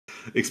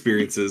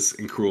experiences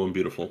in Cruel and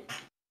Beautiful.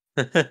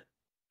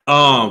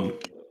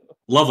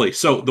 Lovely.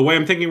 So the way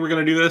I'm thinking we're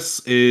going to do this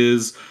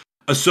is,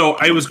 so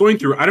I was going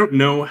through, I don't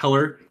know,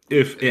 Heller,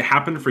 if it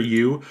happened for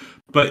you,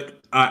 but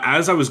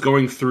as I was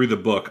going through the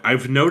book,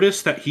 I've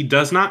noticed that he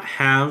does not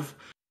have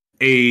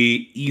a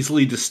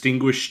easily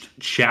distinguished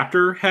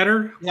chapter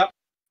header. Yep.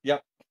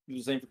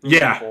 The same for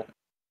yeah.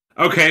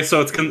 Okay, so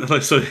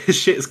it's so his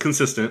shit is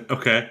consistent.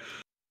 Okay.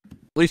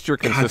 At least you're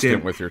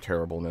consistent with your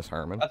terribleness,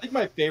 Harman. I think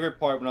my favorite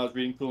part when I was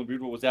reading Cruel and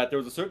Beautiful was that there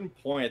was a certain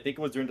point, I think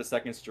it was during the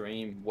second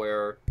stream,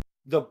 where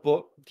the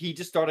book, he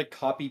just started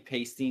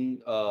copy-pasting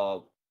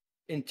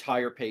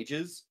entire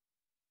pages.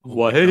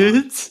 What?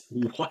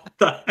 What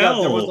the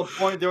hell?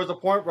 Yeah, there was a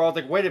point where I was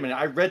like, wait a minute,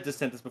 I read this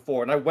sentence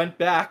before, and I went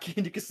back,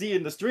 and you can see it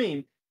in the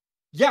stream.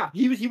 Yeah,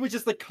 he was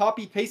just like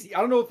copy-pasting.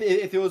 I don't know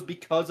if it was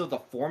because of the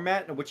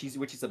format in which he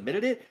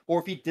submitted it,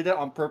 or if he did it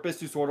on purpose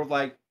to sort of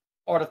like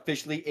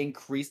artificially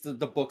increase the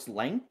book's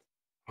length.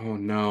 Oh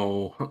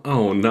no!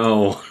 Oh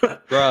no!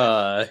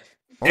 Bruh.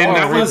 And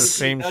that was the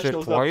same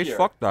shit twice.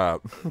 Fuck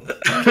that.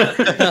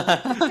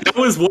 That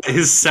was what,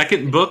 his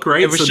second book,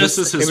 right? It was so just,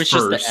 this is his it was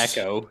first. just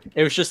the echo.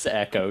 It was just the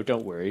echo.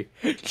 Don't worry.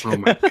 Oh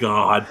my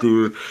god,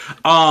 dude.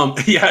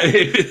 Yeah,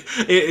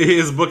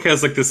 his book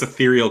has like this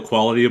ethereal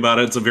quality about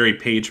it. It's a very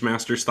Page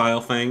Master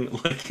style thing.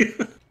 Like,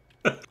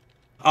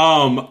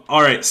 all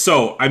right.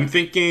 So I'm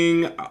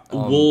thinking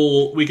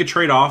we could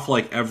trade off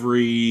like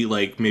every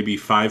like maybe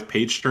 5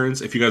 page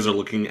turns if you guys are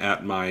looking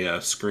at my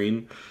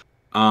screen.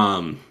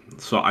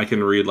 So I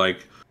can read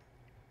like,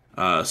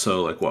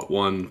 so like what,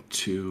 1,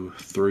 2,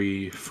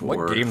 3, 4,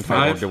 what game 5?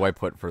 title do I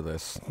put for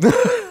this?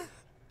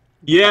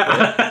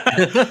 Yeah.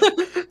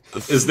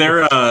 Is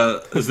there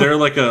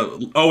like a?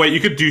 Oh wait, you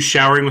could do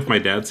showering with my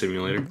dad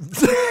simulator.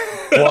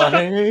 What?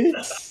 Wait,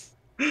 is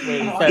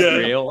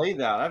that real?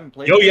 I haven't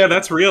played. Oh yeah,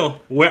 that's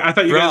real. Wait, I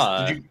thought you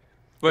guys. Did you...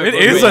 It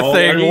is a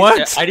thing.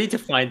 What? I need to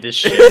find this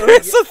shit.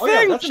 It's a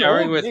thing.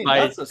 Showering with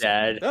my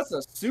dad. That's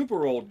a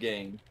super old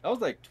game. That was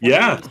like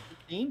 2016,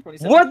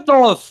 what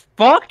the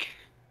fuck?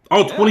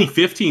 Oh,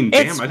 2015.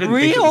 Damn, it's I didn't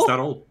real? think it was that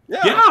old.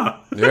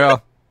 Yeah.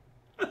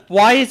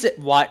 Why is it?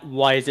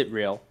 Why is it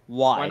real?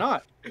 Why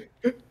not?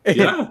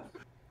 Yeah.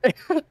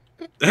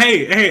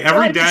 Hey,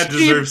 every dad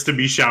deserves to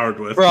be showered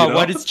with. Bro, you know?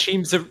 what is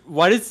Teams of?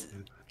 Why does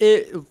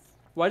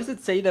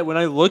it say that when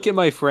I look at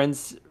my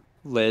friends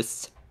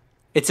list,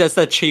 it says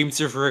that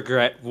Teams of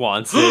Regret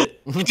wants it?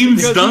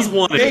 Teams does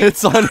want it.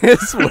 It's on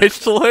his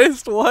wish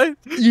list. What?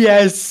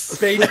 Yes.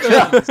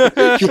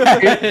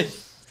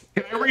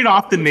 Can I read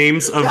off the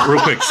names of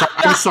real quick?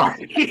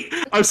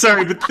 I'm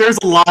sorry, but there's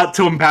a lot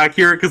to unpack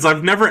here because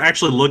I've never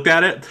actually looked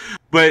at it.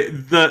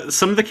 But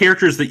some of the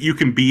characters that you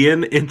can be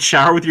in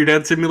Shower with Your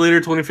Dad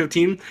Simulator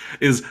 2015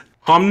 is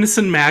Homnus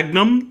and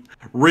Magnum,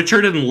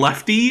 Richard and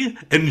Lefty,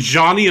 and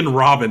Johnny and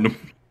Robin.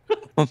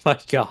 Oh my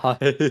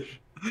god.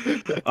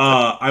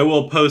 I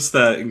will post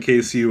that in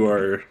case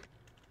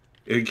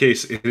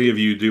any of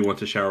you do want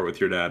to shower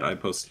with your dad. I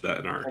posted that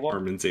in our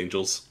Harman's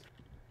Angels.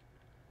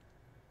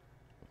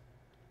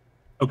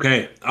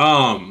 Okay.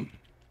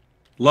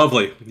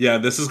 Lovely. Yeah,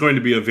 this is going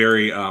to be a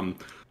very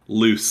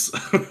loose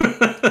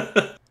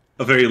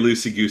a very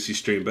loosey-goosey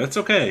stream, but it's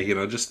okay, you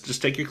know,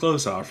 just take your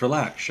clothes off,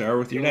 relax, shower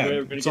with your dad.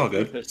 It's all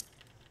good.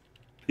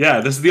 Yeah,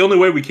 this is the only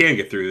way we can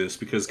get through this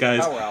because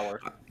guys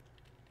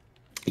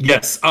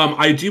Yes,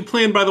 I do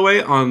plan, by the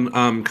way, on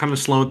kind of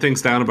slowing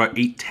things down about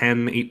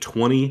 8:10,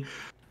 8:20.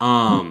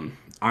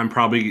 I'm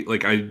probably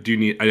like I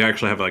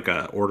actually have like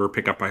a order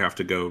pickup I have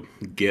to go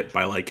get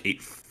by like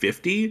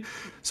 8:50,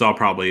 so I'll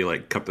probably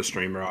like cut the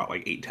streamer out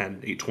like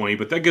 8:10, 8:20.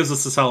 But that gives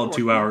us a solid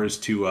 2 hours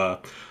to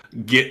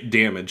get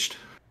damaged,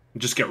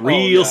 just get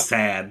real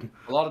sad.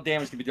 A lot of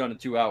damage can be done in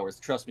 2 hours.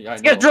 Trust me, I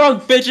know. Get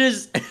drunk,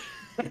 bitches.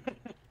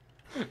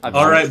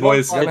 All right,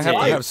 boys. I'm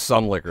gonna have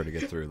some liquor to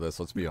get through this.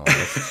 Let's be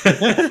honest.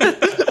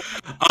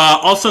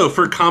 Also,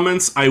 for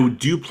comments, I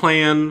do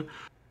plan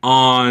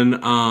on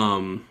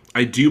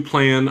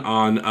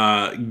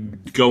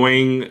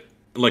going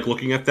like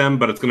looking at them,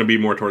 but it's going to be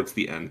more towards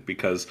the end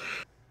because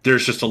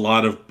there's just a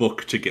lot of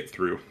book to get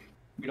through.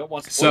 We don't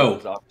want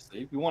spoilers,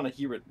 obviously. We want to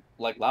hear it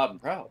like loud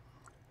and proud.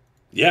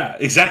 Yeah,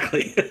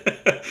 exactly.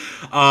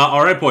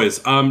 All right,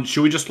 boys.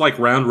 Should we just like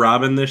round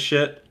robin this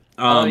shit?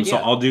 Yeah. So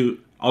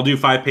I'll do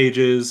 5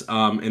 pages,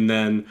 and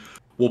then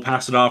we'll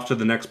pass it off to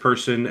the next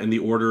person in the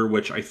order,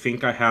 which I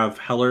think I have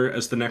Heller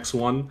as the next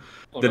one,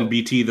 then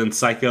BT, then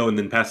Psycho, and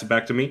then pass it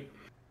back to me.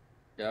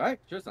 Yeah, all right,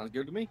 sure, sounds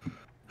good to me.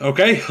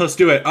 Okay, let's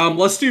do it.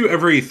 Let's do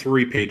every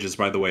 3 pages,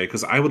 by the way,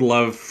 because I would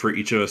love for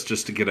each of us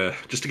just to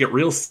get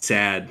real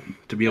sad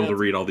to be able to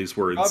read all these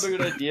words. Probably a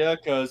good idea,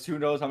 because who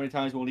knows how many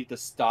times we'll need to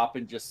stop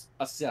and just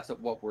assess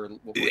what we're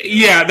doing.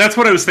 Yeah, that's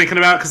what I was thinking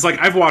about, because like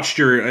I've watched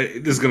your.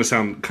 This is going to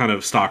sound kind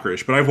of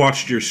stalkerish, but I've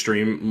watched your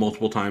stream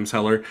multiple times,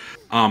 Heller.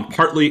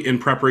 Partly in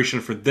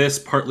preparation for this,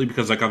 partly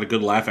because I got a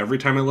good laugh every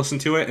time I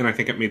listened to it, and I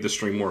think it made the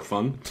stream more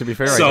fun. To be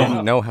fair, I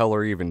didn't know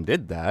Heller even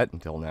did that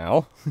until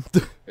now.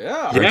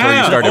 Yeah. Until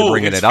you started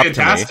bringing it up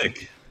to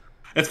me.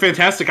 It's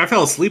fantastic. I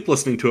fell asleep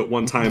listening to it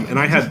one time, and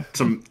I had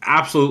some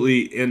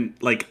absolutely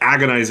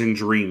agonizing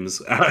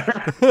dreams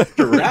afterwards.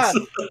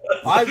 That,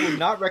 I would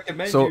not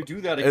recommend So, you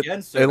do that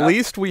again, sir. At That's-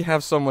 least we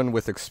have someone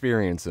with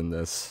experience in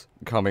this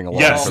coming along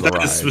Yes, for the that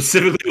ride. is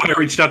specifically why I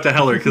reached out to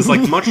Heller, because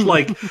much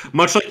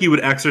like you would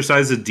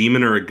exorcise a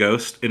demon or a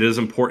ghost, it is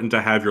important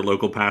to have your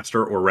local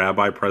pastor or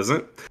rabbi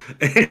present.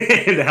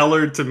 And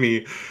Heller, to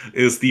me,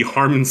 is the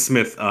Harman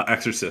Smith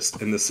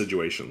exorcist in this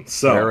situation.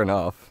 So, Fair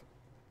enough.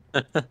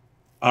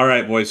 all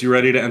right, boys, you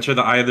ready to enter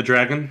the Eye of the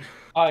Dragon?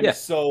 I'm Yeah.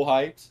 so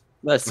hyped.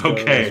 Let's go.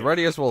 Okay. As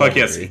ready as we'll Fuck ever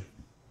yes. be.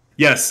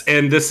 Yes,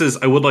 and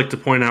I would like to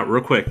point out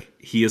real quick,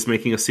 he is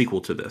making a sequel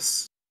to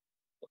this.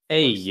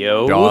 Hey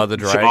yo. Jaw the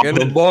Dragon?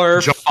 Jaw- More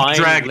Jaw fine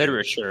Dragon.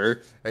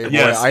 literature. Hey, boy,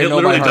 Yes, I it know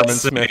literally my Harman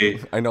does Smith. say-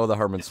 I know the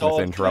Harman Smith all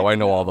intro. I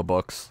know all the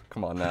books.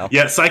 Come on now.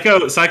 Yeah,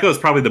 Psycho is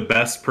probably the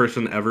best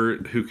person ever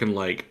who can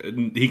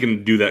he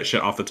can do that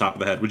shit off the top of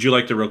the head. Would you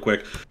like to real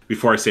quick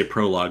before I say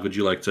prologue? Would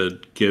you like to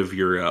give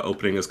your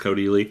opening as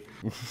Cody Lee?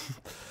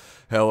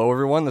 Hello,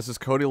 everyone. This is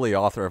Cody Lee,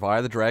 author of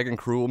Eye the Dragon,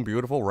 Cruel and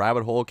Beautiful,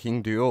 Rabbit Hole,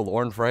 King Duo,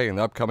 Lorne Frey, and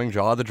the upcoming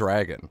Jaw the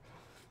Dragon.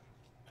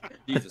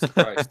 Jesus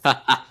Christ.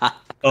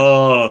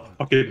 Oh,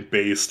 fucking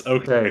based.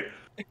 Okay.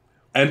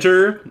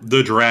 Enter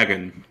the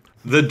dragon.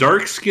 The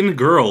dark-skinned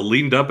girl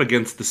leaned up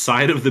against the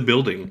side of the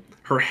building,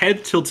 her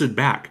head tilted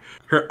back,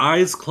 her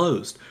eyes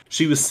closed.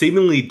 She was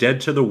seemingly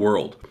dead to the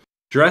world.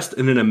 Dressed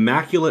in an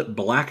immaculate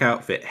black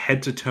outfit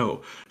head to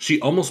toe,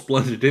 she almost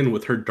blended in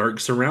with her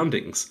dark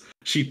surroundings.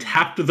 She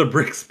tapped the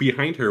bricks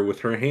behind her with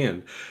her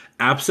hand,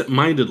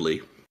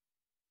 absent-mindedly.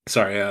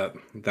 Sorry,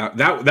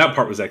 that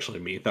part was actually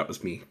me. That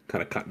was me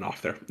kind of cutting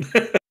off there.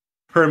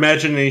 Her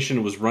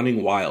imagination was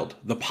running wild.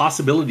 The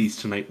possibilities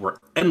tonight were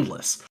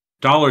endless.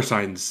 Dollar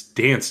signs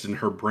danced in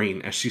her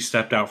brain as she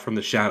stepped out from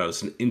the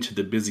shadows and into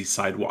the busy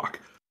sidewalk.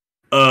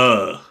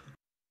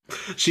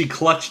 She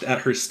clutched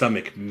at her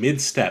stomach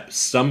mid-step,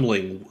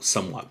 stumbling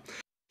somewhat.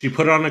 She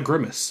put on a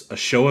grimace, a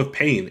show of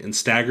pain, and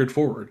staggered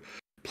forward.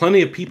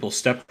 Plenty of people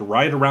stepped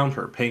right around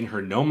her, paying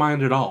her no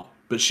mind at all.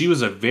 But she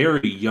was a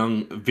very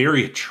young,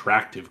 very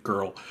attractive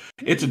girl.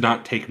 It did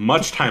not take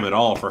much time at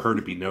all for her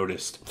to be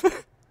noticed.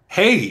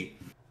 Hey!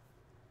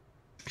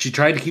 She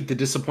tried to keep the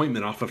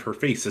disappointment off of her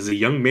face as a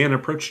young man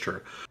approached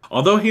her.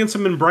 Although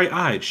handsome and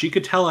bright-eyed, she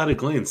could tell at a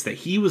glance that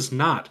he was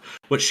not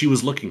what she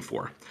was looking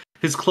for.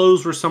 His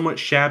clothes were somewhat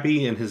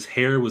shabby and his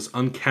hair was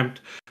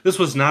unkempt. This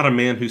was not a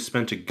man who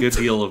spent a good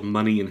deal of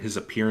money in his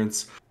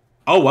appearance.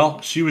 Oh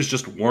well, she was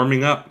just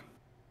warming up.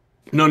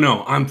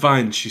 No, I'm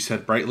fine, she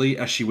said brightly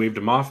as she waved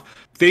him off.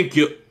 Thank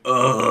you.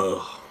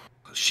 Ugh.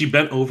 She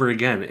bent over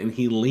again and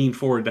he leaned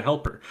forward to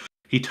help her.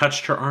 He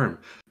touched her arm.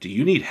 Do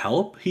you need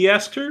help? He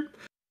asked her.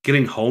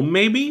 Getting home,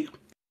 maybe?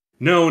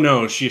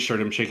 No, she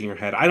assured him, shaking her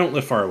head. I don't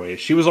live far away.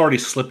 She was already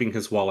slipping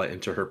his wallet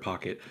into her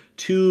pocket.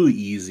 Too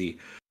easy.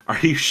 Are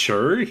you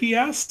sure? He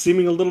asked,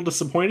 seeming a little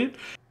disappointed.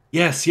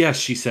 Yes,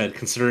 she said,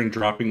 considering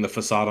dropping the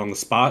facade on the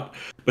spot,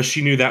 but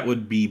she knew that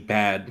would be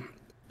bad.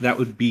 That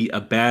would be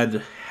a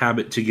bad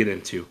habit to get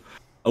into.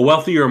 A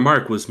wealthier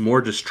Mark was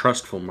more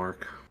distrustful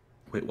Mark.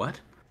 Wait,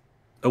 what?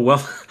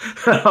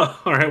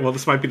 Alright, well,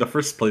 this might be the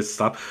first place to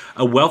stop.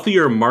 A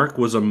wealthier Mark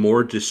was a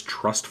more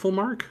distrustful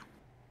Mark?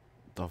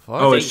 The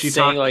fuck? Oh, I is think she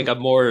saying talking- like a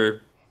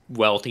more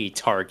wealthy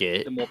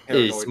target The more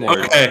is paranoid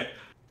more.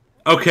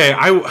 Okay,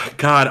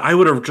 I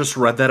would have just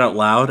read that out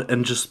loud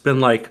and just been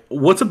like,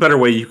 what's a better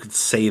way you could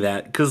say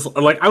that? Because,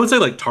 I would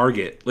say,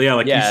 Target. Yeah,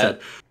 you Yeah.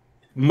 said.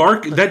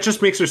 Mark, that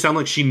just makes her sound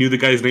like she knew the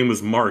guy's name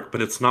was Mark,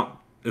 but it's not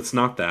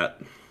that.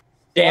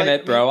 Damn Like,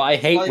 it, bro! I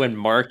hate like- when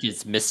Mark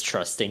is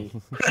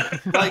mistrusting.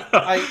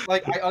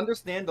 I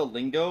understand the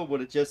lingo,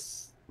 but it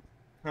just,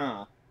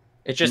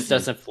 It just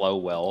doesn't flow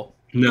well.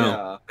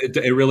 No,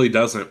 it really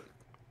doesn't.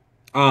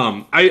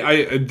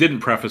 I didn't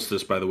preface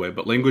this, by the way,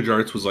 but language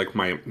arts was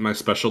my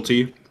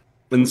specialty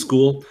in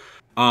school.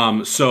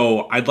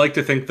 So I'd like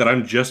to think that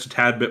I'm just a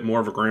tad bit more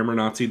of a grammar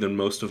Nazi than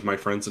most of my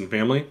friends and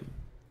family.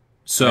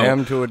 So I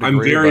am to a degree, I'm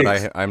very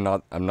but I'm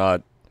not.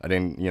 I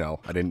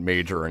didn't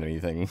major in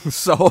anything,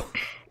 so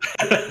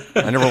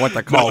I never went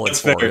to college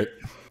that's for fair. it.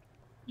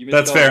 You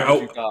That's fair.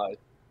 You died.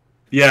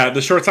 Yeah,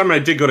 the short time I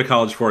did go to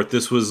college for it,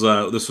 this was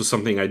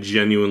something I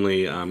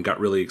genuinely got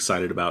really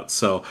excited about.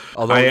 So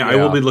Although, I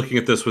will yeah. be looking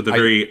at this with a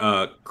very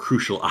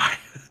crucial eye.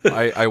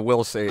 I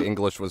will say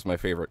English was my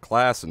favorite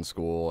class in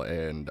school,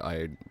 and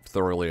I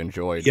thoroughly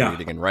enjoyed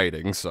reading and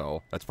writing,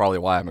 so that's probably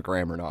why I'm a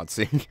grammar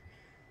Nazi.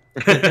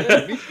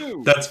 Yeah, me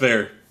too. That's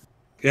fair.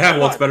 Yeah,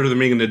 well, it's better than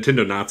being a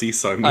Nintendo Nazi,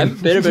 so I'm a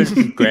bit of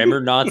a grammar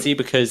Nazi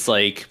because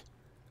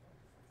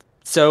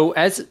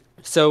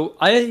so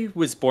I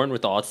was born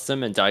with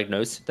autism and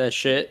diagnosed with that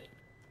shit.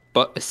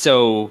 But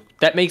so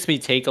that makes me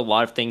take a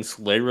lot of things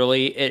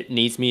literally. It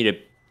makes me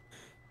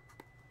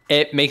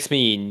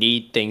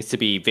need things to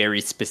be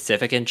very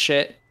specific and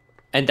shit.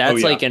 And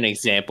that's an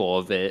example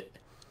of it.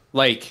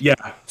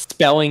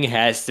 Spelling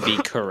has to be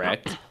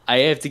correct. I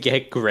have to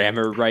get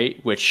grammar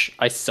right, which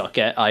I suck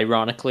at,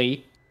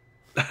 ironically.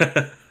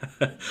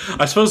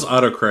 I suppose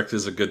autocorrect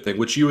is a good thing,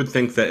 which you would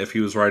think that if he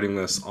was writing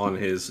this on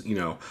his,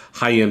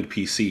 high-end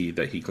PC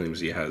that he claims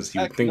he has,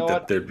 you would Heck, you think know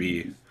that what? there'd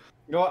be.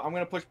 You know what? I'm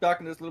gonna push back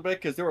on this a little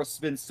bit because there have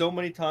been so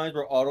many times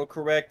where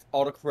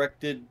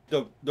autocorrected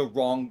the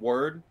wrong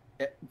word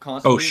Oh,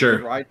 constantly sure.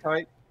 whenever I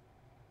type.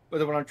 But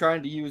then when I'm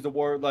trying to use the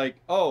word when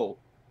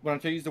I'm trying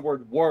to use the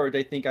word word,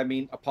 they think I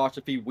mean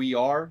apostrophe we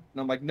are,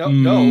 and I'm like, no,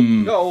 no,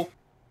 Mm. no.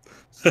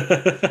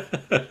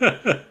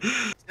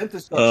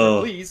 Sentence structure,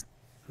 Oh. please.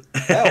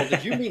 Hell,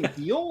 did you mean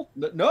heal?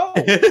 No.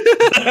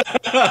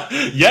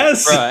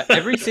 Yes. Bruh,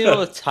 every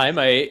single time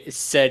I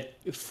said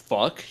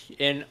fuck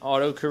in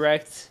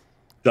autocorrect,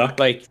 Duck.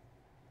 like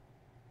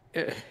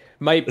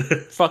my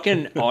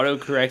fucking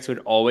autocorrect would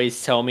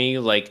always tell me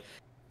like,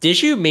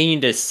 did you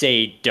mean to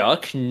say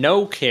duck?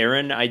 No,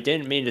 Karen, I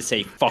didn't mean to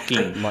say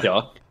fucking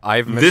duck.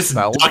 I've This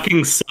misspelled.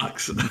 ducking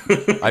sucks.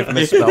 I've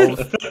misspelled.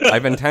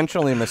 I've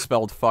intentionally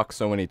misspelled fuck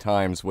so many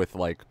times with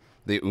like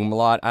the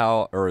umlaut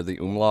out or the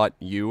umlaut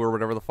u or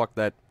whatever the fuck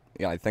that.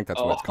 Yeah, I think that's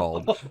what it's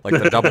called.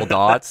 Like the double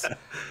dots.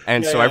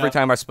 And so every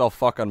time I spell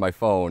fuck on my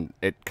phone,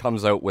 it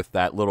comes out with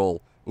that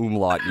little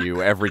umlaut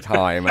u every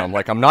time. And I'm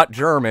like, I'm not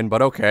German,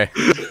 but okay.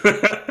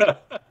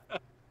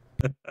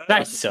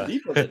 Nice.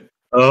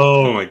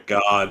 Oh my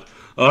god.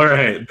 All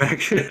right, back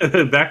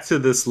to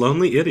this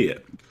lonely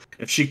idiot.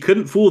 If she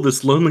couldn't fool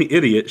this lonely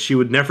idiot, she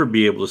would never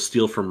be able to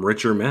steal from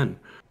richer men.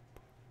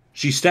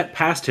 She stepped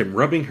past him,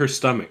 rubbing her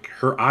stomach,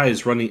 her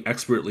eyes running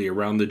expertly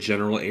around the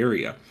general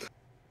area.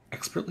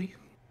 Expertly?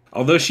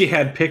 Although she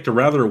had picked a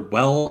rather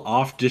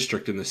well-off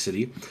district in the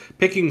city,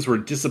 pickings were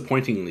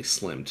disappointingly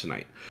slim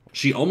tonight.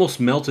 She almost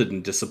melted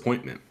in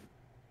disappointment.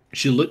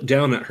 She looked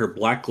down at her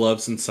black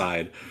gloves and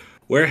sighed.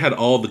 Where had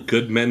all the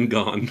good men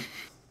gone?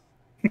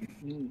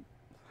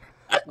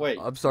 Wait,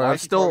 I'm sorry, why I'm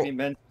is he still. targeting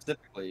men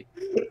specifically?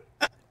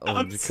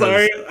 I'm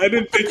sorry, I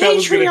didn't think that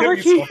was going to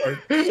hit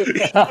me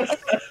so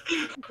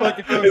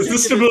hard. Is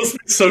this the most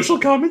social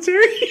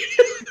commentary?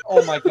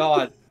 Oh my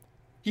god.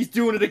 He's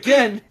doing it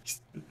again!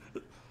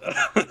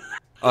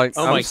 Oh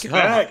my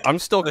god. I'm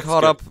still That's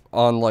caught good. up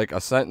on like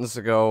a sentence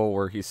ago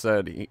where he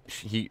said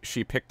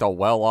she picked a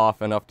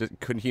well-off enough.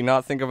 Could he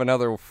not think of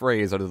another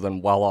phrase other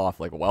than well-off,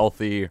 like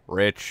wealthy,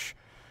 rich,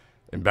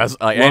 Wealthy,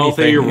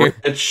 anything?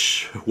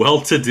 rich,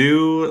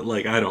 well-to-do.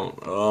 Like, I don't.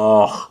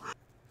 Oh.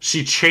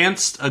 She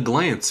chanced a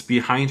glance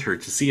behind her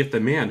to see if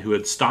the man who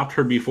had stopped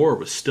her before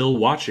was still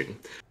watching.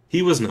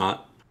 He was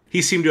not.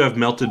 He seemed to have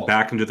melted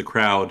back into the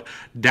crowd,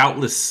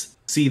 doubtless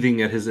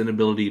seething at his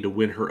inability to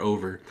win her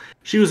over.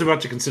 She was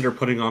about to consider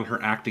putting on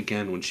her act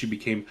again when she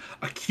became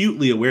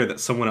acutely aware that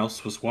someone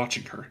else was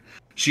watching her.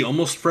 She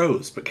almost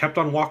froze, but kept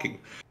on walking,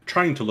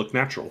 trying to look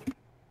natural.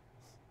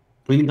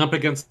 Leaning up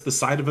against the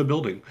side of a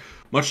building,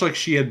 much like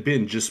she had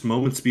been just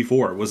moments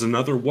before, was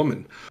another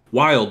woman.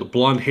 Wild,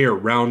 blonde hair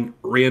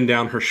ran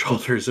down her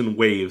shoulders in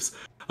waves.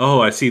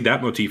 Oh, I see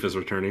that motif is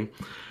returning.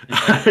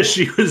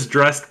 She was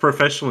dressed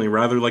professionally,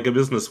 rather like a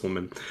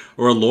businesswoman,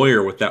 or a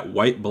lawyer with that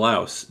white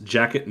blouse,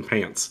 jacket, and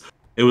pants.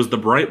 It was the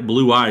bright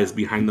blue eyes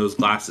behind those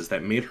glasses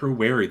that made her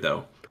wary,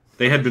 though.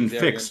 They had been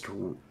fixed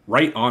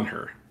right on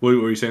her. What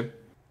were you saying?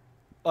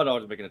 Oh no, I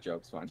was making a joke,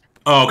 it's fine.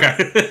 Oh, okay.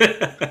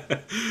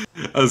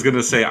 I was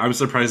gonna say I'm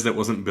surprised that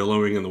wasn't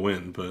billowing in the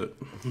wind, but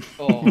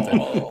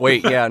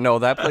Wait, yeah, no,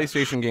 that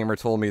PlayStation gamer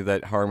told me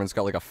that Harman's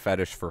got like a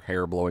fetish for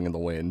hair blowing in the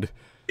wind.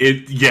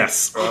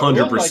 Yes,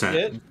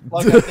 100%.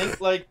 Like I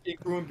think like it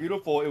grew and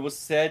beautiful. It was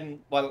said in,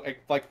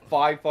 like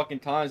 5 fucking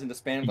times in the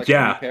span of like 2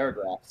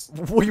 paragraphs.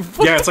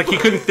 Yeah, it's like he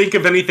couldn't think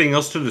of anything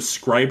else to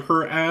describe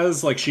her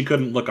as. Like she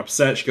couldn't look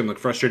upset, she couldn't look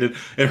frustrated,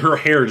 and her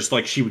hair just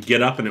like she would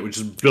get up and it would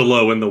just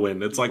billow in the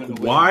wind. It's like,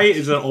 why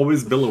is it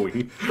always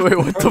billowing? Wait,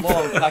 what the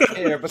long black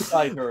hair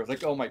beside her. It's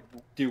like, oh my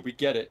dude, we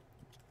get it.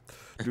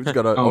 Dude's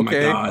got a Oh my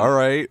okay, God. all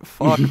right,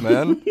 fuck,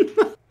 man.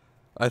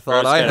 I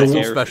thought I had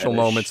some special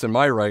moments in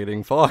my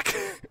writing. Fuck.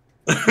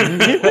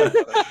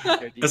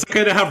 It's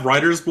okay to have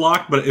writer's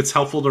block, but it's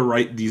helpful to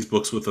write these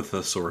books with a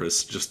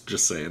thesaurus.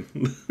 Just saying.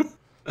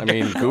 I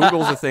mean,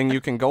 Google's a thing.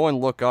 You can go and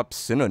look up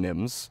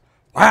synonyms.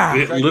 Wow,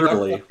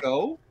 literally.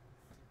 Go.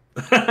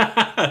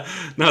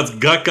 Now it's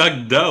guck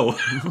dough.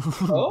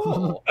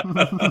 Oh.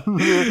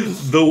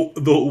 The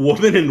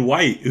woman in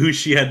white, who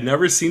she had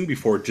never seen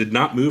before, did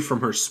not move from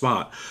her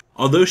spot.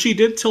 Although she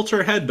did tilt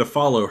her head to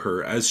follow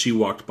her as she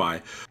walked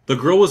by, the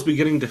girl was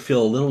beginning to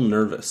feel a little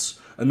nervous.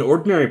 An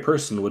ordinary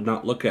person would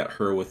not look at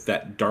her with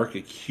that dark,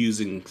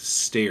 accusing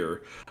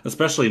stare,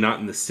 especially not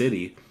in the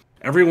city.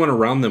 Everyone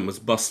around them was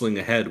bustling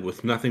ahead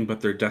with nothing but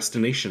their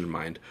destination in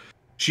mind.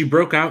 She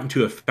broke out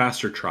into a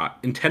faster trot,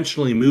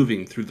 intentionally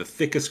moving through the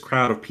thickest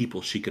crowd of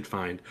people she could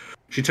find.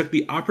 She took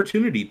the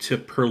opportunity to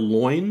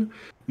purloin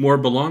more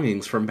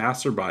belongings from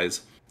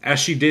passerbys, as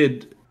she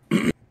did...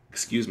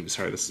 Excuse me,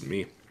 sorry, this is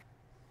me.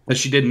 As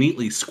she did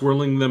neatly,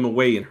 squirreling them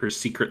away in her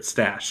secret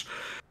stash.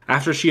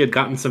 After she had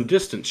gotten some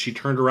distance, she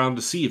turned around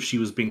to see if she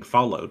was being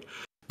followed.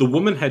 The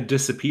woman had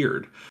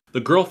disappeared. The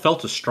girl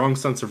felt a strong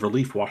sense of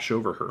relief wash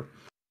over her.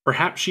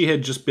 Perhaps she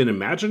had just been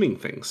imagining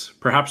things.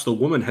 Perhaps the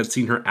woman had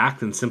seen her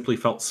act and simply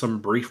felt some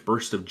brief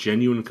burst of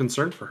genuine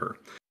concern for her.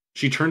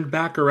 She turned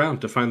back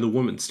around to find the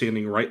woman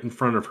standing right in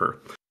front of her.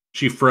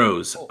 She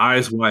froze,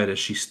 eyes wide as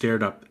she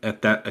stared up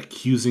at that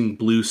accusing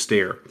blue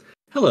stare.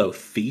 "Hello,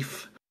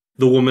 thief,"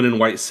 the woman in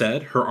white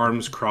said, her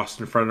arms crossed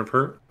in front of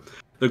her.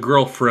 The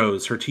girl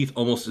froze, her teeth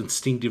almost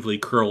instinctively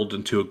curled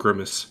into a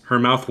grimace, her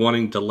mouth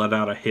wanting to let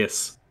out a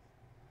hiss.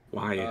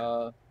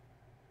 Why?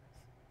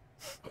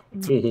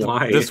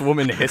 Why? This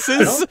woman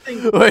hisses?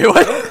 Wait,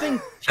 what?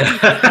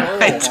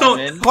 I don't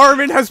think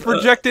Harman has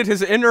projected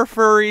his inner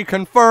furry,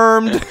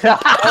 confirmed.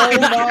 Oh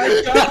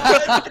my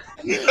god!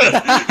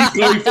 He's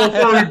going full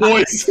furry,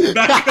 boys.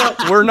 Back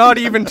up. We're not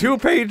even 2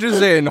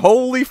 pages in.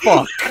 Holy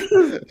fuck.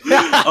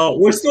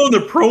 We're still in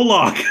the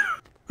prologue.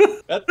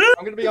 I'm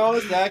gonna be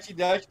honest, that actually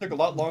took a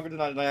lot longer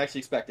than I actually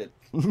expected.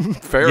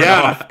 Fair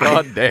enough.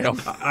 God damn.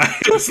 I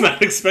was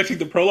not expecting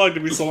the prologue to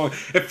be so long.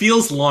 It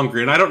feels longer,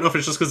 and I don't know if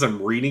it's just because I'm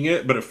reading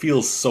it, but it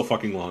feels so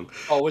fucking long.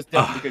 Oh, it's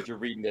definitely because you're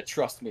reading it,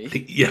 trust me.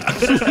 Yeah.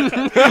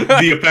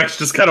 The effects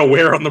just kind of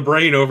wear on the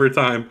brain over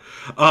time.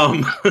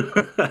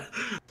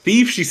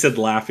 Thief, she said,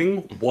 laughing.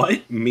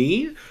 What?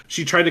 Me?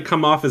 She tried to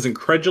come off as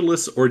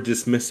incredulous or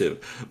dismissive,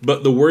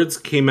 but the words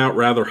came out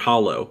rather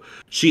hollow.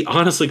 She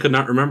honestly could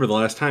not remember the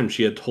last time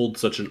she had told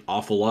such an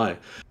awful lie.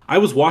 "I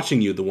was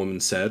watching you," the woman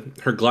said,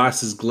 her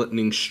glasses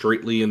glistening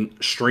strangely in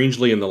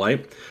the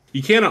light.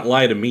 "You cannot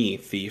lie to me,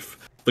 thief."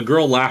 The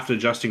girl laughed,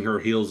 adjusting her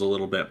heels a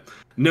little bit.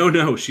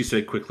 No, she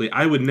said quickly.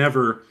 "I would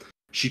never."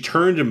 She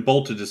turned and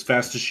bolted as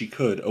fast as she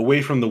could,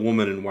 away from the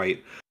woman in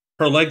white.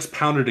 Her legs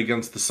pounded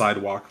against the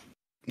sidewalk.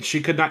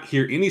 She could not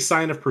hear any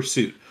sign of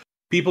pursuit.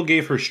 People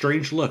gave her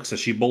strange looks as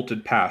she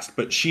bolted past,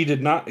 but she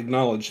did not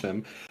acknowledge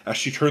them as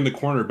she turned the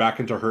corner back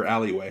into her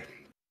alleyway.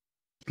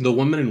 The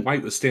woman in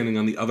white was standing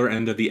on the other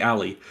end of the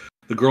alley.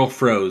 The girl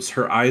froze,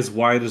 her eyes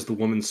wide as the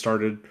woman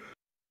stared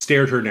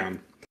her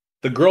down.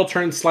 The girl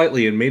turned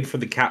slightly and made for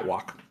the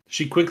catwalk.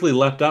 She quickly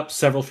leapt up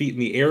several feet in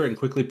the air and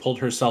quickly pulled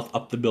herself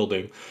up the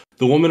building.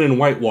 The woman in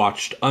white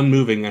watched,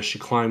 unmoving, as she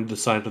climbed the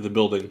side of the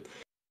building.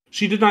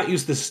 She did not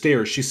use the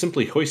stairs, she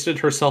simply hoisted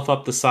herself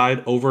up the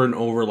side over and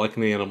over like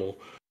an animal.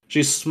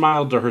 She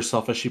smiled to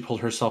herself as she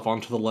pulled herself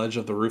onto the ledge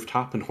of the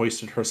rooftop and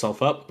hoisted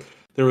herself up.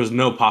 There was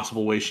no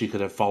possible way she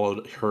could have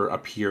followed her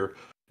up here.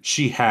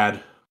 She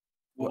had...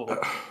 Why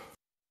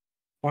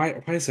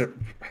is it...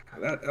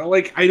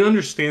 Like, I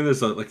understand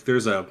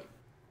there's a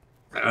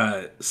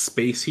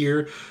space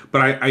here,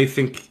 but I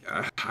think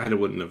I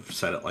wouldn't have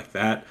said it like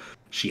that.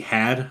 She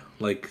had,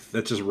 like,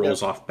 that just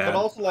rolls off bad. But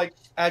also, like,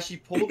 as she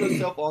pulled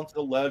herself onto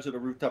the ledge of the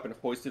rooftop and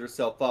hoisted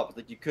herself up,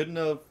 like, you couldn't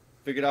have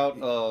figured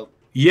out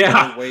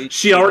yeah, way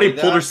she already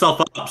pulled that.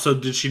 herself up, so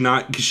did she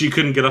not? Because she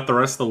couldn't get up the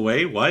rest of the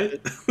way? What?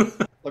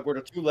 Like, were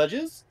there 2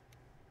 ledges?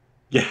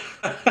 Yeah.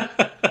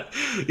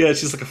 Yeah,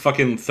 it's just like a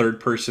fucking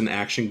third-person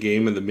action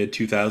game in the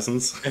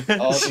mid-2000s.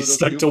 Oh, She's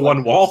stuck to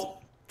one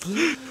wall.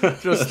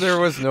 Just there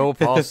was no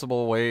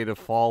possible way to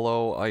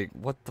follow.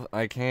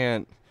 I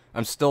can't.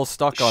 I'm still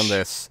stuck on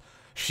this.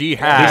 She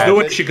had. There's no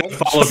way she could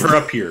follow her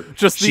up here.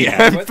 Just the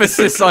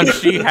emphasis on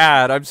she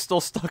had. I'm still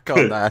stuck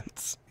on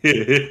that. She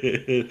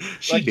did.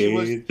 She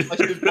was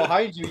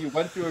behind you. You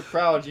went through a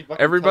crowd. She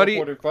fucking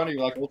teleported in front of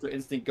you like Ultra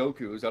Instinct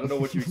Goku's. I don't know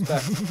what you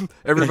expect.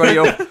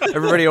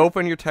 Everybody,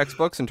 open your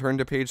textbooks and turn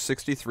to page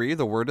 63.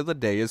 The word of the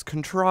day is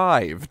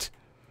contrived.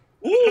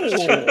 No,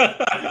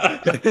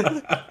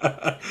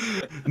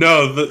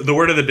 the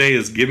word of the day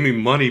is "give me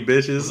money,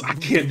 bitches." I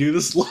can't do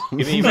this long.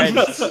 Give me rent.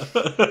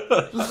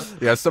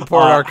 Yeah,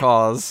 support our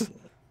cause.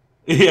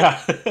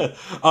 Yeah.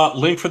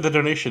 Link for the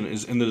donation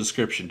is in the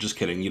description. Just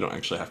kidding. You don't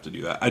actually have to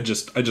do that. I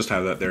just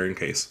have that there in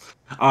case.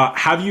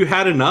 Have you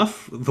had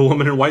enough? The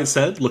woman in white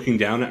said, looking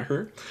down at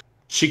her.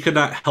 She could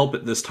not help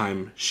it this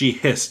time. She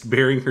hissed,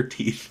 baring her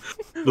teeth.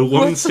 The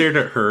woman stared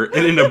at her,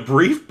 and in a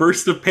brief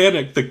burst of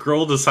panic, the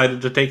girl decided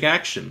to take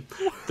action.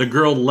 The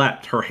girl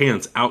leapt, her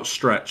hands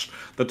outstretched.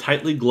 The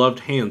tightly gloved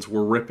hands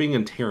were ripping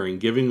and tearing,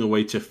 giving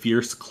way to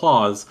fierce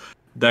claws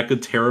that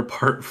could tear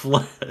apart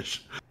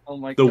flesh. Oh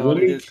my The god,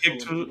 woman it is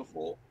kicked so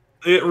beautiful.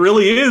 It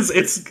really is.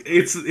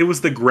 It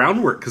was the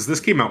groundwork because this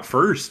came out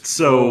first.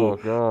 So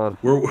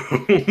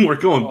we're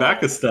going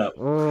back a step.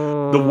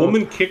 The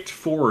woman kicked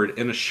forward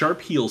and a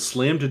sharp heel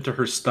slammed into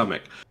her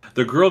stomach.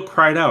 The girl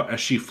cried out as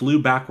she flew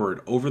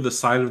backward over the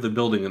side of the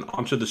building and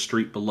onto the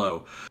street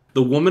below.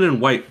 The woman in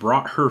white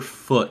brought her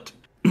foot.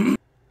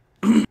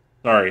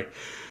 Sorry.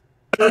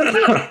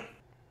 I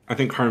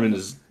think Harman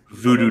is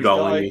voodoo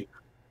dolling me.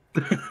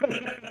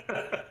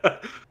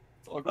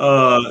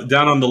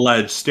 Down on the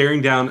ledge,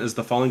 staring down as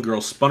the falling girl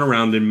spun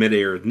around in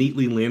midair,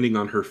 neatly landing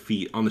on her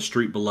feet on the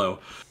street below.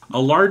 A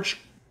large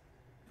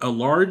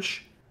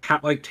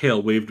cat-like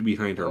tail waved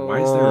behind her.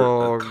 Why is there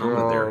a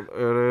comma there?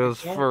 It is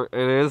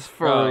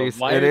furries.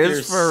 Why it are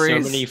is there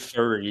furries. so many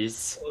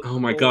furries? Oh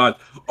my god.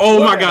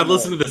 Oh my god,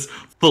 listen to this.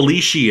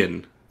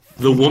 Felician.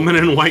 The woman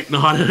in white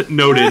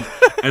noted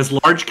as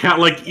large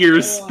cat-like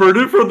ears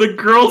spurted from the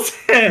girl's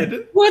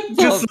head. What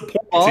the fuck?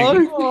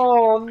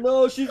 Oh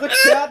no, she's a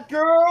cat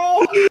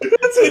girl!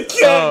 It's a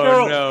cat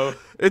girl! No.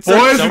 It's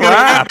Boys, a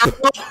trap!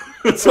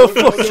 It's a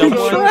fucking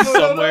Someone trap!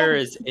 somewhere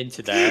is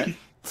into that.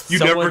 You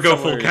Someone never go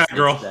full somewhere cat says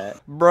girl.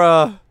 that.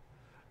 Bruh.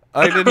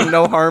 I didn't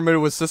know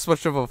Harman was this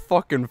much of a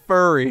fucking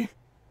furry.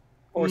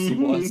 Of course he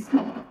was.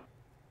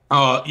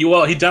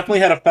 Well, he definitely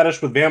had a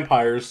fetish with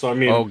vampires, so I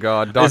mean, Oh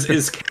god,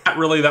 is cat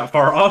really that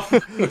far off?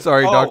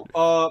 Sorry,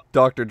 Oh,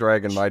 Dr.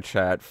 Dragon, my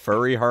chat.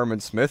 Furry Harman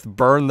Smith,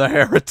 burn the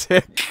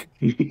heretic.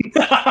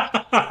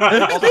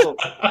 also,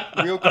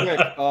 real quick,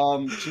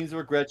 Jeans of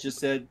Regret just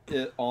said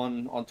it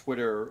on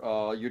Twitter,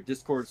 your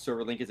Discord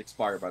server link is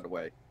expired, by the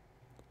way.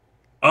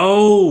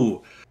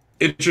 Oh,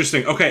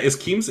 interesting. Okay, is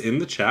Keems in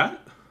the chat?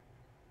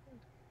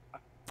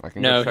 I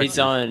can No, go check he's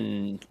your-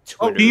 on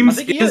Oh, Twitter. I Keems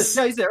think he is.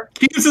 Yeah, he's there.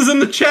 Keems is in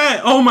the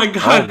chat. Oh my Oh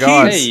god,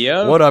 god. Keems. Hey,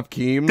 yo. What up,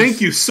 Keems?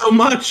 Thank you so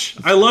much.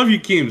 I love you,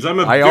 Keems. I'm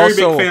a I very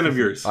also- big fan of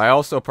yours. I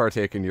also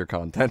partake in your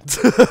content.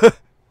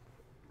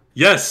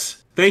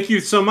 Yes, thank you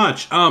so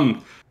much.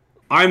 I'm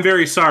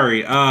very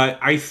sorry.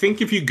 I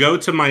think if you go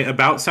to my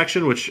about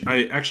section, which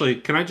I actually,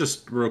 can I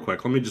just real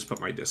quick? Let me just put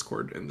my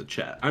Discord in the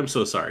chat. I'm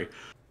so sorry.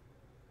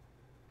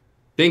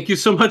 Thank you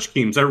so much,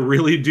 Keems. I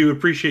really do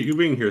appreciate you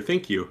being here.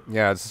 Thank you.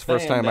 Yeah, it's the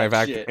first Damn time I've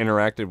that shit.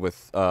 interacted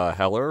with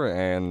Heller,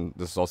 and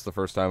this is also the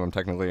first time I'm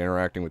technically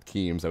interacting with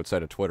Keems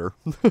outside of Twitter.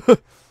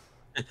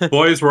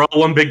 Boys, we're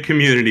all one big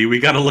community. We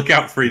got to look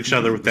out for each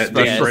other with that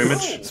Yes. dick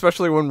image.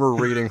 Especially when we're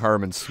reading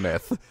Harman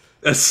Smith.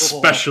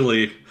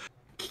 Especially.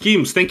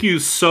 Keems, thank you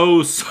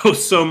so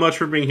much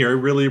for being here. I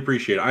really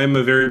appreciate it. I am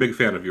a very big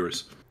fan of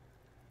yours.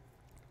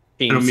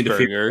 I don't mean to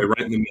feel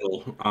right in the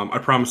middle. I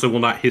promise I will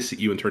not hiss at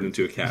you and turn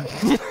into a cat.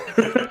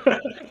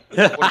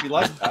 What if you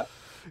like that?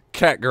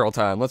 Cat girl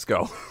time, let's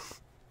go.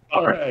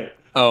 All right.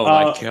 Oh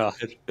my god.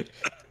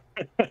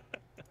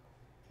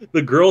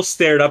 The girl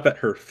stared up at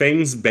her,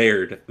 fangs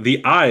bared.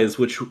 The eyes,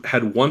 which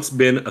had once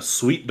been a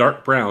sweet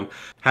dark brown,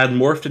 had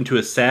morphed into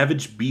a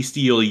savage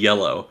bestial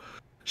yellow.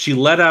 She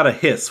let out a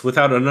hiss.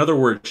 Without another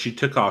word, she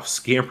took off,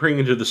 scampering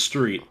into the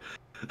street.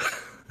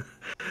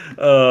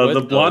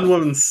 The blonde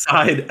woman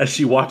sighed as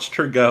she watched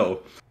her go.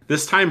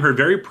 This time, her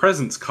very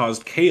presence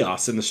caused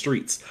chaos in the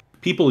streets.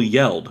 People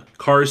yelled.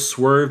 Cars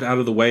swerved out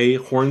of the way.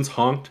 Horns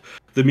honked.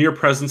 The mere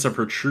presence of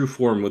her true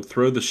form would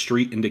throw the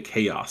street into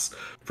chaos,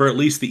 for at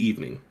least the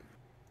evening.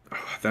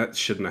 Oh, that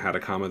shouldn't have had a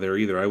comma there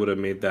either. I would have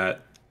made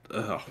that...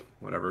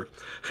 whatever.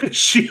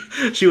 She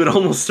would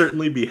almost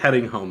certainly be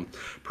heading home.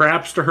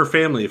 Perhaps to her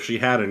family if she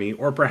had any,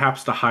 or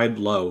perhaps to hide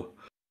low.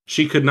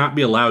 She could not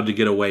be allowed to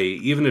get away,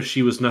 even if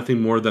she was nothing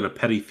more than a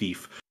petty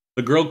thief.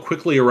 The girl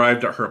quickly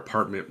arrived at her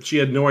apartment. She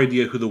had no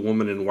idea who the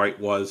woman in white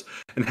was,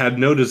 and had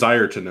no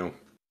desire to know.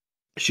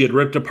 She had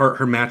ripped apart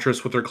her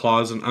mattress with her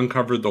claws and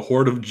uncovered the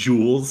hoard of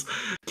jewels,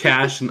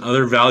 cash, and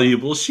other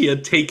valuables she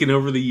had taken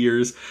over the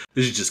years.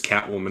 This is just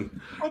Catwoman.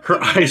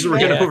 Her eyes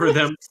ran over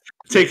them,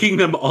 taking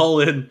them all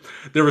in.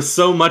 There was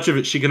so much of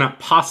it she could not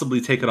possibly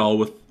take it all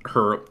with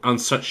her on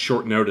such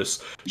short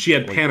notice. She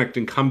had panicked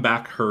and come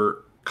back.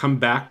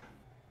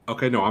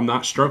 Okay, no, I'm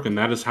not stroking.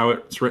 That is how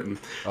it's written.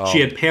 Oh. She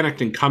had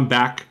panicked and come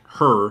back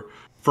for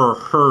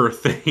her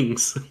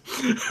things.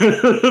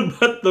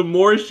 But the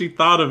more she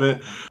thought of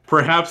it,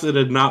 perhaps it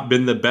had not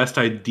been the best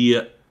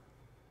idea.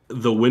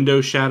 The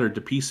window shattered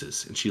to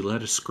pieces, and she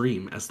let a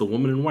scream as the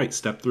woman in white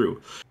stepped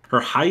through, her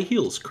high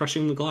heels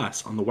crushing the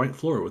glass on the white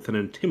floor with an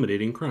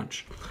intimidating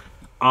crunch.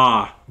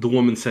 Ah, the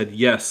woman said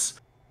yes.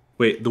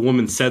 Wait, the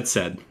woman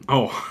said.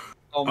 Oh,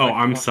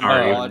 I'm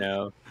sorry. Oh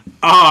no.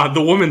 Ah,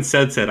 the woman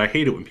said. I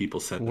hate it when people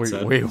said. Wait,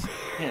 said. wait,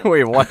 what?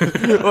 wait,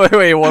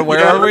 what?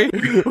 Where are we?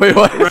 Wait,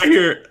 what? Right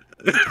here.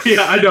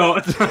 Yeah, I know.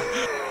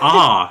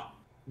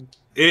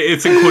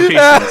 It's in quotations.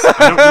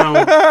 I don't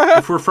know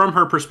if we're from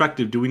her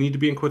perspective. Do we need to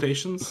be in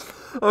quotations?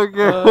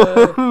 Okay.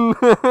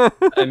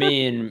 I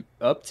mean,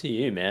 up to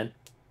you, man.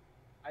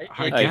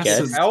 I guess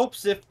It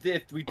helps if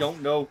we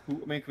don't know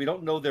who. I mean, we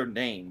don't know their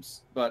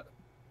names, but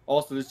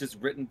also it's just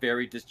written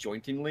very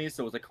disjointingly,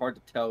 so it's like hard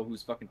to tell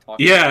who's fucking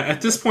talking. Yeah,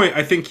 at this point,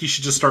 I think he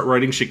should just start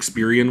writing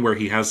Shakespearean, where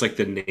he has like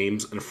the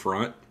names in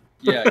front.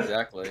 Yeah,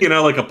 exactly. You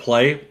know, like a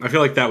play. I feel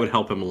like that would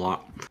help him a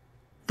lot.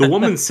 The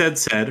woman said,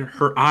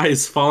 her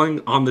eyes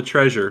falling on the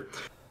treasure.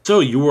 So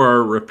you are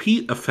a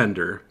repeat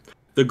offender.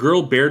 The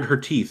girl bared her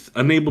teeth,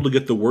 unable to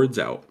get the words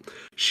out.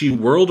 She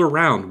whirled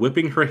around,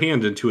 whipping her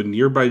hand into a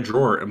nearby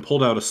drawer and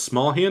pulled out a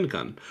small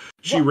handgun.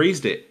 She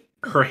raised it,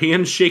 her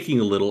hand shaking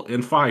a little,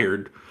 and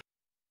fired.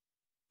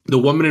 The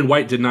woman in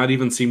white did not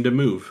even seem to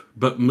move,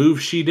 but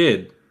move she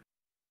did.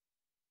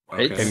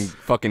 Okay. And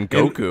fucking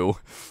Goku.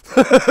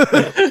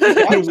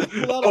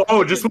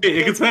 Just wait,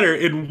 it gets better.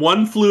 In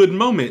one fluid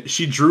moment,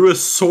 she drew a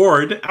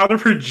sword out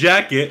of her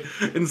jacket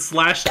and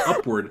slashed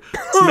upward,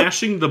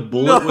 smashing the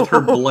bullet with her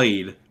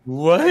blade.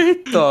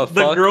 What the fuck?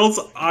 The girl's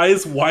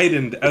eyes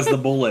widened as the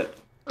bullet,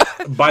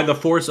 by the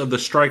force of the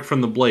strike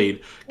from the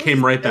blade,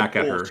 came right back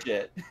at her.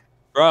 Bullshit.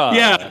 Bruh.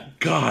 Yeah,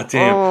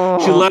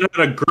 goddamn. She let out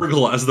a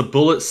gurgle as the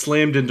bullet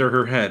slammed into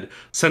her head,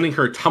 sending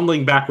her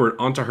tumbling backward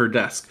onto her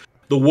desk.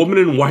 The woman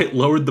in white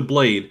lowered the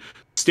blade,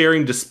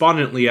 staring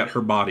despondently at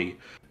her body.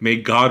 May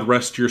God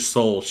rest your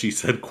soul, she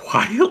said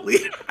quietly,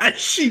 as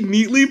she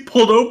neatly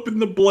pulled open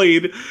the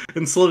blade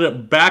and slid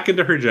it back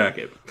into her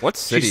jacket. What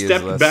city She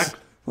stepped is this? back.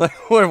 Like,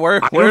 where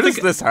does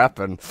this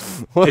happen?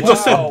 It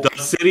just said Wow.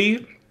 the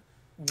city.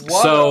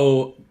 What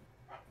So,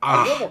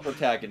 I love our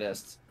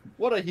protagonist.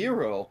 What a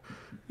hero.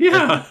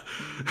 yeah.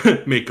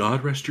 May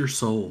God rest your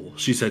soul,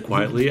 she said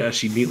quietly as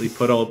she neatly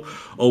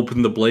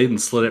open the blade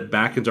and slid it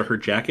back into her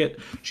jacket.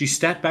 She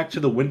stepped back to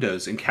the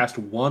windows and cast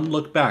one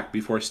look back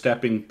before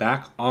stepping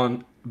back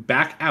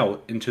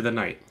out into the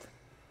night.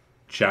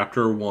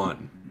 Chapter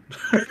 1.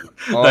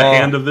 The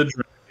Hand of the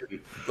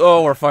Dragon.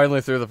 Oh, we're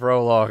finally through the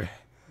prologue.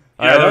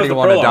 I Yeah, that was already the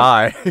want to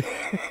prologue.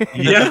 die.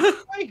 Yeah.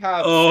 I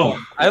have Oh.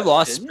 some I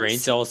lost questions. brain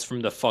cells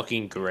from the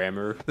fucking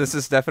grammar. This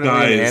is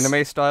definitely an Guys.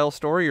 anime style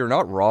story. You're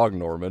not wrong,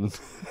 Norman.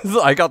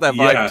 I got that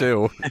Yeah. vibe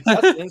too.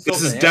 That's an insult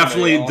This is to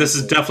definitely anime,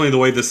 honestly. the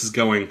way this is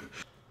going.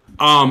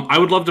 I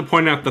would love to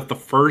point out that the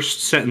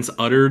first sentence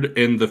uttered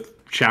in the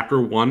chapter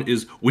 1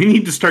 is, "We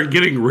need to start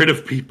getting rid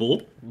of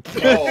people."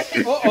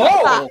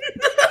 Oh.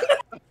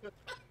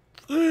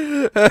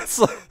 That's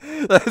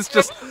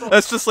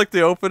just like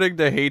the opening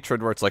to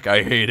Hatred, where it's like,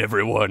 I hate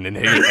everyone and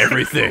hate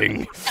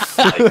everything.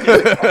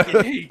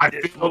 I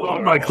failed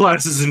all my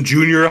classes in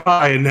junior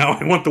high, and now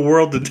I want the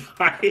world to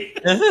die.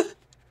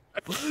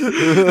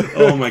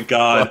 Oh my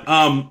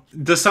god.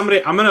 Does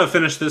somebody? I'm gonna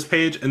finish this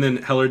page, and then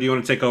Heller, do you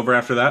want to take over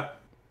after that?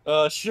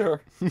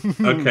 Sure.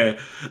 Okay.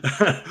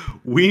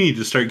 We need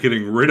to start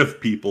getting rid of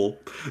people.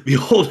 The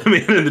old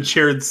man in the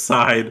chair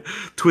sighed,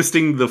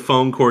 twisting the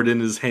phone cord in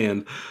his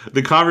hand.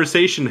 The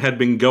conversation had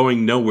been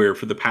going nowhere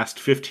for the past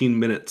 15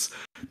 minutes.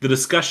 The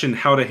discussion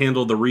how to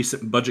handle the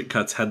recent budget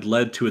cuts had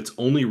led to its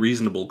only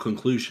reasonable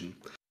conclusion.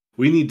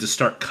 We need to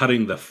start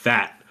cutting the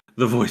fat,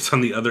 the voice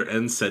on the other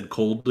end said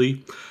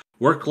coldly.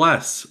 Work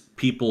less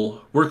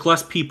people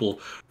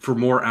for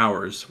more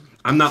hours.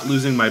 I'm not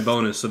losing my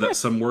bonus so that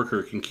some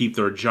worker can keep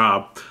their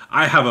job.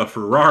 I have a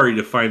Ferrari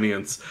to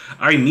finance.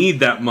 I need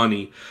that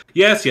money.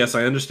 Yes,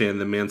 I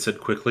understand, the man said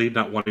quickly,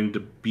 not wanting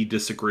to be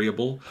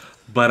disagreeable.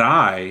 But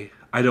I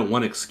don't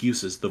want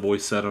excuses, the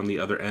voice said on the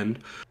other end.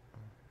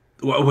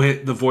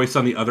 The voice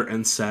on the other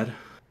end said,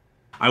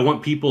 I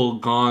want people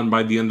gone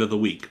by the end of the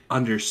week.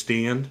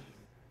 Understand?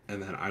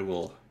 And then I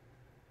will,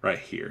 right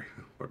here,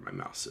 where my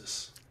mouse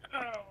is.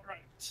 All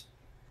right.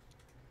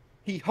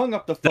 He hung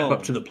up the Step phone.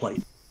 up to the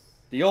plate.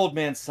 The old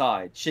man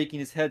sighed, shaking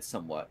his head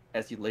somewhat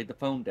as he laid the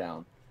phone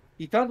down.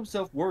 He found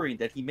himself worrying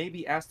that he may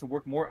be asked to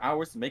work more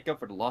hours to make up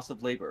for the loss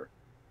of labor.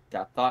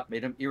 That thought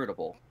made him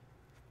irritable.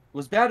 It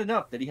was bad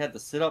enough that he had to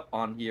sit up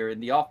on here in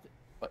the office.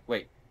 But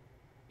wait.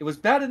 It was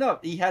bad enough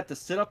he had to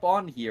sit up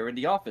on here in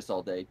the office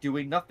all day,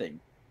 doing nothing.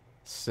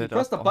 He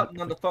pressed a button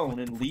on the phone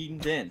and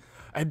leaned in.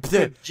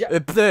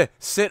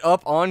 Sit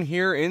up on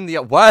here in the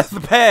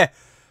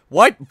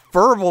what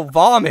verbal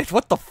vomit?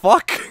 What the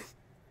fuck?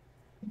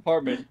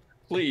 Harman,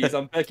 please,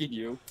 I'm begging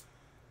you.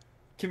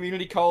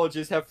 Community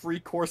colleges have free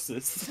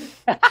courses.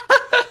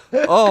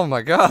 Oh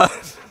my god.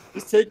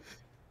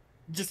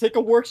 Just take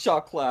a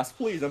workshop class,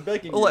 please. I'm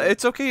begging Well, you.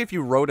 it's okay if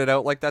you wrote it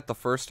out like that the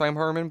first time,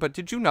 Harman, but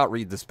did you not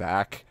read this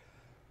back?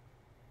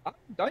 I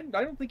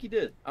don't think he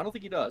did. I don't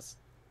think he does.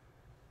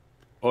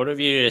 Both of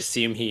you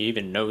assume he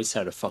even knows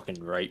how to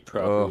fucking write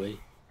properly.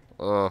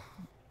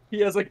 He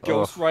has a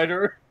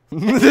ghostwriter.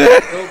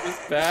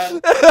 That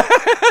bad.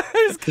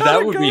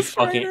 That would be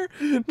fucking.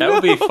 That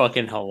would be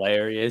fucking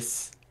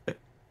hilarious.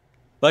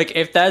 Like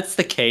if that's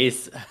the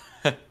case.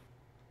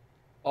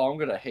 Oh, I'm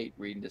gonna hate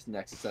reading this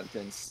next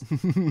sentence.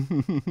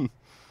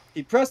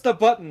 He pressed a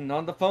button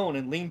on the phone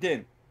and leaned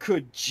in.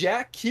 Could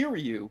Jack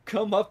Kiryu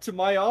come up to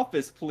my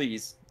office,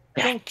 please?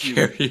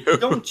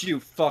 Don't you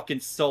fucking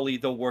sully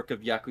the work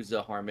of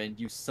Yakuza, Harman,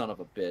 you son of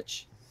a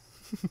bitch.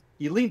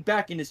 He leaned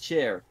back in his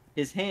chair,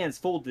 his hands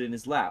folded in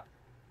his lap.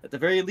 At the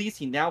very least,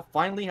 he now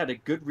finally had a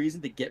good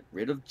reason to get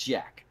rid of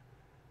Jack.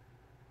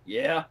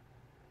 Yeah?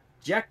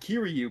 Jack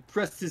Kiryu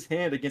pressed his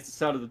hand against the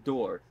side of the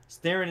door,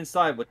 staring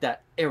inside with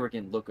that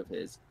arrogant look of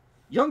his.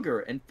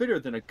 Younger and fitter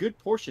than a good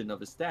portion of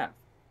his staff.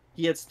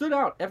 He had stood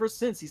out ever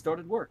since he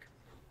started work.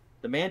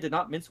 The man did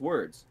not mince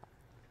words.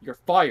 You're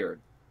fired.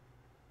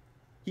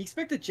 He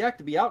expected Jack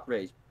to be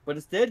outraged, but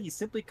instead he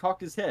simply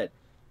cocked his head.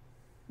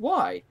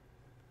 Why?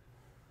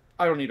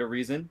 I don't need a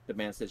reason, the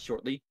man said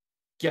shortly.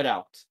 Get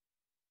out.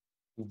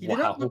 He did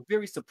not look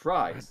very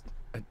surprised.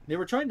 They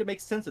were trying to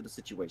make sense of the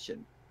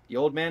situation. The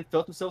old man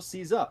felt himself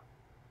seize up.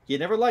 He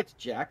had never liked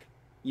Jack.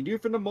 He knew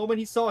from the moment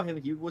he saw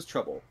him he was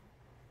trouble.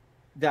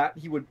 That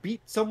he would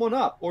beat someone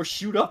up or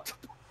shoot up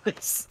the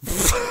place.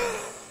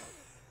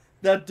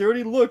 That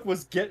dirty look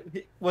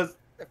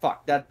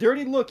that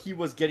dirty look he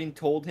was getting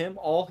told him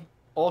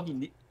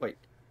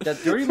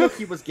that dirty look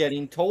he was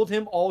getting told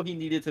him all he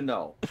needed to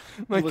know.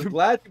 He was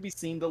glad to be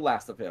seen the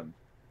last of him.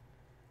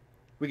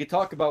 We could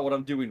talk about what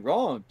I'm doing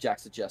wrong, Jack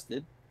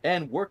suggested,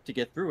 and work to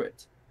get through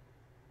it.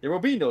 There will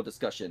be no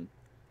discussion.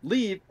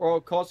 Leave or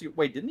I'll cause you.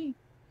 Wait, didn't he?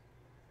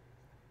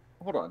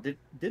 Hold on.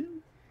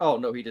 Didn't? Oh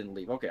no, he didn't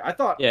leave. Okay, I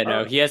thought. Yeah,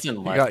 no, he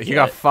hasn't left. He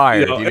got yet. fired.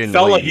 You know, He it didn't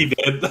felt leave. like he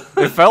did.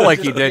 It felt like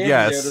Just he did, standing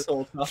there yes. this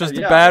whole time. Just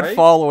Yeah, bad right?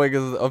 following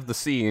of the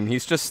scene.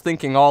 He's just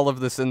thinking all of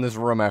this in this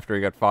room after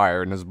he got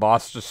fired, and his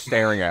boss just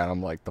staring at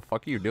him like, the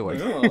fuck are you doing?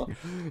 Yeah.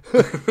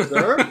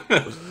 Sir?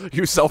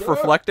 You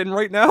self-reflecting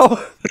right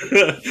now?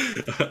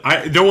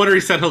 No wonder he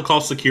said he'll call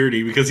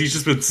security because he's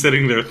just been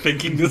sitting there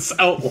thinking this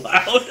out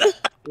loud.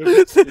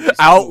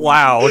 Out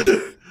loud.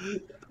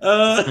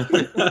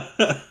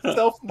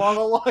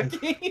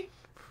 Self-monologuing.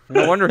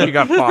 No wonder he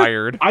got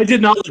fired. I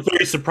did not look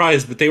very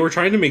surprised, but they were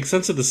trying to make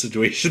sense of the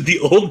situation. The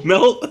old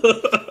melt.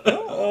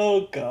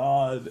 Oh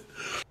God.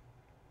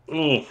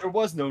 Oh. There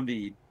was no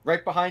need.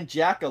 Right behind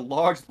Jack, a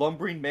large,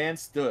 lumbering man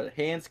stood,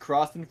 hands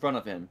crossed in front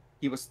of him.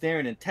 He was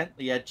staring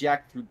intently at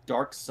Jack through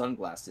dark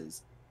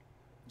sunglasses.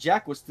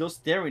 Jack was still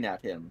staring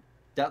at him.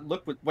 That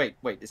look was... Wait.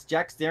 Is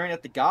Jack staring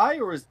at the guy,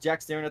 or is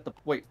Jack staring at the...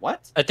 Wait,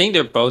 what? I think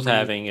they're both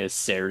having a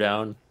stare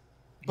down.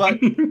 But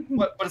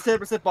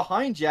it said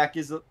behind Jack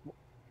is a...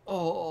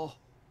 Oh...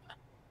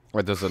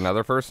 Wait, there's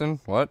another person?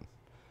 What?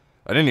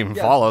 I didn't even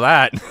Yes. follow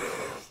that.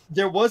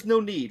 There was no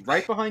need.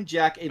 Right behind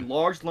Jack, a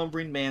large,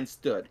 lumbering man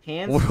stood,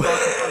 hands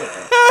crossed in front of him.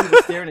 He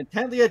was staring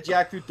intently at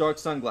Jack through dark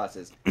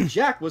sunglasses.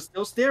 Jack was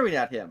still staring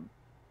at him.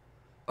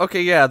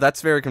 Okay, yeah,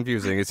 that's very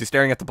confusing. Is he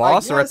staring at the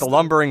boss or at the guess.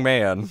 lumbering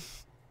man?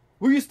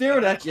 Who are you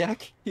staring at,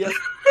 Jack? He has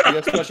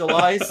special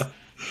eyes.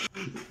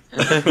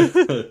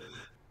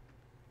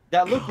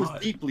 That look was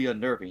deeply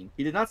unnerving.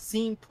 He did not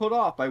seem put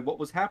off by what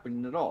was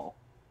happening at all.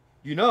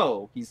 You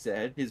know, he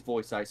said, his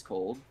voice ice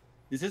cold,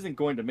 this isn't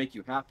going to make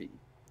you happy.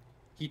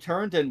 He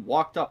turned and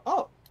walked up.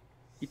 Oh!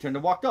 He turned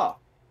and walked off.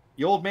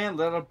 The old man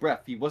let out a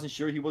breath he wasn't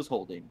sure he was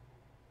holding.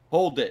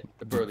 Hold it,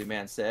 the burly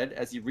man said,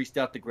 as he reached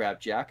out to grab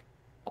Jack.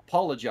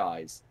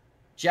 Apologize.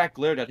 Jack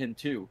glared at him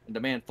too, and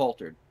the man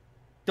faltered.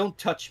 Don't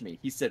touch me,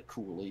 he said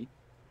coolly.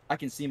 I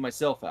can see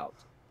myself out.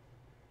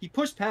 He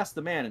pushed past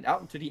the man and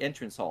out into the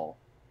entrance hall.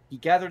 He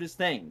gathered his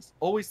things,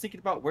 always thinking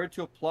about where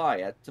to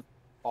apply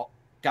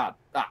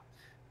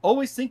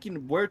always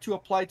thinking where to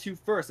apply to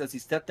first as he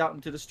stepped out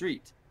into the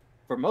street.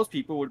 For most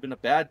people, it would have been a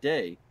bad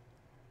day.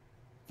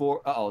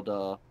 Hold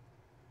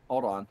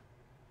on.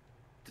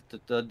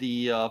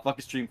 The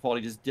fucking stream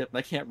quality just dipped and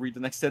I can't read the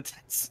next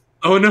sentence.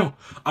 Oh no.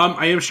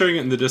 I am sharing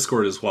it in the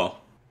Discord as well.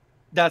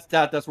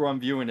 That's where I'm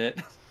viewing it.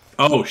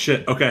 Oh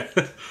shit. Okay.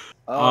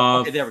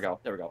 Okay, there we go.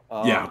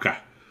 Yeah. Okay.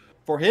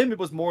 For him, it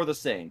was more of the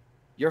same.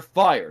 You're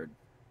fired.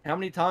 How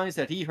many times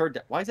had he heard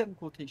that? Why is that in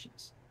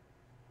quotations?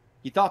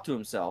 He thought to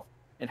himself,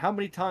 and how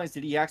many times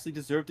did he actually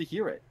deserve to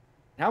hear it?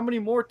 And how many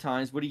more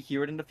times would he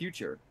hear it in the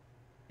future?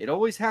 It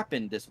always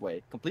happened this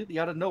way, completely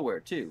out of nowhere,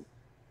 too.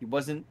 He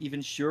wasn't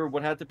even sure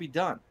what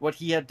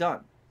he had done.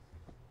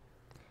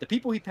 The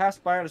people he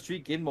passed by on the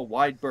street gave him a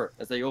wide berth,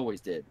 as they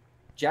always did.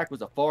 Jack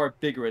was far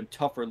bigger and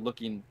tougher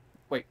looking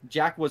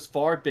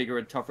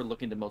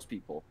than most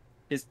people.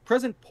 His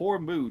present poor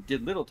mood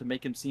did little to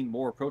make him seem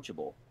more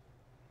approachable.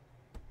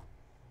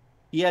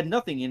 He had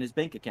nothing in his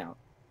bank account.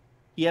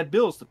 He had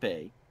bills to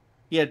pay.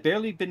 He had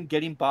barely been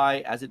getting by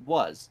as it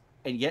was,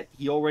 and yet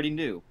he already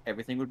knew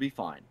everything would be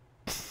fine.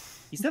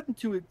 He stepped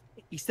into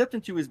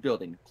his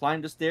building,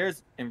 climbed the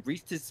stairs, and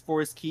reached for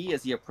his key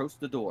as he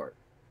approached the door.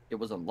 It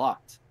was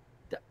unlocked.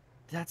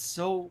 That's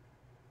so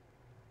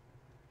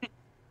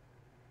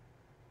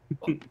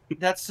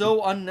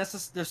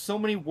unnecessary. There's so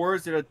many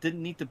words that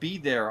didn't need to be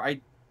there.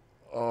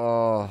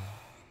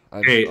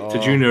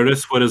 Did you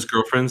notice what his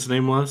girlfriend's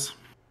name was?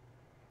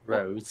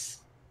 Rose.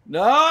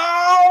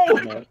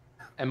 No!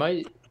 Am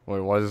I? Wait,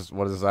 what is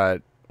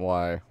that?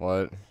 Why?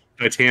 What?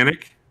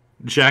 Titanic?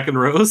 Jack and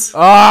Rose?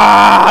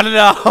 Ah,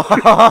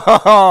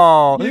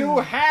 no! You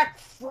hack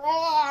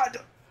fraud!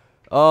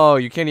 Oh,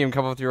 you can't even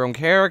come up with your own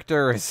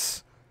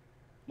characters.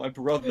 My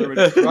brother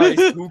in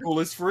Christ, Google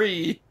is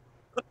free.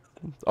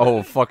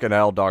 Oh, fucking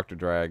hell, Dr.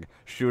 Drag.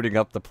 Shooting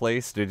up the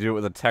place? Did you do it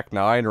with a Tech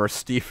 9 or a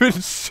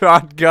Stevens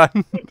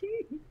shotgun?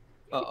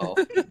 Uh-oh.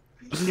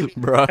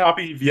 Bruh.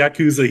 Copy of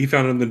Yakuza he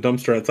found in the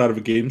dumpster outside of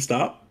a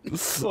GameStop.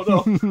 Oh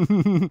no.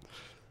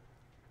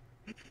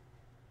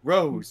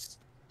 Rose.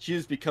 She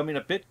was becoming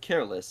a bit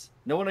careless.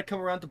 No one had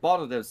come around to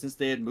bother them since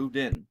they had moved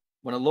in.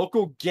 When a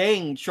local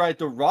gang tried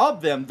to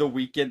rob them the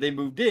weekend they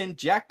moved in,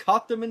 Jack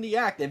caught them in the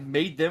act and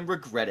made them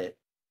regret it.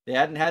 They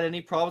hadn't had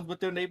any problems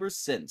with their neighbors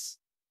since.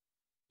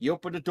 He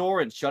opened the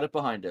door and shut it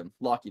behind him,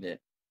 locking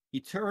it. He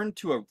turned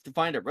to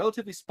find a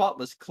relatively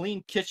spotless,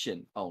 clean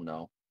kitchen. Oh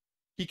no.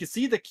 He could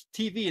see the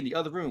TV in the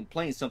other room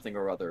playing something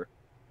or other.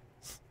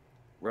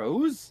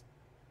 Rose?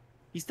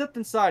 He stepped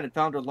inside and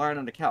found her lying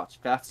on the couch,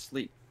 fast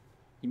asleep.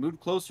 He moved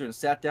closer and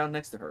sat down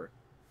next to her.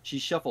 She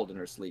shuffled in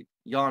her sleep,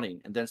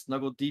 yawning, and then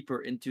snuggled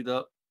deeper into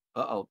the...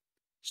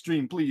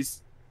 Stream,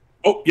 please.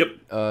 Oh, yep.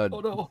 Oh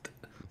no.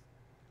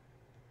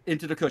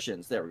 Into the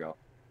cushions. There we go.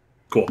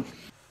 Cool.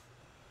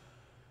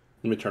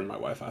 Let me turn my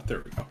Wi-Fi.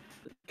 There we go.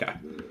 Okay.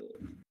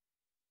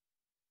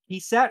 He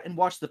sat and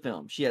watched the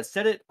film. She had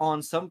set it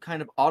on some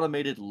kind of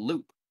automated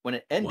loop. When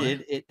it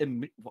ended,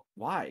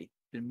 why?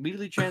 It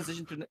immediately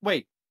transitioned to...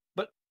 Wait,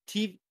 but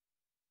TV...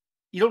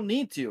 You don't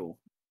need to.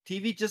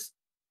 TV just...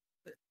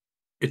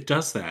 It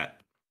does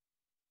that.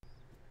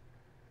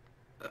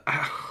 All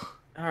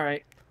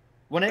right.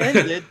 When it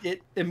ended,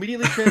 it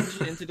immediately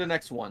transitioned into the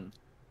next one.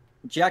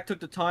 Jack took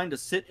the time to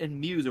sit and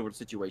muse over the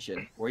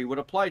situation, where he would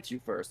apply to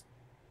first.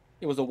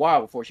 It was a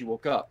while before she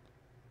woke up.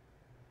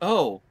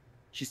 Oh,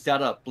 she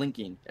sat up,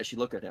 blinking, as she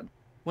looked at him.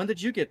 When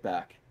did you get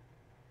back?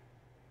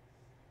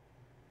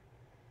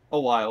 A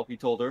while, he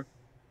told her.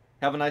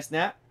 Have a nice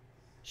nap?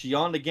 She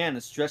yawned again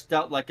and stretched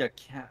out like a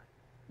cat.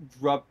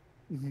 Rub.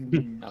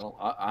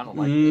 I don't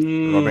like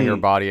this. Rubbing her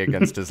body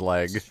against his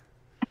leg.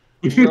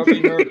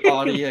 Rubbing her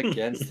body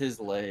against his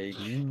leg.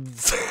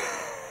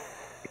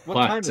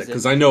 What time is it?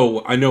 Because I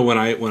know when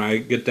I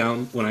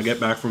get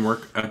back from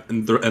work at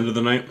the end of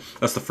the night,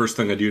 that's the first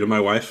thing I do to my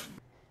wife.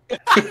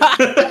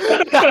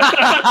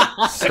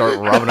 Start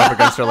rubbing up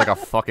against her like a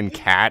fucking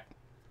cat.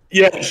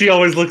 Yeah, she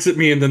always looks at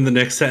me, and then the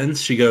next sentence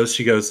she goes,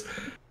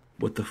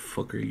 "What the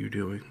fuck are you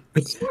doing?"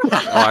 Oh,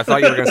 I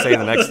thought you were gonna say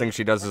the next thing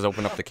she does is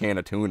open up the can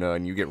of tuna,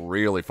 and you get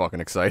really fucking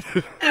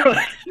excited.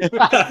 I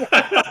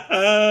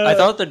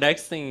thought the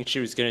next thing she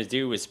was gonna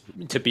do was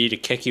to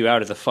kick you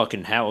out of the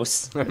fucking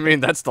house. I mean,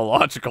 that's the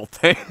logical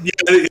thing.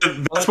 Yeah,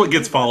 that's what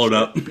gets followed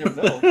up.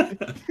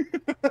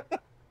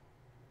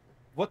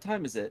 What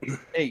time is it?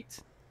 8.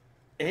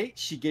 8?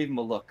 She gave him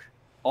a look.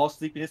 All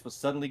sleepiness was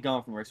suddenly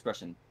gone from her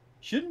expression.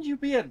 Shouldn't you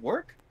be at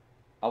work?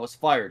 I was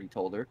fired, he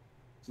told her.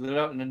 She let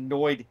out an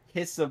annoyed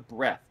hiss of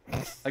breath.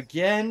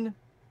 Again?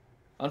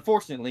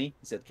 Unfortunately,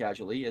 he said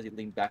casually as he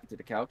leaned back into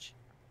the couch.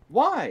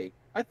 Why?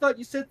 I thought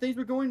you said things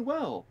were going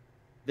well.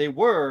 They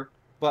were,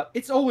 but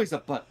it's always a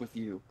but with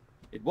you.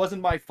 It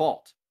wasn't my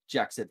fault,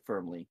 Jack said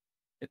firmly.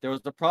 If there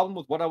was a problem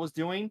with what I was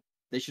doing,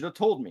 they should have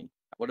told me.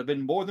 I would have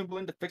been more than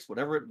willing to fix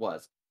whatever it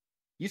was.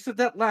 You said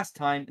that last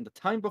time and the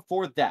time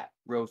before that,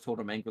 Rose told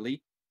him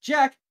angrily.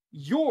 Jack,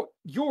 you're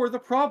the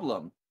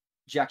problem.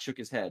 Jack shook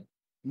his head.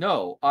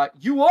 No,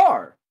 you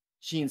are,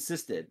 she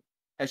insisted,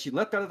 as she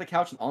leapt out of the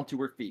couch and onto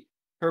her feet.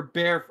 Her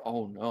bare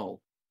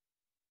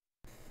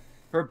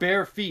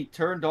feet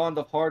turned on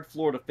the hard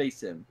floor to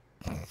face him.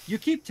 You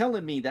keep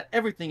telling me that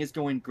everything is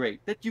going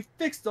great, that you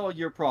fixed all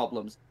your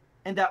problems,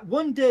 and that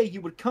one day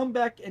you would come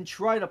back and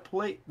try to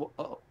play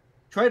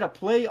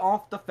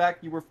off the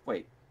fact you were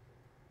wait.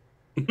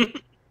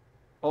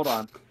 Hold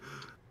on.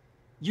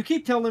 You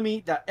keep telling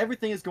me that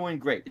everything is going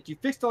great, that you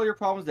fixed all your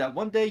problems, that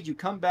one day you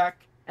come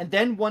back, and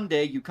then one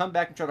day you come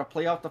back and try to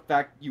play off the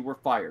fact you were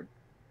fired.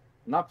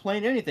 I'm not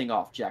playing anything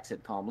off, Jack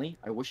said calmly.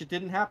 I wish it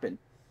didn't happen.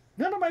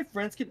 None of my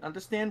friends can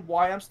understand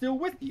why I'm still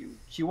with you,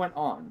 she went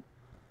on.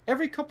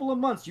 Every couple of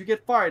months you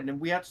get fired and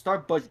we have to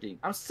start budgeting.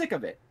 I'm sick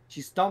of it.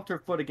 She stomped her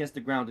foot against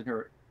the ground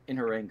in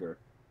her anger.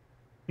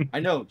 I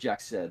know,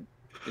 Jack said.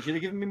 They should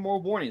have given me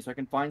more warning so I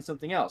can find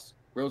something else.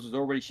 Rose was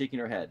already shaking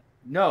her head.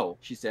 No,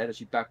 she said as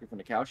she backed up from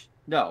the couch.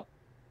 No.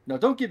 No,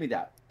 don't give me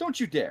that. Don't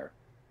you dare.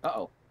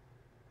 Uh-oh.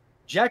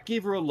 Jack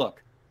gave her a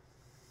look.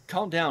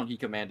 Calm down, he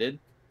commanded.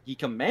 He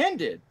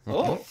commanded?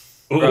 Oh.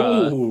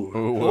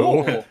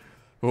 Oh.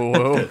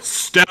 Whoa.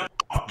 Step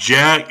off,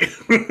 Jack.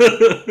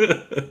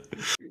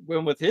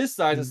 When with his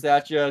size and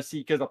stature,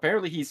 see, because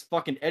apparently he's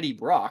fucking Eddie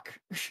Brock.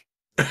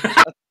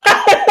 That's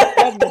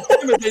an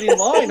intimidating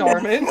line,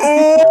 Harman.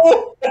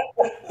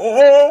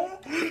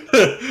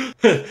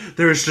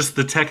 There's just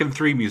the Tekken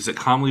 3 music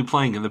calmly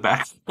playing in the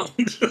background.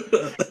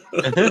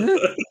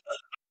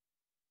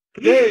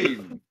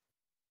 Game.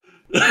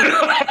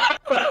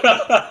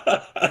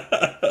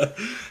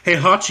 Hey,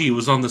 Hachi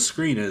was on the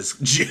screen as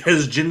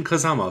Jin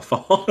Kazama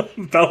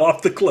fell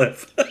off the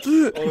cliff.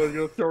 Oh, you're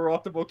gonna throw her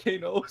off the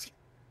volcano.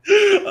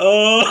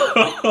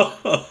 Oh.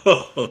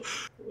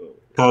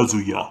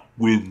 Kazuya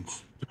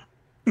wins.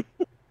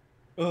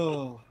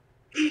 Oh.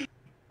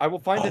 I will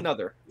find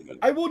another.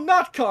 I will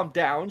not calm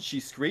down, she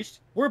screeched.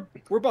 We're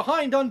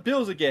behind on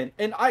bills again,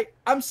 and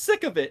I'm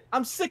sick of it.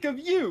 I'm sick of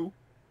you.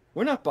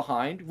 We're not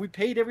behind. We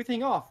paid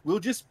everything off. We'll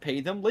just pay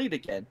them late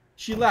again.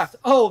 She laughed.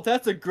 Oh,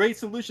 that's a great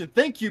solution.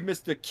 Thank you,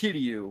 Mr.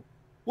 Kiryu.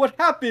 What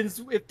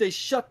happens if they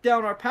shut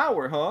down our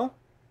power, huh?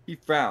 He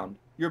frowned.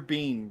 You're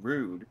being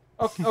rude.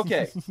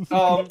 Okay.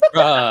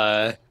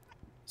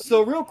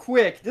 So real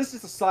quick, this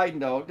is a side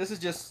note. This is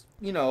just,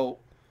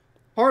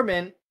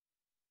 Harman,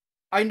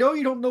 I know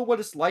you don't know what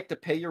it's like to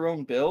pay your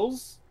own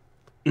bills,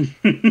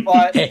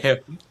 but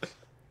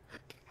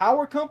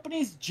power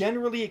companies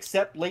generally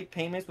accept late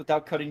payments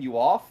without cutting you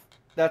off.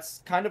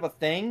 That's kind of a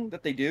thing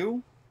that they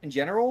do in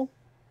general.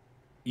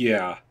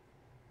 Yeah.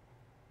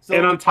 So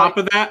and on top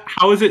of that,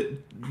 how is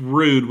it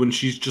rude when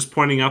she's just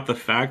pointing out the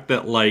fact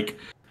that, like,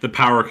 the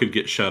power could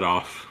get shut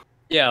off?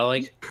 Yeah,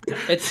 like,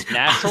 it's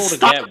natural to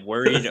get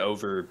worried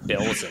over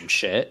bills and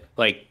shit.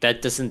 Like,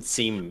 that doesn't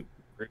seem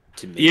rude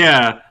to me.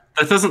 Yeah,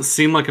 that doesn't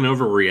seem like an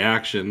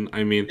overreaction.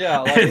 I mean, yeah,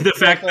 like, the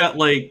fact that,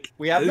 like,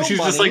 we have no she's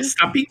money. just like,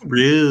 stop being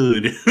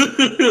rude.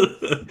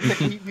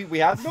 we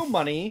have no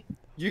money.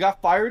 You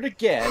got fired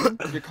again.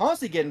 You're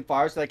constantly getting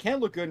fired, so that can't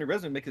look good in your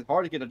resume because it's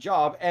hard to get a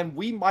job, and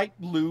we might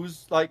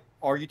lose, like,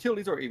 our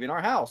utilities or even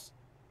our house.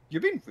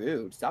 You're being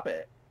rude. Stop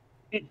it.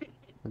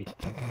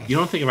 You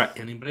don't think about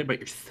anybody but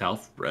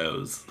yourself,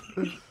 Rose.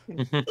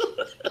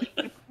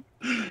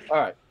 All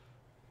right.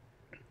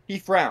 He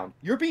frowned.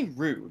 You're being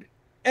rude.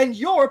 And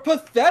you're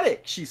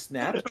pathetic, she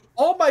snapped.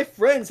 All my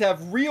friends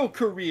have real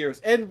careers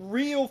and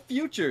real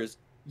futures.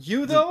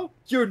 You, though,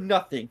 you're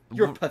nothing.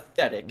 You're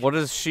pathetic. What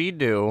does she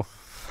do?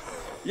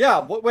 Yeah,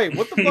 wait,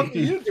 what the fuck are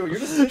you doing? You're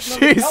just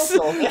sitting on the couch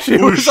all day. She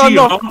was on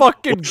the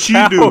fucking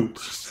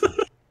couch.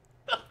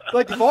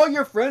 Like, if all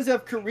your friends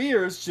have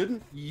careers,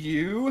 shouldn't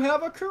you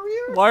have a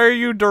career? Why are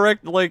you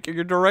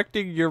you're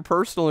directing your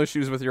personal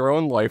issues with your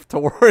own life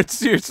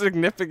towards your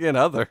significant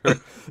other?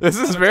 This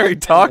is very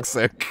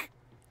toxic.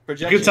 You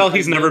can tell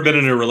he's never been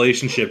in a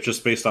relationship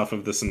just based off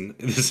of this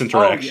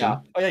interaction.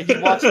 Oh yeah,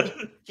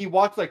 he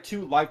watched like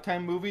 2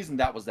 Lifetime movies, and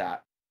that was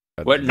that.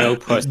 What no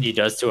pussy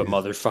does to a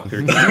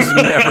motherfucker.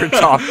 Never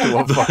talk to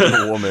a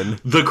fucking woman.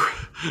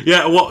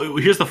 Yeah, well,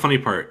 here's the funny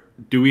part.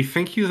 Do we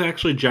think he's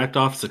actually jacked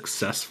off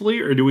successfully,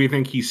 or do we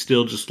think he's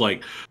still just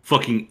like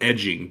fucking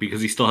edging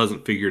because he still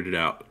hasn't figured it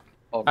out?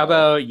 Oh, How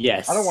about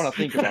yes? I don't want to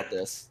think about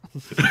this.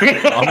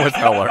 I'm with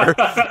Heller.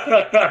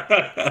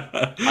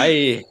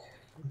 I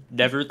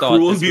never thought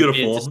Cruel this and would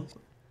be beautiful.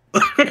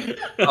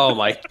 Oh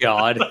my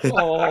god.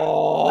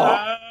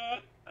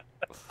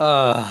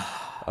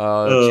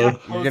 You're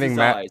Closed getting his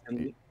mad. eyes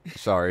and-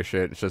 Sorry,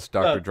 shit. It's just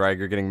Dr. Drag.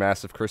 You're getting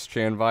massive Chris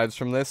Chan vibes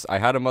from this. I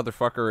had a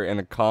motherfucker in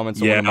the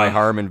comments on one of my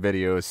Harman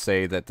videos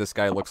say that this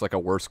guy looks like a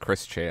worse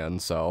Chris Chan.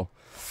 So.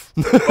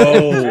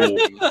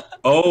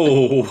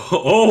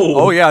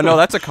 Oh yeah, no,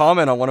 that's a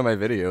comment on one of my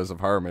videos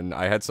of Harman.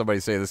 I had somebody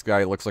say this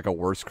guy looks like a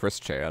worse Chris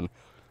Chan.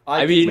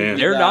 I mean, can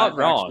they're do not that,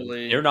 wrong.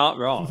 actually. They're not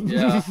wrong.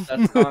 Yeah,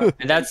 that's not.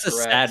 And that's the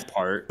correct. sad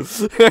part.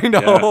 I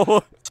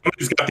know.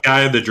 Somebody's got the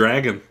eye of the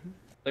dragon.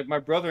 Like my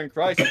brother in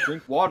Christ, you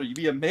drink water. You'd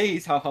be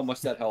amazed how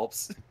much that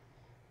helps.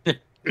 My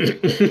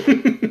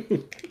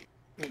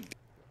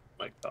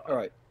God. All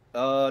right.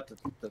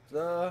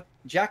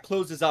 Jack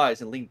closed his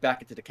eyes and leaned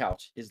back into the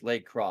couch, his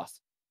leg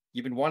crossed.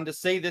 You've been wanting to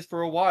say this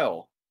for a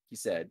while, he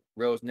said.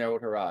 Rose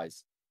narrowed her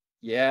eyes.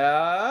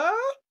 Yeah?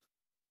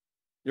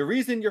 The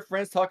reason your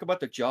friends talk about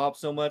the job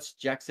so much,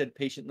 Jack said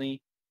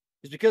patiently,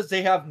 is because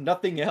they have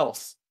nothing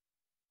else.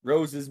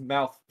 Rose's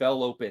mouth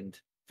fell opened.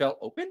 Fell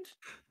opened?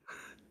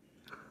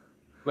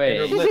 And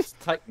her Wait. lips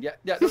tightened.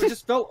 Yeah, no, it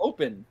just fell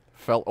open.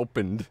 Fell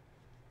opened.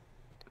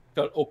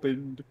 Felt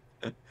opened.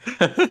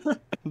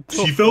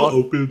 She felt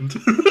opened.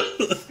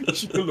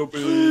 She fell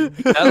opened.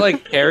 That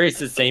like carries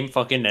the same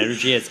fucking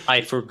energy as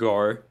I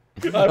forgot.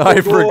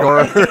 I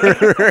forgot.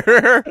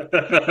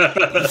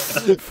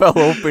 Fell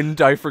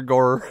opened. I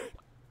forgot.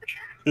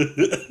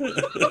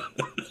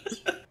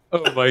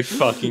 Oh my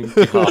fucking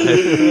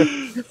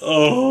god.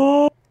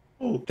 Oh.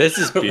 This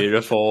is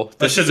beautiful. I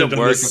This should is a have done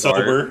work this of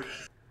art. sober.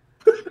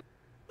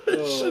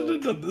 I should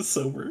have done this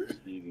sober.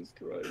 Jesus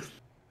Christ.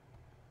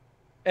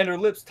 And her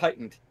lips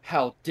tightened.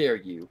 How dare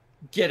you?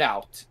 Get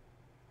out.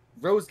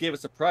 Rose gave a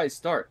surprised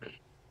start.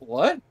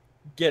 What?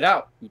 Get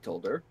out, he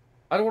told her.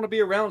 I don't want to be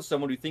around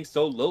someone who thinks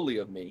so lowly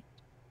of me.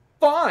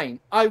 Fine,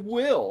 I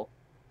will.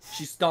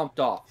 She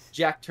stomped off.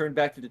 Jack turned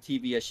back to the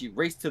TV as she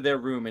raced to their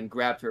room and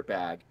grabbed her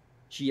bag.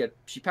 She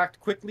packed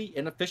quickly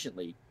and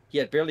efficiently. He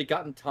had barely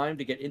gotten time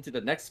to get into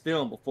the next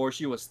film before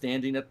she was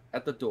standing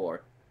at the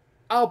door.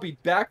 I'll be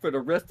back for the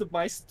rest of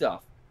my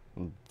stuff.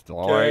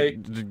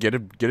 Alright, get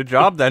a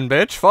job then,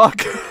 bitch. Fuck.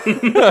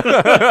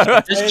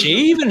 Does she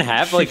even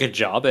have like a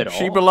job at all?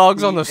 She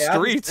belongs on the Yeah,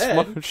 streets.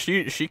 said.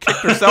 She kicked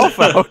herself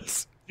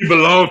out. You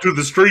belong to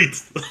the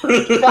streets.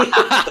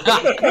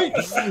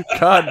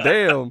 God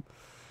damn.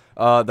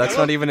 That's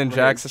not even in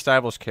Jack's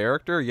established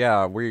character.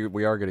 Yeah,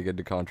 we are gonna get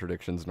into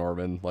contradictions,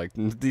 Norman. Like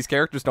these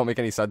characters don't make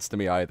any sense to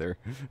me either.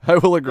 I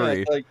will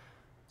agree. Yeah,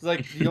 it's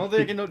like the only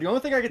thing I can know, the only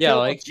thing I can tell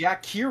like- about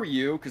Jack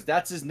Kiryu, because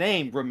that's his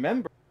name.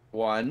 Remember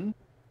one.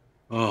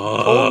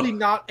 Oh. Totally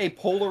not a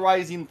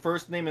polarizing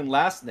first name and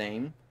last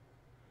name.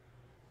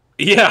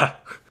 Yeah.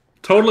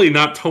 Totally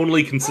not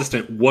tonally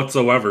consistent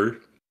whatsoever.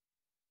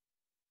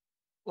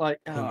 Like,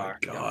 Oh my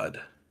God.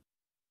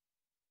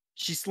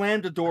 She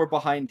slammed the door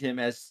behind him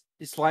as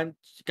he slammed.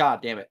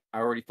 God damn it! I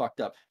already fucked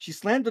up. She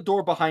slammed the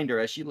door behind her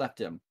as she left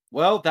him.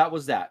 Well, that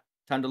was that.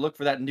 Time to look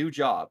for that new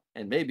job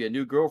and maybe a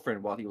new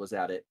girlfriend while he was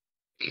at it.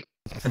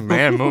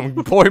 Man,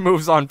 boy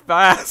moves on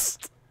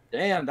fast.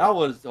 Damn, that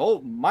was.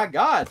 Oh my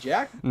God,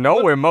 Jack. No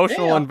What-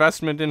 emotional damn.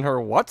 investment in her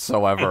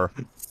whatsoever.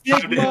 I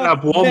did have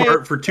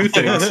Walmart for 2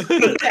 things.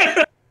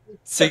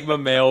 Sigma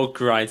male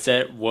grind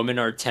set. Women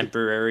are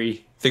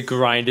temporary. The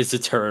grind is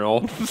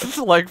eternal.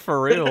 Like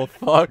for real,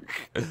 fuck.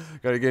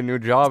 Gotta get a new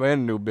job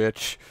and a new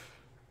bitch.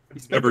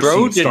 Never Bro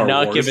seen did Star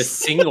not Wars. give a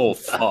single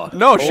fuck.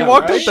 No, she Yeah,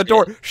 walked right? out the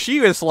door. She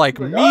was like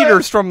Like,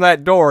 meters from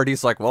that door, and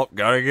he's like, "Well,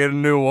 gotta get a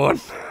new one."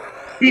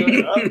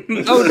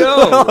 Oh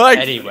no. Like,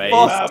 Anyways,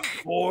 fuck.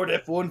 Ford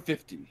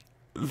F-150.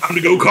 Time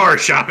to go car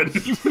shopping.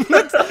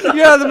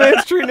 Yeah, the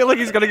man's treating it like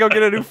he's gonna go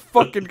get a new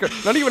fucking car.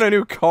 Not even a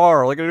new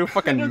car, like a new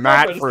fucking new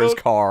mat girlfriend, for his so-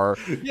 car.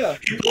 Yeah.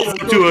 Pulls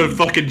up to a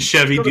fucking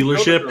Chevy Go to Girl.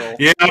 dealership.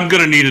 Yeah, I'm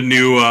gonna need a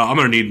new. I'm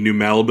gonna need a new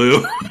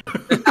Malibu.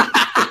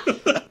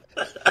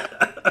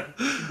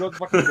 Go to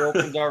fucking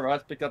girlfriends are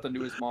us. Picked out the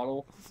newest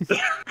model.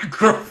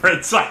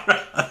 Girlfriends are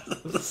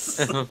us.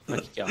 Oh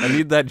my god. I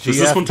need that Does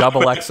this one GF talk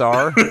double about-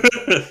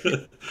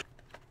 XR.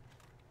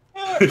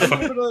 A little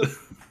bit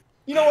of,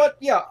 you know what?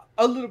 Yeah,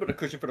 a little bit of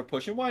cushion for the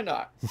pushing. Why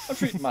not? I'm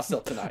treating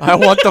myself tonight. I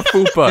want the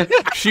fupa.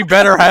 She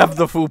better have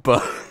the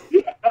fupa.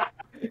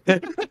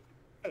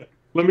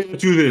 Let me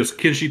do this.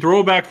 Can she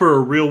throw it back for a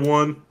real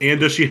one? And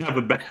does she have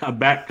a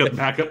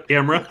backup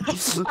camera?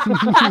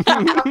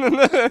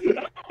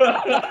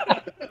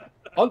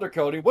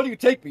 Undercoating. What do you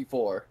take me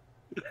for?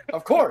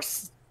 Of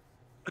course.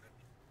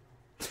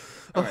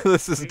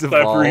 This is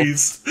devolved.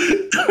 Freeze.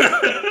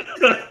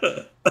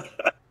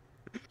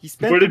 He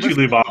spent Where the did you rest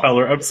leave of off,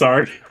 Heller? I'm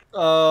sorry.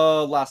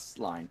 last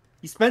line.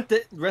 He spent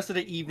the rest of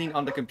the evening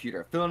on the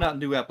computer, filling out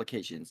new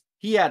applications.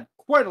 He had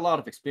quite a lot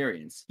of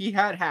experience. He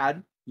had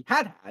had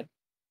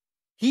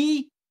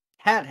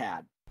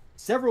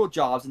several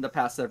jobs in the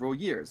past several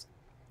years.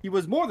 He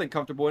was more than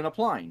comfortable in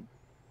applying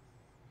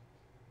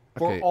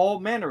for Okay. all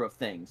manner of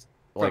things,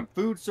 from Like-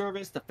 food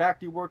service to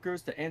factory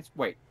workers to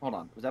wait, hold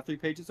on, was that 3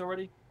 pages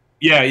already?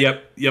 Yeah,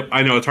 yep.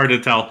 I know it's hard to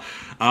tell.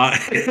 Yep.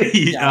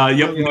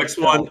 really Next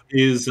hard to one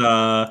is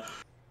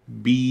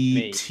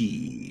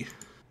BT.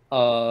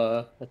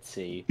 Let's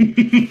see.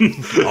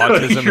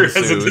 Autism Your ensues.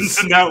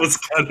 hesitance in that was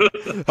kind of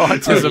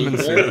Autism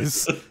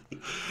ensues.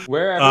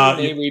 Wherever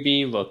may we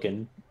be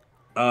looking?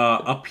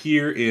 up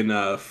here in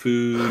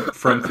food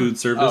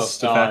service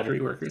to God.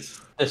 factory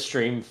workers. The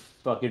stream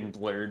fucking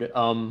blurred.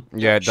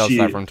 Yeah, it does Shit.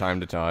 that from time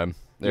to time.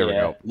 There we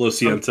Yeah. go. Lo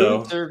From siento.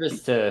 food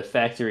service to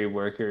factory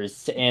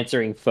workers to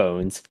answering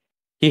phones.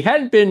 He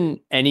hadn't been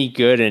any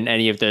good in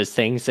any of those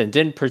things and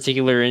didn't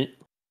particularly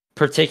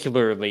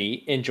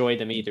enjoy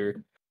them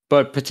either.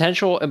 But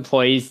potential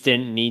employees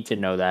didn't need to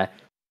know that.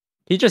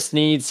 He just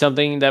needs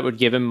something that would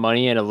give him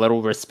money and a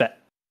little respect.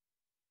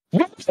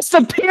 What's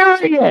the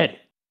period?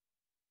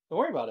 Don't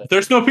worry about it.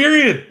 There's no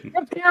period.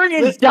 The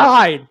period Listen.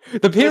 died.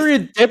 The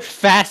period dipped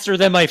faster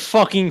than my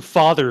fucking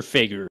father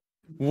figure.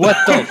 What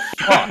the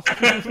fuck?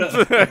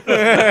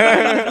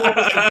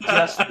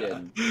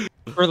 Suggestion.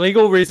 For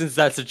legal reasons,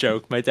 that's a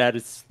joke. My dad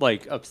is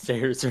like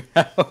upstairs right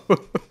now.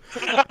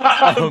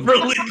 For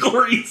legal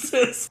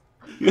reasons.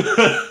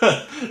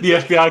 The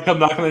FBI come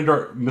knocking on the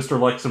door. Mr.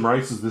 Like Some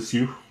Rice, is this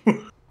you?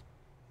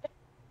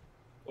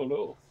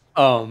 Oh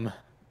no.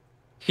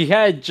 He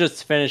had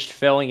just finished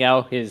filling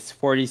out his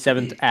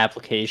 47th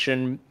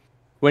application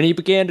when he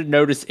began to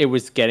notice it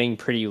was getting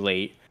pretty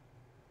late.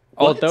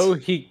 What? Although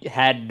he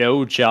had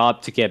no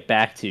job to get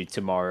back to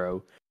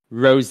tomorrow,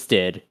 Rose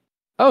did.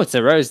 Oh,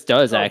 so Rose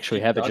does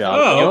actually she have a does? job.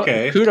 Oh, You know,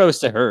 okay. Kudos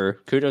to her.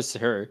 Kudos to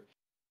her.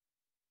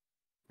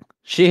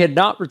 She had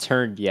not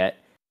returned yet.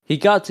 He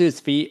got to his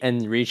feet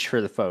and reached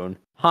for the phone.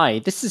 Hi,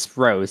 this is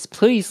Rose.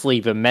 Please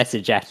leave a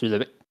message after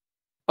the...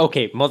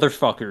 Okay,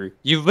 motherfucker.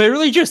 You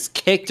literally just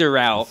kicked her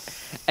out,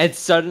 and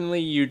suddenly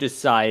you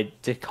decide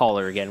to call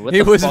her again. What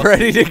He the was fuck?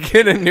 ready to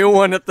get a new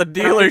one at the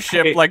dealership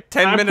Okay, like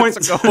 10 can I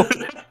minutes point-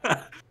 ago.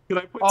 Can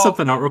I point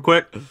something out real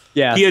quick?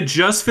 Yeah. He had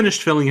just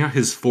finished filling out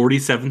his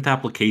 47th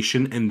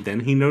application, and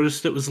then he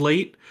noticed it was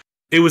late.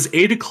 It was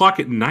 8 o'clock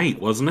at night,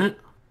 wasn't it?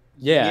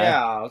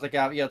 Yeah, I was like,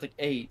 it's like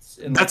 8.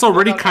 And That's like,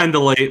 already kind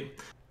of late.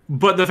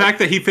 But the fact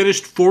that he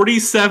finished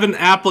 47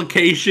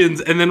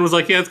 applications and then was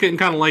like, yeah, it's getting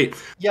kind of late.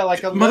 Yeah,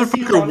 like unless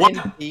he's Motherfucker, on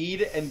what?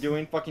 Indeed and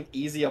doing fucking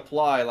easy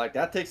apply, like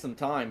that takes some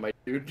time, my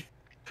dude.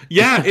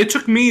 Yeah, it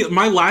took me,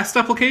 my last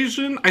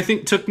application, I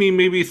think took me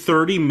maybe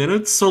 30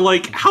 minutes. So,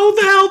 like, how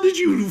the hell did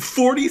you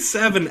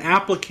 47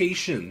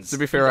 applications? To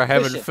be fair, I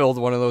haven't efficient. filled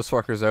one of those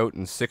fuckers out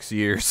in 6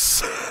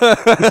 years.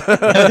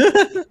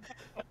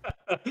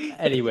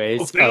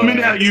 Anyways. Film it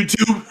out,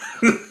 YouTube.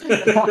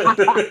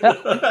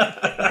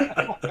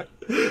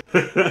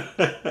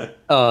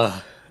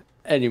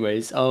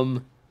 Anyways,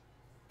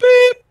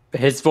 beep.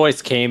 His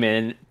voice came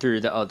in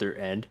through the other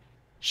end.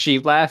 She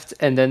laughed,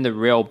 and then the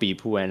real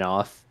beep went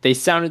off. They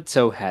sounded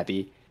so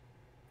happy.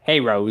 Hey,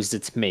 Rose,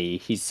 it's me,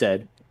 he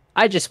said.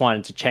 I just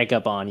wanted to check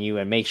up on you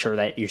and make sure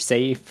that you're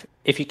safe.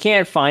 If you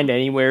can't find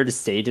anywhere to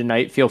stay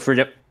tonight, feel free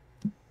to...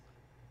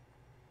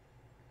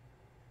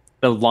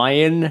 The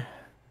lion,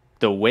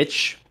 the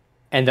witch,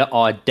 and the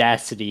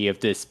audacity of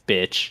this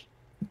bitch.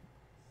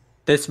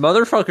 This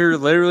motherfucker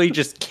literally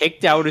just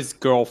kicked out his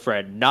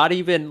girlfriend, not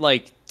even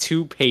like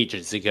 2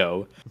 pages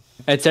ago.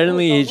 And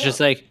suddenly he's just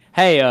like,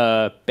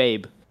 hey,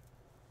 babe,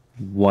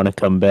 wanna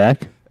come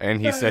back? And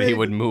he said he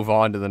would move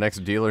on to the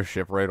next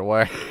dealership right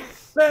away.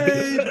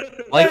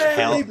 Like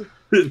hell.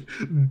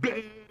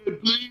 Babe,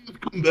 please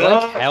come Like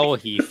back. hell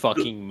he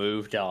fucking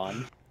moved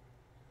on.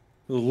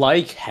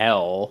 Like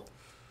hell.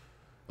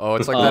 Oh,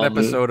 it's like that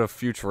episode of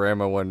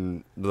Futurama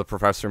when the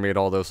professor made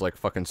all those like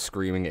fucking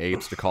screaming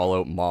apes to call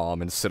out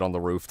mom and sit on the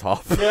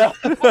rooftop. Yeah.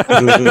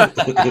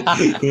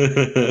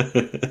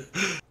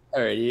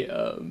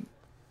 Alrighty,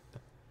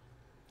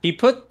 he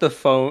put up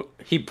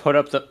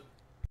the...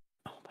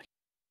 Oh my...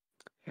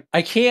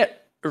 I can't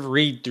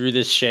read through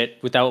this shit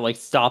without like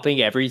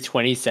stopping every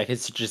 20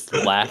 seconds to just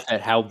laugh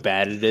at how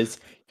bad it is.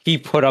 He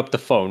put up the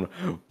phone.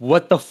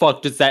 What the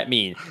fuck does that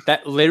mean?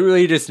 That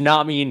literally does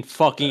not mean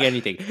fucking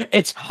anything.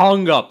 It's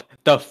hung up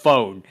the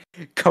phone.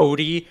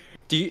 Cody,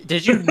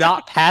 did you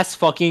not pass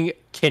fucking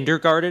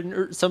kindergarten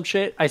or some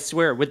shit? I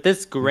swear, with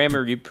this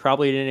grammar, you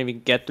probably didn't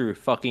even get through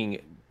fucking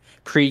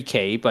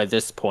pre-K by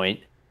this point.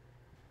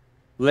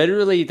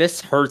 Literally, this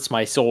hurts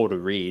my soul to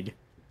read.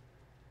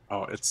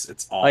 Oh, it's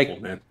awful,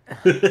 Like- man.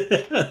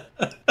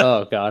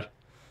 Oh god.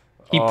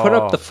 He put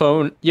up the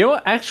phone. You know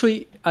what?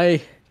 Actually,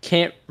 I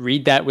can't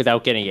read that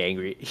without getting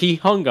angry. He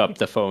hung up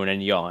the phone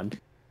and yawned.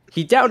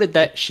 He doubted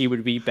that she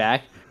would be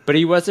back, but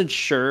he wasn't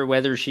sure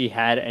whether she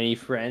had any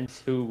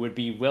friends who would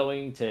be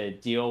willing to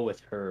deal with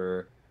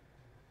her.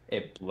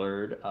 It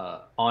blurred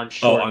on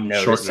short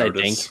notice, I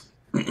think.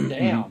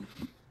 Damn.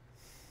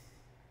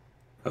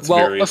 That's Well,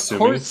 very of assuming.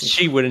 course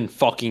she wouldn't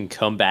fucking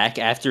come back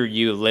after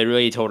you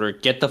literally told her,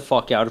 get the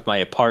fuck out of my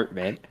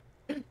apartment.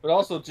 But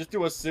also, just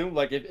to assume,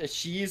 like, if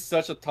she's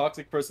such a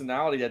toxic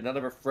personality that none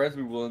of her friends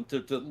would be willing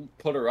to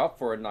put her up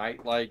for a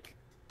night, like,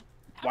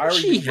 why How are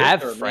does you she with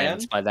have her,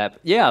 friends man? by that?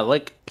 Yeah,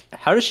 like,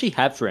 how does she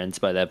have friends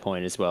by that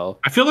point as well?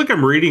 I feel like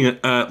I'm reading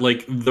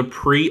like the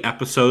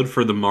pre-episode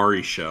for the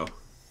Mari show.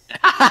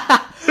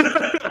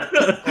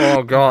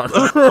 Oh god.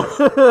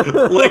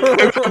 Like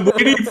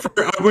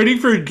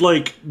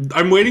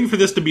I'm waiting for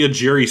this to be a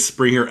Jerry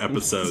Springer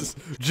episode.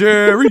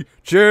 Jerry.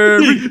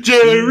 Jerry.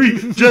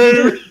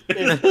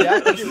 It's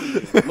Jack,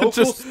 local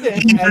Just-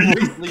 stink and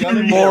recently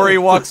unemployed. Maury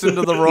walks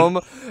into the room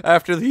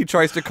after he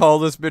tries to call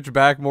this bitch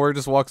back. Maury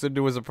just walks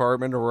into his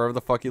apartment or wherever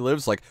the fuck he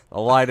lives. Like, a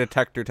lie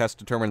detector test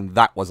determined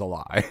that was a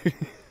lie.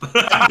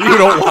 You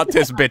don't want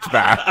this bitch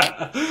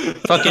back.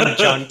 Fucking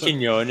John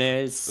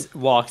Quinones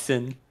walks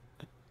in.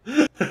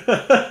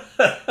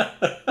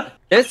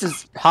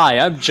 Hi,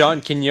 I'm John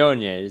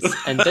Quinones,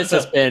 and this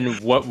has been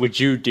What Would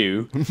You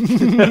Do? Jerry,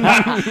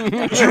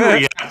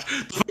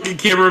 the fucking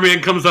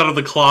cameraman comes out of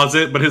the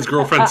closet, but his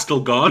girlfriend's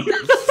still gone.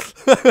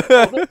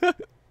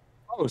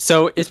 Oh,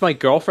 so is my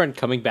girlfriend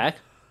coming back?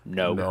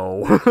 No. No.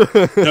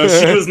 No,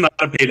 she was not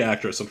a paid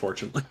actress,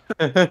 unfortunately.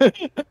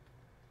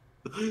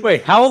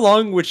 Wait, how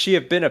long would she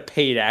have been a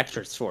paid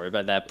actress for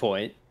by that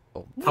point?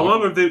 How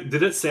long have they?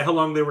 Did it say how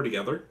long they were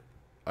together?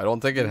 I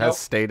don't think it Nope. has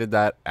stated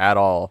that at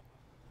all.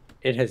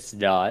 It has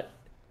not.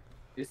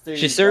 It's the-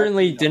 She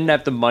certainly didn't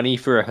have the money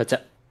for a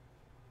hotel.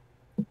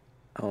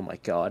 Oh my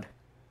god.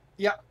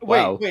 Yeah,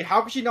 wait, Wow. wait,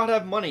 how could she not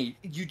have money?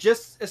 You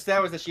just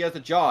established that she has a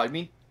job. I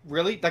mean,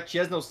 really? Like, she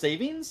has no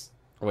savings?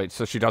 Wait,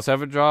 so she does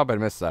have a job? I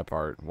missed that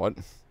part. What?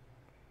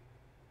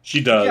 She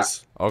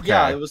does. Okay.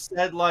 Yeah, it was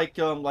said, like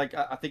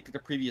I think the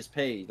previous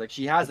page. Like,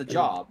 she has a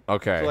job.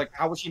 Okay. So, like,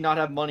 how would she not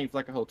have money for,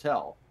 like, a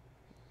hotel?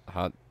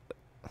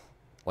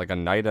 Like a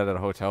night at a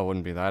hotel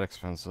wouldn't be that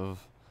expensive.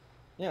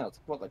 Yeah, it's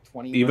what, like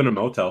 20? Even a like,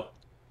 motel.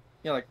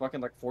 Yeah, like fucking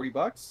like $40,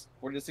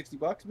 $40 to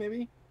 $60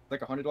 maybe, like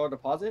 $100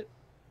 deposit.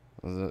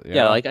 Is it?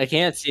 Yeah, like I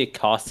can't see it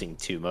costing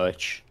too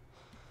much.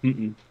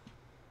 Mm-mm.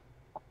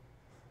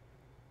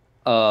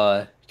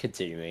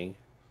 Continuing.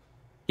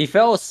 He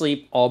fell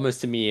asleep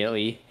almost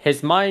immediately,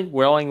 his mind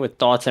whirling with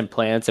thoughts and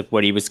plans of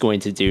what he was going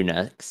to do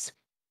next.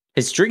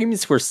 His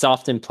dreams were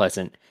soft and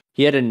pleasant.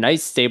 He had a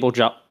nice, stable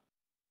job.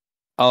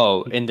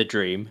 Oh, in the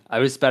dream. I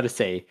was about to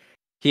say,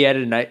 he had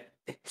a nice,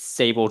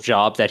 stable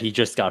job that he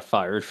just got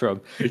fired from.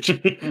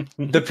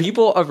 The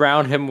people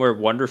around him were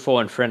wonderful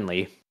and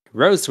friendly.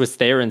 Rose was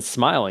there and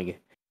smiling.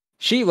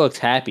 She looked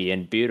happy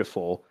and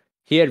beautiful.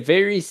 He had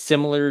very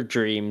similar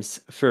dreams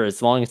for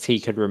as long as he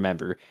could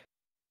remember.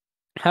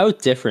 How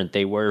different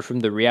they were from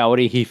the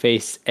reality he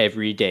faced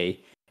every day.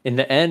 In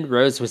the end,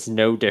 Rose was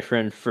no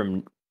different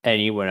from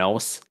anyone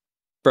else.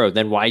 Bro,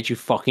 then why'd you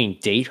fucking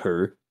date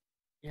her?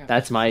 Yeah.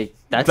 That's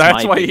That's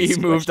my why he biggest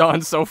moved question.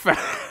 on so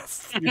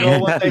fast. You know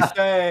what they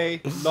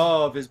say?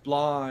 Love is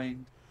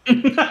blind.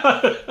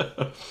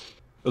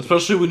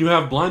 Especially when you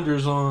have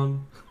blinders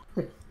on.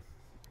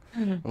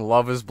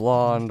 Love is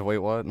blonde. Wait,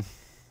 what?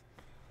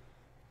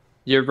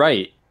 You're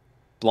right.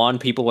 Blonde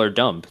people are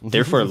dumb.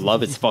 Therefore,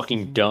 love is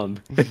fucking dumb.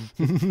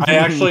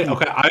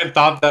 I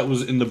thought that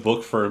was in the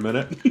book for a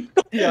minute.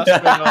 Yeah,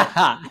 straight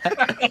up.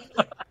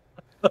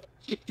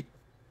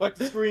 Like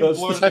the screen That's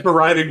the blurred. type of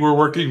writing we're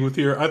working with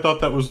here. I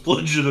thought that was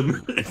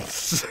legitimate.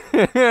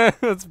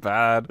 That's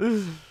bad.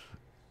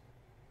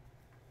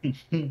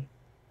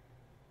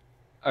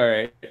 All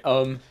right.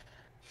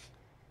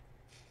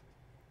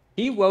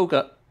 He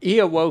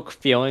awoke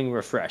feeling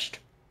refreshed.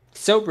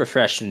 So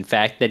refreshed, in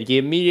fact, that he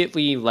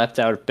immediately leapt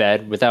out of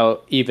bed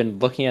without even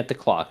looking at the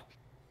clock.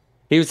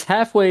 He was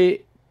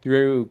halfway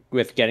through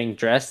with getting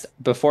dressed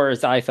before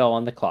his eye fell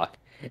on the clock.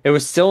 It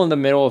was still in the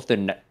middle of the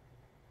night.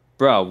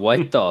 Bro,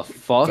 what the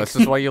fuck? This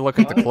is why you look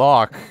at the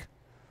clock.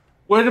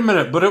 Wait a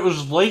minute, but it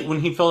was late when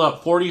he filled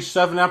out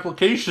 47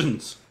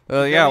 applications.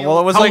 Yeah, well,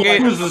 it was How like long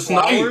 8. was this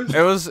night?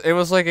 It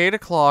was like 8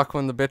 o'clock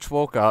when the bitch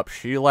woke up.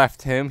 She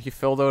left him. He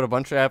filled out a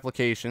bunch of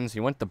applications. He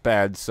went to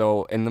bed.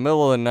 So in the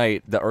middle of the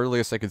night, the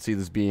earliest I could see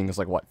this being is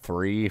like what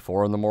 3,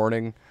 4 in the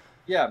morning.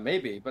 Yeah,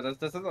 maybe, but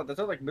that's not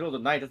like middle of the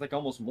night. It's like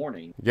almost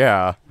morning.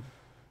 Yeah.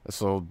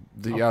 So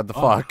the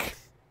fuck.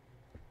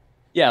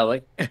 Yeah,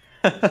 like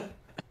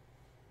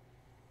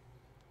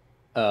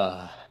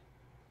uh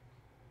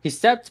he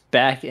stepped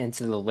back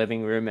into the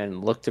living room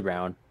and looked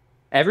around.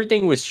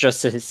 Everything was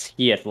just as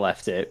he had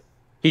left it.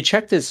 He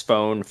checked his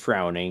phone,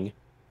 frowning.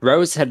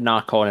 Rose had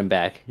not called him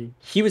back.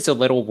 He was a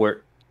little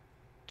worried.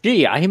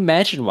 Gee, I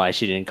imagine why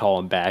she didn't call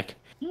him back.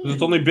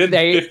 It's only been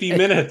They 50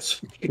 minutes.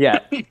 Yeah,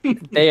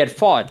 they had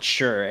fought,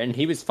 sure, and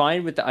he was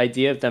fine with the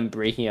idea of them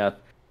breaking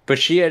up, but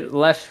she had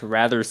left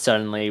rather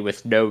suddenly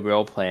with no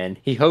real plan.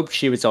 He hoped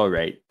she was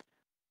alright.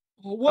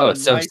 What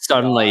a nice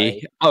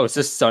guy.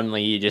 So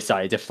suddenly he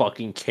decided to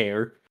fucking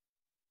care.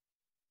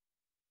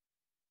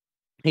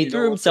 He You know threw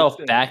what they himself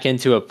say. back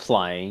into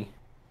applying,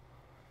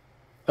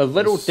 a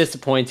little This-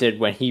 disappointed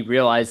when he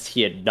realized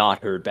he had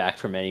not heard back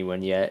from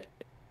anyone yet.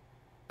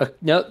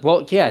 No,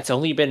 well, yeah, it's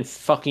only been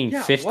fucking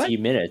Yeah, 50 what?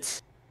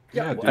 minutes.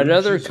 Yeah, dude.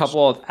 Another Jesus.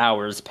 couple of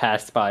hours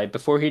passed by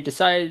before he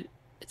decided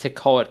to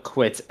call it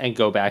quits and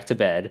go back to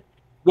bed.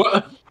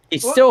 What? He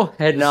What? still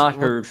had not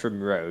heard from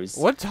Rose.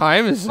 What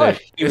time is But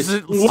it? he was-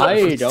 Is it?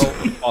 I don't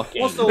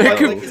fucking Also, It know.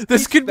 could- is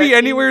this he could be expecting-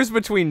 anywhere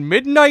between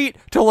midnight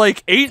to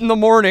like 8 in the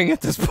morning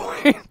at this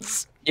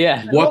point.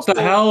 Yeah. What Also-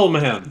 the hell,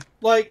 man?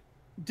 Like,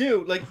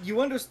 dude, like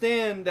you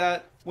understand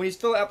that when he's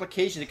filling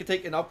applications, it could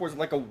take an upwards of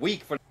like a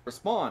week for them to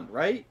respond,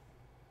 right?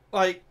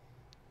 Like,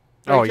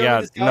 Oh like,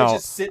 yeah, this guy's no.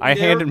 just sitting I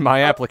there, handed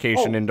my oh,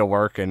 application into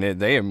work, and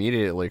they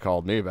immediately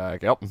called me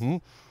back. Yep.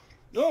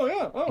 Oh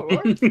yeah, oh,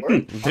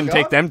 word. Didn't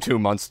take them 2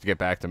 months to get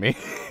back to me.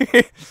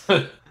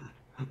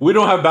 We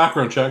don't have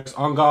background checks,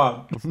 on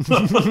God.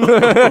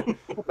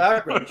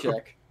 Background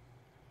check.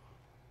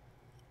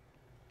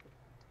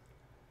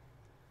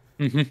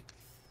 Mm-hmm.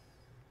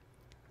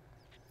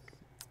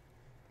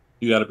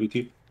 You got a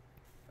BT?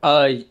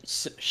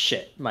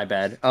 Shit, my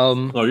bad.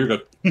 Oh, you're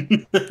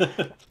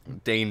good.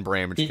 Dane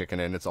Bramage kicking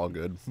in. It's all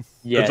good.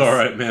 Yes. It's all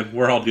right, man.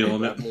 We're all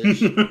dealing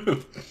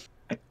it.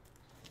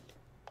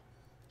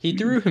 He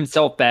threw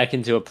himself back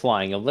into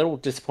applying, a little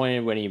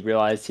disappointed when he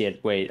realized he had.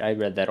 Wait, I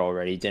read that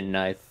already, didn't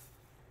I?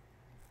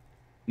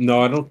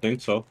 No, I don't think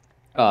so.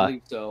 I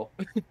believe so.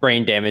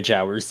 Brain damage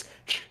hours.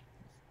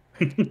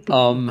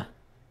 You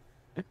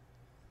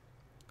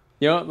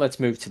know what? Let's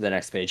move to the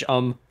next page.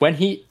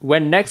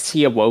 When next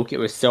he awoke, it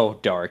was so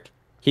dark.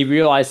 He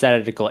realized that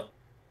at a glance.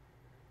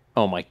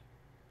 Oh my!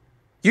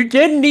 You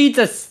didn't need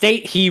to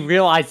state he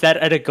realized that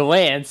at a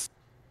glance.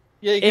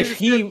 Yeah, If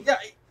he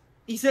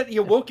said he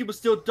awoke, it was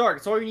still dark.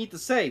 That's all you need to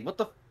say. What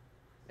the?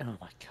 Oh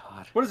my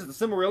god! What is it? The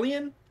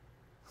Silmarillion?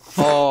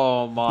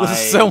 Oh The my!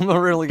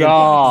 Silmarillion,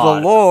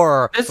 God. the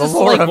lore, This the is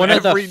lore like of one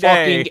of the every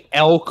day. fucking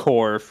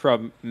Elcor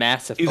from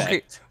Mass Effect.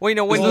 Okay, well, you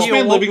know Is when this he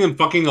man awoke, living in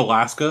fucking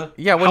Alaska?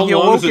 yeah, when How he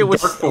long awoke, is it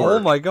was dark for? oh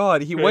my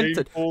god. He went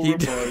to Painful he,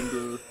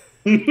 reminder.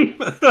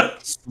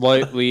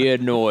 Slightly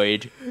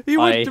annoyed. he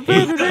went to I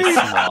bed hate at this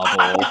 8.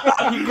 novel.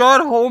 He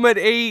got home at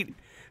 8.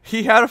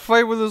 He had a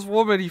fight with his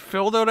woman. He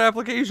filled out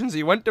applications.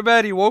 He went to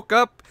bed. He woke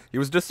up. He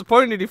was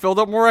disappointed. He filled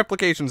out more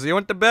applications. He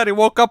went to bed. He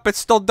woke up. It's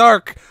still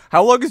dark.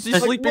 How long is he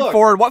Like, sleeping look.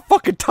 for? And what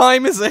fucking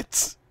time is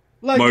it?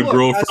 Like, My look, as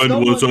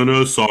girlfriend was someone-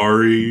 on a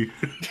sorry.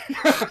 Hey,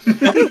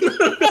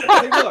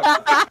 look,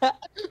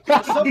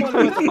 as someone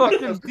with a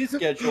fucking sleep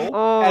schedule,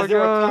 Oh, as there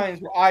God. are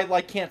times where I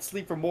like can't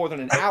sleep for more than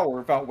an hour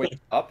without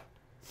waking up,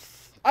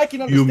 I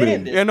can Human.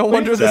 understand it. Yeah, no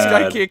wonder this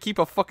guy Sad. can't keep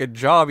a fucking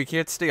job. He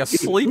can't stay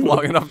asleep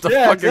long enough to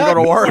Yeah, fucking go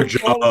to exactly. No work.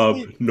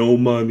 job, no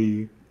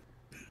money.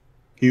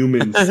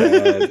 Human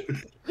sad.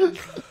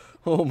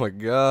 Oh my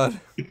god.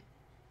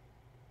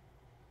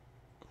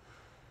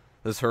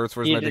 This hurts.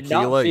 Where's He my did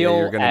tequila? not Yeah, feel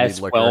you're gonna as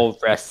need liquor. well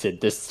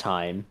rested this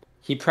time.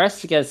 He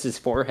pressed against his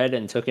forehead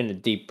and took in a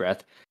deep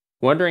breath,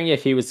 wondering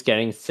if he was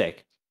getting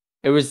sick.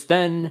 It was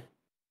then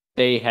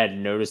they had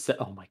noticed that.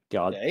 Oh my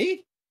god,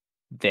 Hey?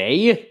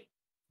 they.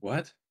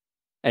 What?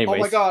 Anyways,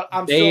 Oh my god,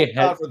 I'm they so had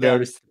proud for them.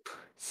 noticed the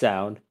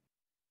sound.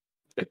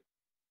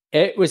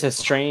 It was a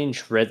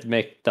strange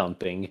rhythmic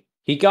thumping.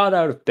 He got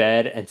out of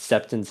bed and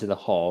stepped into the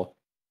hall.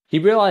 He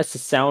realized the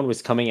sound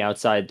was coming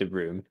outside the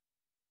room.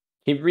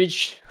 He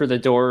reached for the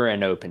door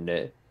and opened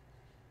it.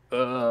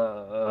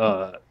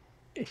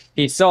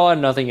 He saw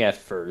nothing at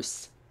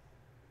first.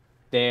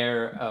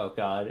 There, oh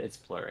god, it's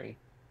blurry.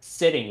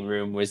 Sitting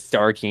room was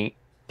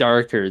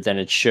darker than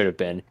it should have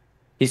been.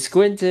 He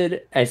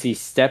squinted as he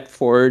stepped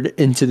forward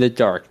into the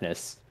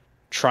darkness,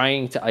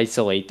 trying to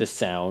isolate the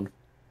sound.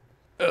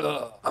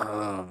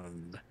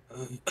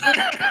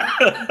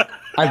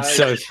 I'm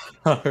so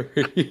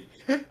sorry.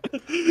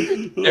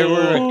 There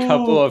were a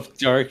couple of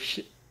dark.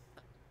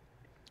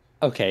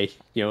 Okay,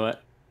 you know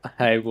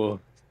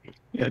what?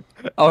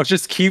 I'll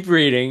just keep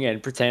reading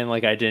and pretend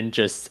like I didn't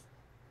just.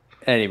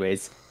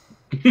 Anyways,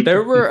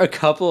 there were a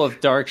couple of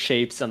dark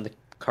shapes on the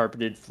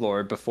carpeted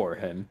floor before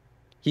him.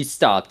 He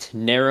stopped,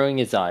 narrowing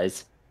his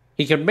eyes.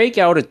 He could make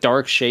out a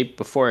dark shape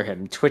before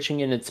him, twitching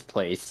in its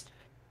place.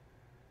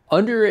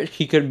 Under it,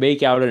 he could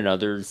make out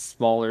another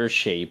smaller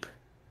shape.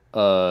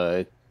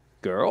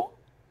 Girl?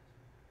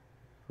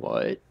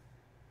 What?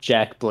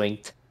 Jack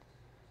blinked,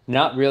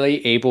 not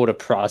really able to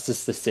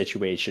process the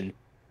situation.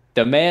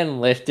 The man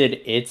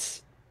lifted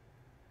its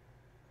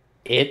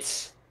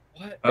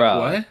What? Bruh.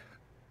 What?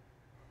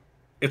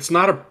 It's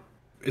not a.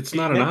 It's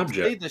not an meant to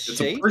say object. the It's a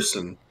shape?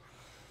 person.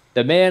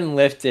 The man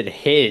lifted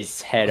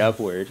his head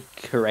upward,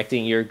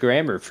 correcting your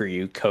grammar for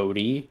you,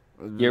 Cody.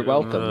 You're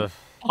welcome.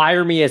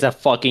 Hire me as a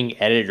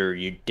fucking editor,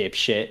 you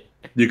dipshit.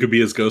 You could be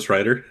his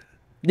ghostwriter.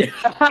 Yo.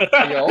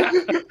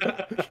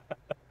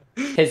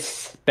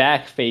 His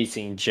back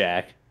facing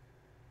Jack.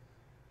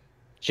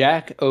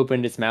 Jack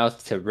opened his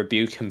mouth to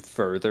rebuke him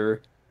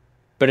further,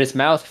 but his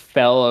mouth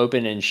fell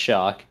open in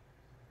shock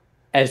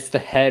as the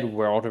head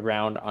whirled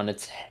around on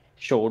its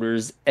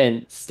shoulders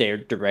and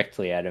stared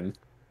directly at him.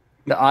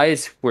 The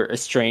eyes were a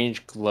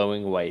strange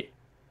glowing white.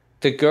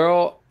 The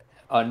girl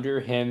under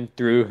him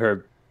threw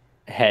her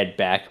head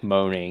back,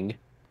 moaning.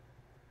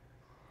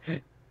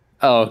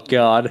 Oh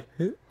god.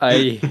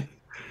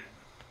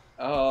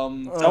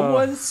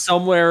 Someone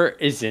somewhere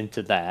is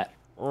into that.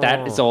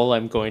 That is all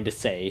I'm going to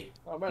say.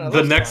 Oh, man, I The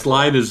love next SpongeBob.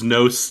 line is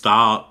no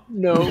stop.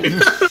 No.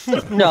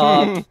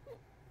 Stop.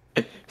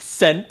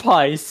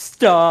 Senpai,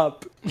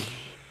 stop.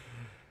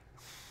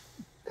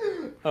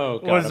 Oh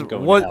god, I'm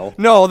going to hell.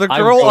 No, the I'm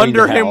girl going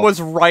under to him hell.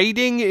 was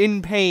writing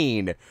in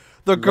pain.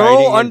 The girl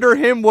Writing in- under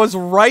him was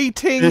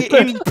writing in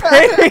pain.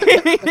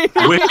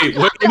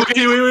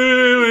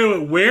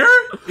 Wait, where?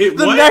 It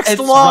The what? next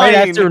It's line.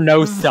 right after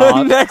no The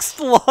stop. next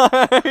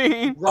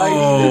line. Right.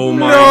 Oh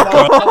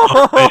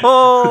my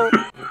No.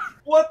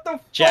 What the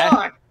Jack-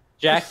 fuck?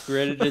 Jack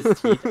gritted his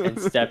teeth and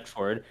stepped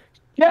forward.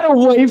 Get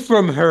away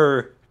from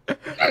her!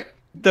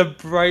 The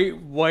bright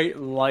white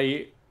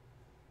light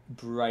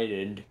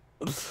brightened.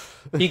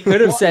 He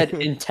could have said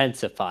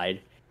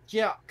intensified,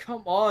 Yeah,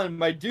 come on,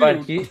 my dude.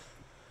 but he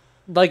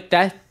like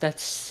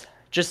that's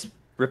just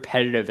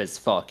repetitive as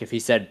fuck if he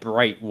said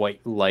bright white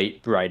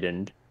light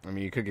brightened. I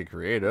mean, you could get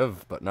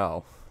creative, but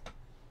no.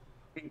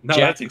 No,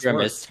 Jack that's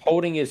grimaced,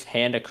 holding his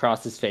hand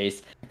across his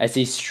face as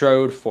he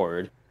strode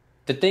forward.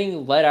 The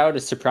thing let out a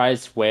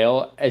surprised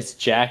wail as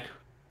Jack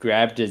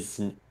grabbed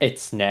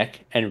its neck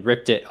and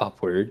ripped it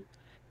upward.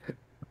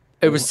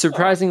 It was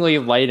surprisingly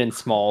light and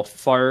small,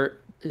 far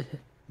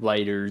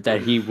lighter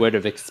than he would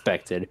have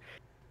expected.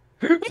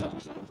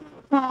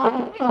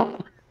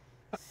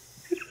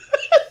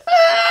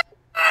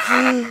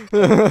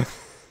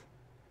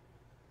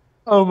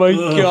 Oh my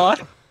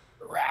god.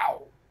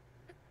 Row.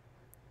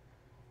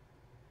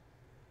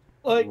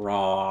 Like,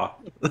 raw.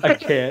 I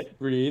can't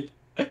breathe.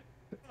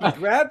 he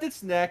grabbed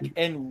its neck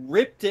and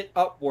ripped it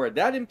upward.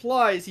 That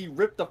implies he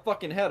ripped the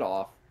fucking head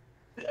off.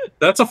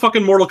 That's a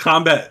fucking Mortal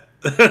Kombat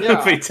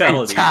Yeah.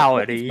 fatality.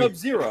 Fatality.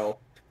 Sub-Zero.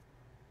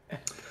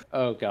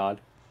 Oh god.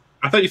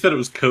 I thought you said it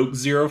was Coke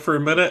Zero for a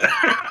minute.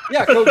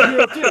 Yeah, Code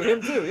Zero too.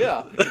 Him too,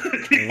 yeah.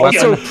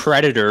 Also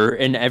Predator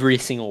in every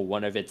single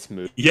one of its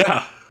movies.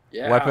 Yeah.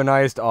 Yeah.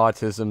 Weaponized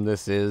autism.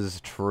 This is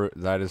true.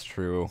 That is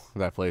true.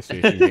 That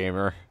PlayStation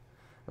gamer.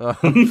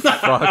 Fuck.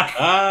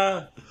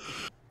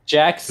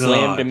 Jack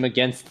slammed God. him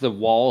against the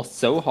wall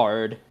so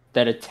hard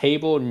that a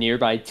table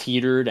nearby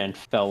teetered and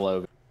fell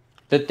over.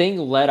 The thing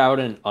let out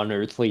an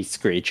unearthly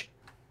screech.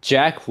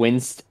 Jack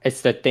winced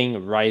as the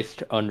thing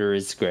writhed under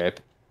his grip.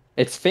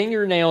 Its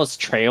fingernails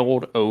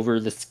trailed over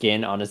the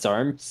skin on his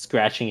arm,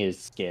 scratching his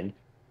skin.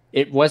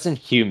 It wasn't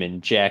human,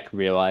 Jack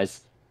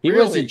realized. He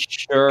Really? wasn't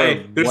sure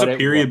Hey, there's what a it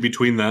period was.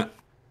 between that.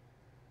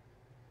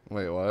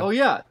 Wait, what? Oh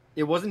yeah,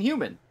 it wasn't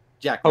human.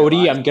 Jack. Cody,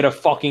 realized. I'm gonna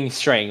fucking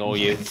strangle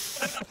you.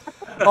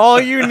 All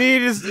you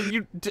need is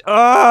you.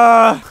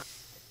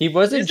 He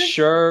wasn't Isn't-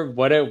 sure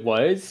what it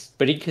was,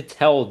 but he could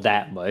tell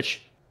that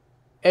much.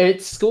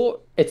 Its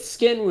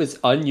skin was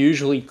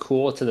unusually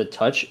cool to the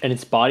touch, and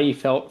its body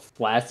felt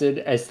flaccid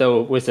as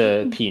though it was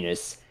a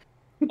penis.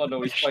 Oh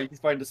no, he's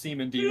fighting the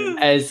semen demon.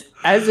 As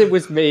if it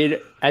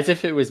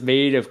was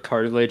made of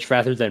cartilage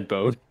rather than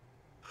bone.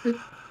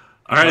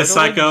 All right,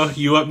 Psycho,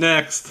 you up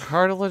next.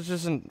 Cartilage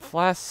isn't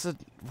flaccid.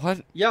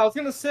 What? Yeah, I was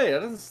gonna say that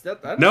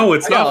doesn't. That No,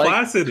 it's Yeah, not like,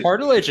 flaccid.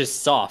 Cartilage is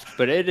soft,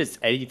 but it is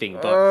anything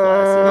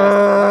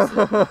but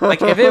flaccid.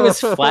 Like if it was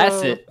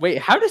flaccid, wait,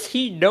 how does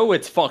he know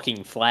it's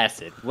fucking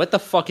flaccid? What the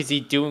fuck is he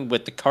doing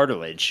with the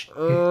cartilage?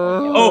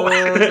 Oh,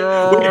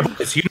 God. wait,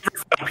 is he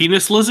a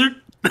penis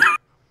lizard?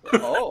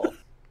 Oh.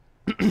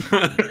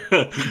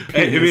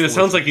 I mean, it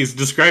sounds like he's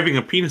describing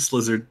a penis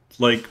lizard,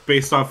 like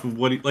based off of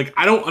what he like.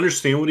 I don't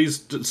understand what he's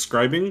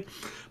describing,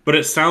 but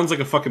it sounds like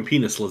a fucking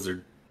penis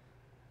lizard.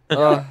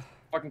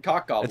 Fucking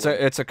cock goblin.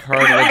 It's a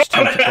cartilage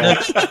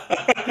tentacle.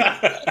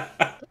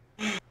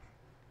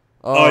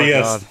 Oh,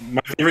 yes, God.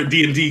 my favorite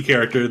D&D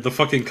character, the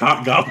fucking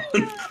cock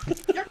goblin.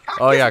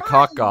 Oh yeah,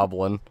 cock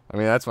goblin. I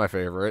mean, that's my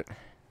favorite.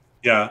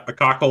 Yeah, a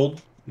cockhold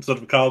instead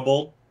of a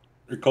kobold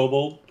or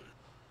kobold.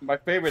 my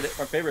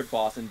favorite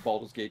boss in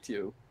Baldur's Gate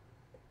 2.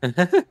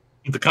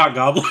 The cock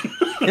goblin.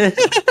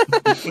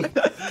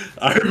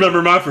 I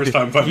remember my first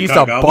time fighting He's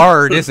cock a goblin.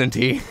 bard, isn't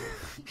he?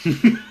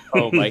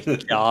 Oh my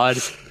god.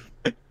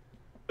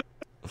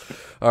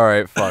 All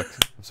right, fuck.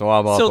 So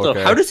I'm off. Still though,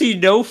 Okay. how does he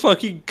know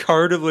fucking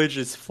cartilage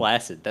is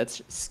flaccid?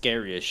 That's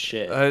scary as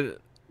shit. I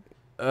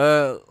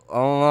don't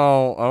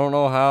know. I don't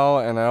know how,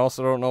 and I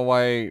also don't know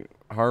why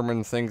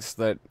Harman thinks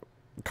that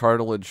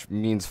cartilage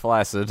means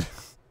flaccid.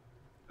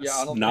 Yeah, I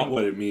That's don't not think-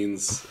 what it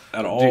means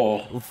at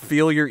all.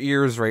 Feel your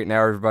ears right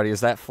now, everybody.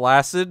 Is that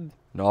flaccid?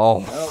 No.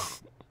 No.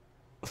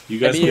 You I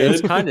guys mean,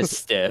 it's good? kind of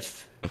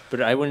stiff,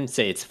 but I wouldn't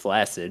say it's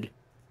flaccid.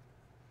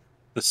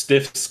 The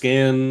stiff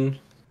skin,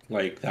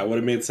 like that would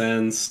have made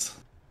sense.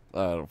 I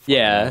don't fucking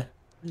Yeah.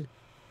 know.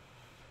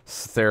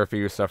 Therapy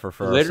you suffer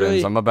for our Literally-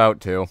 sins. I'm about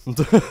to.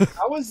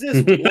 How is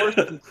this worse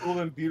than Cruel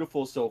and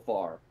Beautiful so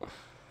far?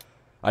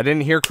 I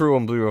didn't hear Cruel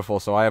and Beautiful,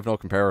 so I have no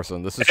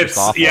comparison. This is just It's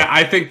awful. yeah.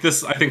 I think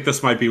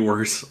this might be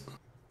worse.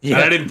 And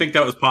I didn't think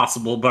that was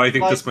possible, but I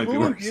think Like this might be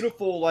Cruel and worse.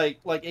 Beautiful, like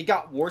it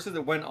got worse as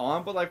it went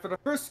on. But like for the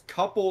first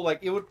couple,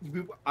 like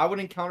I would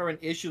encounter an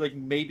issue like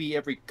maybe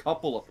every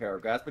couple of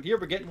paragraphs. But here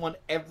we're getting one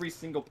every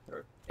single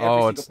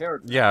it's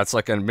paragraph. yeah, it's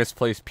like a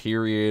misplaced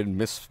period,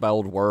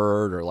 misspelled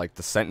word, or like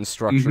the sentence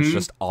structure's Mhm.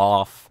 just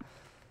off.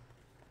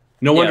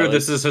 No wonder like-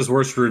 this is his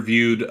worst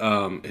reviewed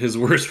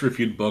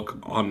book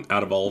on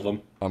out of all of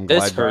them. I'm This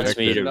glad you hurts picked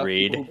me it. to Enough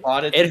read. people who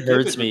bought It to give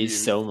hurts me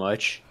reviews. so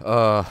much.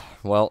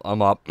 Well,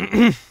 I'm up.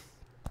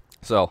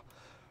 So,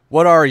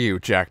 what are you?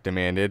 Jack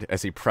demanded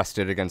as he pressed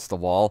it against the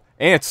wall.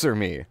 Answer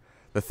me!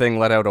 The thing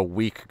let out a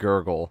weak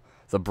gurgle,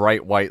 the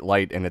bright white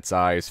light in its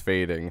eyes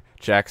fading.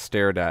 Jack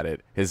stared at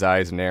it, his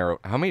eyes narrowed.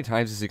 How many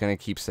times is he gonna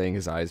keep saying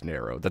his eyes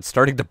narrowed? That's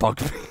starting to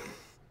bug me.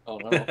 Oh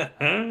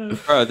no.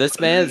 Bro, this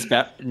man's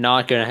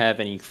not gonna have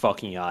any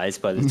fucking eyes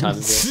by the time of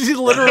this.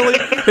 Literally,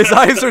 his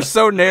eyes are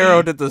so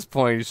narrowed at this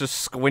point. He's just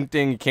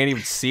squinting. He can't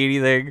even see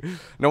anything.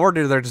 No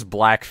wonder they're just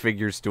black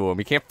figures to him.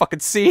 He can't fucking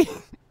see.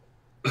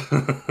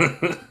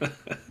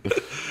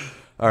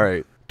 All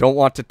right. Don't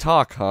want to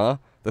talk, huh?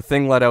 The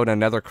thing let out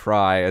another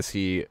cry as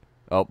he...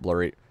 Oh,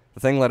 blurry. The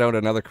thing let out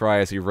another cry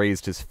as he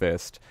raised his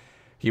fist.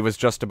 He was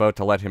just about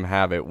to let him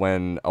have it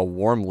when a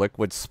warm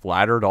liquid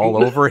splattered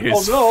all over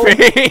his no.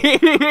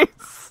 face.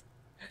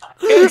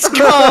 It's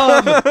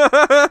cum!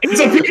 It's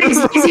a penis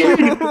lizard!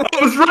 I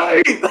was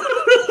right!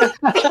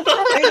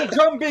 Hey, the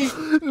drum beat.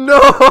 No!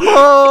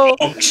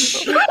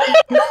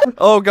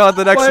 Oh god,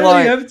 the next Why do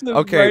line. you have to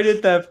Okay. write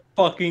it that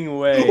fucking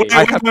way? Wait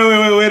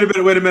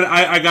a minute.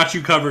 I got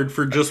you covered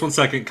for just 1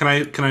 second. Can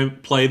I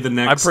play the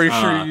next? I'm pretty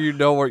sure you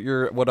know what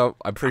you're.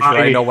 I'm pretty sure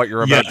I know what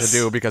you're about to yes.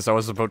 do because I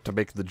was about to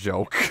make the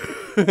joke.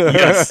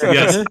 Yes.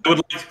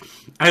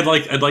 I'd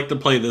like to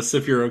play this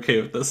if you're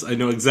okay with this. I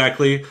know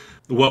exactly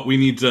what we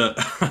need to.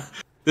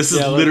 This is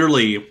Yeah,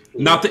 literally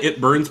not the it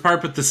burns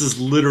part, but this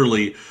is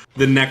literally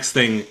the next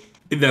thing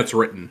that's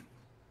written.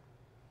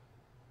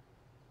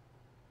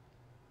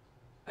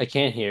 I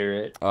can't hear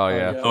it. Oh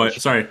yeah. yeah. Oh, wait,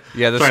 sorry.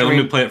 Yeah, the Sorry, let me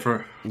screen, play it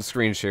for. the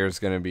screen share is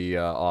gonna be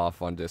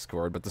off on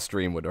Discord, but the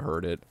stream would have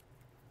heard it.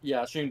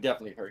 Yeah, stream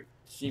definitely hurt.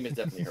 Stream has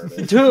definitely hurt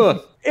it. Duh,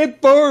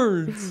 it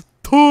burns.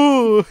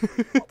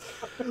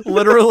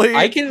 Literally.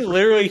 I can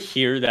literally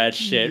hear that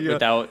shit Yeah.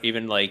 without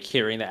even like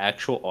hearing the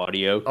actual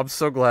audio. I'm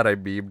so glad I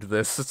memed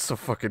this. It's so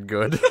fucking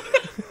good.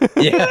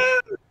 Yeah.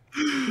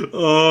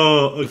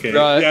 Oh, okay.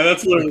 Right. Yeah,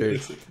 that's literally.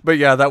 Okay. But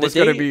yeah, that was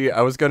gonna day- be. I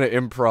was gonna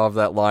improv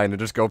that line and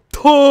just go.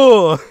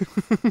 "Tuh!"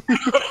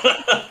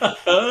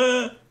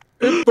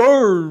 It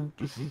burned.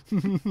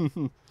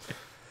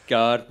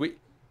 God,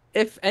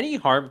 if any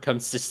harm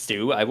comes to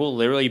Stu, I will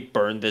literally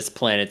burn this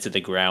planet to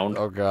the ground.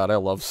 Oh god, I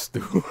love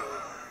Stu.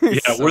 Yeah,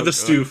 So we're the good.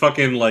 Stu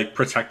fucking like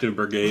protective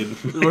brigade.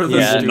 We're the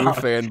Yeah. Stu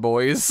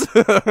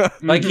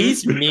fanboys. Like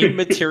he's meme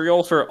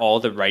material for all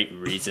the right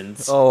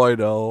reasons. Oh, I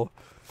know.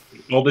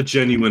 All the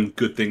genuine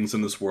good things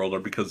in this world are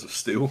because of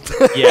Stu.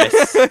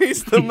 Yes.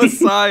 He's the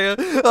Messiah.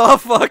 Oh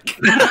fuck.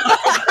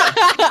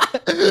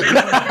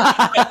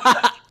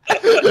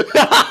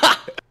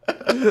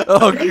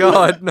 Oh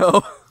god,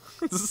 no.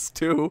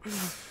 Stu.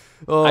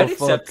 Oh I'd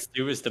fuck. accept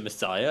Stu as the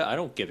Messiah. I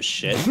don't give a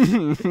shit.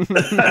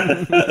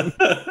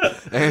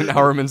 And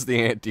Harman's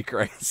the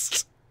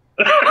Antichrist.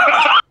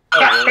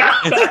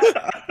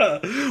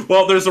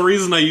 Well, there's a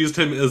reason I used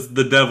him as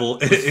the devil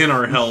in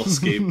our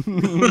hellscape.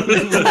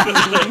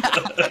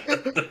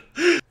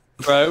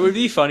 Bro, it would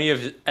be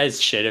funny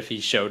as shit if he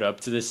showed up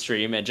to the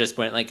stream and just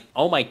went like,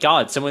 "Oh my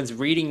god, someone's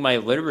reading my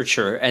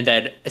literature," and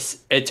then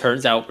it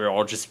turns out we're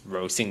all just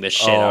roasting the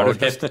shit out of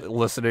just him.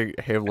 listening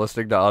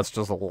to us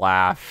just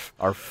laugh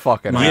our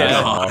fucking Yeah. ass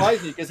That off.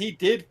 surprised me because he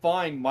did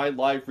find my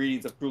live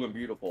readings of Cruel and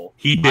Beautiful.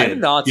 He did. I'm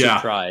not yeah.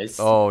 surprised.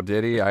 Oh,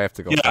 did he? I have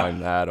to go Yeah.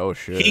 find that. Oh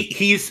shit.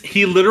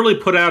 He literally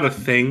put out a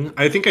thing.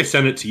 I think I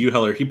sent it to you,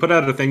 Heller. He put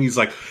out a thing. He's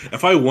like,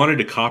 if I wanted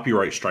to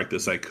copyright strike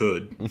this, I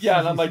could. Yeah,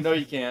 and I'm like, no,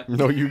 you can't.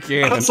 No, you I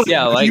can't. was like,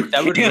 Yeah, you like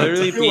that would can't.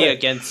 literally Do be it.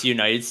 against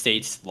United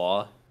States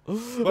law But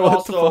What the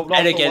also, fuck?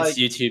 and also, against like,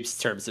 YouTube's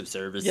terms of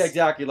service. yeah,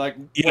 exactly. Like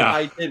Yeah. what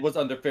I did was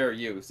under fair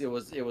use. It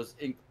was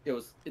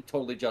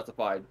totally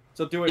justified.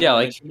 So do it. Yeah,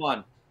 Norman, like- come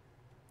on.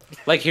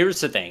 Like, here's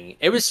the thing.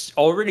 It was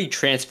already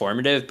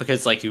transformative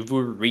because, like, you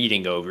were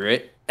reading over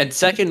it. And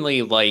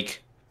secondly,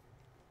 like,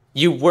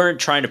 you weren't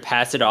trying to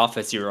pass it off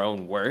as your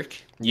own work.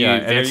 Yeah,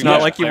 and it's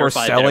not like you were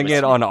selling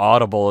it on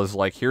Audible as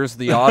like, here's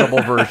the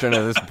Audible version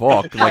of this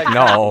book. Like,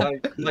 no.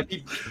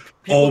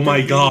 Oh my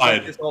God.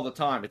 Like this all the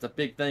time. It's a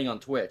big thing on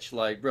Twitch.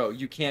 Like, bro,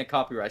 you can't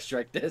copyright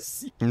strike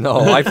this. No,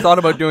 I've thought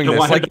about doing You this.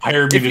 want Like, to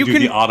hire me to do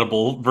the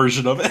Audible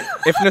version of it?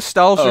 If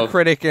Nostalgia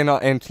Critic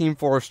and Team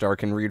 4-Star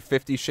can read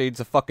 50 Shades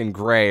of fucking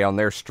Grey on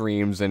their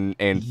streams and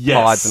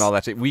pods and all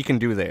that shit, we can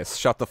do this.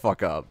 Shut the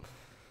fuck up.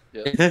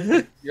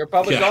 Yep. You're a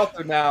published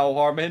author now,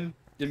 Harman.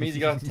 It means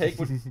you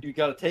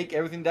gotta take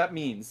everything that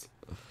means.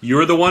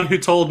 You're the one who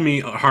told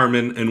me,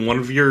 Harman, in one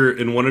of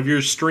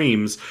your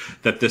streams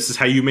that this is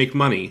how you make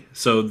money.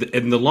 So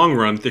in the long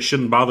run, this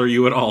shouldn't bother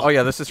you at all. Oh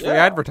yeah, this is free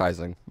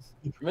advertising.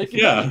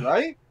 Making money,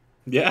 right?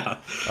 Yeah.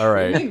 All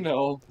right.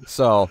 No.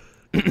 So,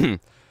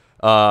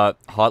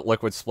 hot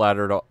liquid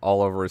splattered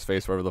all over his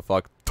face, whatever the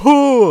fuck.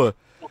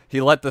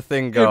 He let the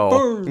thing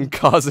go,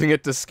 causing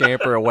it to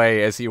scamper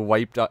away as he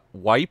whipped at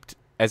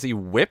his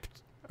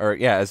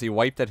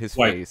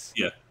face.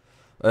 Yeah.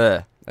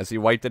 As he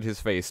wiped at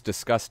his face,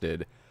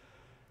 disgusted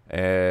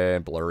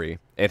and blurry.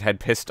 It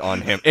had pissed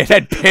on him. It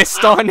had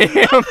pissed on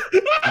him!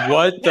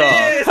 What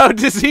the? How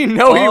does he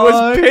know he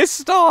was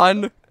pissed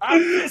on?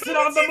 I'm pissing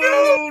on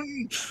the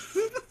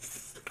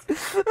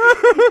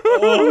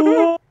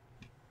moon!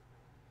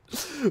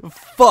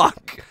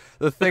 Fuck!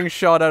 The thing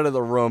shot out of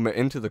the room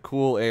into the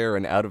cool air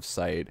and out of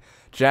sight.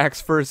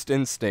 Jack's first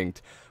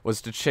instinct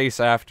was to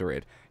chase after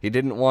it. He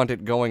didn't want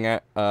it going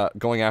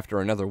after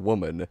another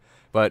woman,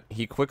 but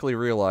he quickly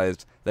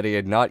realized that he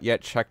had not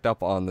yet checked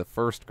up on the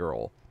first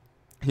girl.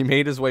 He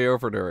made his way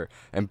over to her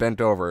and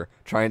bent over,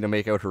 trying to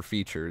make out her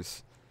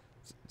features.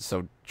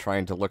 So,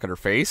 trying to look at her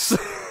face?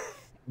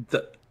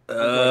 That's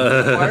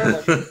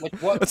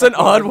an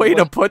odd way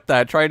to put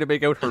that, trying to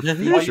make out her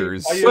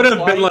features. Would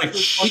have been like...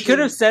 He could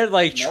have said,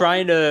 like,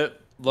 trying to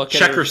look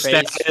at her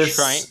face,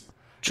 status.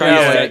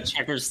 Trying to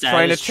check her status,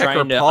 trying to check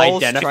her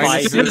pulse, identify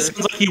It sounds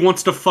like he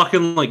wants to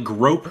fucking, like,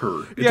 grope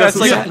her. It's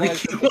like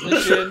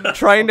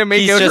trying to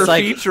make out her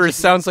features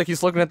sounds like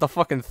he's looking at the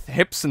fucking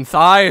hips and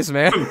thighs,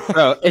 man.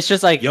 Bro, it's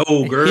just like, yo,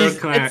 girl,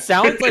 it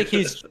sounds like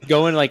he's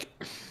going like,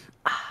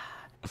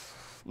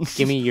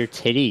 give me your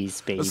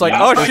titties, baby. It's like,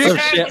 shit,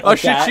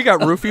 she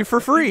got roofied for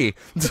free.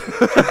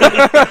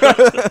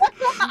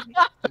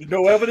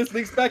 No evidence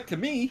links back to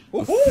me.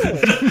 the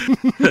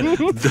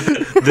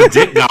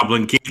dick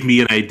goblin gave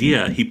me an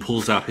idea. He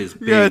pulls out his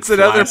big it's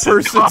another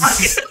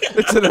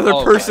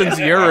person's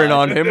urine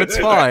on him. It's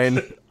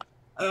fine.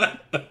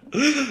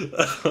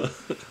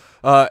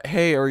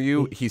 Hey, are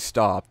you? He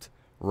stopped.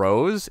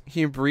 Rose?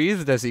 He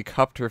breathed as he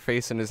cupped her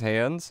face in his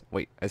hands.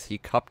 Wait, as he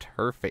cupped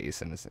her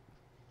face in his.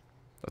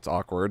 That's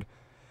awkward.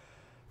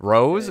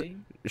 Rose? Okay.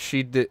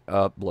 She did.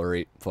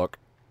 Blurry. Fuck.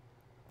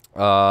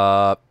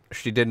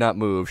 She did not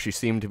move. She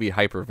seemed to be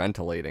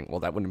hyperventilating. Well,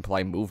 that would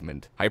imply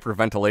movement.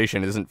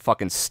 Hyperventilation isn't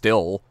fucking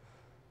still.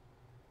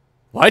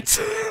 What?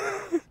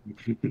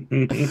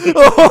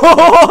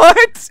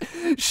 What?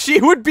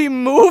 She would be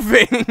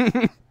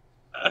moving.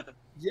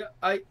 Yeah,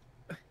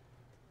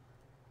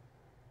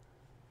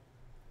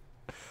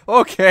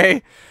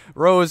 Okay.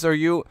 Rose, are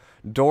you...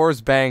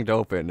 Doors banged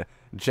open.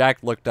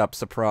 Jack looked up,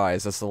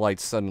 surprised, as the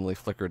lights suddenly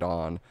flickered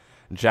on.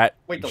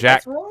 Wait, the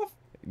lights were off?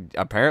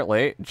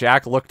 Apparently,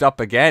 Jack looked up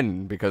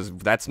again, because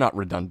that's not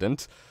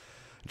redundant.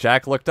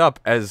 Jack looked up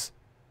as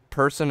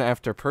person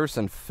after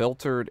person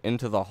filtered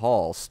into the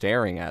hall,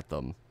 staring at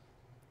them.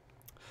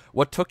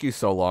 What took you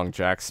so long,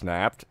 Jack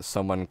snapped.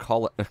 Someone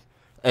call it...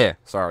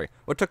 sorry.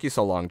 What took you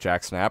so long,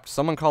 Jack snapped.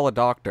 Someone call a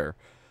doctor.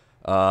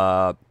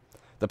 The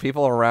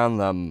people around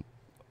them...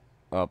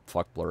 Oh,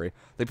 fuck, blurry.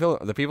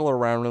 The people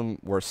around him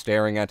were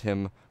staring at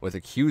him with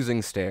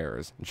accusing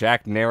stares.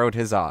 Jack narrowed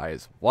his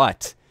eyes.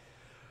 What?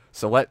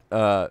 So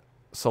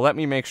let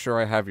me make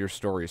sure I have your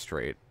story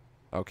straight.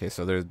 Okay,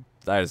 so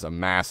that is a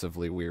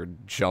massively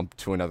weird jump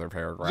to another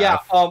paragraph. Yeah,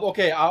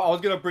 okay, I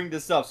was gonna bring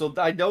this up. So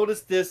I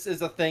noticed this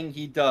is a thing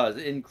he does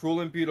in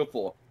Cruel and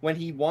Beautiful. When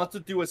he wants to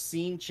do a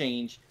scene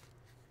change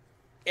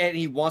and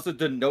he wants to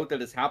denote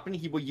that it's happening,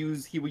 he will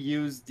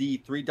use the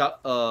three dot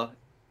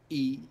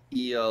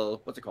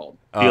what's it called?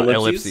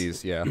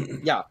 Ellipses, yeah.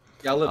 Yeah,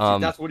 ellipses.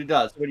 That's what he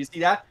does. When you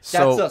see that,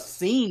 that's a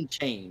scene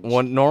change.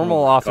 What normal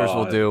authors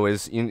will do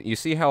is, you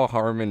see how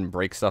Harman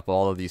breaks up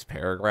all of these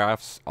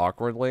paragraphs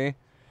awkwardly?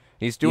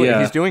 He's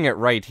doing it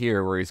right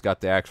here where he's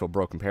got the actual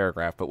broken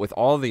paragraph, but with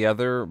all the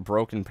other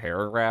broken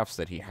paragraphs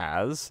that he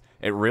has,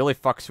 it really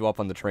fucks you up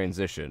on the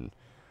transition.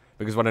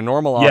 Because what a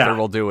normal author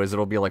will do is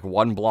it'll be like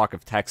one block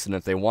of text, and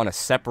if they want to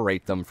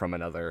separate them from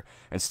another,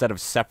 instead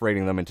of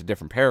separating them into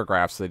different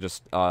paragraphs, they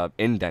just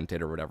indent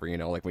it or whatever, you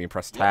know, like when you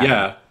press tab.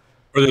 Yeah,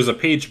 or there's a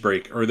page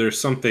break, or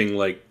there's something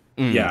like,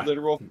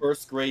 literal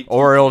first grade.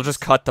 Or it'll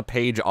just cut the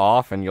page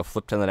off, and you'll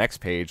flip to the next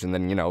page, and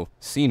then, you know,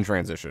 scene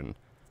transition.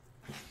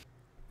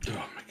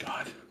 Oh my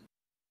god.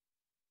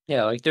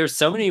 Yeah, like there's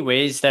so many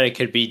ways that it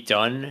could be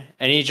done,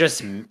 and he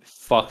just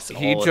fucks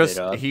all of it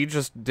up. He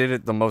just did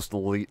it the most the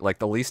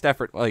least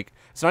effort. Like,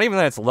 it's not even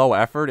that it's low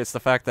effort; it's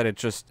the fact that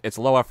it's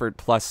low effort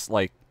plus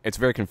like it's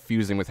very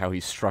confusing with how he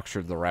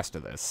structured the rest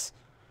of this.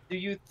 Do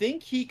you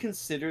think he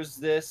considers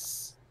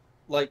this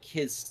like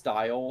his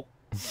style?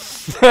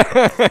 This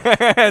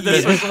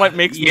is what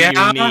makes me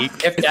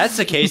unique. If that's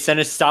the case, then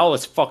his style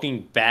is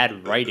fucking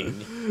bad writing.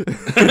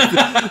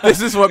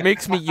 This is what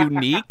makes me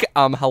unique.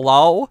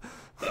 Hello?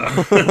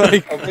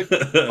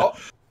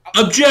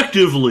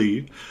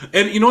 Objectively.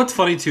 And you know what's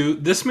funny too?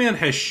 This man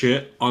has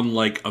shit on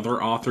like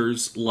other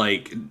authors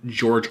like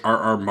George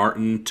R.R.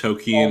 Martin,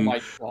 Tolkien, Oh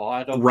my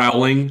god,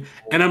 Rowling,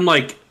 and I'm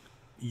like,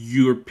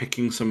 you're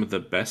picking some of the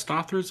best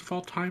authors of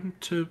all time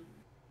to.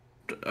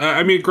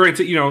 I mean,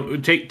 granted, you know,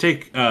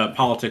 take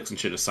politics and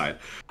shit aside.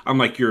 I'm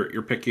like,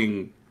 you're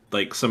picking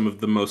like some of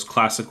the most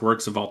classic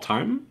works of all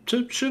time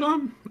to shit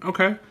on.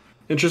 Okay,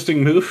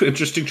 interesting move,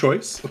 interesting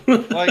choice.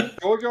 Like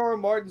George R. R.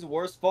 Martin's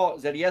worst fault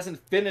is that he hasn't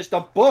finished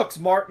the books,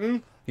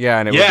 Martin. Yeah,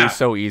 and it would be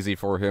so easy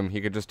for him. He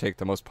could just take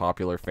the most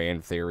popular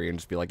fan theory and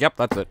just be like, "Yep,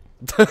 that's it."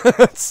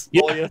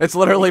 It's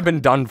literally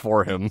been done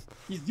for him.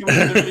 He's doing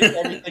literally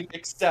everything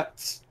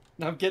except.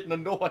 And I'm getting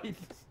annoyed.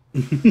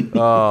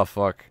 Oh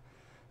fuck.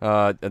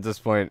 At this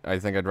point, I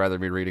think I'd rather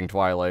be reading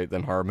Twilight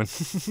than Harman.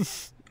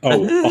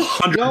 Oh,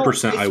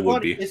 100% I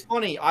would be. It's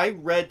funny. I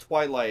read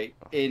Twilight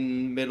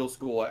in middle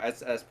school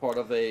as part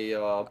of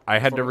a. I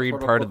had to read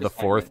part of the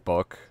fourth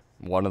book.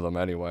 One of them,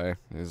 anyway.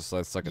 That's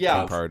like a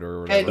 10-parter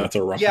or whatever. And, that's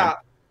a rough yeah, one.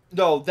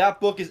 No, that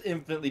book is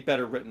infinitely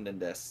better written than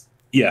this.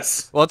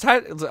 Yes. Well, it's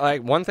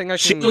like one thing I can.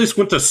 She at least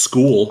went to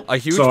school. A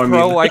huge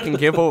I can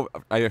give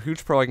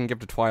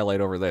to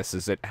Twilight over this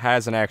is it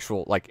has an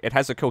actual it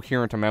has a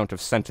coherent amount of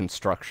sentence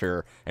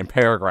structure and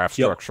paragraph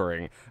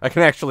structuring. I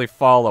can actually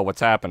follow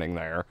what's happening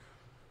there.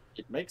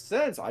 It makes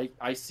sense.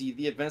 I see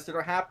the events that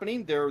are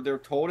happening. They're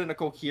told in a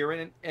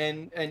coherent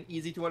and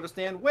easy to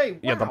understand way. Wow,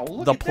 yeah,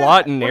 the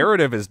plot and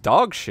narrative is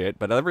dog shit,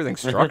 but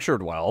everything's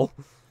structured well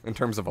in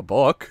terms of a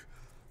book.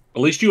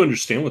 At least you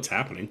understand what's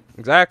happening.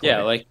 Exactly.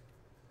 Yeah, like.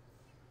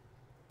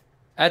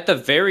 At the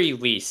very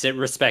least, it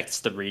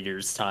respects the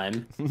reader's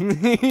time.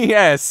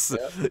 Yes.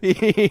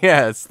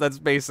 Yes, that's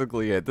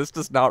basically it. This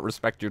does not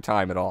respect your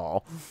time at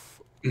all.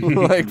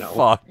 Like, no.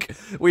 Fuck.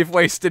 We've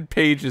wasted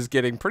pages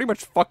getting pretty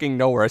much fucking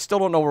nowhere. I still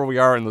don't know where we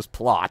are in this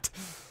plot.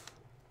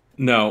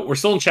 No, we're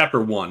still in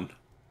chapter 1.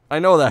 I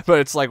know that, but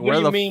it's like, what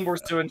do you mean we're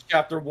still in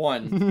chapter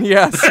 1?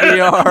 Yes, we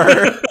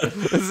are.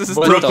 This is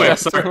real quick,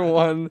 chapter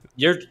 1.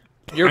 You're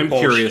I'm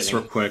curious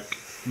real quick.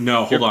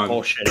 No, hold on.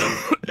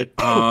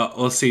 Bullshitting.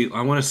 Let's see.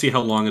 I want to see how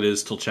long it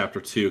is till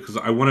chapter 2 because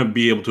I want to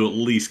be able to at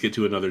least get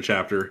to another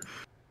chapter.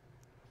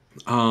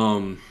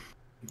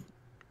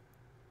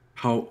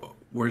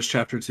 Where's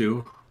chapter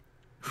 2?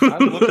 I'm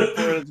looking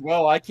for it as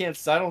well. I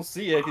don't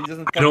see it. He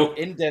doesn't fucking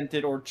indent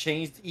it or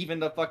changed even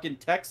the fucking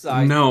text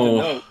size.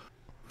 No.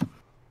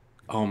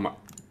 Oh my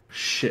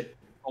shit.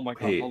 Oh my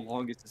god, how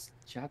long is this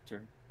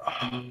chapter?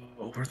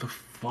 Where the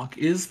fuck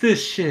is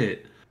this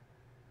shit?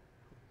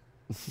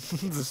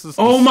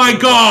 Oh my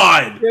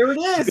god! There it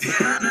is!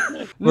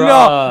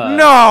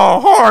 No,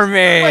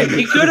 Harman! Wait,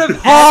 he could have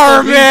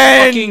Harman!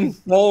 fucking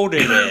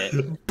bolded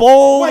it.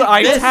 Bold,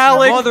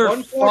 italic,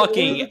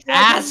 motherfucking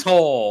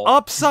asshole.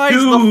 Upsize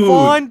the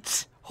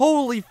font.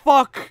 Holy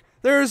fuck!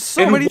 There's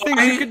so many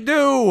things you could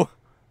do.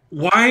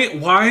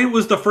 Why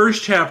was the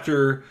first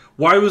chapter?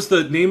 Why was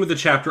the name of the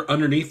chapter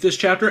underneath this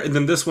chapter, and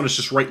then this one is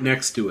just right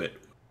next to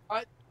it?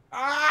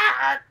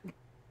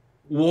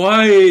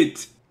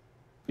 What?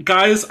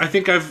 Guys, I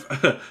think I've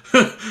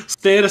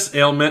status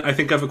ailment. I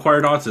think I've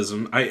acquired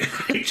autism.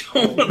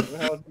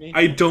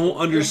 I don't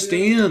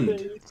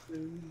understand.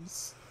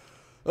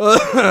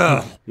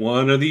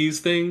 One of these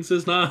things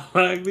is not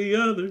like the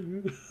other.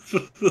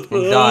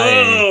 I'm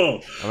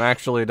dying. I'm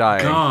actually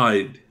dying.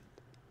 God.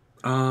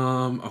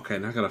 Okay,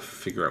 now I gotta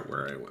figure out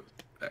where I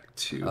went back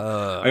to.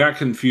 I got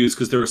confused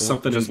because there was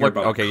something in here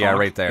about okay, yeah,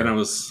 right there. And I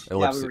was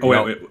ellipses.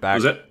 wait, back.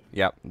 Was it?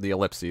 Yep, the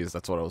ellipses.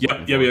 That's what I was.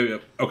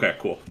 Yep. Okay,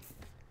 cool.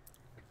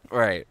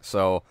 Right,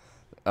 so,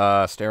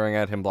 staring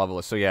at him, blah, blah,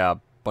 blah. So, yeah, a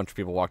bunch of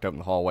people walked up in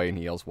the hallway, and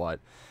he yells,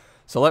 what?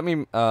 So let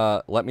me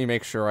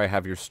make sure I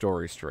have your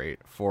story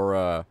straight.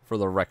 For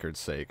the record's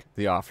sake,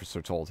 the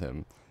officer told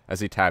him, as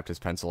he tapped his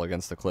pencil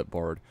against the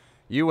clipboard.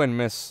 You and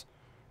Miss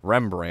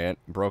Rembrandt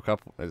broke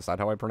up. Is that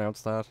how I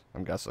pronounce that?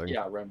 I'm guessing.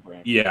 Yeah,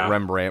 Rembrandt. Yeah.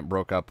 Rembrandt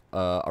broke up,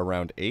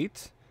 around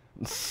 8?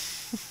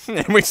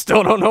 And we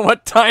still don't know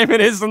what time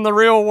it is in the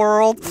real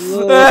world.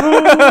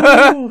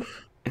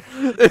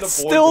 It's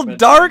still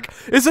dark?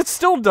 Is it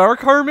still dark,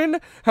 Harman?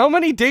 How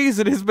many days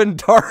it has been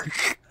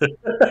dark?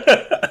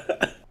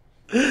 The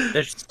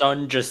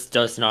sun just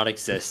does not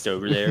exist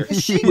over there. We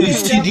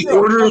see the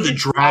Order of the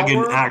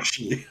Dragon,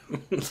 actually.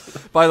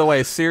 By the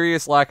way,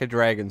 serious lack of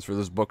dragons for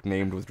this book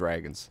named with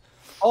dragons.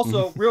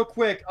 Also, real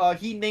quick,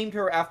 he named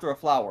her after a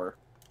flower.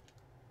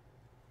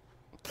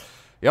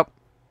 Yep.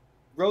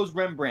 Rose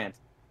Rembrandt.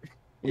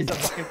 Is a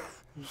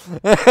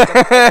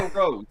fucking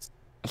rose.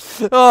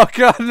 Oh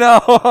god, no!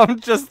 I'm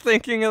just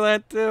thinking of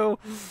that too.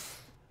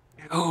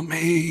 Oh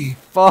me,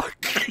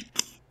 fuck!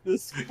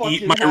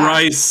 Eat my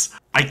rice.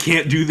 I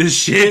can't do this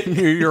shit.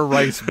 Your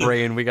rice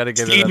brain. We gotta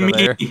get it out of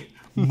there.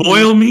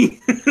 Boil me.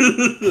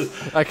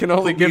 I can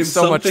only Put me give in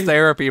so much something.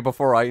 therapy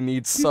before I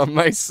need some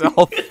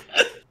myself.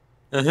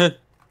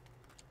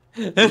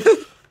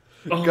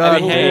 Oh, God I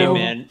mean, hey, damn.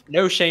 man,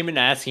 no shame in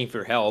asking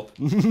for help.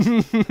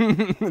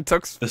 It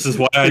took This is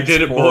why I takes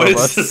did it, 4 of boys.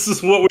 us. This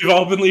is what we've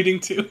all been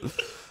leading to.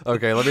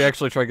 Okay, let me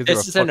actually try to get through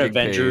This a is an fucking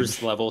Avengers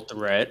page. level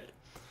threat.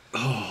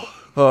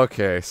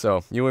 Okay,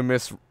 so you and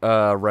Miss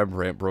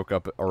Rembrandt broke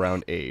up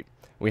around 8.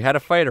 We had a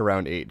fight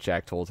around 8,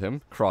 Jack told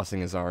him,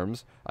 crossing his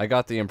arms. I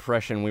got the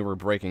impression we were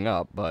breaking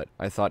up, but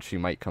I thought she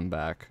might come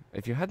back.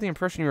 If you had the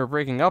impression you were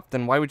breaking up,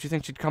 then why would you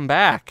think she'd come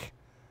back?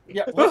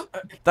 Yeah, what?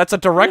 That's a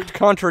direct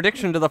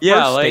contradiction to the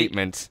Yeah, first like-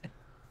 statement.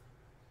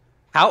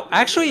 How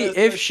actually,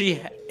 if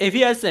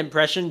he has the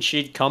impression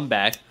she'd come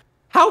back,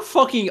 how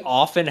fucking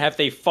often have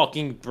they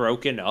fucking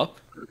broken up?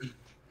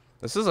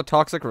 This is a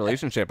toxic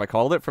relationship. I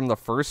called it from the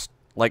first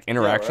like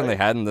interaction they right?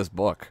 had in this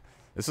book.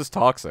 This is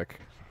toxic.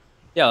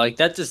 Yeah, like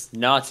that does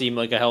not seem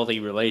like a healthy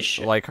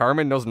relationship. Like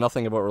Harman knows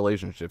nothing about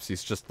relationships.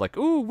 He's just like,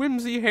 ooh,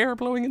 whimsy hair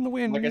blowing in the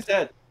wind. Like I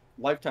said,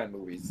 Lifetime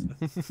movies.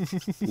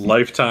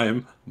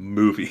 Lifetime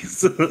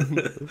movies.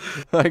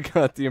 I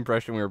got the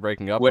impression we were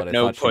breaking up, what but I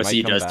no thought she might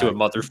pussy come does to a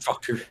back.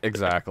 motherfucker.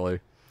 Exactly.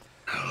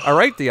 All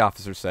right, the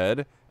officer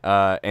said,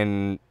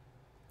 and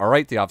all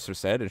right, the officer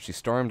said, and she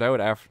stormed out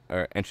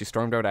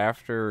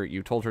after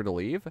you told her to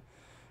leave.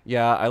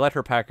 Yeah, I let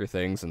her pack her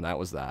things, and that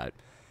was that.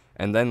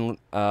 And then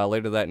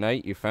later that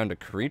night, you found a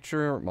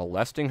creature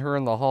molesting her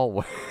in the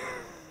hallway.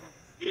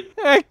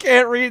 I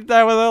can't read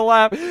that with a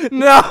laugh.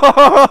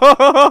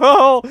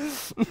 No.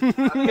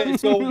 Okay,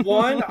 so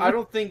one, I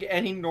don't think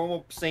any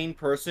normal sane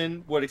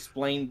person would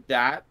explain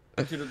that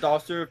to the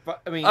officer.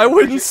 I mean, I I'm pretty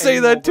wouldn't sure say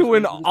any that to normal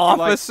an person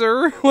would just be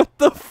like, officer. What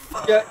the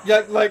fuck?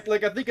 yeah,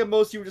 like I think at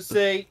most you would just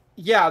say,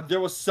 yeah, there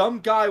was some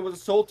guy was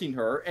assaulting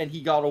her and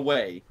he got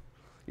away.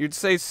 You'd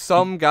say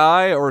some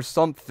guy or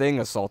something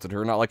assaulted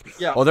her, not like,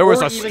 Yeah, oh, there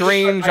was or a even just,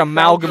 strange I found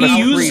amalgamous He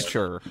used-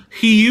 creature.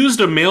 He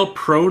used a male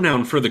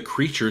pronoun for the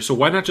creature, so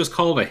why not just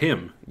call it a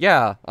him?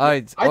 Yeah,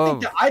 I think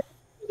that it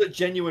was a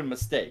genuine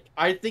mistake.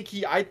 I think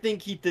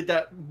he did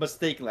that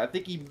mistakenly. I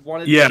think he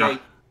wanted Yeah. to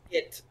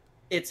say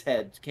its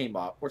head came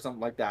up or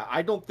something like that.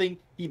 I don't think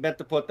he meant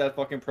to put that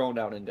fucking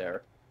pronoun in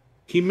there.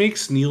 He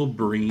makes Neil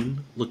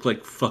Breen look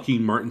like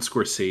fucking Martin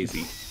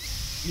Scorsese.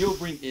 Neil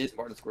Breen is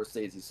Martin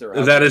Scorsese, sir.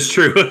 That is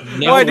true.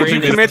 Neil Why did you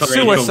Breen is commit the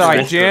greatest suicide,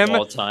 director Jim? of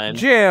all time.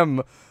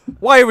 Jim,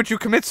 why would you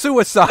commit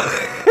suicide?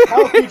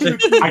 How could you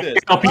do I this?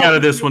 can't help you out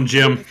of this one,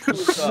 Jim.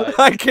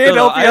 I can't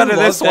No, help you I out of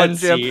love this that one,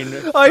 Jim.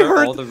 scene I for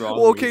heard. all the wrong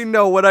Okay, reasons.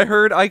 no, what I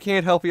heard, I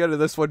can't help you out of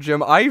this one,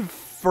 Jim. I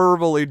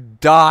verbally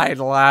died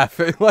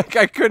laughing. Like,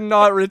 I could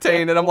not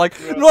retain it. I'm like,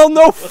 well,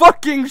 no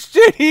fucking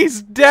shit,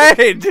 he's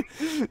dead.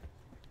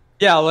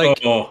 Yeah, like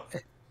Oh,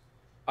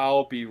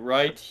 I'll be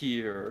right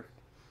here.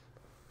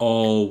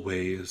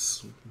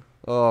 always.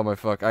 Oh my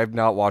fuck! I've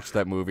not watched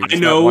that movie. I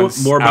Just know that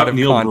one more about out of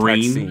Neil context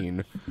Breen.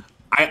 Scene.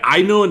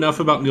 I know enough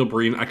about Neil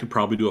Breen. I could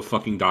probably do a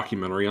fucking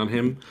documentary on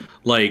him.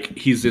 Like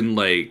he's in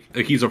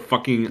he's a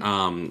fucking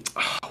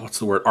what's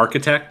the word,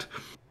 architect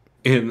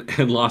in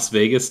Las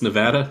Vegas,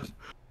 Nevada.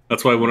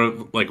 That's why one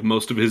of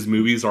most of his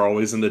movies are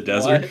always in the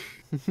desert.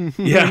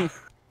 Yeah.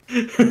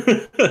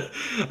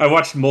 I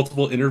watched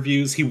multiple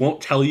interviews. He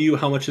won't tell you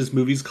how much his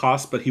movies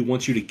cost, but he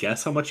wants you to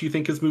guess how much you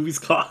think his movies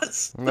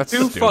cost. That's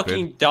two stupid.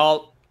 fucking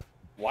doll.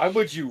 Why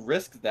would you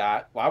risk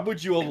that? Why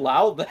would you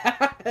allow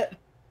that?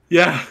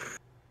 Yeah.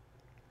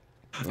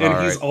 And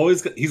All he's right.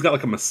 always he's got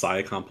like a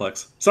messiah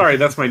complex. Sorry,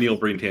 that's my Neil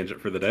Breen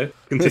tangent for the day.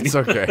 Continue. It's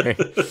okay.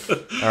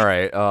 All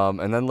right.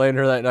 And then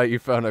later that night, you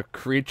found a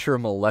creature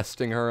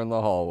molesting her in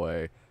the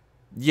hallway.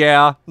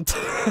 Yeah.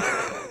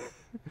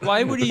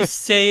 Why would he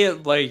say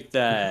it like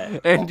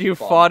that? And you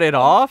fought it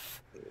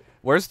off?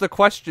 Where's the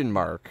question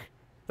mark?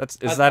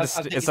 Is that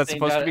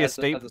supposed to be a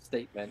statement? As a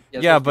statement. Yeah,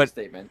 it's supposed to be a but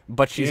statement.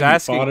 but she's And he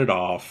asking. fought it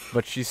off.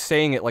 But she's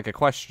saying it like a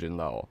question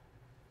though.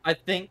 I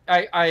think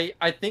I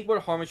think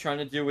what Harman's trying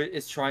to do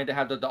is trying to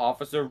have the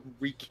officer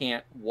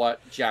recant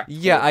what Jack.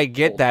 Yeah, I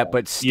get told that, him.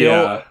 but still,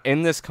 Yeah.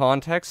 in this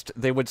context,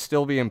 they would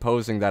still be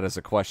imposing that as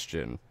a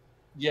question.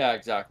 Yeah,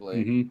 exactly.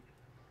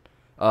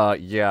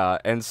 Mm-hmm. Yeah,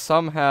 and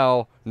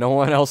somehow no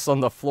one else on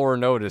the floor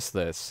noticed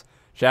this.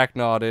 Jack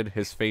nodded,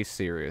 his face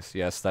serious.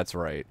 Yes, that's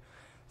right.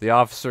 The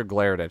officer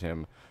glared at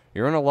him.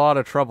 You're in a lot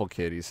of trouble,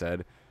 kid, he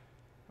said.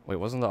 Wait,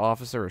 wasn't the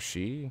officer a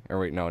she? Or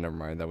wait, no, never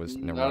mind. That was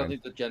never I don't mind.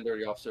 think the gender of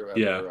the officer ever.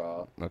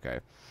 Yeah. Okay.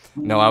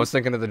 No, I was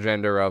thinking of the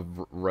gender of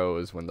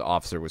Rose when the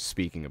officer was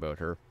speaking about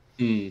her.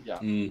 Yeah.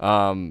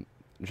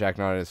 Jack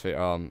nodded his face.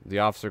 The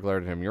officer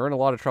glared at him. You're in a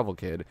lot of trouble,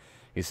 kid.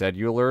 He said,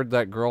 you lured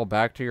that girl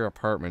back to your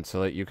apartment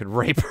so that you could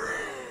rape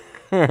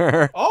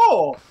her.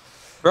 Oh.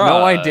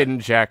 No, I Bruh. didn't,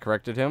 Jack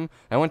corrected him.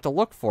 I went to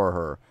look for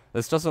her.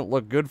 This doesn't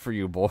look good for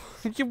you, boy.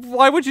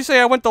 Why would you say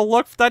I went to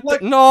look for that?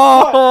 Like,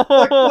 No!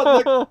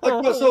 Like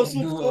what? So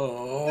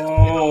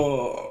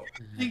Oh.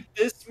 I think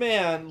this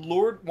man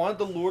wanted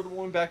to lure the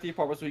woman back to the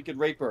apartment so he could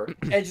rape her,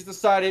 and just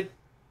decided,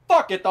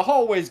 fuck it, the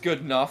hallway's good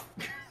enough.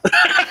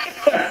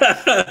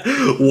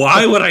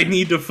 Why would I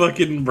need to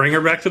fucking bring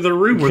her back to the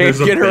room where Can't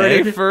there's a get her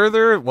any bed?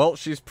 further? Well,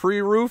 she's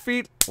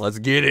pre-roofied. Let's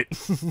get it.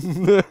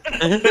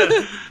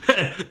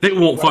 They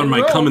won't find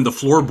my cum in the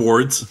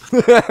floorboards.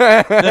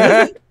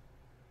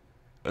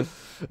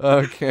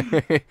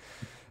 Okay.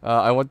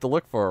 I went to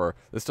look for her.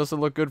 This doesn't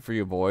look good for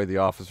you, boy, the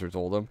officer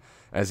told him,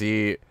 as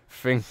he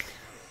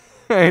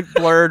it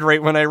blurred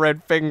right when I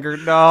read finger.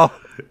 No.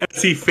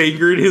 As he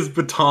fingered his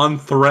baton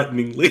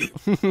threateningly.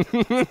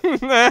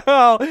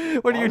 No.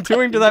 What are you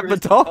doing to that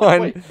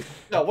baton? Wait,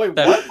 no, wait,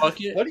 That what?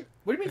 fucking- What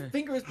do you mean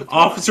finger is baton?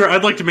 Officer,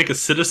 I'd like to make a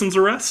citizen's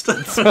arrest.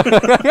 Please,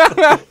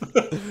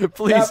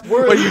 That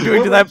word- what are you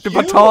doing to where that were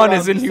you baton around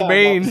is this time,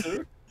 inhumane.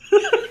 officer?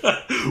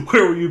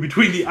 Where were you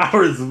between the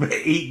hours of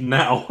 8 and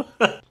now?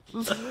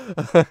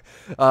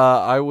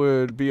 I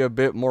would be a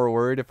bit more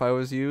worried if I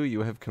was you.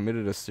 You have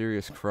committed a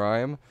serious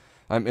crime.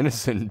 I'm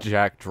innocent,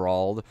 Jack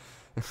drawled,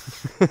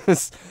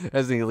 as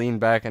he leaned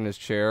back in his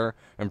chair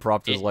and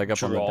propped his leg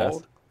up on the desk.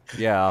 Drawled?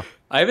 Yeah,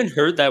 I haven't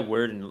heard that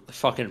word in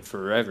fucking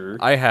forever.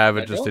 I have.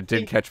 I It just don't it did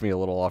think- catch me a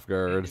little off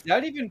guard. Is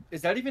that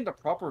even the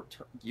proper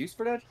use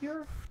for that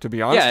here? To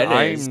be honest,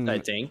 Yeah, it is, I'm I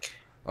think.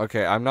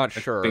 okay. I'm not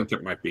I sure. think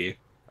it might be.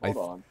 Hold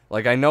on.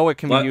 Like I know it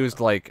can What? be used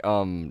like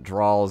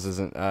drawls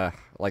isn't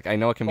like I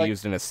know it can be Like-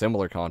 used in a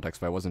similar context,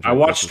 but I wasn't. I Sure if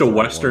this watched was a the right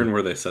western one.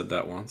 where they said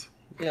that once.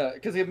 Yeah,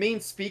 because it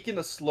means speak in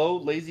a slow,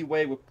 lazy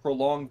way with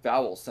prolonged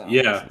vowel sounds.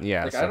 Yeah,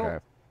 Yes. Like, I don't- Okay.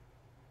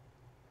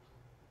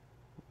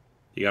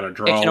 you gotta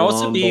draw. It can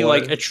also on be the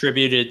like leg.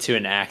 attributed to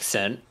an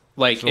accent.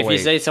 Like So if you wait.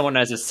 say someone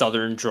has a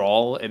southern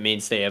drawl, it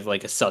means they have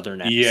like a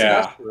southern accent.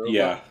 Yeah, That's true,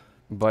 yeah.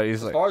 But he's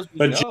As like, far as we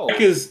But know,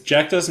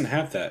 Jack doesn't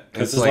have that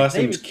because It's his like- last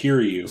name's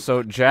Kiryu.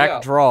 so Jack Yeah.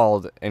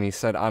 drawled and he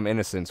said, "I'm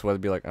innocent." So it'd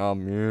be like,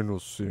 "I'm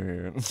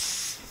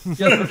innocent."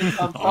 yeah,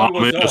 but I'm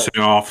innocent,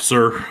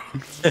 officer.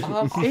 I'm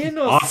Officer, I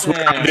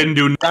innocent. didn't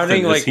do nothing.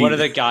 Sounding like Is one he- of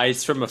the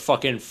guys from a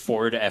fucking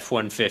Ford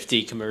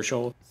F-150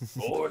 commercial.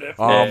 Lord, if-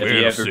 I'm Have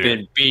you ever innocent.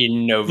 been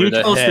beaten over Can you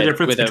the tell us the head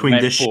difference with a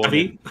between this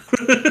metformin?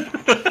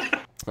 Chevy?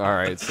 All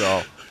right,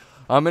 so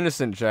I'm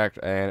innocent, Jack,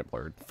 and it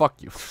blurred. Fuck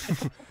you.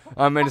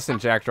 I'm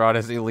innocent, Jack drawled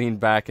as he leaned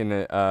back in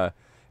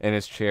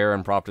his chair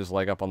and propped his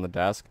leg up on the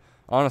desk.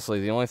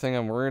 Honestly, the only thing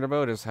I'm worried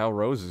about is how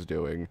Rose is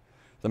doing.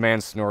 The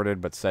man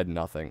snorted but said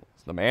nothing.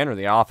 The man or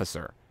the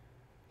officer?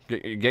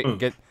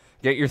 Get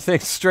your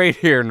things straight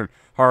here,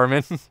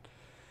 Harman.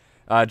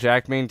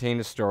 Jack maintained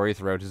his story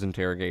throughout his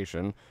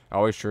interrogation,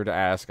 always sure to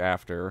ask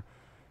after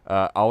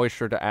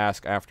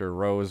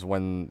Rose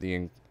when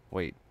the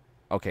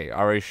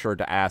always sure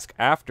to ask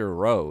after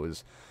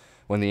Rose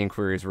when the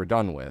inquiries were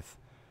done with.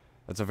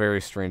 That's a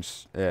very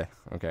strange.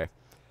 Okay.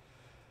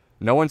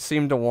 No one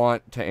seemed to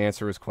want to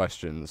answer his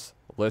questions.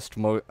 List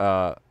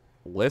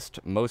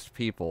most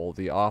people.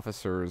 The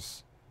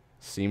officers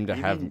seem to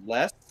You have. mean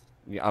less?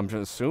 Yeah, I'm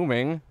just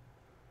assuming.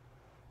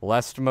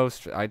 Lest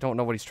most. I don't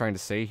know what he's trying to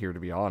say here, to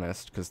be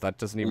honest, because that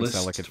doesn't even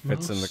sound like it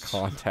fits in the List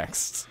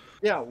context.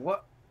 Yeah,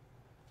 what?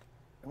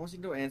 I want you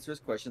to answer his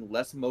question.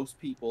 Less most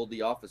people,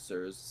 the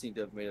officers, seem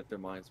to have made up their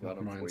minds about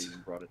him before he Minds.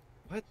 even brought it.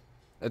 What?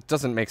 It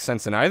doesn't make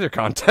sense in either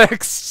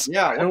context.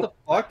 Yeah, don't- what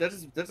the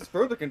fuck? That just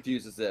further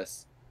confuses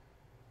this.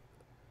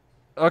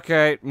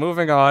 Okay,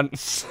 moving on.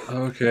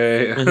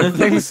 Okay.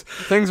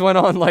 things went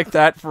on like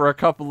that for a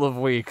couple of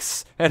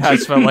weeks. It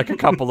has felt like a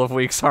couple of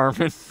weeks,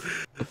 Harman.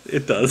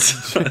 It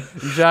does.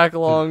 Jack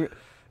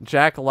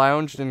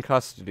lounged in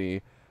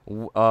custody,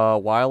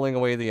 whiling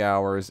away the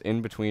hours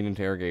in between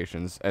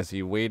interrogations as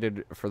he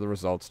waited for the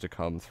results to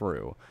come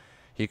through.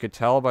 He could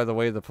tell by the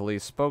way the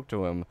police spoke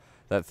to him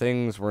that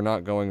things were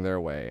not going their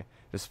way.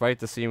 Despite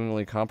the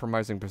seemingly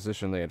compromising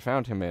position they had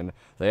found him in,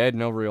 they had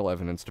no real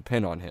evidence to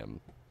pin on him.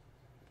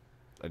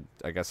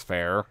 I guess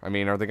fair. I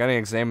mean, are they going to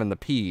examine the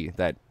pee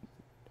that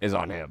is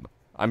on him?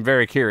 I'm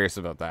very curious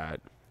about that.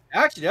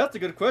 Actually, that's a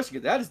good question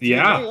because that is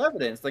Yeah. DNA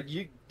evidence. Like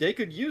they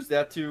could use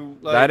that to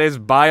like. That is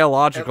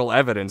biological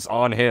evidence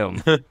on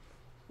him.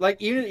 Like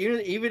even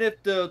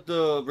if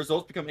the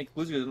results become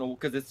inclusive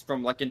because it's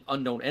from like an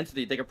unknown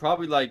entity, they could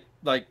probably like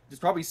there's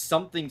probably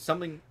something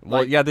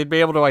Well, like, yeah, they'd be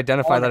able to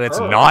identify on that it's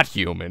Earth. not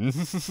human.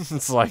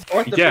 It's like, or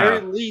at the Yeah.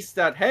 very least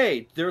that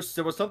hey there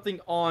was something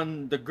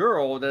on the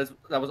girl that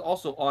was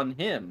also on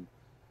him.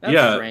 That's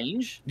Yeah.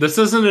 strange. This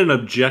isn't an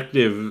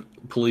objective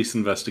police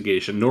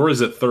investigation, nor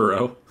is it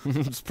thorough.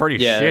 it's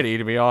pretty Yeah. shitty,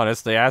 to be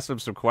honest. They asked him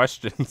some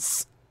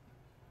questions.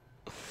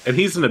 And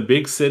he's in a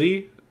big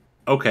city.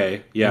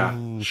 Okay, yeah,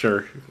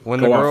 sure. When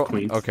Go the off, girl,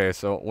 Queens. okay,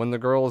 so when the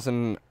girl is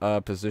in a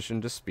position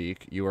to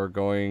speak, you are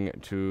going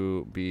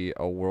to be in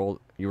a world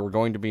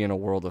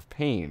of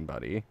pain,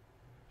 buddy.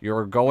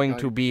 You're going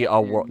to be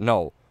a world.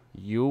 No,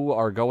 you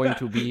are going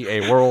to be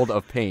a world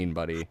of pain,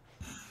 buddy.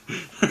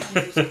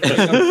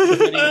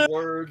 Many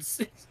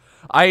words.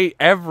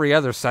 Every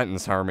other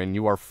sentence, Harman,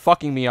 you are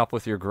fucking me up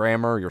with your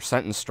grammar, your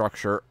sentence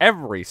structure,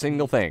 every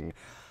single thing.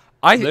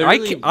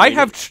 Literally I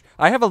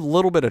have a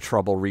little bit of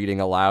trouble reading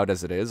aloud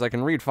as it is. I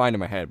can read fine in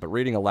my head, but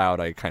reading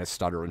aloud, I kind of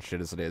stutter and shit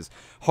as it is.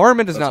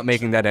 Harman is not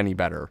making that any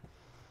better.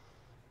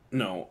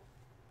 No.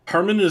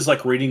 Harman is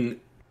like reading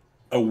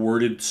a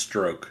worded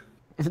stroke.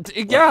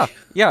 Yeah,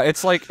 yeah.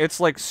 It's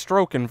like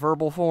stroke in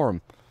verbal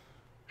form.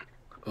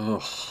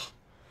 Ugh.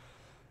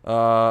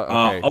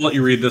 Okay. I'll let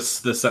you read this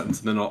sentence,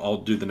 and then I'll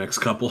do the next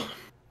couple.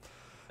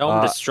 Tell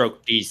him to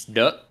stroke these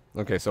nut.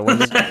 Okay, so when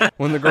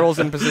the girl's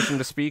in position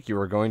to speak, you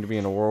are going to be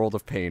in a world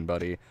of pain,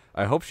 buddy.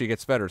 I hope she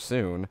gets better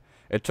soon.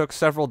 It took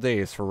several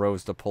days for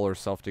Rose to pull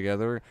herself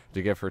together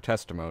to give her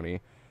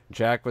testimony.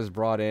 Jack was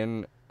brought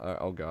in.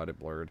 Oh god, it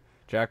blurred.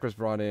 Jack was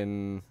brought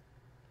in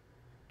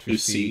to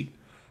see.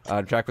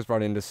 Jack was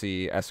brought in to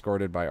see,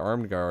 escorted by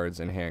armed guards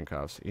and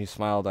handcuffs. He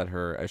smiled at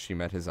her as she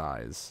met his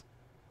eyes.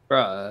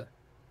 Bruh.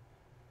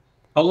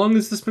 How long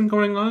has this been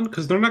going on?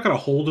 Because they're not gonna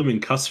hold him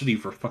in custody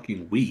for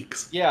fucking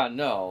weeks. Yeah,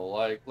 no,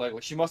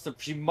 like she must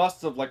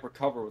have like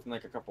recovered within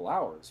like a couple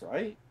hours,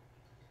 right?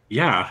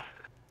 Yeah.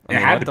 I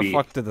mean, what the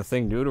fuck did the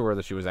thing do to her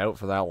that she was out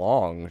for that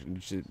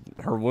long?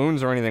 Her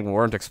wounds or anything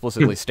weren't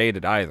explicitly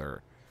stated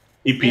either.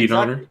 He peed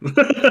on her.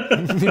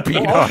 He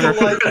peed on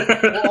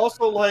her.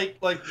 Also, like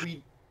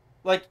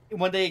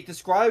when they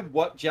described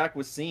what Jack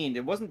was seeing,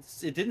 it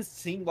didn't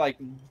seem like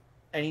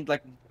any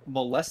like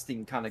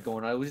molesting kind of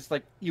going on. It was just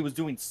like he was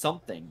doing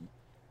something.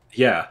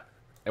 Yeah.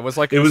 It was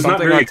like it was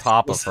something not very on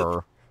top explicit. of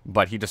her,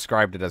 but he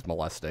described it as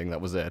molesting.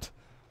 That was it.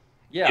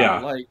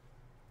 Yeah, like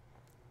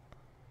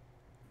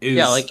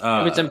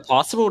it was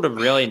impossible to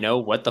really know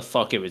what the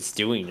fuck it was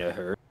doing to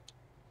her.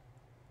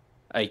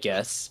 I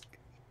guess.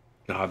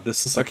 God,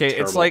 this is okay.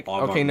 It's like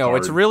okay, no,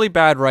 it's really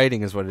bad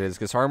writing, is what it is,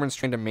 because Harman's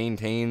trying to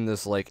maintain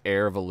this like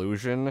air of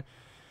illusion,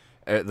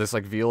 this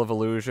like veil of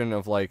illusion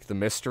of like the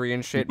mystery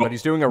and shit, but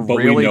he's doing a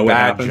really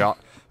bad job.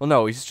 Well,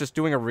 no, he's just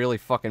doing a really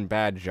fucking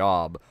bad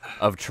job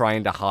of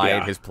trying to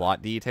hide his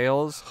plot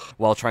details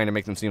while trying to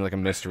make them seem like a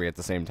mystery at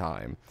the same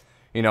time.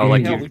 You know,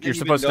 like you're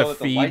supposed to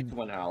feed.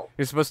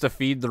 You're supposed to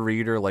feed the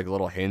reader like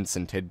little hints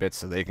and tidbits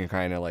so they can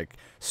kind of like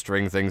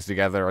string things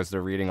together as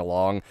they're reading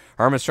along.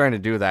 Harman's trying to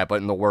do that, but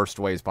in the worst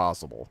ways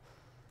possible.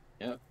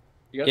 Yeah,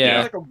 you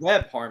got like a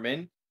web,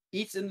 Harman.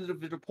 Each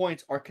individual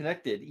points are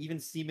connected, even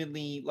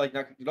seemingly like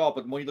not connected at all.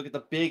 But when you look at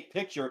the big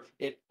picture,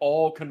 it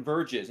all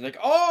converges. And like,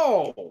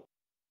 oh,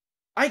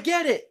 I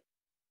get it.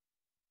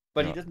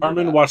 But he doesn't.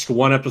 Harman watched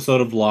one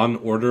episode of Law and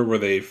Order where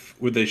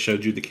they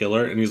showed you the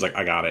killer, and he's like,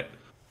 I got it.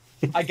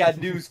 I got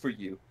news for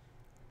you.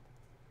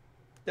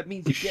 That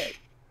means you're gay.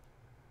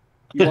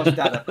 You watched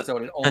that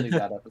episode and only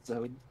that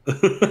episode.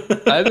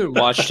 I haven't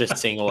watched a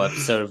single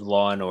episode of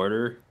Law and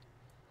Order,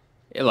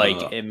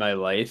 like in my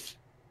life.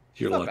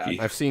 You're lucky.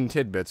 I've seen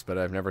tidbits, but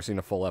I've never seen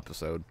a full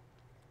episode.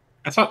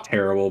 It's not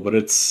terrible, but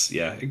it's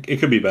it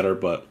could be better,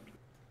 but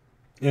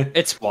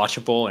it's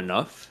watchable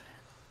enough.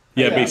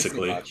 Yeah,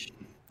 basically.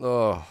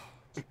 Oh,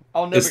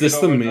 I'll never get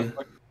over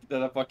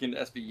that fucking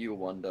SVU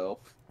one though.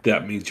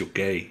 That means you're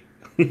gay.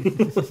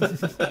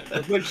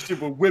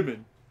 Relationship with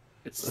women.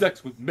 It's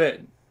sex with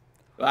men.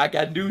 I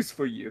got news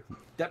for you.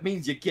 That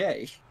means you're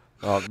gay.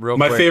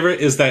 My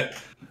favorite is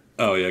that.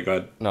 Oh yeah, go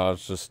ahead. No,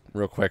 it's just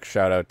real quick.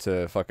 Shout out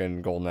to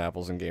fucking Golden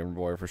Apples and Gamer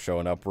Boy for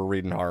showing up. We're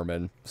reading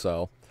Harman,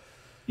 so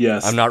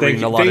yes, I'm not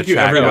reading a lot of chat.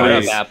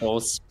 Everybody.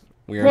 Apples.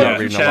 We are not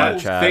reading a lot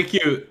of chat.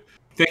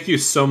 Thank you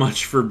so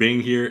much for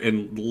being here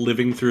and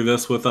living through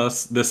this with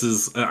us. This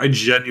is I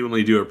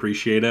genuinely do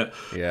appreciate it.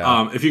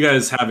 Yeah. If you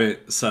guys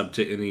haven't subbed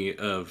to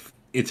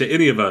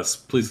any of us,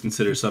 please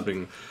consider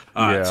subbing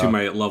to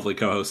my lovely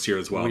co-hosts here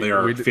as well. They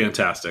are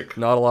fantastic.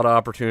 Not a lot of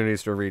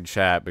opportunities to read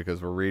chat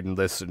because we're reading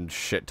this and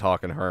shit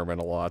talking Harman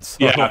a lot. So.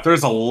 Yeah,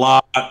 there's a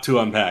lot to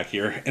unpack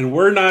here, and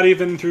we're not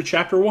even through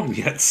chapter 1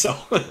 yet. So,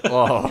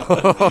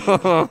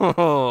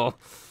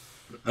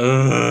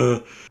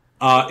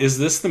 is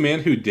this the man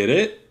who did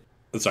it?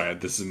 Sorry,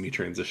 this is me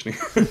transitioning.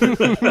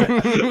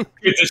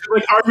 Transition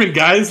like Harman,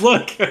 guys.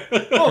 Look.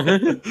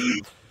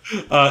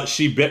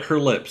 She bit her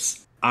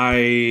lips.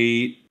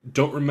 I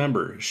don't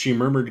remember. She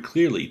murmured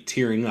clearly,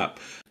 tearing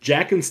up.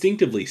 Jack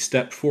instinctively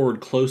stepped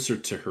forward closer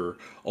to her,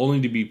 only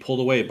to be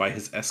pulled away by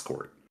his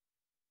escort.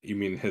 You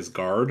mean his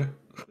guard?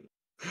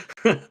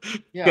 Can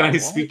I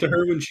speak to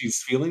her when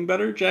she's feeling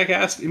better? Jack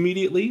asked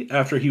immediately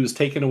after he was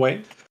taken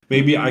away.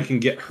 Maybe I can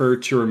get her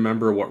to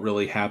remember what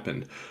really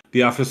happened.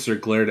 The officer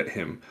glared at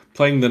him.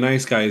 Playing the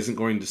nice guy isn't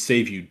going to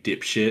save you,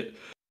 dipshit.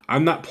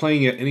 I'm not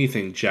playing at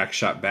anything, Jack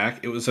shot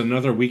back. It was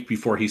another week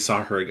before he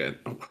saw her again.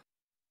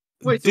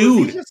 Wait,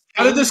 dude,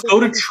 how did this go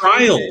to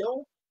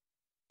trial?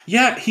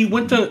 Yeah, he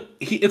went to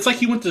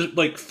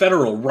like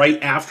federal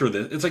right after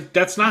this. It's like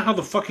that's not how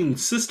the fucking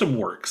system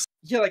works.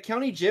 Yeah, like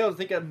county jails, I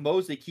think at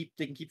most they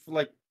can keep for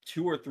like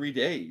 2 or 3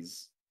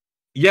 days.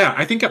 Yeah,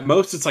 I think at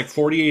most it's like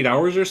 48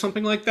 hours or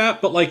something like that.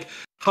 But like,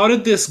 how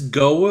did this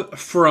go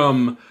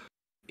from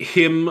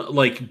him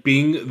like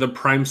being the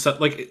prime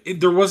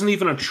there wasn't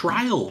even a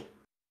trial.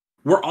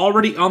 We're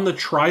already on the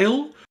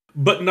trial,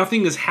 but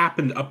nothing has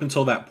happened up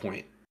until that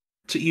point.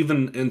 To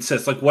even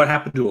insist, like, what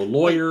happened to a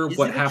lawyer? Wait,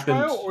 what happened?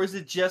 Trial, or is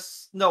it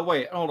just no?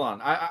 Wait, hold on.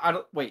 I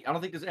don't wait. I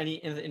don't think there's any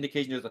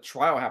indication there's a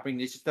trial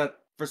happening. It's just that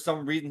for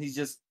some reason he's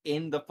just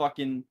in the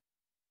fucking.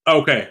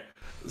 Okay,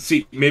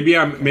 see, maybe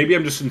I'm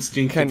just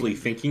instinctively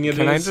thinking it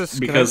is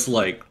because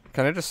like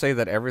Can I just say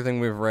that everything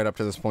we've read up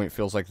to this point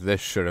feels like this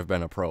should have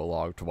been a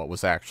prologue to what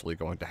was actually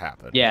going to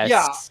happen.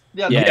 Yes.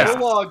 Yeah. The Yes.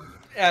 prologue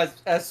as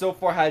so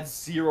far had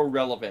zero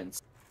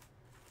relevance.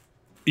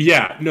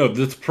 Yeah, no,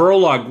 the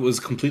prologue was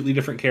completely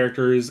different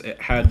characters.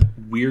 It had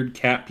weird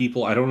cat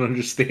people I don't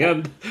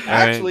understand.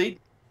 Actually,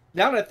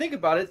 now that I think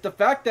about it, the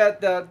fact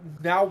that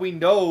now we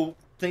know,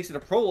 thanks to the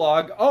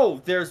prologue,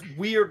 oh, there's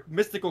weird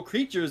mystical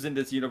creatures in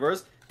this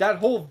universe. That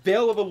whole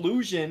veil of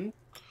illusion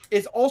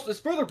is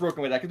further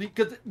broken with that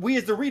because we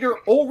as the reader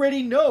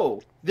already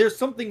know there's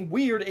something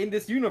weird in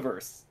this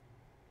universe.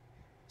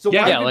 So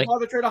why even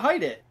bother try to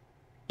hide it?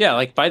 Yeah,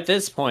 like by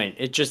this point,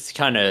 it just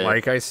kind of...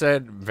 Like I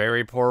said,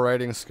 very poor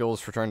writing skills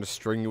for trying to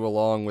string you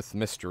along with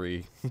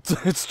mystery.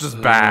 It's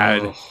just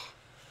bad.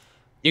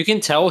 You can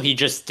tell he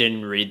just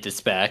didn't read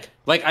this back.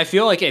 Like, I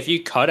feel like if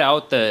you cut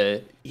out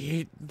the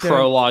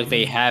prologue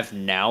they have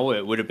now,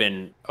 it would have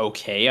been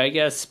okay, I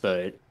guess,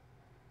 but...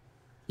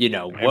 You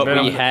know, what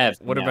we have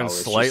would have been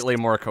slightly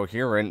more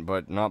coherent,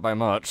 but not by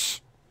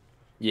much.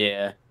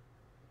 Yeah.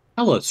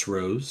 Tell us,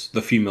 Rose,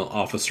 the female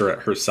officer at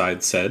her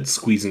side said,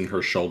 squeezing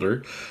her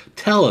shoulder.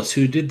 Tell us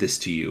who did this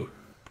to you.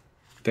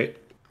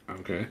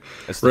 Okay.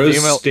 It's the Rose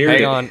female,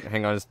 stared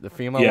hang on. It's the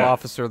female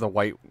officer, the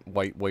white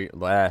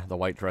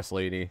dress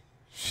lady.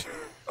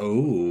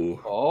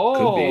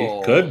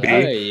 Oh, could be.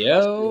 Hey,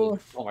 yo.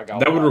 Oh my god.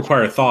 That would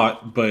require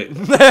thought, but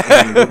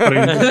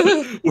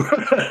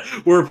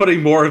we're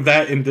putting more of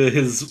that into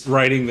his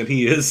writing than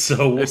he is,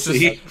 so we'll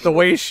see. The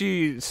way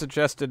she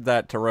suggested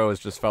that to Rose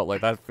just felt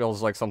like that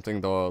feels like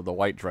something the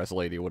white dress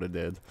lady would have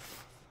did.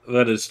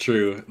 That is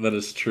true. That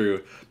is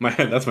true.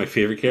 That's my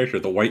favorite character,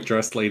 the white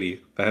dressed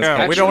lady.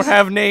 We don't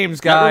have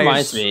names, guys. That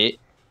reminds me.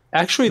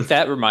 Actually,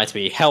 that reminds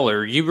me.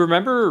 Heller, you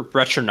remember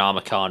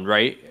Retronomicon,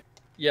 right?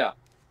 Yeah.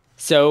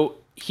 So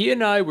he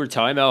and I were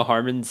talking about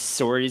Harman's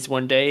stories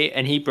one day,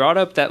 and he brought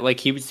up that like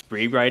he was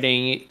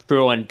rewriting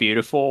Cruel and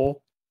Beautiful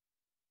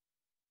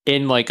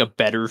in like a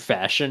better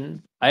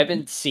fashion. I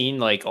haven't seen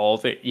like all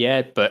of it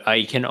yet, but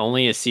I can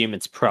only assume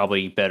it's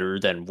probably better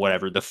than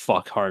whatever the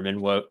fuck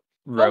Harman wrote.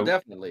 Oh,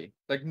 definitely.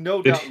 Like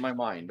no doubt in my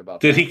mind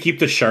about Did that. he keep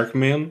the Shark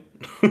Man?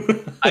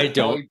 I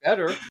don't.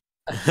 Better.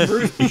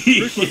 Bruce was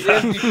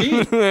the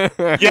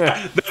MVP.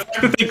 Yeah, the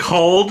fact that they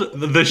called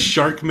the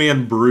Shark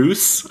Man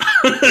Bruce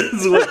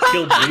is what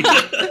killed me.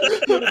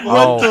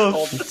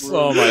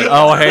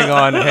 Hang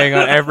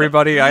on,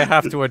 everybody! I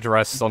have to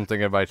address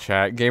something in my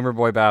chat.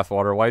 Gamerboy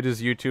Bathwater, why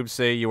does YouTube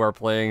say you are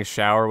playing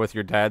Shower with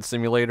Your Dad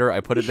Simulator? I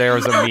put it there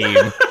as a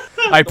meme.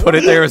 I put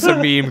it there as a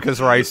meme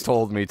because Rice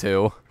told me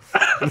to.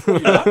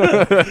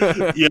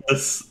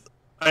 Yes.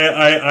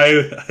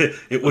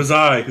 It was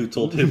I who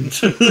told him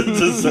to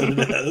send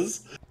it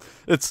as.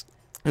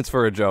 It's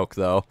for a joke,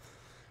 though.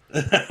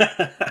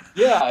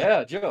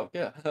 Yeah, joke.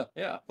 Yeah.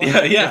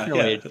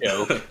 Definitely a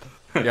joke.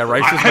 Yeah,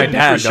 Rice is my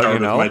dad, don't you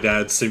know? My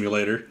dad's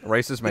simulator.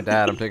 Rice is my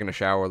dad. I'm taking a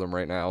shower with him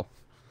right now.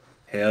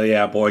 Hell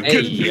yeah, boy.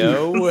 Hey,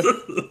 yo.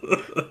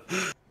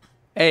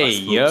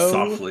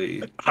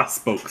 Hey, I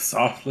spoke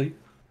softly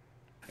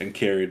and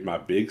carried my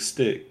big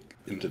stick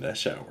into that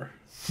shower.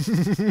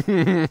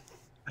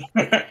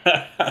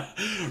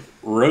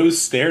 Rose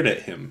stared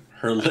at him,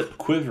 her lip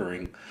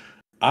quivering.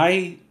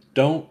 I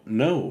don't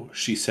know,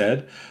 she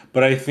said,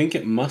 but I think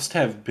it must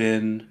have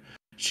been...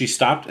 She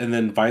stopped and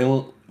then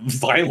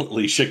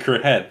violently shook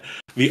her head.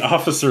 The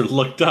officer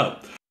looked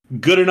up.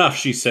 Good enough,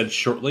 she said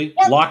shortly.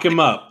 Lock him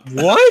up.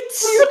 What? What are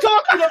you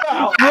talking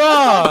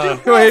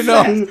about?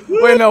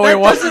 Wait,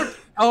 what?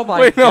 Oh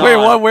my god. Wait,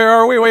 what? Where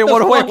are we? Wait,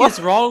 what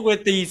is wrong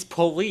with these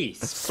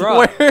police?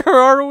 Bro, where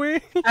are we?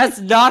 that's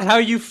not how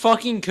you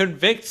fucking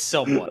convict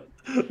someone.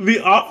 The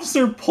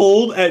officer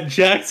pulled at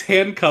Jack's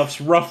handcuffs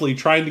roughly,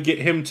 trying to get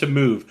him to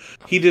move.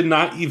 He did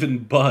not even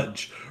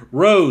budge.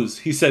 Rose,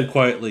 he said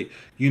quietly,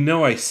 you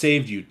know I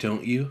saved you,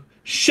 don't you?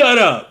 Shut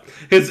up!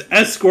 His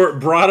escort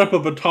brought up a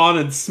baton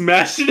and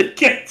smashed it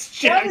against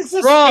Jack's.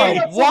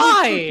 Why?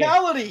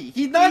 Brutality.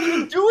 He's not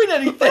even doing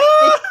anything.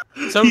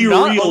 So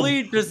not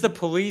only does the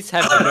police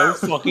have no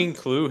fucking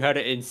clue how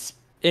to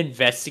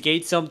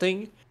investigate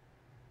something,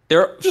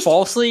 they're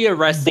falsely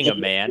arresting a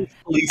man,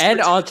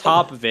 and on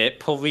top of it,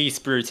 police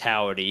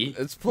brutality.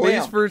 It's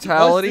police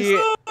brutality,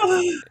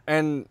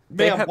 and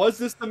was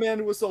this the man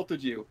who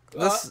assaulted you?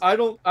 I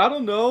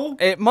don't know.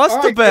 It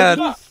must have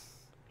been.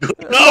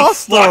 No,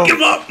 lock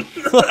him up!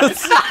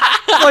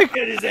 Like,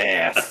 get his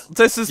ass.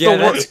 This is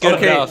that's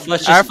good enough.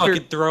 Let's just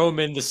fucking throw him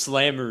in the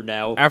slammer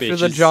now. After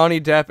the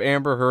Johnny Depp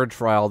Amber Heard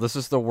trial, this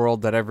is the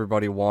world that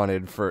everybody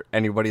wanted. For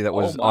anybody that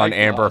was on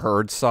Amber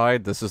Heard's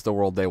side, this is the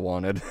world they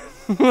wanted.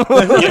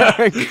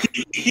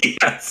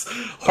 Yes,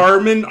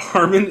 Harman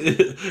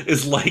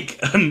is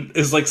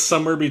like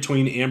somewhere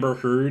between Amber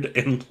Heard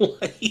and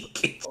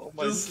like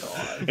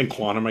and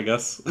Quantum, I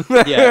guess.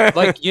 Yeah,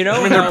 like you know,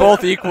 I mean, they're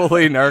both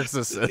equally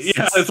narcissists.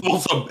 Yeah,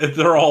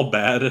 they're all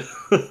bad.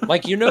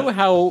 Like you know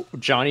how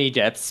Johnny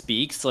Depp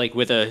speaks like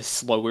with a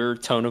slower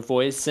tone of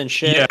voice and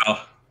shit.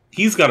 Yeah,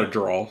 he's got a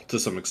drawl to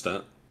some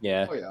extent.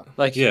 Yeah,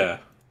 like that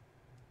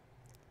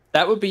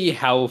would be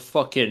how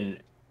fucking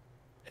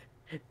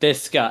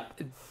this guy.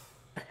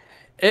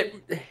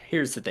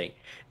 Here's the thing.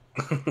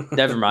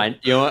 Never mind.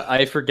 You know what?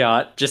 I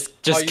forgot. Just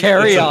you-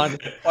 carry it's on.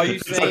 Are you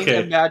saying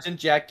okay. imagine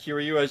Jack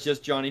Kiryu as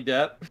just Johnny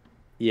Depp?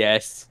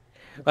 Yes.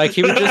 Like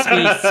he would just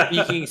be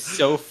speaking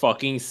so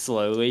fucking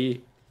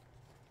slowly.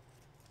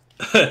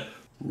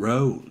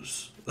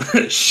 Rose,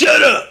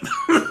 shut up.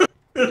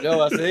 You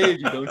know I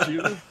saved you, don't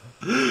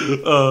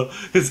you?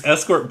 His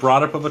escort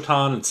brought up a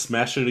baton and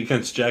smashed it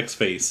against Jack's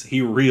face.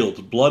 He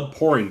reeled, blood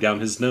pouring down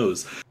his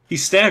nose. He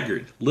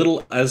staggered,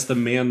 little as the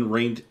man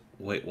reined.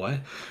 Wait, what?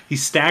 He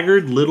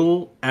staggered,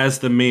 little as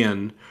the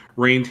man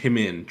reined him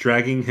in,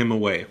 dragging him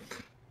away.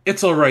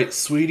 It's all right,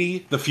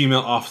 sweetie, the female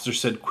officer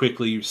said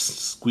quickly,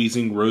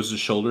 squeezing Rose's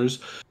shoulders,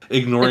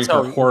 ignoring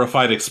her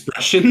horrified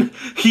expression.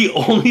 He's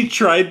only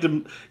trying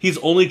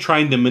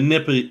to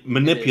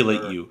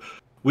manipulate you.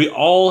 We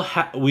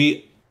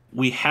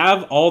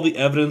have all the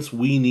evidence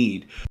we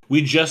need.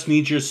 We just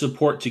need your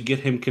support to get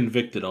him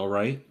convicted, all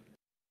right?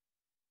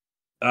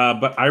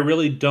 But I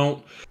really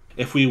don't.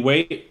 If we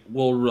wait,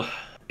 we'll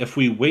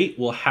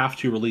have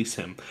to release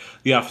him,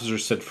 the officer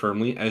said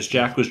firmly, as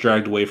Jack was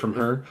dragged away from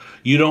her.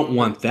 You don't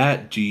want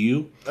that, do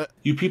you?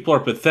 You people are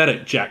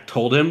pathetic, Jack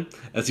told him,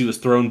 as he was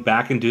thrown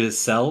back into his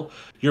cell.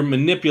 You're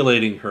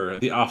manipulating her.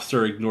 The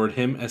officer ignored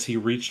him as he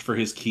reached for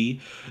his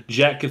key.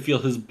 Jack could feel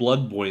his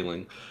blood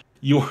boiling.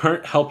 You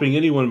aren't helping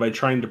anyone by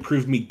trying to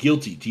prove me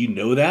guilty. Do you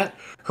know that?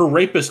 Her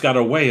rapist got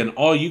away, and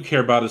all you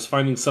care about is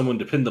finding someone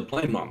to pin the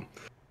blame on.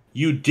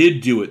 You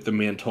did do it, the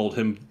man told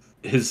him,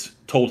 his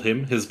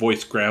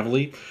voice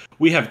gravelly.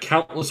 We have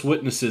countless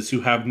witnesses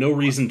who have no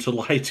reason to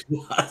lie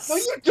to us. No,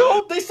 you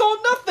don't. They saw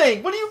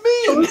nothing. What do you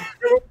mean?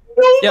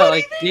 Yeah,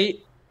 like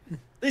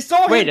They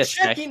saw Wait him a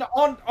sec. checking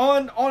on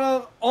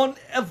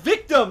a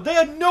victim. They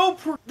had no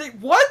proof.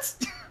 What?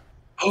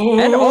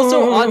 And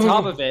also on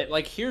top of it,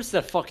 like here's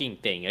the fucking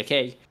thing,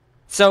 okay?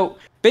 So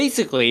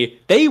basically,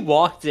 they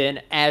walked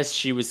in as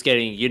she was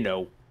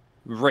getting,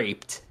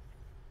 raped.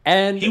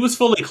 And he was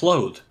fully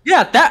clothed.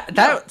 yeah,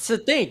 that's the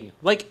thing.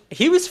 Like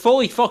he was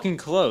fully fucking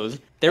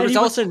clothed. There And was he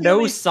was also no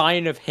clearly-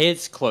 sign of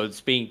his clothes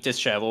being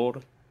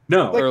disheveled.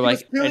 No. Like, Or, he like,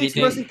 was clearly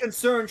anything. expressing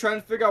concern,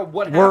 trying to figure out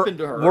what happened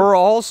to her. We're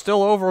all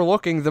still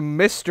overlooking the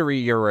mystery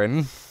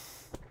urine.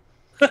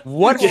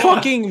 What Yeah.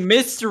 fucking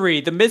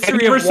mystery? The mystery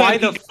never of why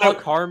said the he-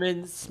 fuck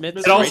Harman Smith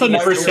is It also writing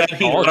never this said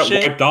he got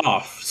bullshit? wiped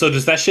off. So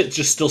does that shit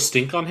just still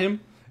stink on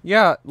him?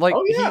 Yeah, like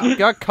Oh, yeah. he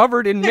got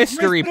covered in Yeah,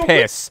 mystery Chris, no,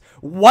 piss.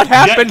 What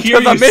happened Jack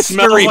to the Kirby smells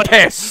mystery like-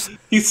 piss?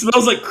 He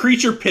smells like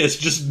creature piss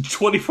just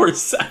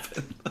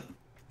 24/7.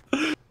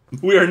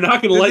 We are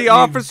not going to Did let the you...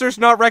 officers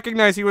not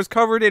recognize he was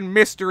covered in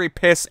mystery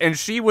piss and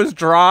she was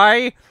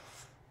dry?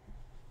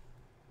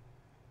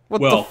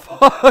 What Well, the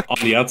fuck? on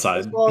the outside.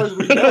 As far as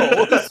we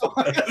know. As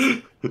far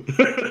as-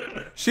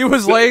 She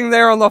was laying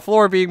there on the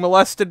floor being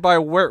molested by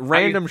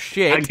random I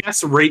shit.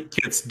 guess rape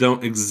kits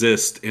don't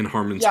exist in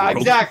Harmon's yeah,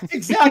 world.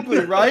 exactly,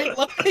 right?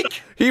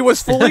 Like, He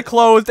was fully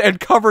clothed and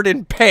covered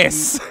in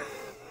piss.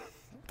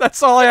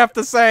 That's all I have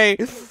to say.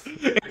 If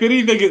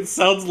anything, it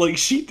sounds like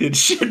she did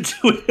shit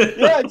to it.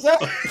 yeah,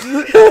 exactly.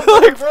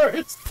 Like,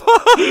 Words.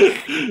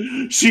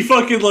 She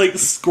fucking, like,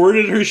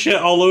 squirted her shit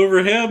all over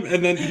him,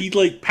 and then he,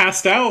 like,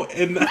 passed out,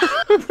 and...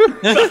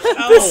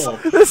 Hell?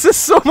 This is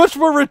so much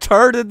more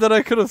retarded than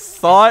I could have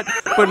thought,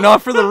 but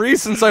not for the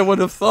reasons I would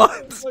have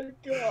thought. Oh my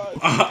god.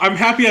 I'm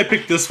happy I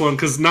picked this one,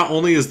 because not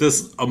only is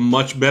this a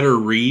much better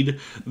read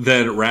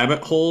than Rabbit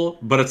Hole,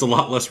 but it's a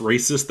lot less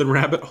racist than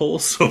Rabbit Hole,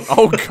 so...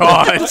 Oh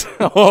god.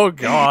 Oh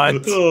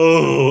god.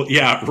 Oh,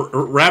 yeah,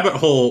 Rabbit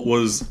Hole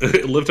was...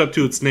 It lived up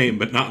to its name,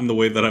 but not in the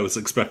way that I was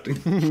expecting.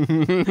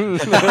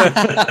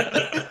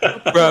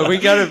 Bro, we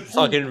gotta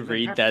fucking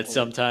read that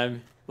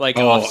sometime. Like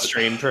Oh. off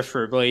stream,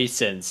 preferably,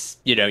 since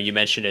you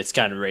mentioned it's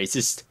kind of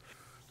racist.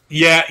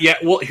 Yeah.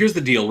 Well, here's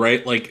the deal,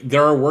 right? Like,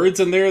 there are words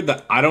in there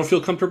that I don't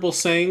feel comfortable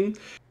saying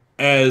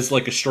as,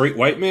 like, a straight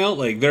white male.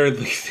 Like, there are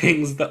the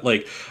things that,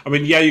 like... I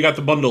mean, yeah, you got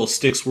the bundle of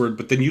sticks word,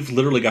 but then you've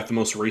literally got the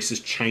most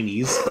racist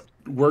Chinese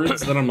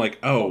words that I'm like,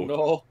 oh,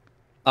 No.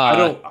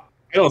 I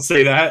don't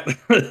say that.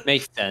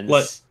 Makes sense.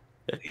 What?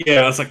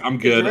 Yeah, it's like, I'm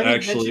Is good, there any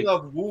actually. mention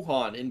of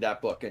Wuhan in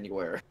that book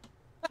anywhere?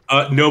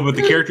 No, but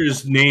the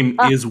character's name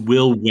is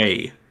Will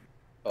Wei.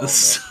 Oh, no.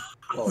 So,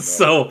 Oh, no.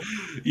 so,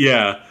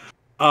 yeah.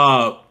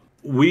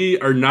 We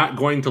are not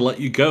going to let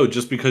you go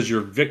just because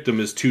your victim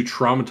is too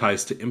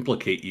traumatized to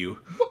implicate you.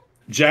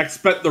 Jack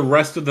spent the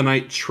rest of the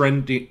night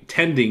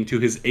tending to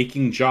his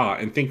aching jaw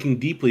and thinking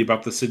deeply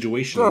about the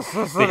situation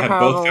they had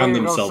both found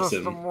themselves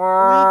in. Legally,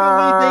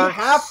 they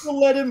have to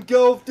let him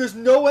go if there's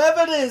no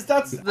evidence.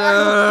 That's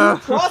how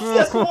due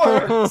process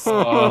works.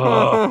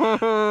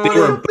 They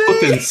were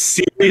both in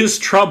serious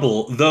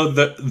trouble,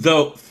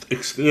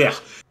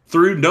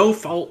 through no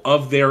fault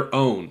of their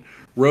own.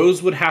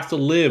 Rose would have to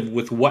live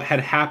with what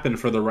had happened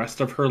for the rest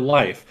of her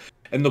life,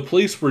 and the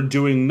police were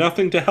doing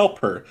nothing to help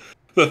her.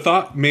 The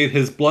thought made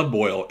his blood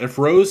boil. If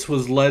Rose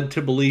was led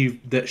to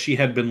believe that she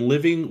had been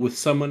living with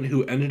someone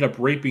who ended up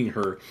raping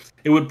her,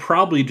 it would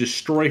probably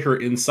destroy her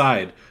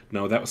inside.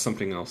 No, that was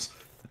something else.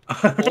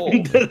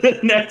 The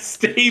next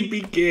day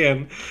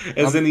began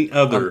as any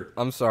other.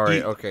 I'm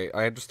sorry. Okay,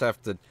 I just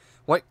have to.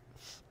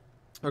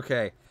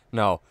 Okay,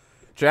 no.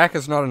 Jack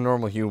is not a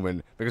normal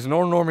human, because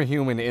no normal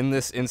human in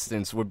this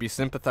instance would be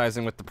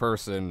sympathizing with the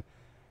person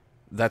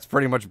that's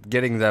pretty much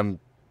getting them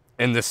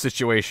in this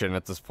situation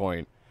at this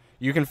point.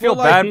 You can feel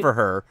bad for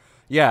her,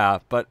 yeah,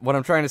 but what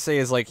I'm trying to say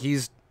is, like,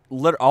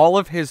 all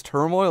of his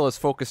turmoil is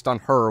focused on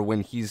her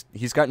when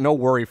he's got no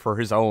worry for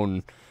his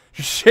own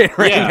shit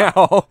right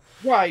now.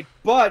 Right,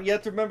 but you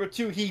have to remember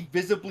too, he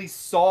visibly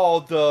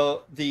saw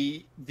the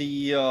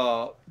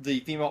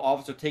female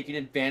officer taking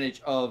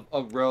advantage of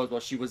Rose while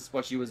she was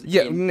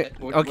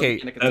okay,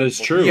 that is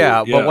true.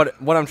 Yeah,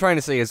 but what I'm trying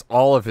to say is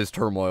all of his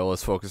turmoil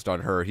is focused on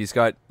her. He's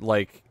got,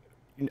 like,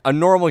 a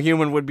normal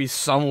human would be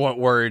somewhat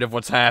worried of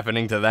what's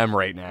happening to them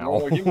right now.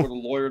 Normal human would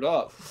have lawyered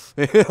up.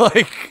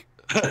 Like,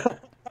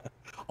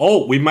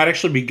 oh, we might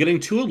actually be getting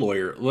to a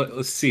lawyer.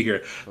 Let's see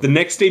here. The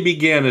next day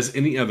began as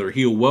any other.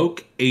 He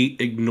awoke, ate,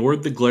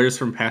 ignored the glares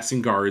from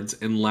passing guards,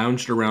 and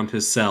lounged around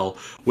his cell,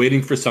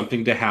 waiting for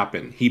something to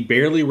happen. He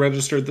barely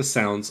registered the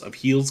sounds of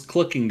heels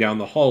clicking down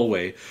the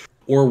hallway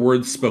or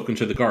words spoken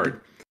to the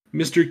guard.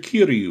 Mr.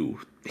 Kiryu.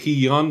 He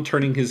yawned,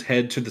 turning his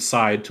head to the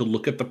side to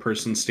look at the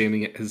person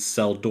standing at his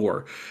cell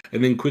door,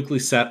 and then quickly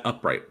sat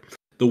upright.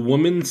 The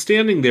woman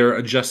standing there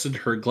adjusted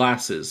her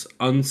glasses,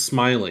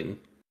 unsmiling.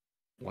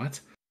 What?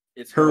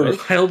 Her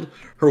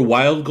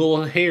wild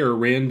gold hair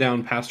ran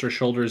down past her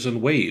shoulders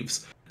in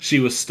waves. She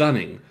was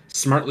stunning,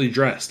 smartly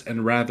dressed,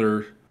 and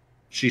rather...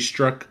 She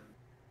struck...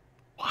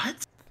 What?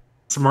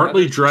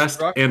 Smartly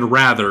dressed and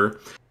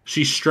rather...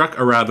 She struck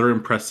a rather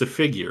impressive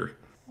figure.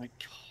 My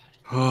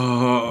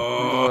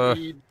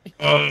God.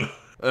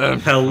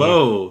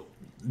 Hello,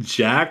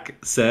 Jack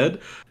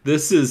said.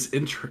 This is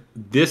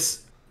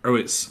this. Oh,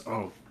 it's.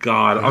 Oh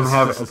God, I'm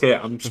having. Okay,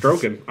 I'm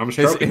stroking.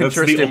 His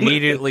interest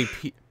immediately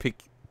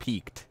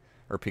peaked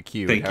or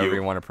piqued, however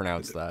you want to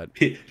pronounce that.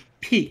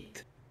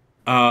 Peaked.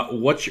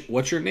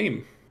 What's your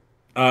name?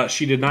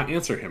 She did not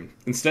answer him.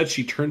 Instead,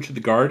 she turned to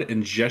the guard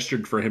and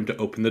gestured for him to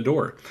open the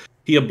door.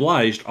 He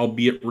obliged,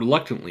 albeit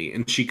reluctantly,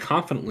 and she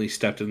confidently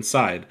stepped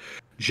inside.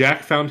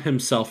 Jack found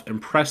himself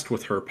impressed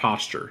with her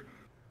posture.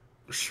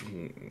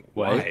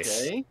 Why?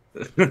 Okay.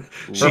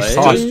 She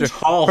stood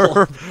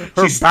tall.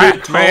 She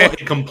stood tall and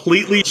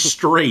completely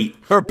straight.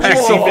 Her back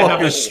seemed to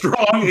have a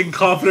strong and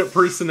confident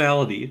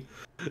personality.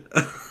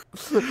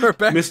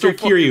 Mr.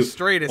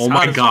 Kiryu. Oh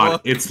my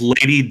God, it's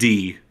Lady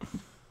D.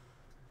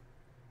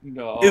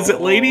 No. Is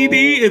it Lady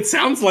D? It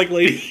sounds like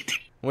Lady D.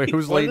 Wait,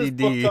 who's Lady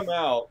D? When does this book come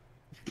out?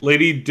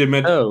 Lady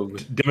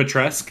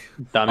Dimitrescu?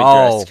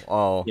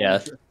 Oh. Yeah.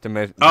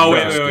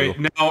 Wait.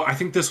 No, I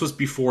think this was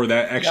before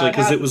that, actually,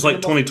 because it was like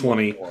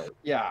 2020.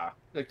 Yeah.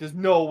 Like, there's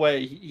no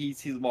way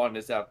he's modding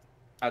this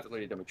after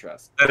Lady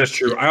Dimitrescu. That is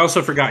true. I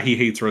also forgot he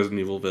hates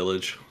Resident Evil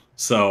Village.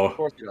 So. Of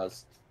course he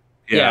does.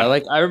 Yeah,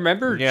 like, I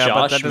remember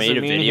Josh made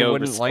a video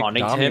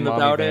responding to him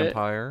about it.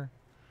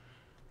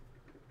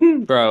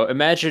 Bro,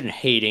 imagine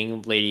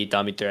hating Lady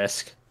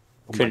Dimitrescu.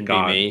 Couldn't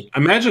be me.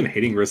 Imagine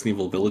hating Resident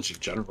Evil Village in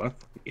general. That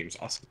game's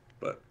awesome,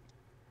 but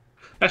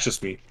that's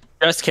just me.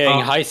 Just kidding.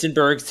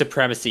 Heisenberg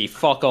supremacy.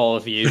 Fuck all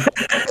of you.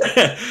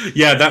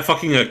 Yeah, that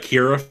fucking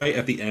Akira fight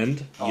at the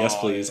end. Yes,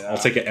 please. Yeah. I'll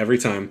take it every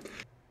time.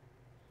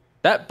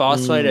 That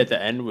boss fight at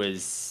the end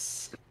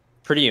was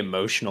pretty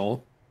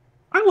emotional.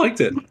 I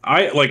liked it.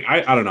 I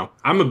don't know.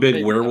 I'm a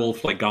big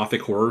werewolf, like, gothic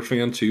horror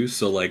fan too,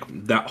 so like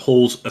that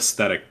whole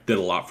aesthetic did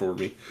a lot for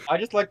me. I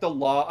just liked a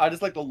lot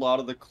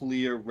of the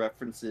clear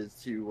references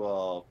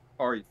to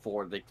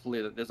RE4. They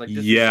clear that there's like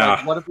this. Yeah.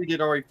 Like, what if we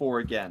did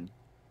RE4 again?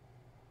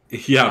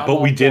 Yeah,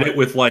 but we did it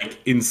with like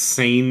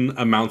insane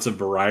amounts of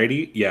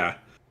variety. Yeah.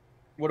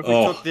 What if we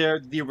took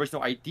the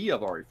original idea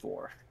of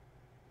RE4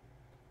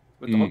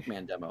 with the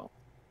Hookman demo?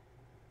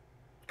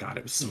 God,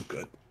 it was so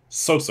good.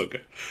 So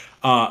good.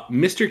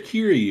 Mr.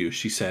 Kiryu,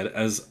 she said,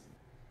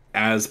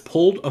 as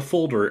pulled a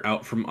folder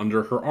out from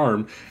under her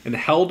arm and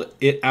held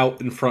it out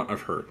in front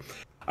of her.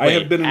 I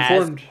have been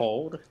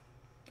informed.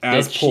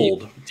 As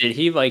pulled. Did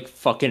he like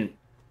fucking?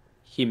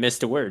 He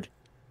missed a word.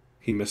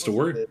 He missed a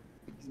word.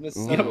 It's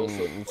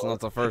not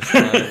the first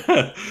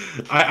time.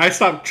 I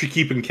stopped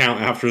keeping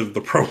count after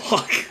the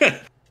prologue.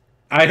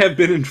 I have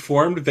been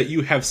informed that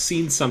you have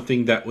seen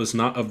something that was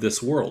not of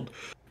this world.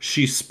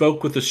 She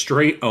spoke with a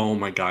straight... Oh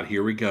my God,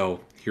 here we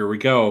go.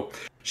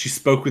 She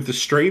spoke with a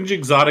strange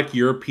exotic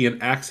European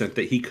accent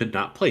that he could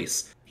not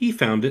place. He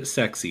found it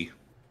sexy.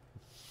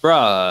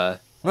 Bruh.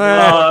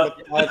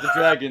 The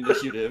dragon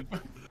initiative.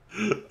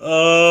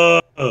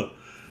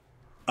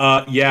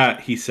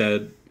 Yeah, he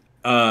said.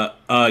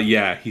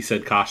 Yeah, he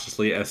said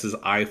cautiously as his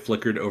eye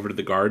flickered over to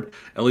the guard.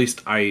 At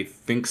least I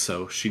think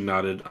so, she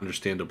nodded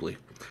understandably.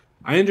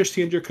 I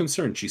understand your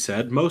concern, she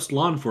said. Most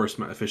law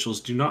enforcement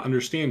officials do not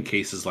understand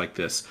cases like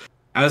this.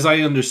 As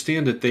I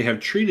understand it, they have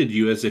treated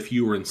you as if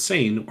you were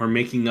insane or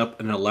making up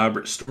an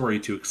elaborate story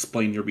to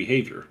explain your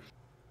behavior.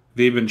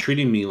 They've been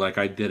treating me like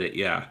I did it,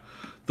 yeah.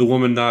 The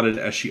woman nodded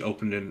as she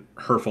opened in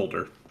her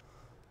folder.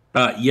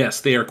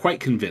 Yes, they are quite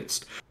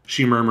convinced,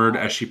 she murmured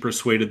as she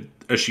perused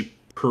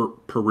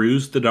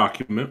the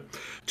document,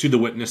 to the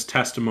witness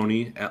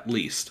testimony at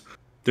least.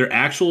 Their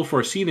actual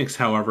foreseenings,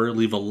 however,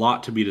 leave a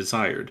lot to be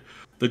desired.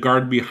 The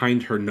guard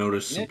behind her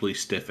noticeably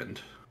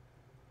stiffened.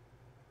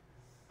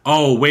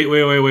 Oh, wait,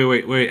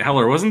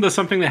 Heller, wasn't this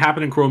something that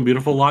happened in Cruel and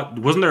Beautiful a lot?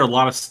 Wasn't there a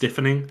lot of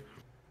stiffening?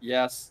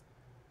 Yes.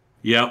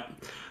 Yep.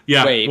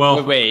 Yeah,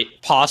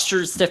 Wait.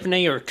 Posture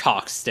stiffening or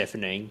cock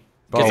stiffening?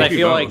 Because I Both.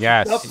 feel like...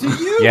 Yes. Up to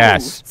you.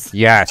 Yes.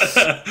 Yes.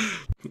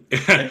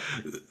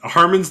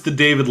 Harman's the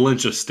David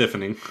Lynch of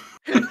stiffening.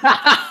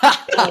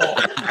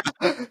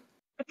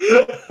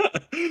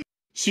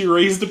 She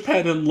raised a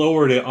pen and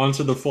lowered it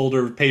onto the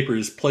folder of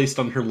papers placed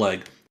on her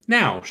leg.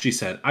 Now, she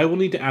said, I will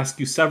need to ask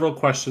you several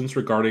questions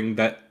regarding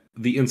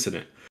the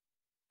incident.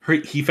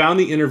 He found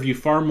the interview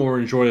far more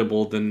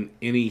enjoyable than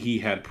any he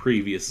had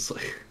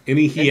previously.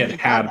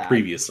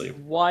 Previously.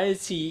 Why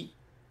is he...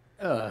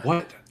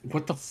 What?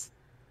 What the...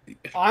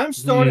 I'm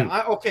starting.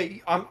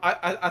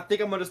 I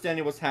think I'm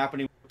understanding what's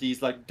happening with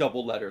these like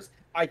double letters.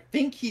 I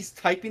think he's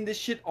typing this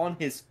shit on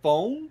his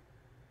phone,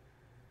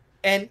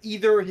 and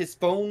either his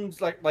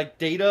phone's like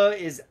data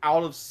is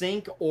out of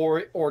sync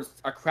or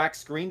a cracked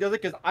screen does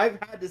it. Because I've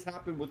had this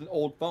happen with an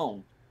old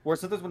phone where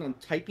sometimes when I'm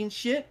typing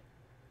shit,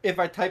 if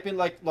I type in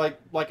like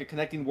a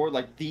connecting word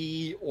like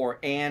the or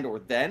and or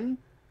then,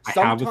 I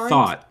have a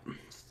thought.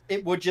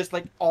 It would just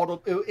like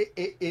auto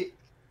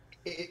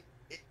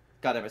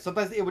God damn it.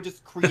 Sometimes it would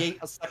just create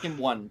a second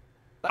one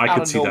I out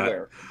could of see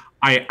nowhere.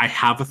 that. I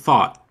have a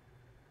thought.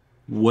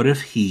 What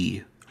if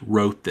he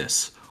wrote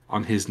this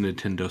on his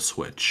Nintendo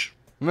Switch?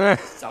 I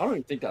don't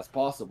even think that's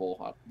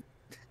possible.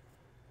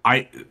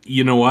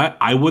 You know what?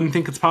 I wouldn't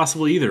think it's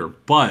possible either.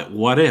 But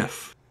what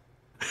if?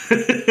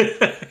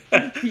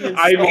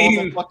 I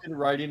mean, the fucking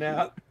writing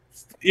app.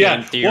 Yeah,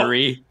 in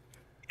theory.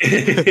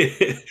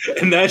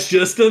 And that's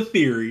just a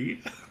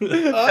theory.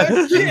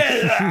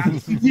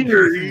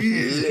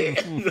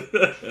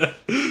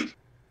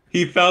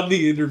 He found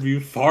the interview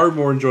far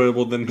more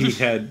enjoyable than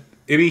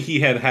any he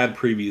had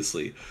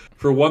previously.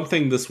 For one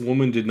thing, this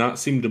woman did not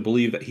seem to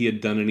believe that he had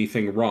done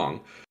anything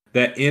wrong.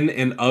 That in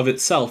and of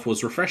itself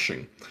was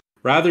refreshing.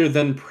 Rather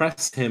than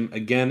press him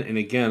again and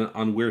again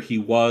on where he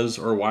was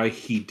or why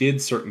he did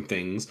certain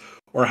things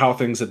or how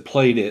things had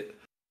played it,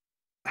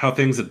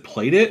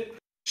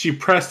 she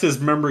pressed his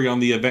memory on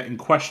the event in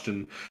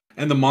question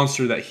and the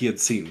monster that he had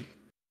seen.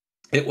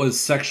 It was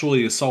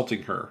sexually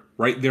assaulting her,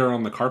 right there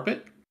on the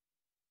carpet?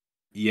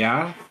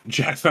 Yeah?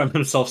 Jack found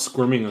himself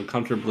squirming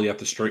uncomfortably at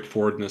the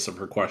straightforwardness of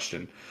her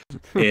question.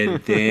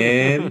 And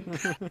then...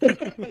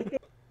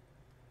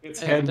 its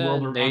head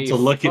rolled around to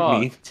look at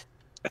me.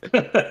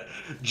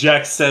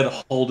 Jack said,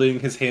 holding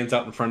his hands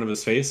out in front of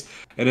his face,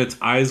 and its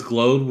eyes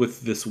glowed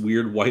with this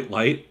weird white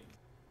light.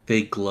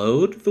 They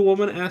glowed? The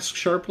woman asked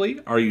sharply.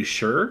 Are you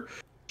sure?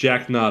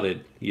 Jack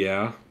nodded.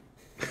 Yeah.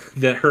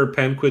 That her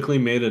pen quickly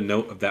made a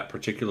note of that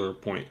particular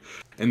point,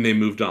 and they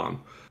moved on.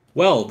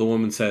 Well, the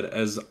woman said,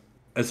 as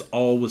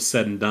all was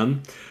said and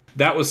done,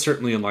 that was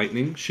certainly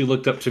enlightening. She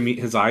looked up to meet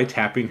his eye,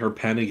 tapping her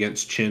pen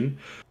against chin.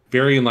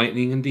 Very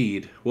enlightening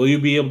indeed. Will you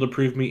be able to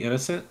prove me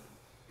innocent?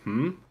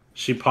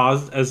 She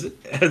paused as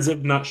if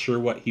not sure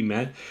what he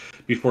meant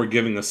before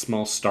giving a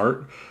small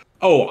start.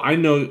 Oh, I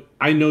know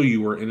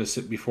you were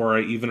innocent before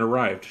I even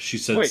arrived, she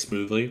said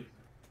smoothly.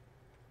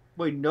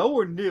 Wait, no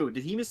or new?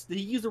 Did he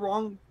use the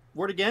wrong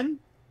word again?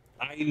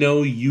 I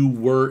know you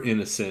were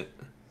innocent.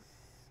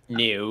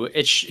 New.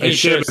 He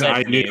should have said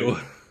I knew.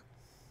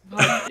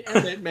 God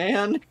damn it,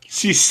 man.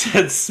 She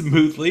said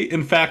smoothly.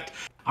 In fact,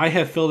 I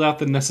have filled out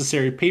the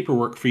necessary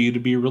paperwork for you to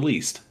be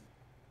released.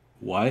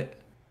 What?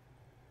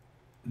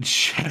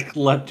 Jack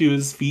leapt to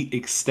his feet,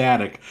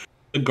 ecstatic.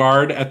 The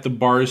guard at the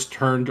bars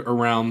turned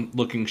around,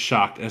 looking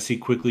shocked, as he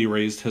quickly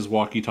raised his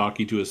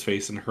walkie-talkie to his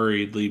face and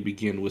hurriedly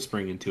began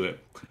whispering into it.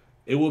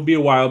 It will be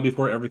a while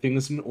before everything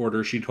is in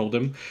order, she told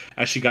him,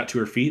 as she got to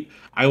her feet.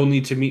 I will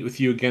need to meet with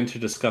you again to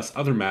discuss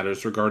other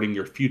matters regarding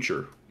your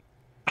future.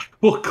 I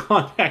will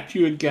contact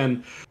you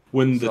again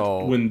when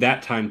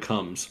that time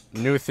comes.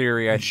 New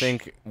theory, I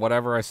think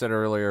whatever I said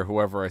earlier,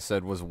 whoever I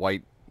said was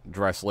white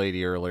dress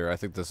lady earlier, I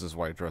think this is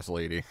white dress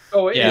lady.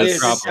 Oh, it yeah, is.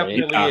 probably.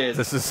 It definitely is.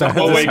 This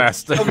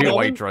has to be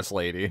white dress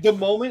lady. The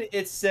moment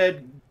it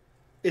said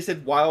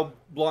wild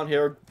blonde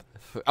hair.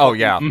 Oh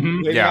yeah, I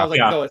was like,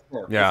 no, it's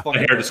her. Yeah. It's The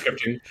hair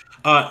description.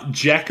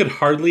 Jack could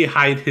hardly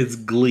hide his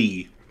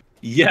glee.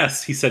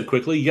 Yes, he said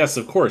quickly. Yes,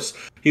 of course.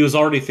 He was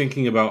already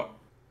thinking about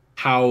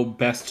how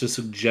best to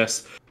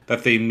suggest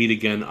that they meet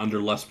again under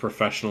less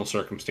professional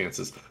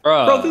circumstances.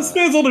 Bro, this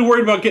man's only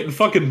worried about getting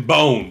fucking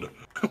boned.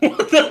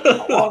 What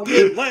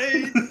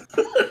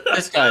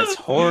This guy's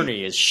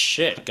horny as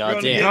shit.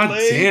 Goddamn.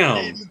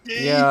 Goddamn.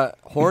 Yeah,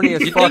 horny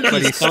as fuck,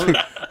 but he's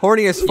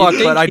horny as fuck.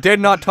 But I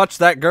did not touch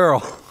that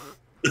girl.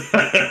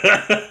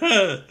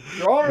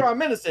 Your Honor,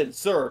 I'm innocent,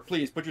 sir.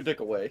 Please put your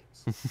dick away.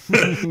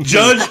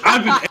 Judge,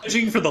 I've been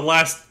edging for the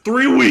last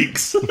 3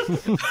 weeks.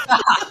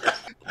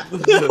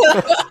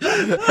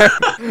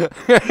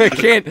 I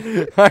can't.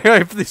 I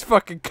have these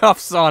fucking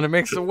cuffs on. It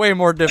makes it way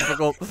more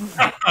difficult.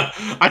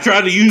 I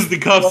tried to use the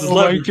cuffs as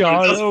leverage.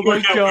 Oh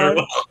my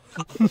god.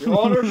 Your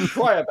Honor,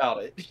 try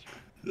about it.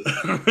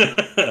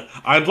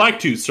 I'd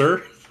like to,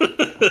 sir.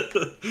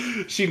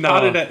 She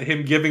nodded at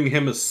him, giving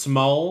him a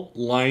small,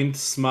 lined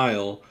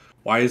smile.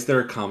 Why is there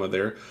a comma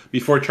there?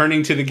 Before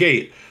turning to the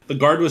gate, the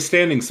guard was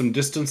standing some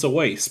distance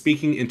away,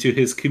 speaking into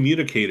his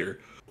communicator.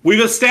 We've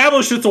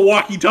established it's a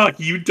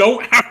walkie-talkie. You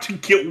don't have to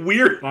get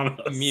weird on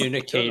us.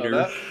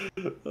 Communicator.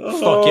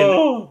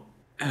 Oh.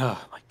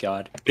 Oh my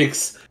god.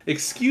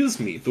 Excuse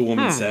me, the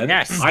woman said.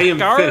 Yes, I am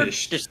guard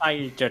finished.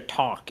 decided to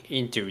talk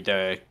into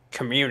the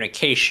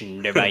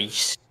communication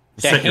device.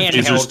 The Second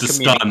phaser's to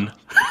stun.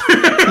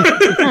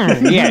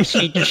 Yes,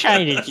 he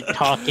decided to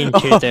talk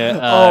into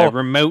the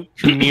remote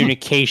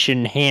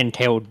communication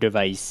handheld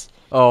device.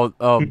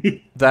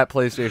 That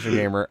PlayStation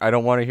gamer. I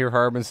don't want to hear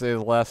Harman say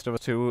The Last of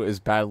Us 2 is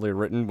badly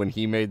written when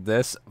he made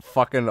this.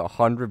 Fucking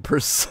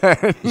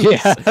 100%.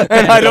 Yeah.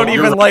 And I don't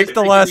even like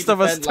The Last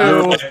of Us 2.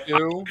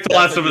 The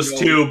Last of Us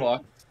 2.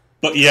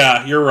 But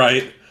yeah, you're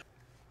right.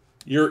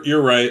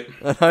 You're right.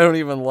 And I don't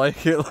even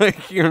like it.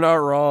 Like, you're not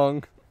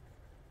wrong.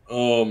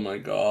 Oh my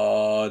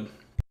god.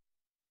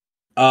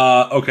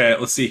 Okay,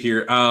 let's see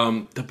here. Where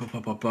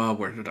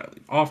did I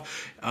leave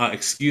off?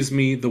 Excuse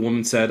me, the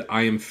woman said,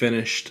 I am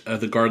finished.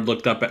 The guard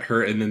looked up at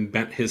her and then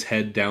bent his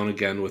head down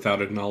again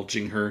without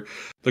acknowledging her.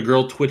 The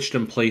girl twitched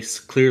in place,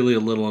 clearly a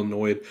little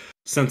annoyed.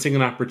 Sensing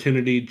an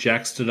opportunity,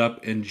 Jack stood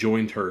up and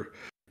joined her.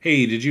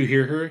 Hey, did you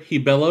hear her? He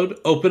bellowed.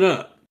 Open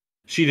up.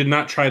 She did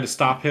not try to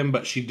stop him,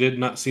 but she did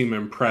not seem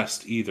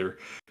impressed either.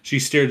 She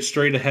stared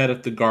straight ahead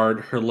at the guard,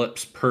 her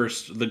lips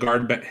pursed. The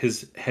guard bent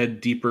his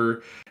head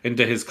deeper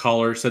into his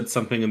collar, said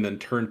something, and then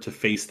turned to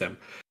face them.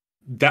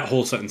 That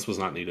whole sentence was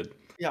not needed.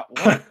 Yeah,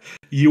 what?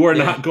 You are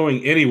not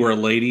going anywhere,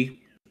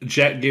 lady.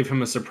 Jack gave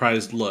him a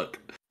surprised look.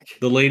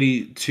 The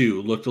lady,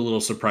 too, looked a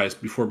little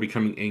surprised before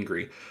becoming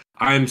angry.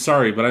 I am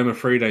sorry, but I'm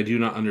afraid I do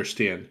not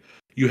understand.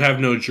 You have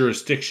no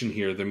jurisdiction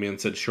here, the man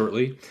said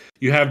shortly.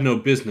 You have no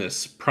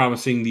business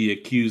promising the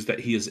accused that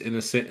he is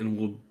innocent and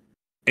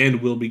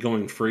will be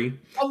going free.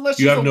 Unless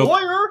you have a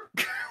lawyer.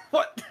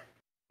 What?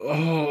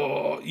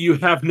 Oh, you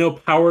have no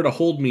power to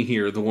hold me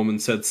here, the woman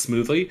said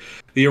smoothly.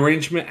 The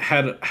arrangement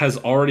has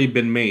already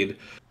been made.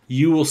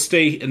 You will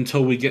stay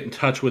until we get in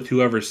touch with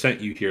whoever sent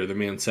you here, the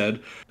man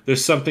said.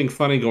 There's something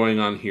funny going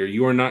on here.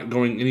 You are not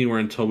going anywhere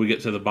until we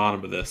get to the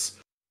bottom of this.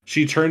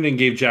 She turned and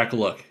gave Jack a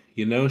look.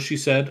 You know, she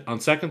said,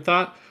 on second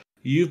thought,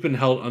 you've been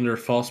held under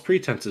false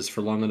pretenses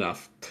for long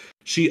enough.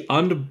 She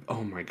unbuttoned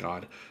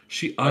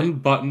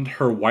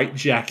her white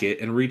jacket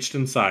and reached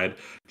inside.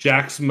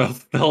 Jack's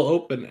mouth fell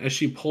open as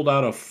she pulled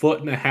out a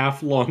 1.5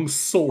 foot long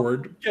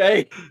sword.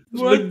 Okay.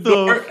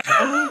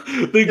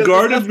 The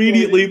guard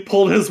immediately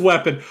pulled his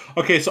weapon.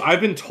 Okay, so I've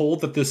been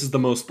told that this is the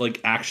most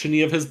action-y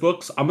of his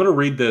books. I'm gonna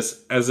read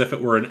this as if it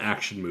were an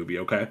action movie,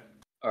 okay?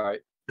 Alright.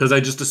 Because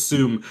I just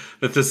assume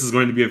that this is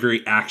going to be a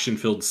very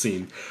action-filled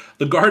scene.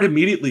 The guard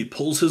immediately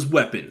pulls his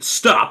weapon.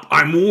 Stop!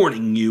 I'm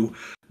warning you!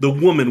 The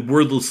woman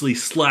wordlessly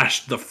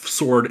slashed the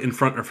sword in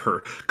front of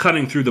her,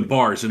 cutting through the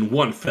bars in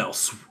one fell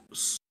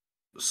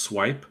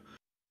swipe?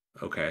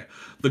 Okay.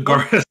 The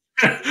guard...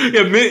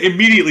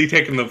 immediately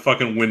taking the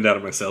fucking wind out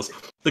of my sails.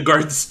 The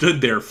guard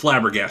stood there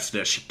flabbergasted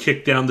as she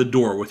kicked down the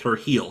door with her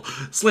heel,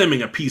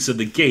 slamming a piece of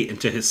the gate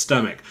into his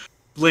stomach,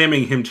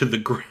 slamming him to the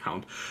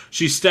ground.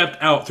 She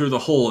stepped out through the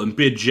hole and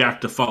bid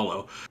Jack to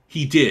follow.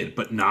 He did,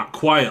 but not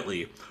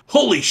quietly.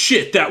 Holy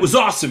shit, that was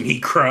awesome, he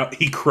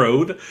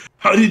crowed.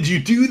 How did you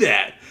do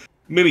that?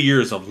 Many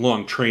years of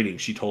long training,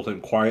 she told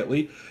him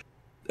quietly,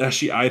 as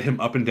she eyed him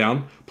up and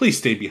down. Please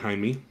stay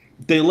behind me.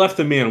 They left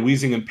the man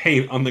wheezing in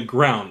pain on the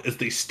ground as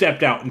they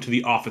stepped out into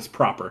the office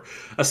proper.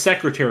 A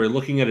secretary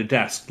looking at a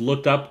desk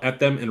looked up at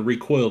them and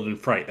recoiled in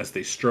fright as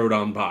they strode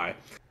on by.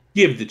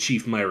 Give the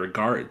chief my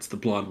regards, the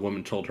blonde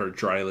woman told her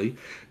dryly.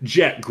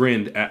 Jack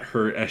grinned at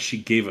her as she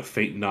gave a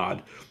faint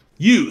nod.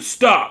 You,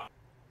 stop!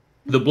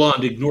 The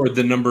blonde ignored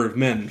the number of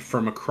men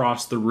from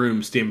across the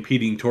room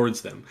stampeding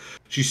towards them.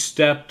 She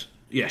stepped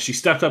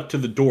up to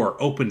the door,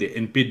 opened it,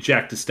 and bid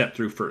Jack to step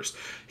through first.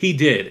 He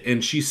did,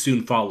 and she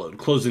soon followed,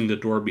 closing the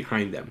door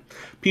behind them.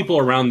 People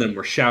around them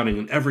were shouting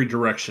in every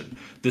direction.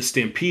 The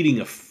stampeding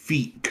of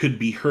feet could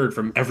be heard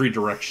from every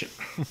direction.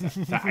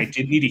 I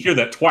didn't need to hear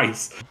that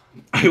twice.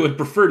 I would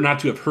prefer not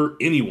to have hurt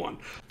anyone,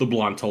 the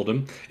blonde told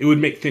him. It would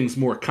make things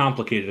more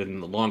complicated in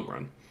the long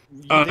run.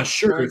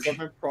 Sure.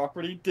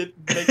 Property did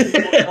make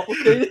it more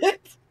complicated.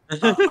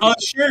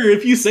 Sure,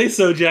 if you say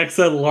so, Jack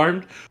said,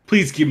 alarmed.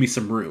 Please give me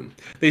some room.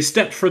 They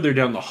stepped further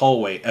down the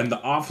hallway, and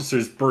the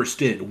officers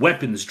burst in,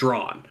 weapons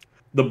drawn.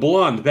 The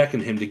blonde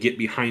beckoned him to get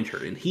behind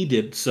her, and he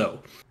did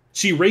so.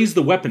 She raised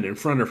the weapon in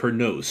front of her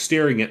nose,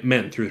 staring at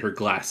men through her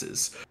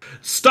glasses.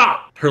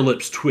 Stop! Her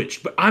lips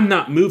twitched, but I'm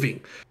not moving.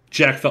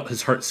 Jack felt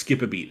his heart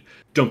skip a beat.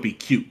 Don't be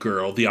cute,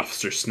 girl, the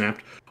officer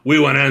snapped. We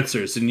want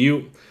answers, and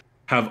you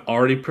have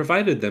already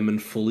provided them in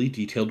fully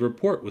detailed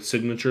report with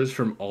signatures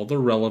from all the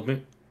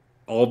relevant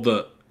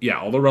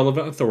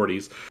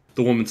authorities,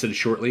 the woman said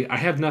shortly. I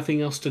have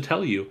nothing else to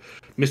tell you.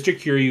 Mr.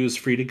 Curiew is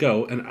free to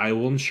go, and I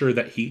will ensure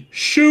that he...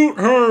 Shoot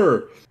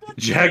her!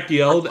 Jack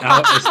yelled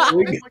out as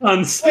three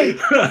guns... Wait,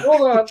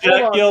 hold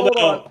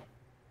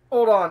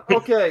on.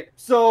 Okay,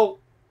 so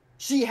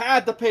she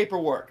had the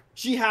paperwork.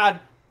 She had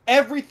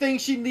everything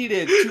she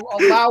needed to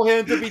allow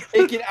him to be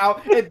taken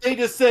out, and they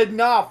just said,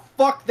 "Nah,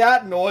 fuck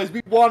that noise.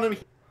 We want him.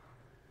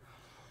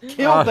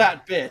 Kill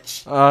that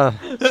bitch."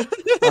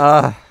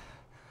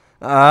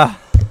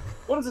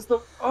 What is this?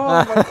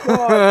 Oh my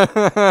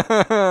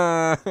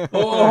god!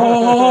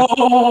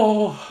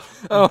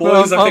 Oh,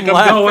 boys, I think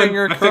I'm going.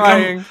 Or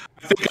crying.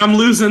 I think I'm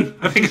losing.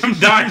 I think I'm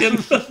dying.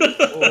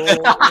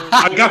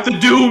 I got the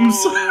dooms.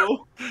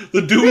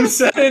 The dooms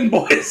set in,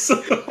 boys.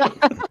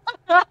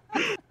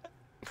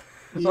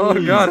 Oh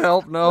god,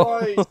 help,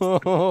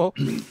 no.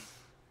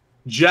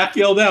 Jack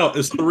yelled out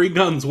as 3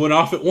 guns went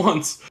off at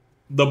once.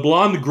 The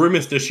blonde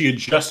grimaced as she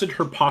adjusted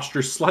her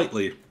posture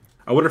slightly.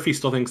 I wonder if he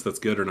still thinks that's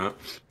good or not.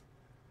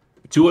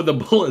 2 of the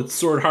bullets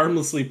soared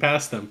harmlessly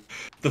past them.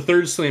 The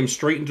 3rd slammed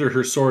straight into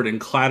her sword and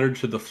clattered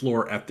to the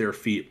floor at their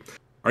feet.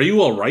 "Are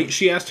you all right?"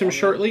 she asked him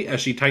shortly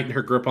as she tightened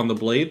her grip on the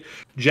blade.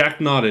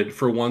 Jack nodded,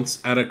 for once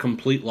at a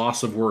complete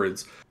loss of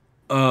words.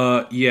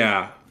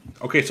 Yeah.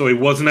 Okay, so he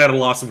wasn't at a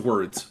loss of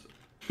words.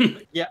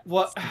 Yeah,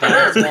 what?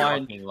 That's a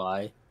fucking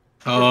lie.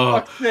 For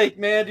fuck's sake,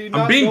 man, do you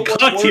not I'm being know what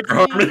cut here,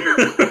 words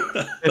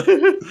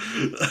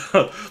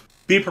Harman.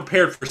 Be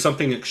prepared for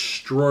something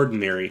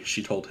extraordinary,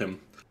 she told him.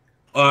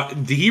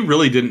 He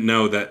really didn't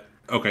know that.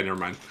 Okay, never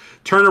mind.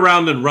 Turn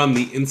around and run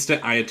the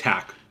instant I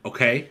attack.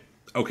 Okay?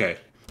 Okay.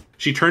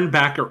 She turned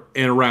back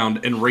and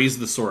around and raised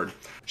the sword.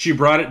 She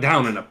brought it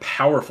down in a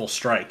powerful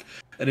strike.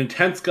 An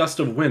intense gust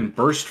of wind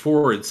burst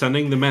forward,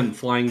 sending the men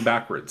flying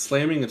backwards,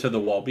 slamming into the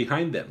wall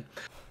behind them.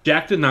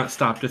 Jack did not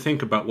stop to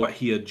think about what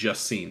he had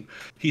just seen.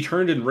 He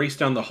turned and raced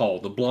down the hall,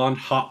 the blonde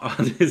hot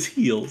on his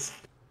heels.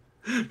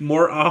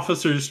 More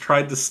officers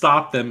tried to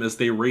stop them as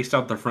they raced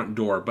out the front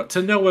door, but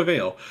to no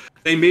avail.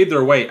 They made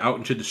their way out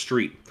into the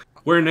street.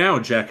 "Where now?"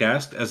 Jack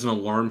asked as an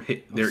alarm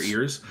hit their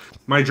ears.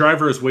 "My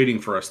driver is waiting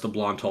for us," the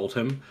blonde told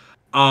him.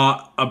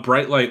 A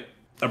bright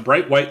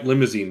white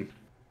limousine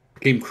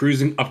came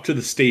cruising up to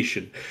the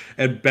station,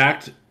 and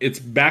its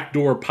back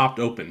door popped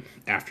open.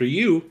 "After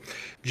you."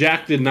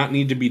 Jack did not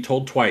need to be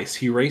told twice.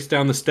 He raced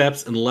down the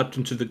steps and leapt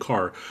into the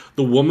car.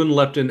 The woman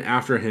leapt in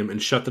after him and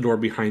shut the door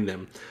behind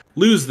them.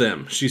 "Lose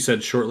them," she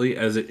said shortly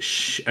as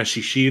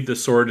she sheathed the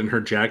sword in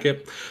her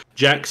jacket.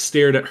 Jack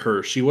stared at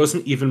her. She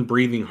wasn't even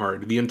breathing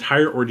hard. The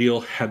entire ordeal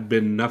had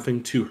been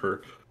nothing to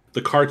her.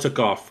 The car took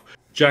off.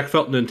 Jack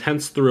felt an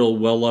intense thrill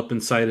well up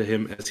inside of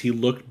him as he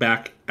looked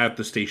back at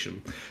the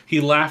station. He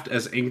laughed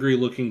as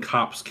angry-looking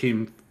cops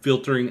came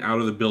filtering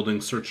out of the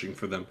building searching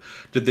for them.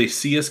 "Did they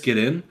see us get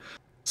in?"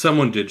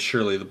 "Someone did,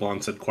 surely," the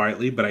blonde said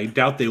quietly, "but I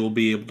doubt they will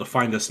be able to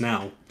find us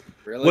now."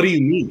 Really? "What do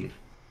you mean?"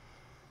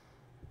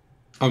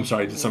 I'm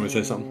sorry, did somebody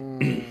say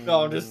something?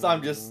 No, this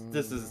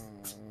is...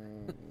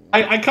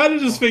 I kind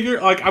of just figure,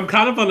 like, I'm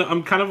kind of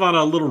on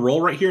a little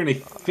roll right here, and I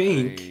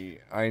think...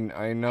 I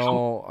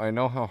know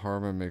how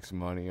Harman makes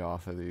money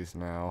off of these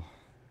now.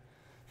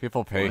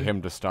 People pay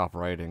him to stop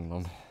writing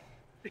them.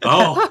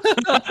 Oh.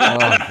 Oh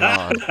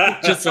god.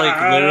 Just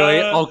like literally,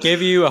 "I'll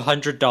give you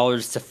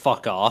 $100 to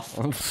fuck off."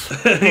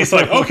 He's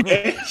like,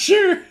 okay,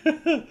 sure.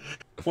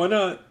 Why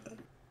not?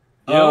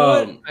 You know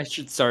what? I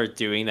should start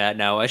doing that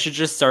now. I should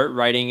just start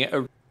writing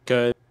a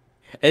good,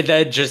 and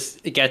then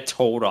just get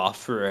told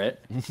off for it.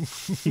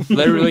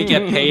 Literally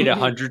get paid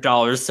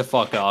 $100 to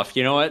fuck off.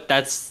 You know what?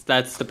 That's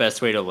the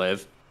best way to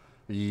live.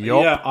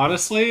 Yup. Yeah,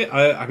 honestly,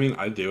 I mean,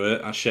 I'd do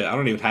it. Shit, I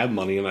don't even have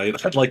money, and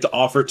I'd like to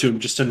offer it to him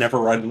just to never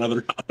write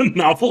another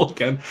novel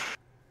again.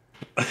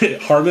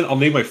 Harman, I'll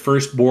name my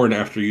firstborn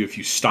after you if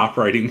you stop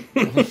writing.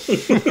 I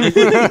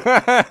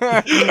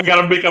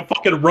gotta make a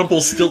fucking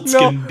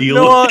Rumpelstiltskin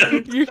deal.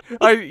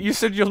 You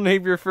said you'll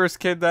name your first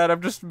kid that.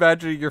 I'm just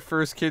imagining your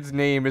first kid's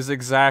name is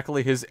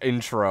exactly his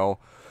intro.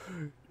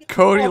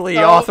 Cody Lee,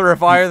 author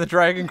of Eye of the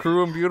Dragon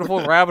Crew and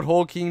Beautiful Rabbit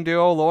Hole King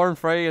Duo, Lauren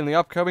Frey, and the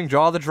upcoming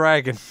Jaw the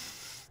Dragon.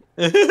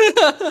 Right,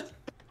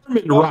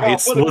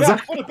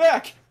 put it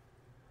back.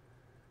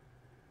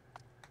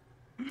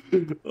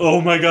 Oh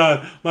my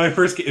god, my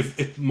first kid,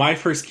 if my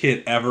first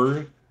kid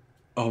ever,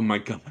 oh my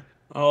god,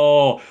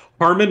 oh,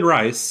 Harman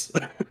Rice.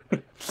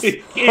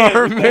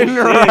 Harman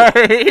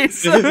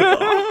Rice.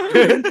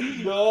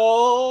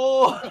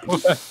 No.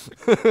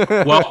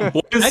 Well,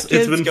 boys,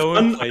 it's been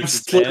fun. I'm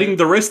slitting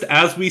the wrist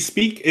as we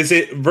speak. Is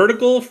it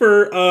vertical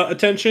for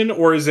attention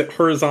or is it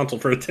horizontal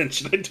for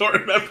attention? I don't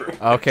remember.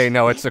 Okay,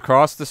 no, it's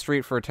across the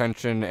street for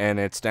attention and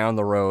it's down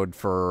the road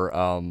for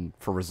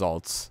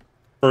results.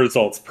 For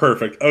results,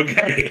 perfect.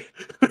 Okay.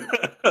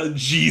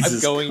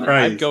 Jesus Christ.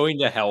 I'm going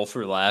to hell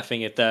for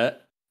laughing at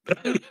that.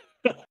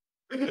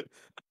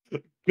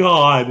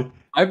 God.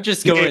 I'm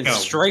just going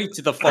straight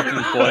to the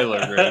fucking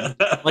boiler room.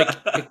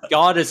 Like,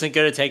 God isn't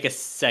going to take a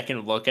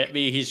second look at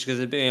me. He's just going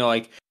to be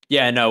like,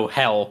 yeah, no,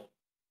 hell.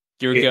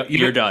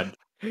 You're done.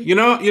 You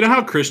know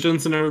how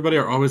Christians and everybody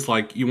are always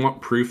like, you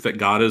want proof that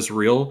God is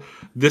real?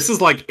 This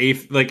is like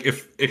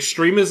if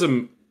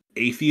extremism,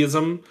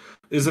 atheism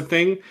is a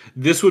thing,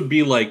 this would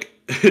be like,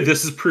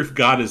 this is proof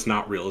God is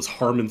not real. It's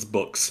Harman's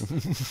books.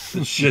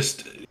 It's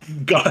just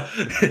God.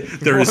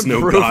 There is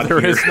no God.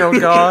 There is no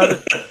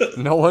God.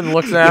 No one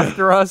looks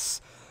after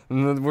us.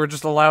 And we're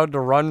just allowed to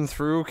run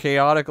through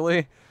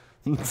chaotically.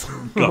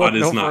 God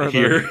is no not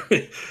further.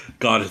 here.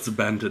 God has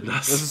abandoned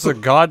us. This is a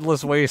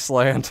godless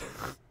wasteland.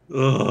 Ugh.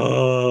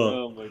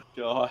 Oh my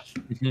gosh.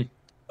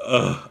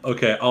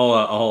 Okay,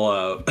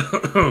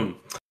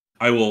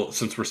 I will,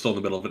 since we're still in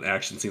the middle of an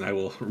action scene, I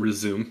will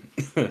resume.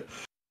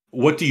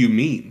 What do you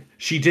mean?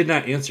 She did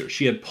not answer.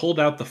 She had pulled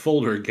out the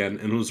folder again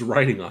and was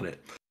writing on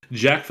it.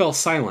 Jack fell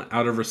silent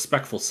out of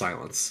respectful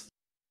silence.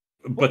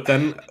 But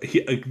then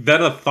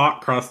a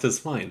thought crossed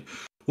his mind.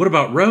 What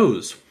about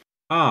Rose?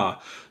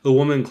 Ah, the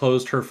woman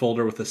closed her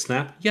folder with a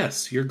snap.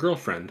 Yes, your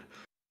girlfriend.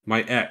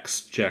 My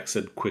ex, Jack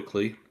said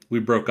quickly. We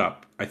broke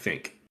up, I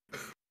think.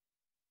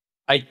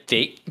 I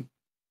think.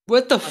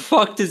 What the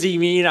fuck does he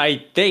mean?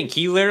 I think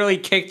he literally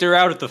kicked her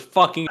out of the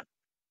fucking.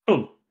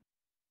 Oh,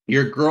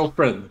 your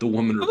girlfriend, the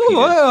woman repeated.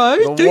 I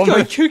The think I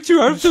woman- kicked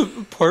her out of the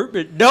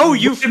apartment. No,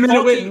 you Wait a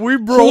minute, wait. We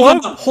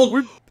broke up.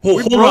 Hold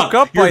broke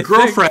up, Your I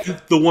girlfriend,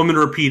 think. the woman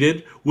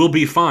repeated, will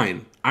be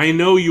fine. I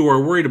know you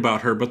are worried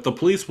about her, but the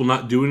police will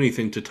not do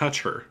anything to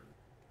touch her.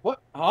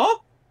 What? Huh?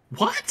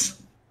 What?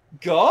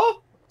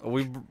 Go?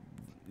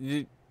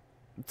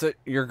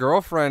 Your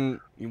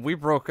girlfriend, we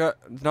broke up.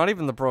 Not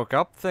even the broke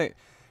up thing.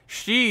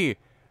 She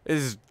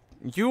is.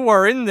 You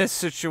are in this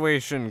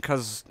situation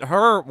because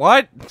her.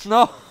 What?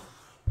 No.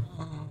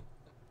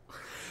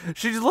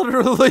 She's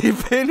literally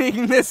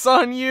pinning this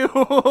on you.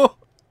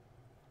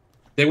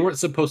 They weren't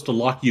supposed to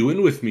lock you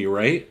in with me,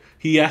 right?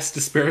 He asked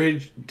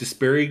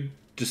disparagingly.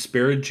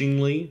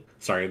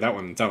 Sorry, that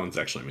one's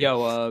actually me.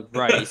 Yo,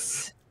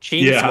 Rice.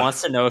 James Yeah.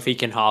 wants to know if he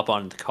can hop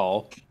on the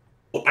call.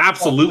 Oh,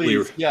 absolutely.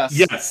 Oh, please,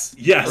 yes.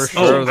 Yes. For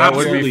sure, Oh, that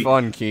absolutely. would be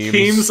fun, Keems.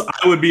 Keems,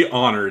 I would be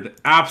honored.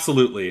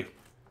 Absolutely.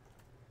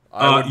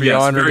 I would be yes,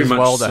 honored very as much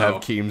well to so.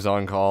 have Keems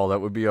on call. That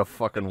would be a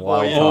fucking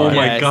wild yeah. Oh time.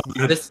 my God.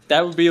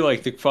 That would be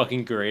like the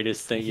fucking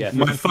greatest thing yet.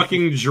 My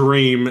fucking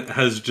dream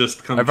has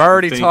just come I've true.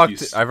 already Thank talked. you.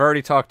 I've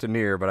already talked to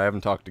Nier, but I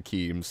haven't talked to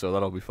Keems, so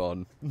that'll be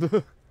fun.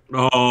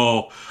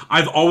 Oh,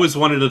 I've always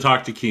wanted to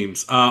talk to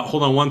Keems.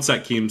 Hold on one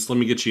sec, Keems. Let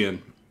me get you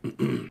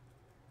in.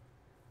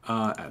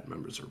 Add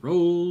members or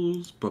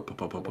roles.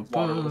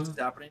 What's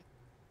happening?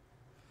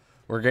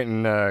 We're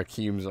getting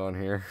Keems on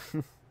here.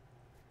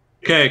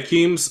 Okay,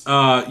 Keems,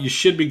 you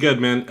should be good,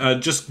 man.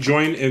 Just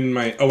join in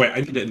my... Oh, wait, I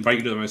need to invite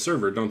you to my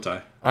server, don't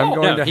I? I'm Oh,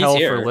 going no, to he's hell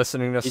here. for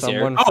listening to He's here.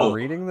 someone Oh. for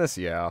reading this?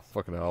 Yeah,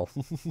 fucking hell.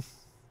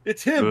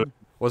 It's him.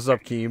 What's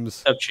up,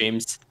 Keems? What's up,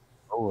 James?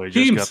 Oh, I just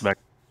Teams. got back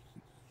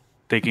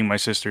taking my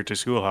sister to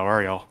school. How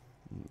are y'all?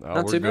 Oh,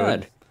 Not we're too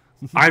good. bad.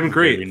 I'm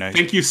great. Very nice.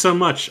 Thank you so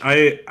much.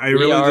 I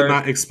really are- did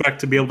not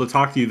expect to be able to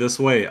talk to you this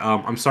way.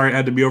 I'm sorry I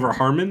had to be over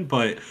Harman,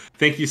 but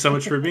thank you so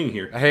much for being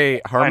here.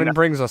 Hey, Harman know.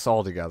 brings us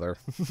all together.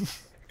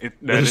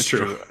 That is is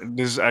true. true.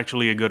 This is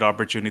actually a good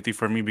opportunity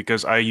for me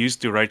because I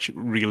used to write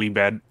really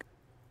bad,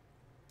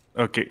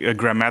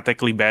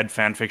 grammatically bad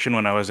fan fiction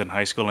when I was in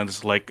high school, and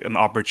it's like an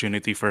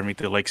opportunity for me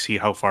to like see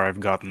how far I've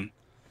gotten.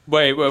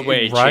 Wait,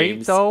 right,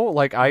 James. though?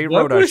 Like, I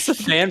What wrote was the a...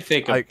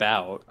 fanfic like-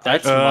 about?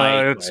 That's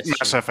my It's question.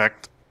 Mass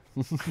Effect.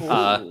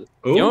 Ooh,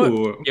 You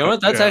know what?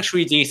 That's Yeah.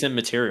 actually decent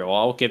material.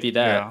 I'll give you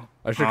that. Yeah.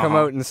 I should come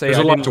out and say there's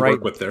I a lot didn't to write...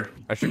 work with there.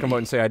 I should come out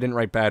and say I didn't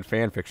write bad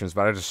fan fictions,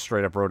 but I just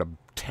straight up wrote a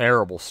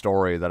terrible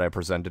story that I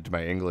presented to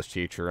my English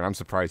teacher, and I'm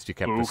surprised he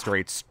kept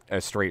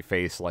a straight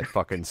face, like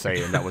fucking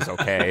saying that was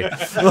okay.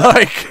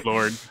 Like,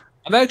 Lord.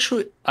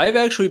 I've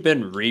actually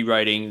been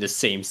rewriting the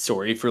same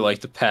story for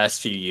like the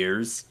past few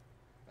years,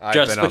 I've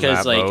just been on because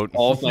that like boat.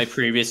 all of my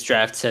previous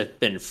drafts have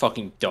been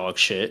fucking dog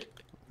shit.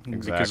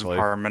 Because Exactly. of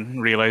Harman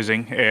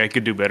realizing, hey, I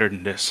could do better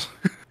than this.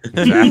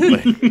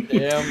 Exactly.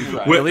 Damn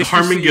right. Wait, At least you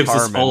Harman see gives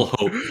us Harman. all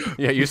hope.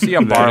 Yeah, you see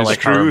a bar That is like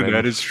true. Harman.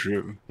 That is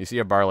true. You see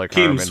a bar like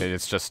Keems- Harman, and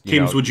it's just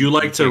Keems, would you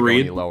like to can't go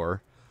any read?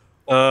 lower?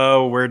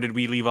 Where did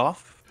we leave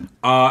off?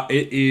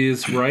 It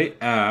is right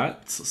at,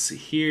 let's see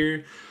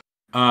here,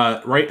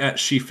 right at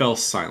She Fell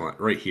Silent,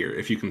 right here,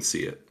 if you can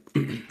see it.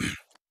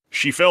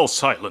 She fell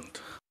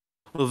silent.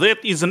 That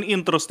is an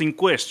interesting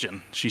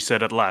question, she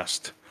said at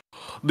last.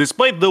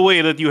 Despite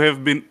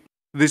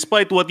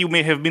what you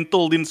may have been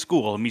told in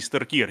school, Mr.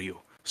 Kiryu,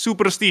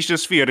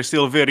 superstitious fear is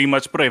still very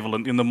much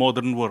prevalent in the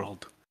modern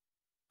world.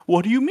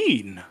 What do you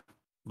mean?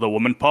 The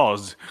woman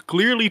paused,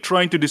 clearly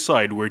trying to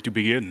decide where to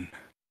begin.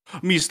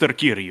 Mr.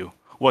 Kiryu,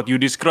 what you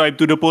described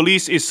to the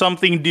police is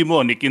something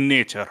demonic in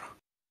nature.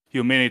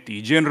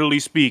 Humanity, generally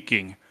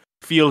speaking,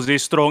 feels a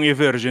strong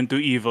aversion to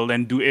evil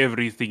and do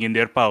everything in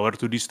their power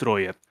to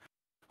destroy it.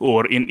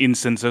 Or in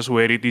instances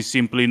where it is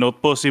simply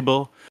not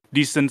possible,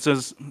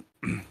 distances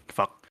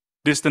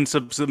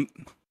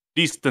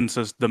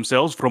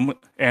themselves from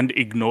and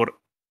ignore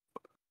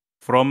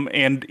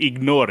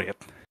it.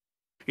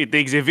 It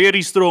takes a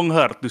very strong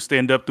heart to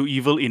stand up to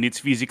evil in its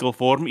physical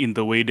form in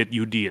the way that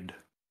you did.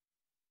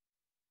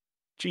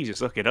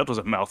 Jesus, okay, that was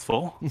a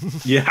mouthful.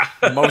 Yeah.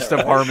 Most of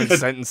Harman's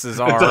sentences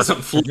It are.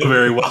 doesn't flow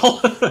very well.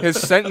 His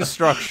sentence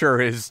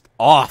structure is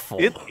awful.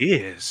 It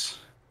is.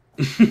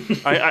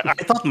 I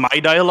thought my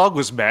dialogue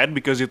was bad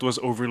because it was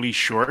overly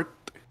short,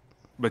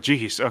 But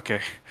geez,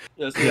 okay.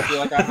 Yeah, seriously,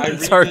 like, I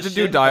It's read hard this to shit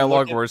do and I look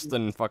dialogue at worse these-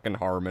 than fucking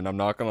Harman. I'm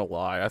not gonna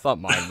lie. I thought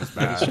mine was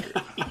bad.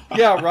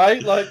 Yeah,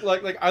 right.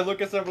 Like I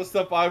look at some of the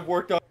stuff I've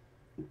worked on,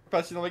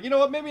 professional. Like, you know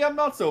what? Maybe I'm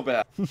not so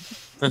bad.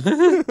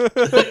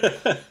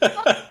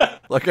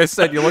 Like I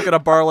said, you look at a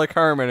bar like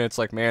Harman, it's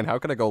like, man, how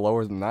can I go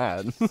lower than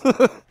that?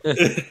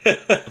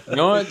 You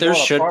know what? There Well,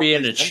 should be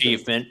an apart from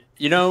achievement.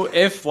 You know,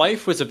 if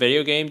life was a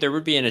video game, there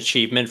would be an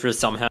achievement for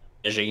somehow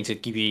managing to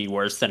be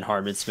worse than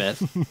Harman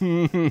Smith.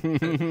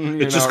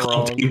 It's just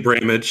called Dane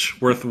Bramage,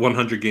 worth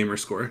 100 gamer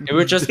score. It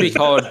would just be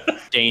called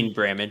Dane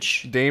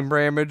Bramage. Dame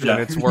Bramage, Yeah.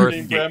 and it's worth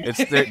Dame Bramage.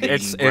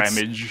 it's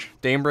Ramage.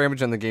 Dame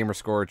Bramage, and the gamer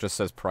score just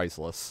says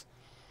priceless.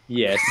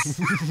 Yes.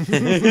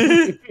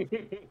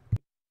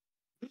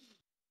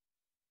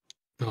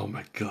 Oh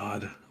my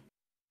god.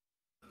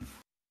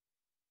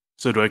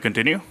 So do I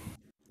continue?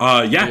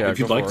 Yeah, if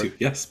you'd go like for to. it.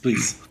 Yes,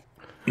 please.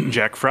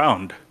 Jack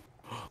frowned.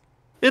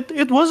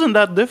 It wasn't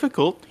that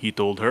difficult, he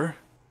told her.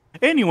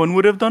 Anyone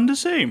would have done the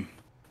same.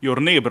 Your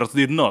neighbors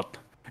did not,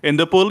 and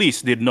the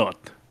police did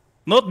not.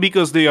 Not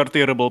because they are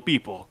terrible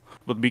people,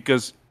 but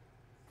because.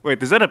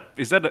 Wait, is that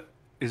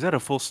a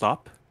full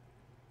stop?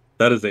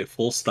 That is a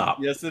full stop.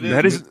 Yes, it is.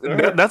 That is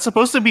sir. that's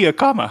supposed to be a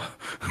comma.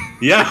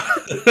 Yeah.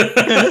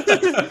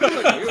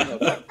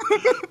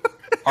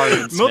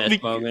 Harman Not Smith be-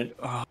 moment.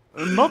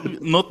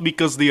 Not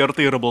because they are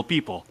terrible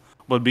people,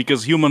 but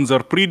because humans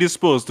are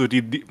predisposed to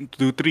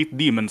treat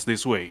demons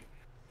this way.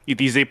 It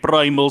is a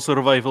primal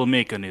survival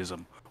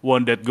mechanism,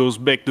 one that goes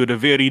back to the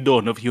very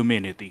dawn of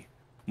humanity.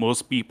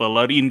 Most people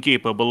are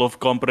incapable of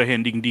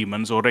comprehending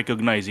demons or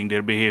recognizing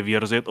their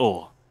behaviors at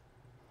all.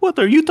 What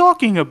are you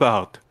talking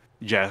about?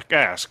 Jack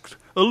asked,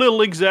 a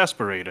little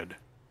exasperated.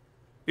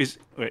 Is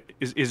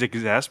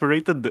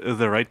exasperated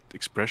the right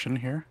expression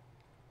here?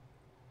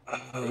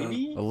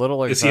 Maybe. A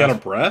little Is he out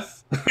of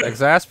breath?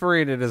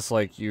 exasperated is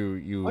like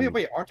you Oh yeah,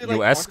 wait. Aren't they like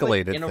you aren't they,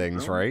 like, escalated in a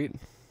things, room? right?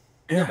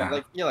 Yeah,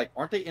 but like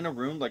aren't they in a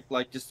room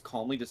like just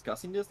calmly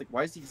discussing this? Like,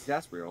 why is he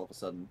exasperated all of a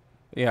sudden?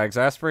 Yeah,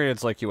 exasperated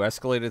is like you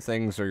escalated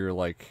things or you're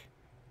like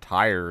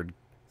tired.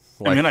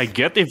 I mean, I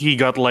get if he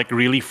got like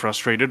really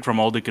frustrated from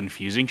all the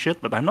confusing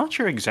shit, but I'm not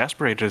sure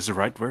exasperated is the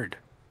right word.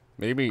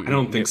 Maybe I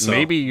don't think so.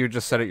 Maybe you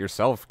just said it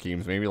yourself,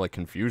 Keems. Maybe like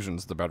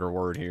confusion's the better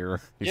word here.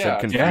 You Yeah,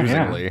 said yeah,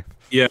 confusingly.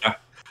 Yeah.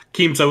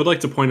 Keems, I would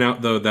like to point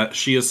out, though, that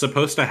she is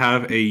supposed to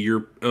have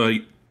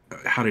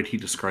how did he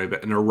describe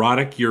it? An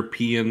erotic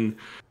European,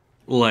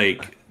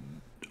 like,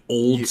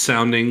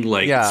 old-sounding,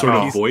 like, Yeah, sort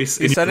of he's- voice.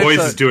 he And said his voice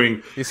it's a- is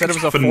doing He said it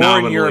was a foreign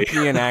phenomenally.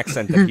 European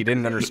accent that he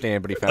didn't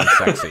understand, but he found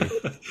sexy.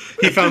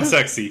 He found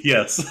sexy,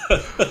 yes.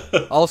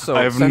 Also,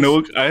 I have since-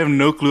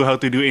 no clue how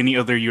to do any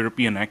other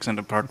European accent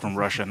apart from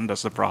Russian.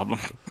 That's the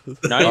problem.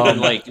 Not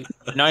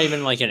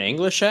even like an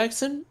English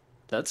accent.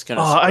 That's kind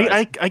of.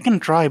 I can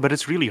try, but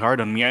it's really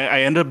hard on me.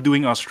 I end up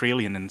doing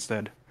Australian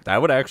instead. that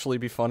would actually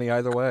be funny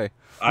either way.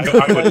 I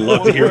would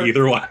love to hear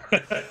either one.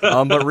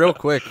 But real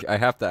quick, I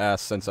have to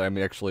ask, since I'm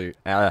actually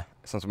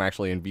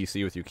in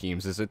BC with you,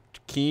 Keems, is it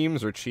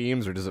Keems or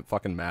Cheems, or does it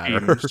fucking matter?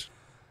 Teams.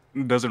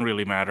 Doesn't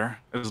really matter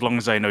as long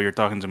as I know you're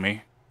talking to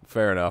me.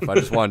 Fair enough. I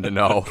just wanted to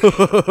know.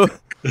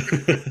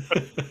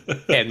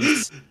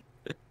 Hems.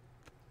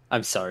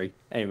 I'm sorry.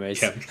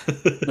 Anyways, Yeah.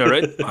 All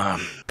right.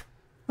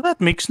 That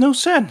makes no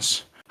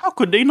sense. How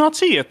could they not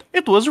see it?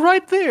 It was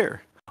right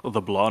there.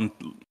 The blonde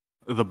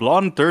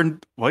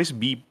turned. Why is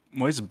blonde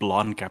I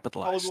was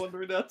capitalized?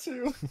 wondering that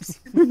too.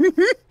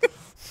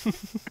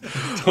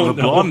 The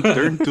blonde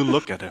turned to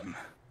look at him.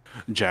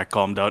 Jack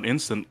calmed down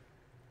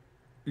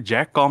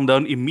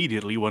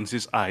immediately once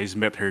his eyes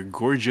met her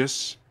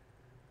gorgeous.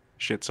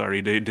 Shit,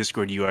 sorry, the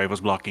Discord UI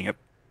was blocking it.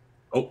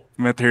 Oh,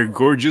 Met her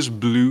gorgeous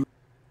blue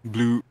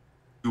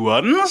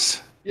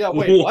ones. Yeah,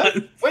 wait, what?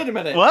 Wait a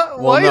minute. What?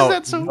 Well, Why no. is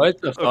that so?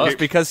 what the fuck? Okay. It's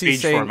because he's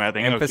Page saying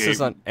formatting,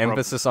 emphasis okay,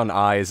 emphasis on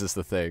eyes is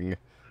the thing.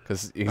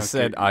 Because he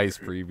said eyes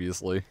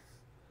previously.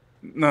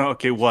 No,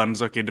 okay,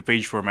 ones. Okay, the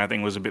page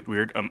formatting was a bit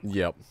weird.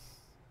 Yep.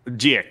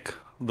 Jack,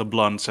 the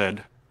blonde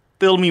said,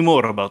 "Tell me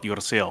more about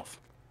yourself."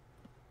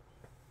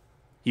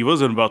 He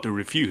wasn't about to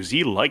refuse.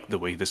 He liked the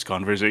way this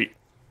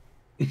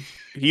conversation.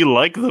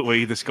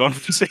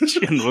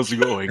 was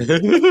going.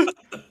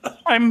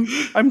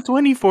 I'm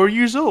 24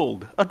 years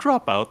old, a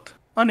dropout,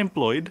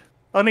 unemployed,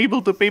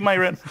 unable to pay my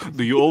rent.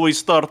 Do you always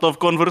start off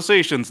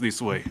conversations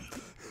this way?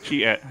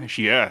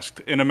 She asked,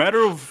 in a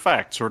matter of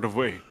fact sort of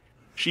way.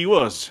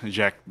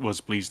 Jack was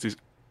pleased to.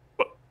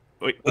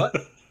 Wait, What?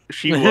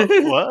 She was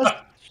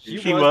what?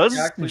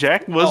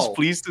 Jack was Oh.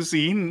 pleased to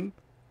see.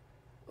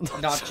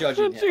 Not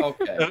judging him.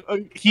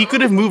 Okay. He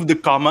could have moved the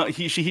comma.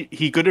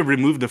 He could have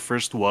removed the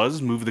first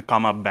was, moved the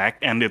comma back,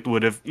 and it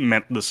would have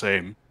meant the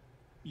same.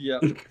 Yeah.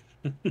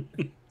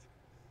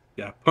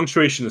 yeah.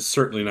 Punctuation is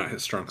certainly not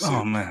his strong suit.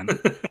 Oh man.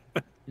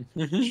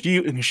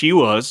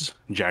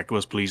 Jack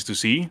was pleased to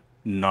see,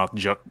 not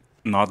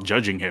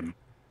judging him.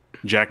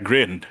 Jack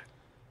grinned.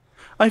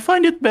 I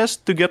find it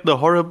best to get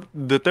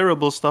the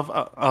terrible stuff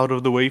out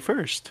of the way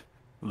first.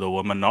 The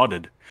woman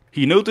nodded.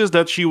 He noticed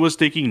that she was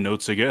taking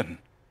notes again.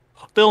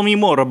 Tell me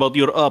more about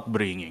your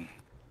upbringing.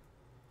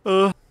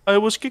 I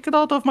was kicked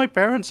out of my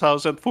parents'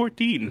 house at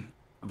 14.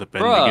 The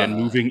pen began Bruh.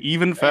 moving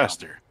even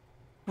faster.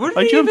 What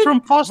I did he jumped even-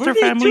 from foster what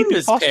did he family do to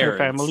his foster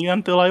parents? family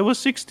until I was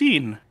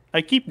 16.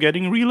 I keep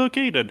getting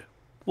relocated.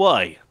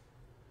 Why?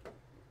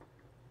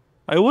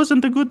 I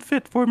wasn't a good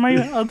fit for my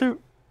other.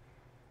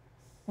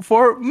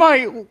 For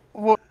my.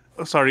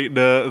 Sorry,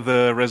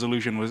 the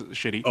resolution was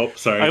shitty. Oh,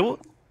 sorry. I will.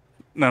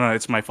 No,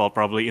 it's my fault.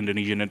 Probably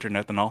Indonesian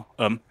internet and all.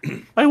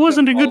 I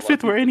wasn't a good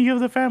fit for any of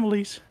the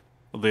families.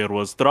 There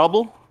was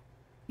trouble.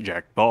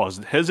 Jack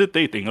paused,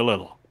 hesitating a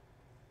little.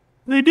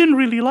 They didn't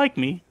really like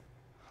me.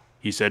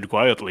 He said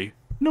quietly,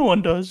 "No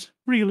one does,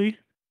 really."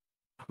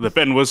 The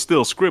pen was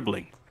still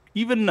scribbling.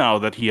 Even now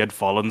that he had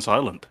fallen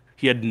silent,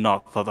 he had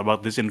not thought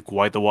about this in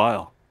quite a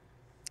while.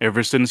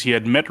 Ever since he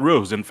had met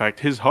Rose, in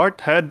fact, his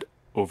heart had,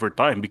 over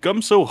time,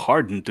 become so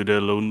hardened to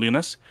the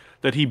loneliness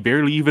that he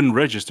barely even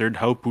registered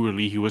how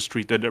poorly he was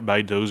treated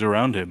by those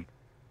around him.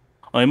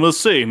 "I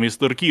must say,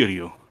 Mr.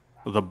 Kiryu,"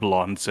 the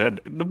blonde said.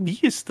 The B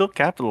is still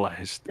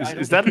capitalized.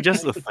 Is that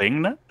just a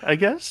thing, I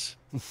guess?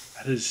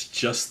 That is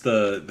just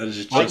the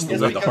guess way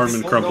the because Harman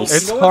we don't crumbles. know-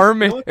 It's You know what-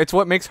 Harman. you know what- It's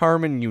what makes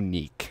Harman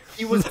unique.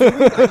 He was doing,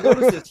 I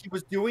noticed this. He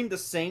was doing the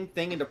same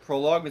thing in the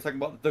prologue. He's talking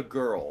about the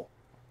girl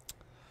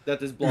that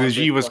this blonde. The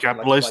G bitch was fucking, like,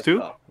 capitalized spiked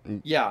too? up.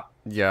 Yeah,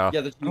 Yeah.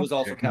 yeah. The G was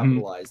also Okay.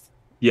 capitalized.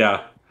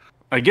 Yeah.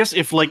 I guess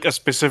if like a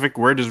specific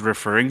word is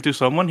referring to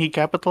someone, he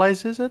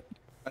capitalizes it.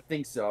 I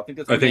think so. I think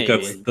that's. I think what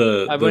that's he's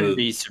the. I wouldn't the-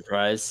 be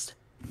surprised.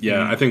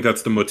 Yeah, I think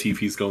that's the motif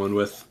he's going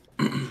with.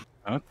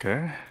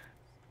 Okay.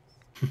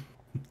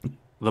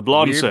 The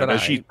blonde Weird, said but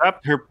as she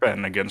tapped her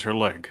pen against her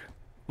leg.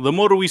 The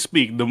more we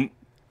speak,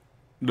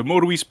 the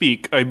more we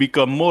speak, I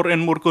become more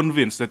and more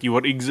convinced that you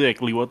are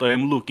exactly what I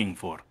am looking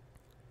for.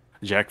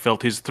 Jack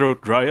felt his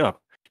throat dry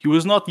up. He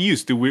was not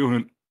used to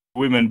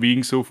women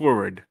being so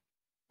forward.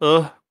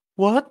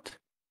 What?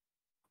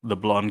 The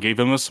blonde gave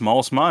him a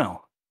small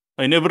smile.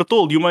 "I never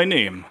told you my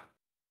name."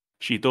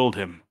 She told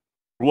him.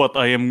 "What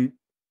I am,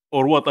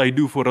 or what I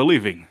do for a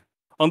living.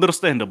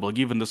 Understandable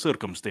given the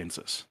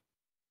circumstances."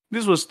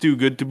 This was too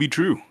good to be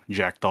true,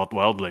 Jack thought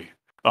wildly.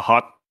 A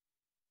hot.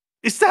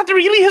 Is that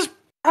really his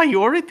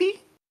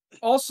priority?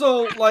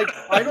 Also, like,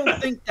 I don't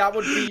think that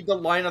would be the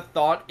line of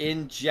thought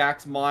in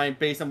Jack's mind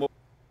based on what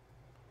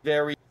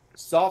very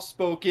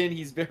soft-spoken.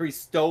 He's very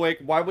stoic.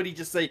 Why would he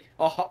just say?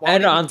 Why would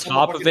And he on become a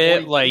top of fucking it,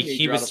 horny like he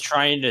teenager out was of-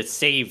 trying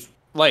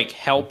to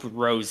help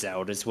Rose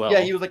out as well.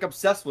 Yeah, he was like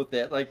obsessed with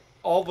it. Like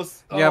all of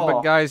us. Yeah,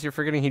 but guys, you're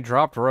forgetting he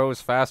dropped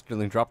Rose faster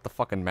than he dropped the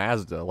fucking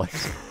Mazda.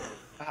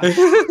 Like,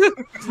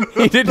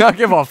 he did not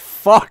give a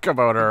fuck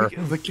about her.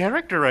 The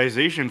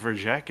characterization for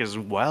Jack is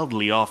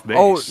wildly off base.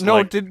 Oh no!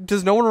 Like,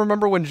 Does no one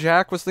remember when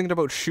Jack was thinking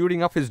about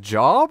shooting up his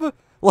job?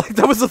 Like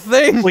that was a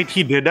thing. wait,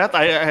 he did that?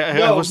 I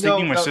No, was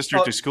taking my no, sister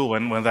to school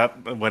when you No, you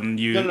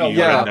what read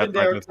happened that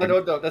there? type of thing.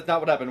 No, that's not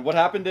what happened. What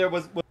happened there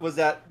was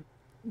that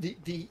the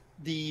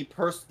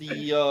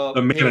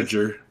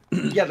manager.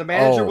 Yeah, the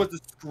manager Oh. was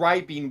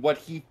describing what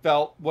he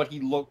felt, what he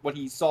looked, what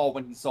he saw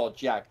when he saw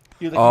Jack.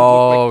 He was like,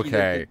 Oh, he looked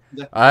like okay.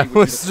 the I he would be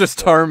was the just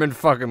person. Harman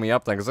fucking me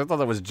up then, because I thought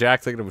that was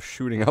Jack thinking of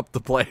shooting up the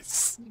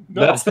place.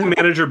 No. That's the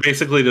manager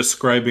basically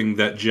describing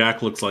that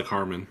Jack looks like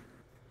Harman.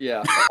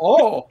 Yeah.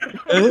 Oh.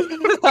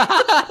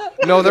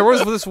 No, there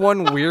was this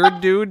one weird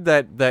dude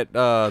that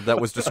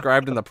was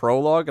described in the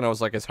prologue, and I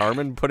was like, is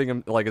Harman putting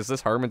him like, is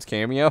this Harman's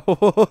cameo?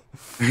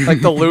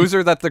 Like the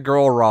loser that the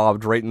girl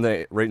robbed right in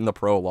the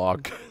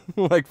prologue.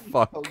 Like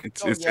fuck.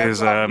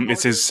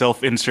 It's his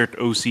self-insert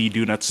OC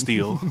do not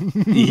steal.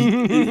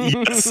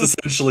 Yes,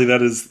 essentially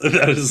that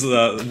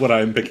is what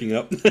I'm picking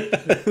up.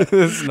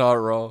 It's not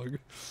wrong.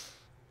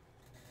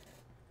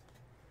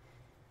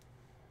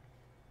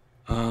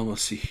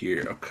 Let's see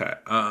here. Okay.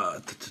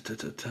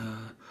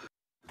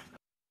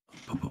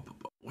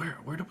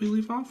 Where did we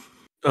leave off?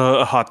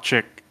 A hot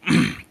chick.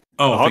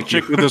 Oh, A hot thank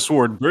chick you. with a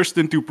sword burst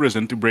into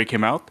prison to break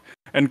him out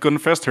and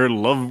confessed her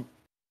love.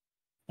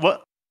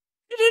 What?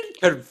 She didn't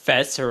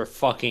confess her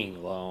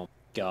fucking love.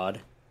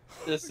 God.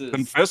 This is.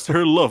 Confessed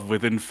her love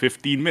within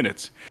 15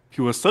 minutes.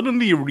 He was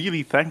suddenly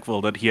really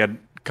thankful that he had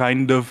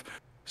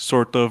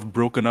sort of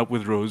broken up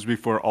with Rose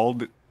before all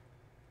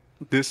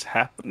this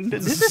happened.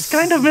 This is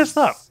kind of messed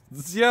up.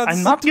 Yeah,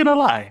 I'm not gonna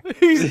lie.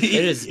 It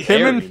is Him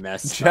very and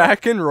messed up.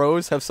 Jack and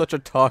Rose have such a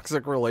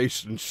toxic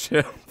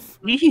relationship.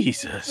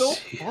 Jesus. So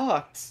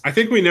fucked. I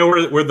think we know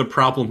where the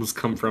problems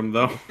come from,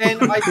 though.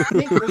 And I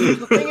think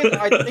the thing is,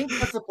 I think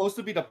that's supposed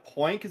to be the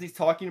point because he's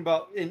talking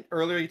about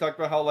earlier. He talked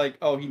about how like,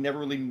 oh, he never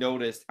really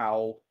noticed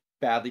how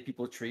badly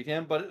people treat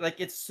him, but like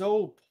it's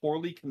so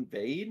poorly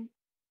conveyed.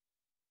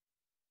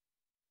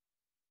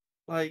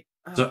 Like,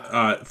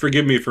 So,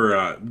 forgive me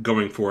for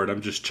going forward. I'm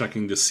just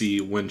checking to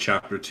see when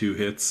Chapter 2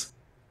 hits.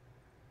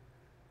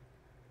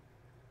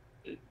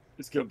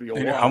 it's gonna be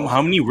a How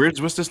while. many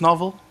words was this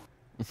novel?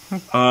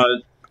 I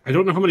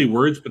don't know how many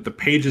words, but the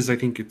pages, I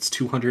think it's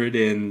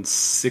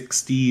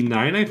 269,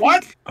 I think.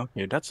 What?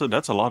 Okay, that's a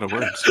lot of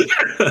words.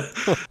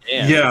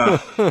 Damn. Yeah.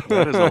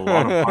 That is a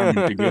lot of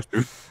farming to go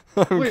through.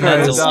 I'm Wait, gonna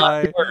That's a that's lot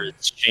die. of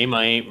words. Shame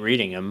I ain't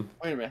reading them.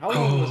 Wait a minute, how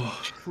long was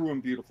Cruel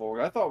and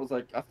Beautiful? I thought it was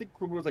like, I think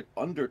Cruel was like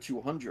under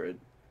 200.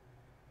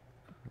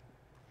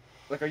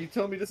 Like, are you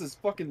telling me this is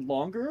fucking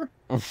longer?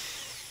 I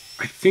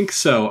think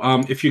so.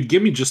 If you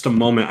give me just a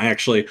moment,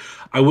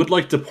 I would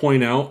like to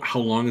point out how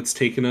long it's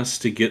taken us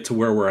to get to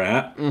where we're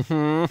at.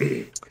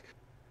 Mm-hmm.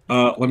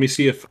 Let me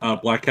see if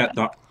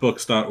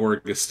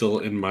blackcatbooks.org is still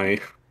in my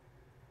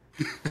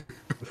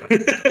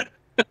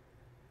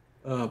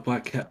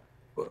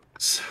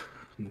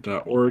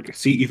blackcatbooks.org.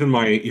 See, even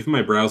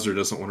my browser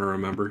doesn't want to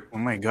remember. Oh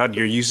my god,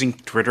 you're using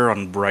Twitter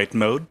on bright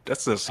mode?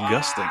 That's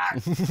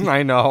disgusting.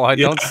 I know. I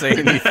don't Yeah. say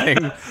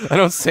anything. I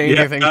don't say Yeah.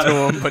 anything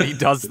to him, but he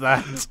does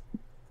that.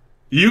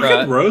 You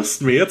Bruh. can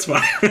roast me. It's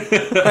fine.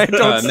 I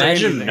don't say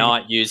Imagine anything.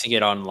 not using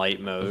it on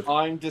light mode.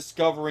 I'm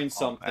discovering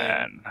something.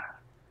 Man.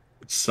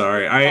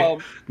 Sorry.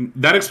 Um,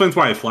 That explains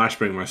why I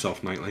flashbang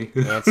myself nightly.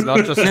 Yeah, it's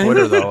not just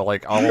Twitter though.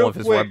 Like all Real of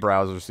his quick, web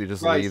browsers, he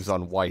just Bryce. leaves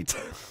on white.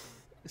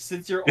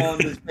 Since you're on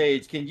this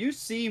page, can you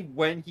see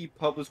when he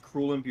published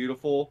Cruel and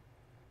Beautiful?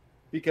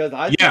 Because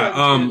I think I Yeah,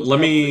 can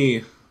let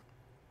me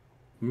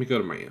go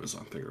to my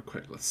Amazon thing real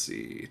quick. Let's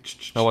see.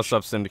 Oh, what's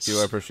up, Syndicate?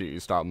 I appreciate you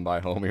stopping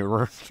by, homie.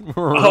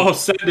 Oh,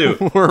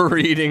 Sendu. We're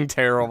reading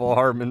terrible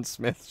Harman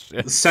Smith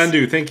shit.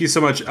 Sendu, thank you so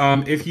much.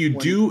 If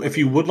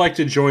you would like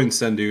to join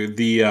Sendu,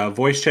 the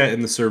voice chat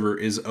in the server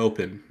is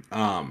open.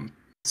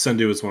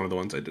 Sendu is one of the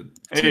ones I did.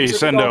 Hey, Check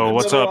Sendo, out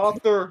what's another up?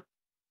 Author.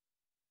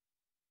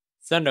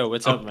 Sendo,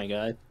 what's up, my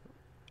guy?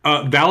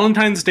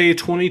 Valentine's Day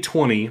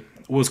 2020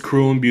 was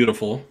Cruel and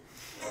Beautiful.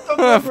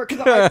 Because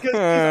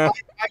I used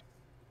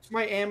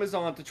my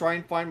Amazon to try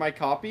and find my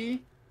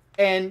copy,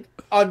 and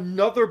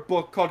another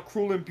book called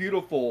Cruel and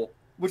Beautiful,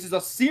 which is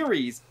a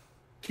series,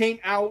 came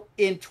out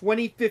in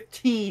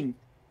 2015.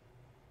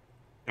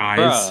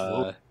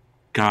 Bruh.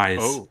 Guys.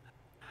 Oh.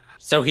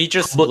 So he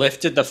just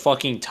lifted the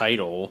fucking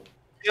title.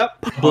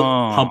 Yep.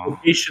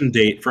 Publication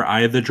date for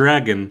Eye of the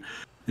Dragon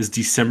is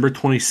December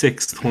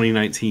 26th,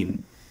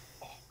 2019.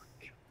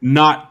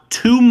 Not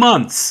 2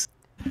 months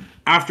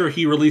after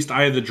he released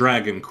Eye of the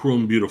Dragon, Cruel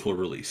and Beautiful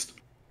released.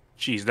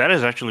 Jeez, that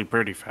is actually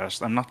pretty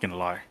fast. I'm not gonna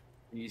lie.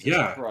 Jesus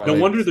Yeah, Christ. no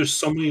wonder there's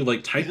so many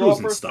like These are all typos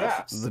and first stuff.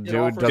 drafts. The It dude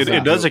all first doesn't It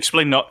drafts. does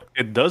explain.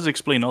 It does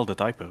explain all the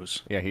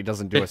typos. Yeah, he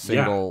doesn't do a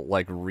single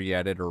like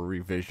re-edit or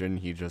revision.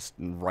 He just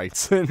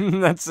writes it,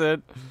 and that's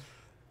it.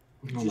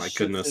 Oh my Just shits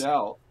goodness. it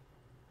out.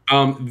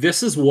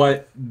 This is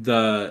what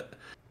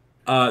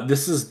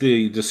this is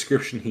the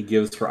description he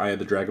gives for Eye of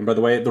the Dragon. By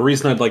the way, the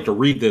reason I'd like to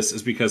read this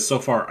is because so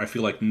far I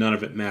feel like none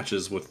of it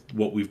matches with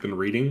what we've been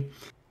reading.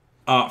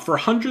 For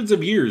hundreds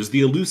of years,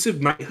 the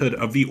elusive knighthood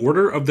of the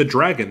Order of the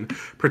Dragon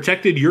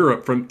protected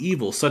Europe from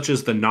evil such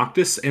as the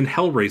Noctis and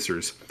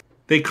Hellraisers.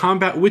 They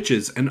combat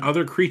witches and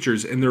other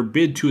creatures in their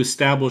bid to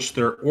establish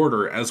their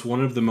order as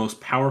one of the most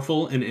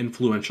powerful and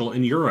influential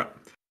in Europe.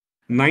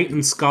 Knight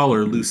and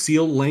scholar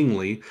Lucille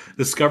Langley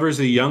discovers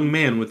a young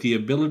man with the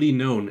ability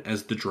known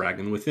as the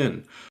Dragon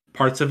Within.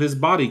 Parts of his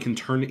body can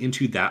turn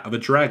into that of a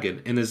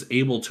dragon and is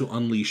able to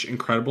unleash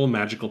incredible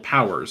magical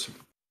powers.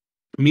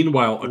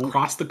 Meanwhile,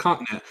 across the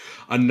continent,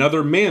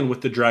 another man with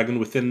the Dragon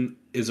Within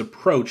is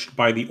approached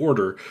by the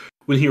Order.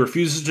 When he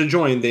refuses to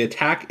join, they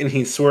attack and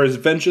he swears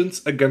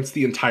vengeance against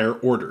the entire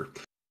Order.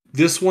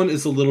 This one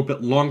is a little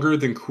bit longer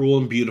than Cruel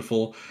and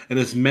Beautiful and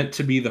is meant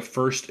to be the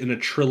first in a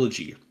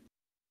trilogy.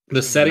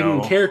 The setting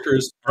and No.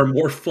 characters are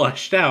more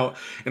fleshed out,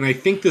 and I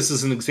think this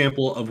is an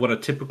example of what a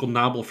typical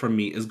novel from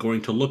me is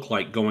going to look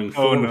like going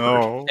Oh forward.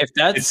 no. If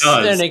that's It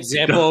does. an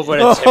example of what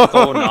a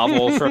typical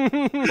novel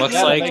looks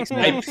Yeah, like, makes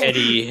I sense.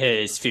 pity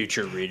his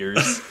future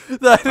readers.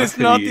 That is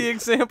not Okay. the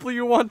example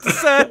you want to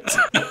set.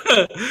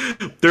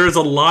 There's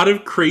a lot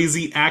of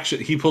crazy action.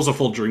 He pulls a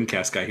full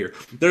Dreamcast guy here.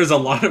 There's a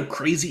lot of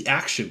crazy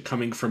action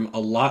coming from a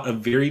lot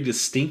of very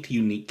distinct,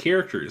 unique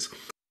characters.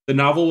 The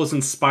novel was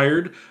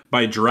inspired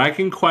by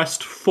Dragon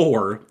Quest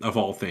IV, of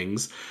all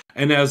things,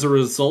 and as a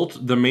result,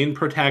 the main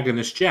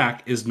protagonist,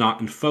 Jack, is not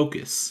in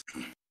focus.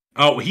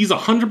 Oh, he's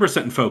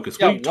 100% in focus.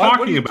 What are you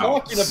talking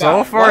about?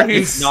 So far, What?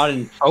 he's Not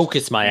in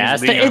focus, my He's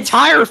ass. the, The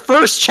entire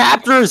first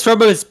chapter is from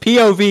his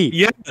POV.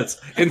 Yes.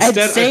 And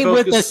Instead, same I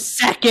with the focus...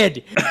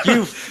 second.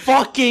 You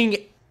fucking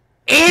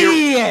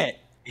idiot.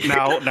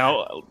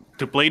 Now,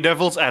 to play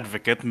devil's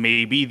advocate,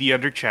 maybe the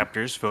other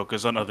chapters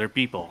focus on other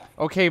people.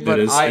 okay, but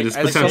is- I, it is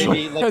as potential.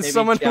 someone, as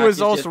someone who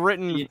has also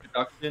written,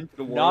 introduction to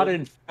the world. Not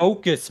in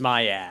focus,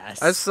 my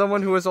ass. as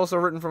someone who has also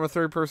written from a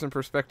third-person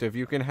perspective,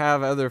 you can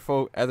have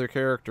other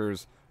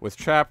characters with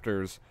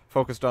chapters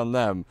focused on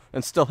them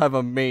and still have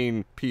a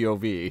main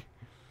POV.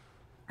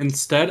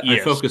 Instead, I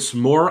Yes. focus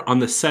more on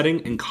the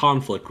setting and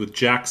conflict with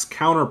Jack's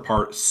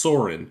counterpart,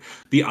 Soren,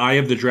 the Eye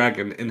of the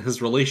Dragon, and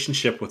his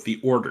relationship with the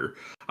Order.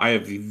 I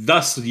have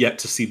thus yet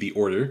to see the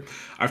Order.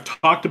 I've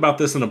talked about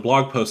this in a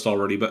blog post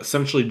already, but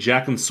essentially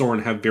Jack and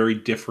Soren have very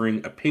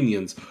differing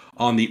opinions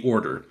on the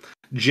Order.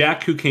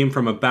 Jack, who came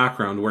from a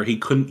background where he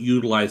couldn't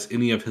utilize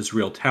any of his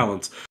real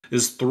talents,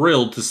 is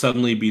thrilled to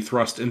suddenly be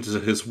thrust into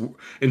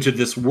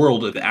this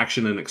world of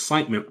action and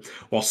excitement,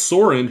 while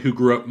Soren, who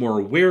grew up more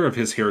aware of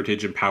his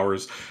heritage and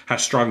powers,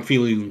 has strong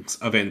feelings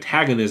of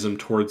antagonism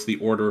towards the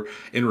Order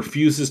and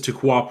refuses to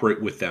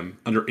cooperate with them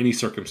under any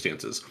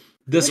circumstances.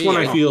 This one,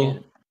 I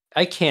feel...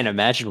 I can't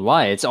imagine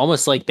why. It's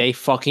almost like they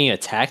fucking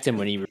attacked him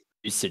when he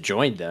refused to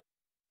join them.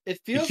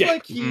 It feels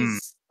like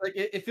he's like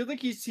it feels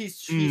like he's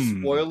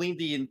spoiling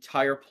the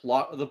entire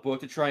plot of the book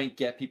to try and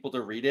get people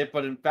to read it,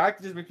 but in fact,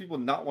 it just makes people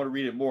not want to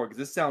read it more because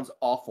this sounds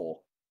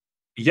awful.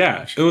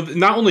 Yeah,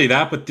 not only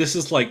that, but this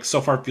is like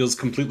so far feels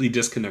completely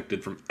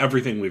disconnected from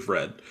everything we've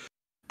read.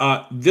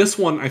 This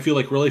one I feel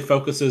like really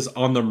focuses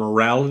on the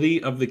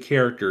morality of the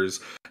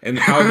characters and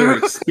how their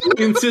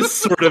experiences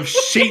sort of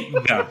shape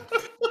them.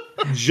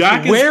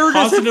 Jack Where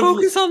does it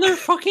focus on their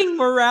fucking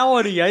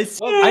morality? I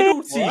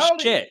don't see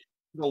shit.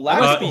 The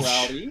lack of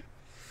morality.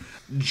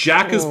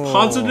 Jack is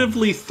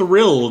positively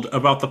thrilled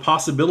about the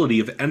possibility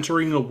of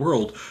entering a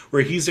world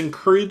where he's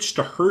encouraged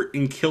to hurt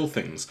and kill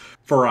things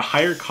for a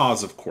higher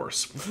cause, of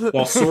course,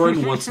 while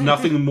Soren wants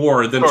nothing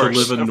more than to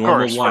live a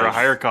normal life. For a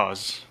higher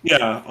cause.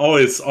 Yeah,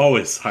 always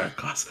higher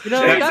cause. You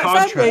know,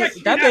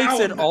 that makes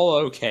it all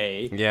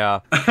okay. Yeah,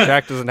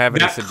 Jack doesn't have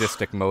any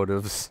sadistic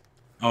motives.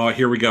 Oh,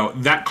 here we go.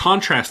 That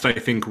contrast, I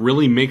think,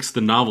 really makes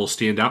the novel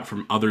stand out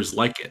from others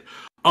like it.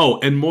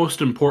 Oh, and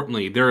most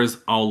importantly, there is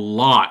a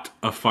lot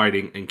of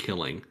fighting and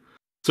killing.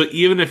 So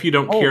even if you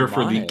don't care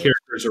for the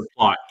characters or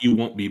plot, you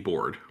won't be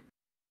bored.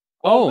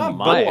 Oh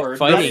my! The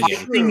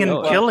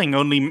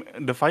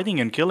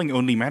fighting and killing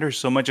only matters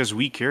so much as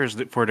we care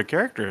for the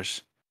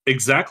characters.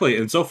 Exactly,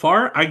 and so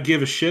far, I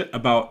give a shit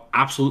about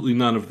absolutely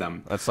none of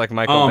them. That's like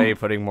Michael Bay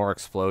putting more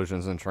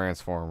explosions in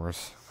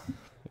Transformers.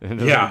 It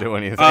doesn't do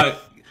anything.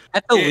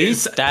 At the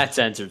least, that's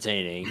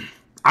entertaining.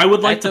 I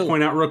would like to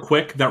point out real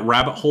quick that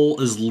Rabbit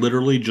Hole is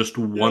literally just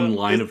one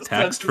line of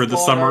text for the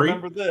summary. I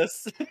remember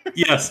this.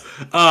 Yes.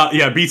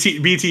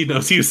 BT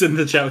knows. He was in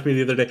the chat with me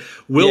the other day.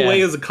 Will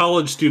Wei is a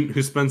college student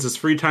who spends his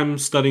free time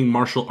studying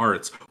martial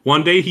arts.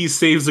 One day he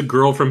saves a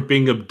girl from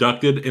being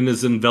abducted and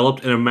is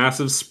enveloped in a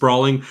massive,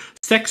 sprawling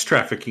sex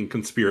trafficking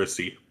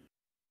conspiracy.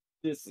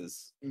 This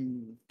is...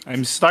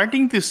 I'm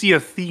starting to see a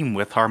theme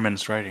with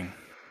Harman's writing.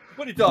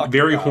 What are you talking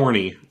Very about?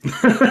 horny.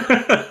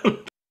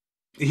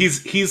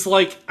 He's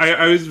like,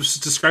 I was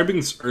describing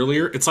this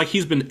earlier, it's like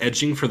he's been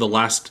edging for the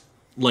last,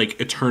 like,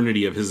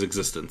 eternity of his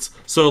existence.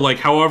 So, like,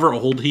 however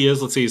old he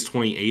is, let's say he's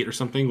 28 or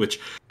something, which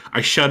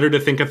I shudder to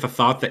think at the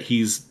thought that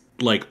he's,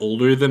 like,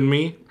 older than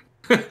me.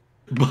 But,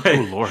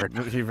 oh, Lord.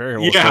 He very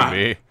well could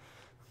be.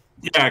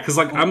 Yeah, because,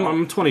 like,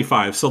 I'm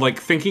 25, so, like,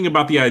 thinking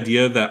about the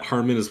idea that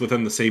Harman is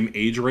within the same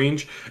age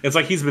range, it's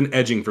like he's been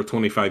edging for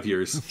 25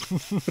 years.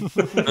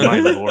 My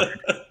Lord.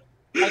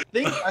 I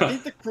think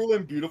the Cruel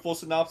and Beautiful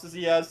synopsis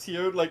he has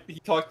here, like, he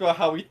talked about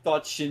how he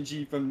thought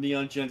Shinji from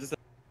Neon Genesis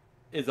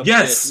is a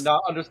bitch,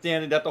 not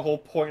understanding that the whole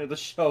point of the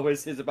show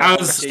is about...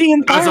 That's the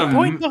entire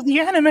point of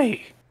the anime!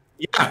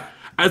 Yeah,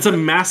 as a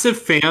massive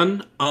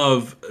fan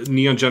of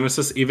Neon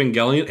Genesis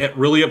Evangelion, it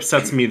really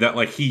upsets me that,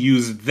 like, he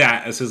used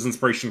that as his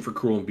inspiration for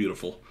Cruel and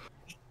Beautiful.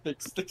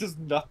 There's just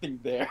nothing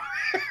there.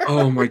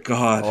 Oh my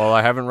god. Well,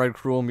 I haven't read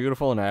Cruel and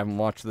Beautiful, and I haven't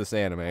watched this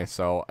anime,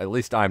 so at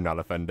least I'm not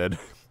offended.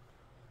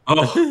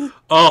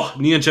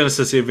 Neon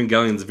Genesis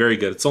Evangelion is very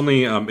good. It's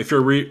only, if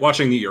you're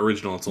watching the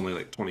original, it's only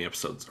like 20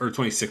 episodes, or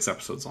 26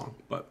 episodes long,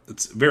 but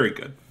it's very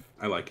good.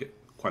 I like it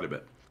quite a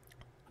bit.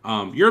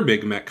 You're a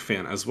big mech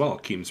fan as well,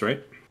 Keems,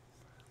 right?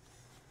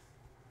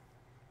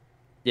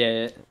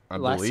 Yeah,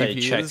 last I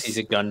checked, he's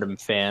a Gundam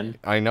fan.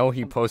 I know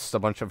he posts a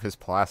bunch of his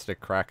plastic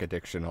crack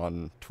addiction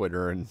on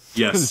Twitter and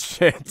yes.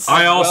 and shit.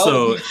 I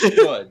also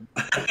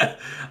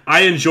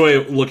I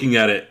enjoy looking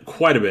at it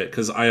quite a bit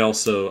because I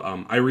also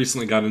I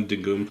recently got into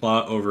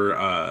Gunpla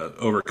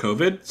over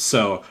COVID,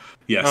 so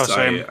yes,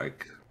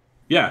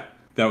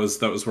 that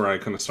was where I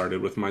kind of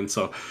started with mine.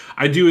 So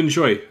I do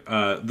enjoy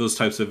those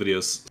types of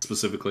videos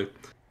specifically.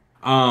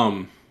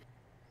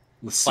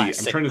 Let's see,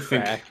 Plastic I'm trying to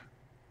crack. think.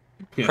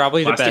 Yeah,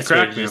 probably the best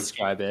way to man.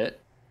 describe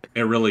it.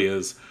 It really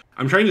is.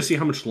 I'm trying to see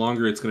how much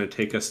longer it's going to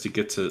take us to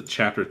get to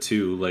chapter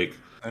 2. Like,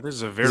 that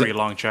is a very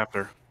long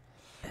chapter.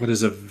 It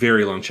is a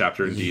very long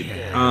chapter indeed.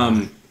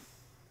 Yeah.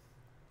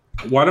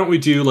 Why don't we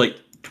do like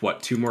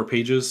 2 more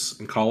pages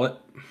and call it?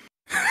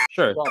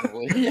 Sure.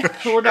 Probably. Yeah,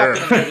 we're not going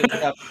to get into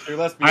chapter 2.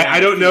 Let's be honest. I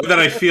don't know that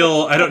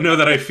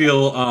I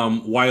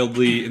feel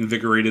wildly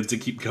invigorated to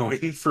keep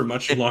going for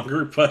much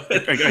longer, but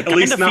I kind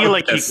of feel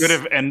like he could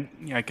have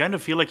I kind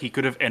of feel like he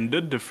could have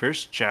ended the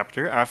first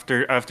chapter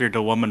after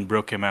the woman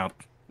broke him out.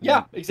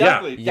 Yeah,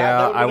 exactly. Yeah,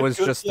 that I was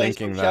just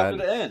thinking that.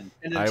 To end.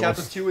 And then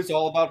chapter 2 is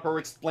all about her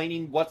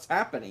explaining what's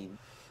happening.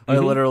 I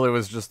literally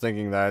was just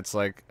thinking that. It's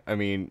like, I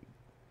mean,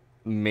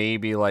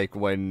 maybe like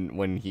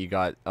when he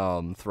got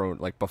thrown,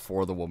 like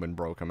before the woman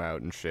broke him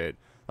out and shit,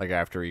 like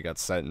after he got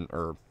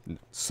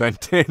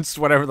sentenced,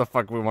 whatever the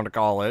fuck we want to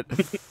call it.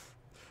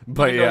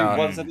 But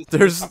yeah,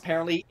 there's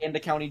apparently in the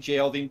county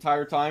jail the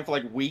entire time for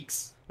like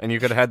weeks. And you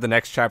could have had the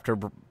next chapter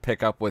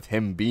pick up with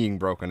him being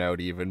broken out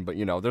even, but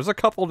there's a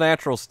couple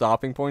natural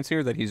stopping points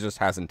here that he just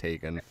hasn't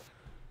taken.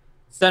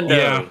 Sendo.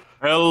 Yeah.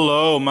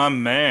 Hello, my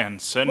man,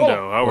 Sendo.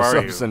 How What's are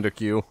up, you? Sendo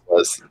Q?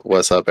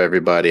 What's up,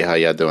 everybody? How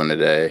y'all doing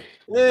today?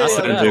 Hey,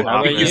 Awesome. how How you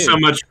about Thank you so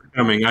much for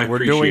coming. I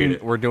appreciate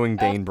it. We're doing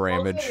Dane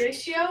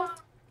Bramage.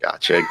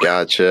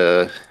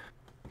 Gotcha.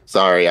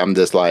 Sorry, I'm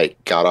just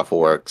got off of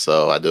work,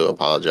 so I do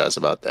apologize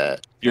about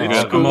that. You're Oh,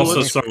 good. cool. I'm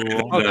also It's sorry.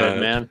 All good,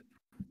 man.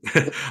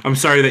 I'm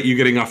sorry that you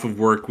getting off of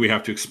work, we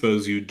have to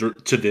expose you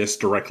to this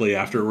directly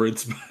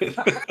afterwards.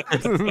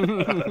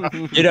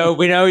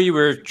 We know you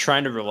were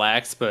trying to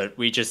relax, but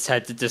we just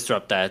had to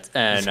disrupt that,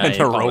 and I Had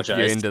to rope you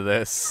apologize. into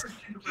this.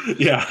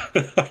 Yeah.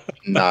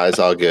 Nah, it's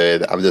all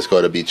good. I'm just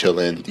going to be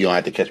chilling. You don't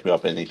have to catch me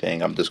up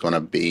anything. I'm just going to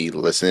be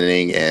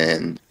listening,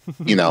 and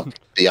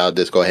y'all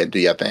just go ahead and do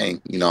your thing.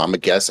 I'm a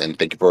guest, and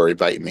thank you for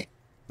inviting me.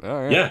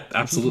 All right. Yeah,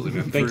 absolutely,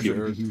 man. Thank For you.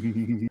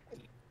 sure.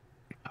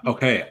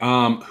 Okay.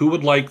 Who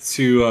would like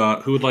to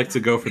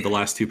go for the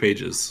last 2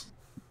 pages?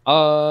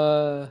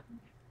 Uh,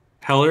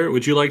 Heller,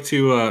 would you like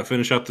to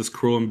finish up this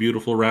cruel and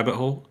beautiful rabbit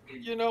hole?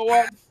 You know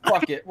what?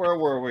 Fuck it. Where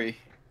were we?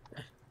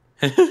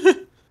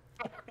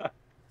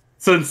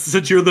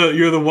 Since you're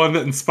the one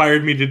that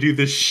inspired me to do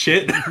this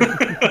shit.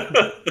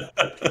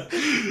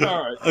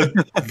 All right.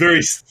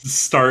 Very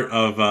start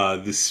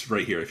of this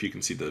right here. If you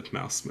can see the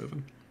mouse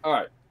moving. All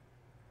right.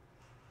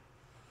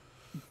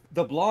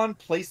 The blonde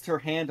placed her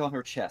hand on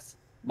her chest.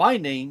 My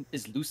name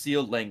is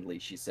Lucille Langley,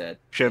 she said.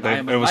 Shit, I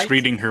am a I was knight-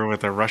 reading her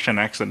with a Russian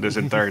accent this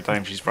entire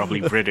time. She's probably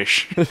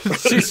British.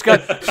 she's got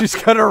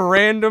a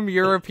random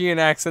European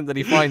accent that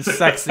he finds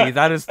sexy.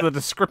 That is the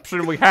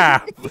description we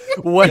have.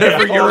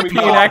 Whatever Yeah, European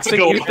God. accent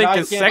you And think I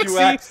is can't do sexy,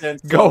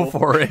 accents, go so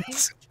for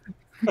it.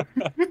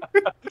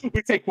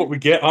 We take what we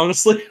get,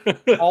 honestly.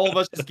 all of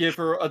us just give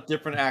her a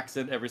different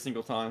accent every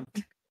single time.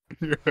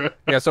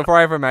 Yeah, so far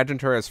I've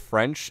imagined her as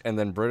French, and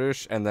then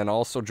British, and then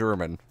also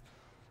German.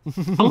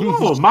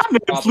 Hello, my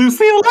name's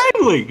Lucille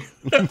Langley.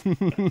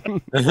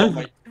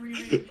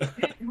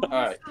 All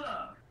right.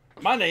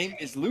 My name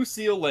is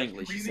Lucille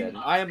Langley, she said, and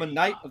I am a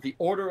knight of the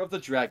Order of the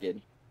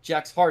Dragon.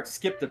 Jack's heart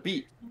skipped a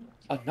beat.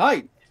 A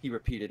knight, he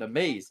repeated,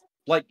 amazed.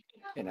 Like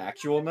an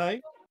actual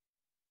knight?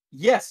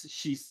 Yes,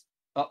 she's...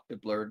 Oh,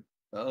 it blurred.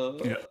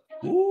 Yeah.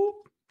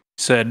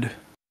 Said,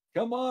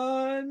 Come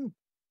on.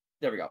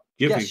 There we go.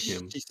 Giving Yes,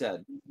 him. she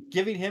said,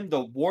 giving him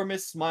the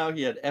warmest smile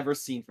he had ever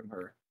seen from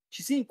her.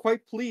 She seemed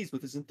quite pleased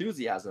with his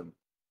enthusiasm.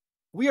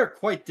 We are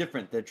quite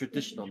different than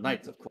traditional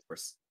knights, of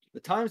course. The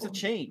times have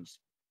changed,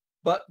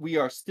 but we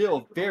are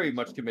still very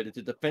much committed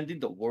to defending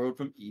the world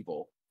from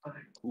evil.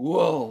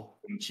 Whoa,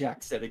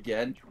 Jack said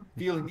again,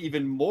 feeling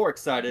even more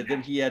excited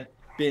than he had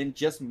been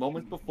just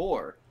moments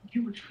before.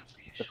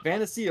 The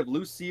fantasy of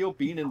Lucille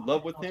being in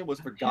love with him was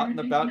forgotten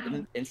about in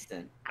an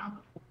instant.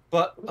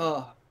 But,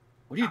 what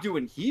are you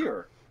doing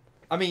here?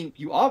 I mean,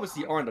 you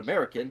obviously aren't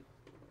American.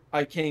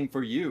 I came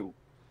for you.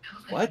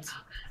 What?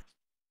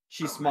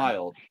 She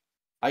smiled.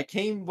 I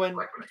came when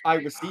I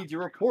received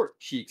your report,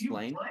 she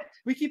explained.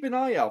 We keep an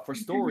eye out for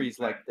stories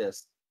like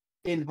this,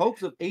 in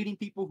hopes of aiding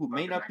people who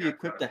may not be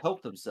equipped to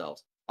help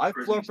themselves. I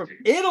flew from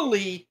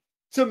Italy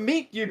to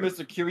meet you,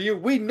 Mr.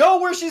 Kiryu. We know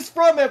where she's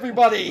from,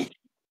 everybody!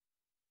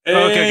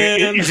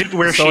 okay. Is it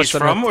where So she's it's an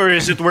from, or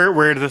is it where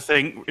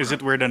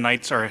the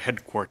knights are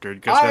headquartered?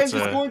 Because I'm that's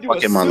just going to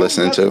Fuck am I assume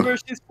listening that's to? where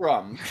she's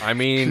from. I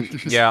mean,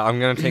 yeah, I'm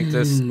gonna take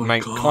this. my My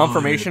God.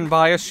 confirmation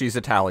bias, she's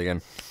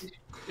Italian.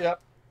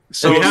 Yep.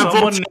 so. We have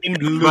Someone votes,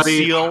 named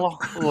everybody. Lucille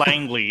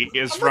Langley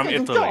is I'm from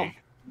not gonna Italy.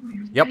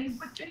 Yep.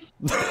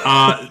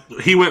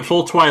 He went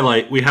full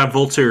Twilight. We have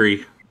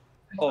Volturi.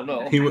 Oh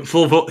no. He went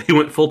full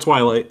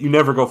Twilight. You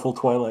never go full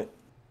Twilight.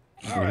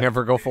 You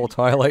never go full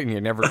Twilight, and you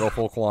never go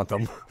full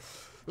Quantum.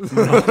 There's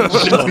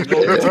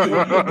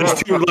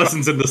 2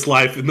 lessons in this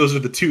life, and those are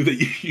the 2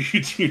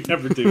 that you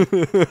never do.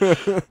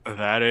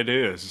 That it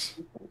is.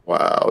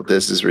 Wow,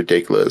 this is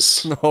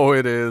ridiculous. No,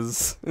 it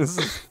is. This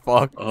is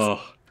fucked.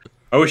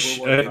 I wish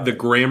the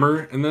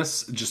grammar in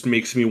this just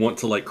makes me want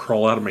to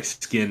crawl out of my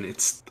skin.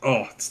 It's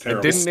It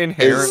terrible. didn't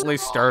inherently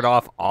start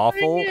off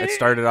awful. It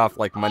started off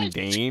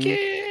mundane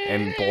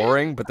and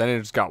boring, but then it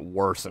just got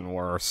worse and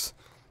worse.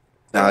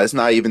 Now, it's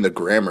not even the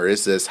grammar.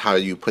 It's just how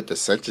you put the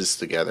sentence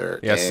together.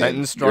 Yeah, and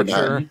sentence you're not-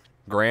 structure,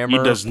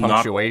 grammar,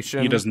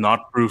 punctuation. He does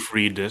not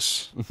proofread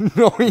this.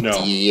 No, he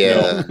No.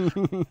 Yeah.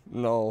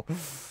 no.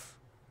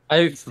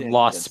 I've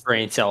lost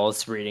brain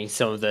cells reading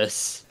some of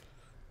this.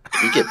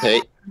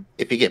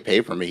 If you get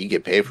paid for me, you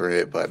get paid for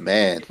it. But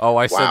man, Oh,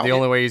 I said wow. the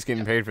only way he's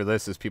getting paid for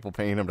this is people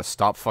paying him to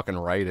stop fucking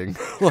writing.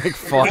 If it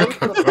Fuck.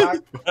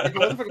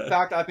 wasn't for the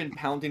fact I've been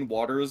pounding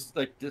waters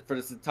for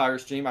this entire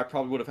stream, I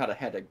probably would have had a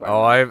headache. By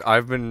Oh, now.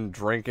 I've been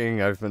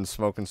drinking. I've been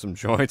smoking some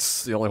joints.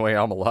 It's the only way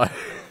I'm alive.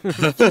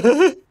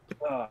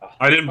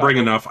 I didn't bring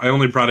enough. I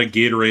only brought a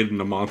Gatorade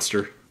and a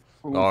Monster.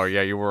 Oh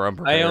yeah, you were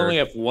unprepared. I only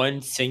have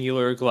one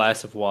singular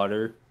glass of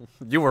water.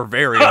 You were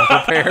very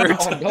unprepared.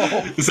 Oh no!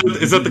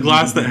 Is that the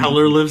glass that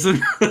Heller lives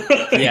in?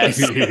 Yes,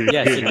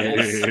 yes,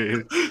 it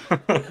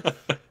is.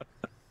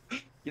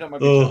 You know, my.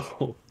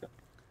 Oh.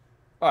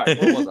 All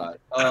right, where was I?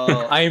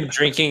 I am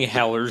drinking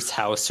Heller's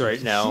House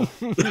right now.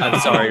 I'm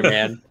sorry,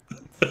 man.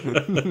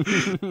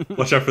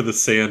 Watch out for the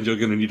sand. You're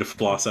gonna need to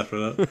floss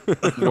after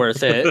that.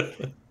 Worth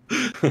it.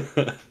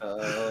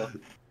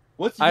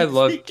 What's I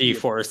love speak to you?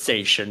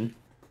 deforestation.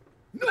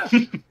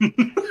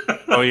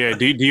 Oh yeah,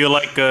 do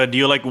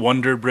you like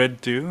Wonder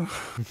Bread too?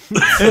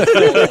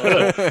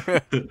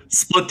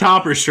 Split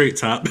top or straight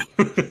top?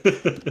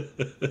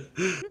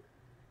 This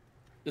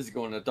is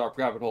going in a dark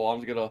rabbit hole.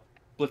 I'm just gonna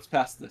blitz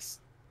past this.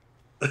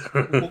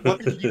 What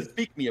did you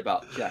speak to me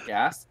about,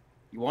 jackass?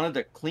 You wanted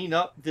to clean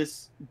up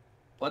this.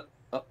 What?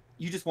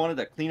 You just wanted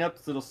to clean up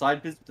this little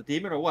side business with the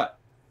demon, or what?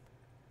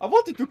 I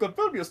wanted to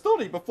confirm your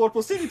story before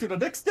proceeding to the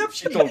next step,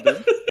 she told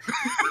him.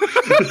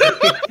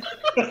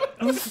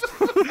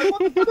 I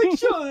wanted to make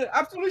sure,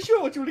 absolutely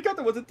sure what you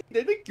encountered was indeed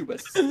an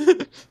incubus.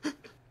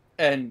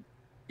 An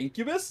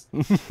incubus?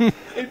 A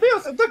male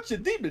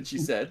seduction demon, she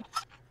said.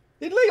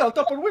 They lay on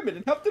top of women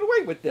and have their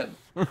way with them.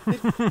 You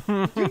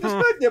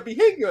described their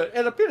behavior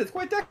and appearance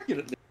quite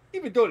accurately,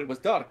 even though it was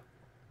dark.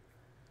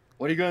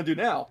 What are you going to do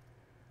now?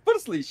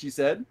 Firstly, she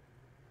said,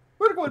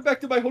 we're going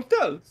back to my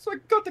hotel, so I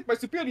can contact my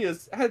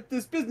superiors. I had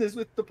this business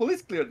with the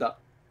police cleared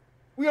up.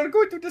 We are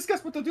going to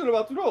discuss what to do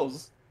about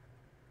Rose.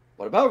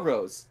 What about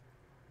Rose?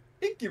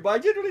 Incubi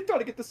generally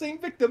target the same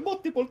victim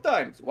multiple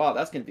times. Wow,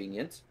 that's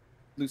convenient,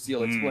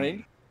 Lucille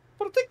explained.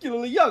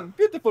 Particularly young,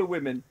 beautiful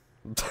women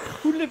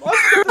who live I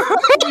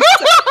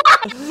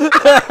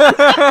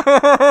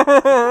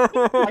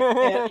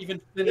can't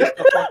even finish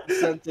the fucking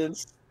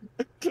sentence.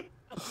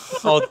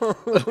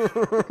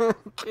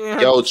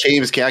 Yo,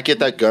 James, can I get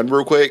that gun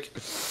real quick?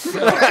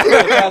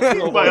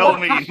 By all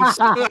means.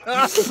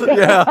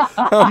 Yeah.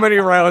 How many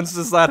rounds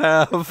does that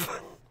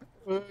have?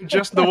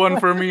 Just the one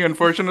for me,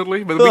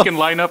 unfortunately, but we can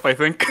line up, I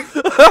think.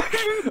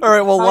 All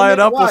right, we'll line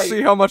up. We'll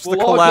see how much the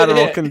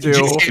collateral can do.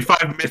 GTA 5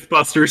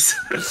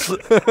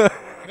 Mythbusters.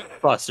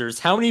 Busters.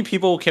 How many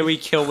people can we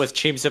kill with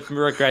James of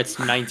Regrets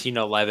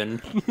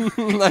 1911?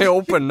 I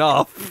hope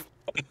enough.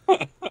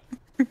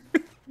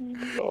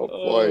 Oh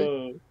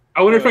boy.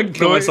 I wonder if I can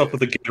kill myself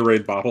with a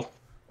Gatorade bottle.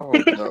 Oh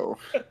no.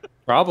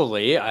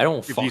 Probably. I don't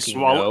If fucking you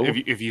swallow, know.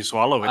 if you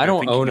swallow it, I don't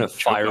think you own can a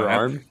choke on it.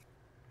 firearm.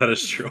 That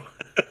is true.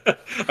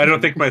 I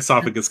don't think my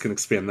esophagus can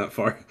expand that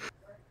far.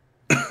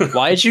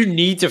 Why'd you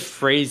need to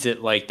phrase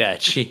it like that,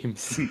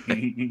 James?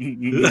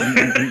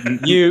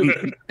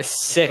 You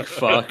sick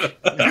fuck.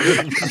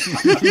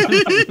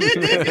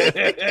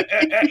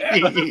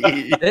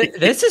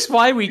 This is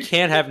why we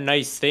can't have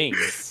nice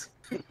things.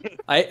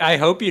 I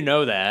hope you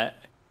know that.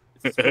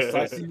 That's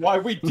precisely why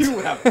we do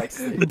have nice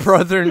things.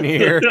 Brother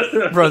Near,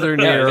 Brother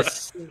Near,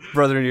 this-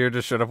 Brother Near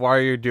just shut up. Why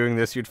are you doing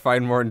this? You'd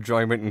find more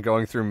enjoyment in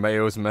going through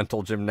Mayo's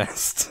mental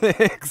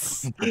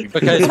gymnastics.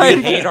 Because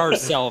we hate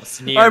ourselves,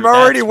 Near. I'm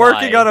already that's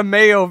working why. on a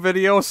Mayo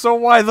video, so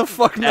why the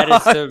fuck That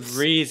not? is the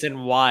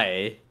reason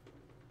why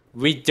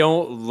we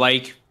don't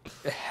like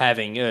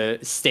having a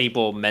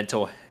stable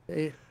mental.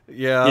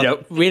 Yeah.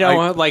 We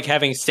don't like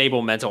having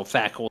stable mental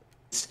faculty.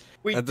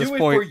 We At do this it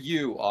point- for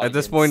you, audience. At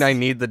this point, I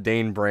need the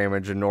Dane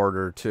Bramage in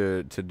order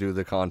to do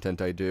the content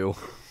I do.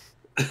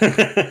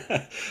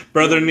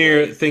 Brother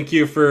Near, thank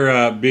you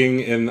for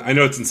being in. I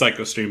know it's in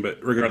Psycho Stream, but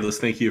regardless,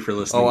 thank you for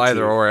listening. Oh, either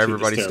to, or, to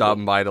everybody this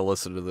stopping by to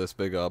listen to this.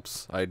 Big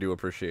ups. I do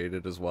appreciate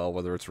it as well,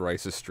 whether it's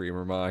Rice's stream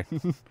or mine.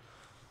 Well,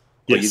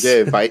 you Yes.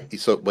 did invite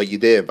you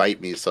did invite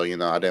me, so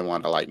I didn't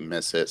want to like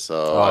miss it. So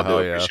Oh, I do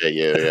hell yeah. appreciate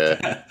you.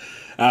 Yeah.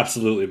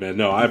 Absolutely, man.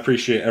 No, I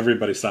appreciate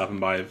everybody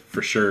stopping by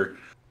for sure.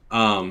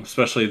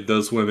 Especially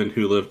those women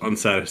who live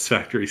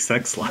unsatisfactory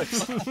sex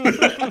lives.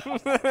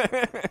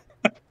 I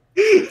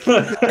We can't.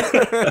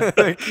 haven't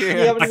I even can't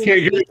finished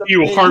guarantee the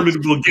you page. Harman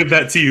will give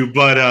that to you,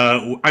 but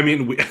I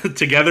mean,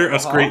 together,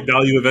 us great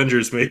value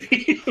Avengers,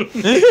 maybe.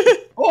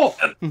 Oh,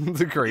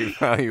 The Great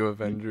Value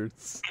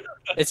Avengers.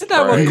 Isn't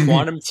that Right. what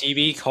Quantum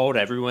TV called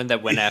everyone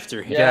that went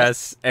after him? Yeah.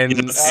 Yes, and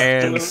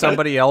Absolutely.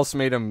 somebody else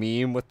made a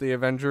meme with the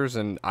Avengers,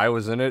 and I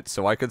was in it,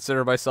 so I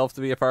consider myself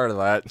to be a part of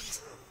that.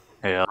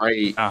 Yeah.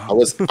 I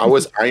was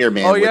Iron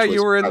Man. Oh which yeah, was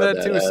you were in kind of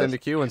that too, badass.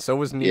 Syndicate, and so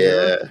was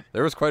Nier. Yeah.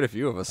 There was quite a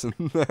few of us in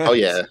that. Oh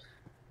yeah.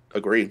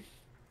 Agreed.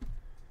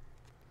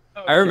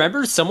 I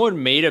remember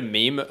someone made a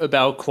meme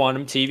about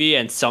Quantum TV,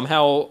 and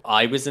somehow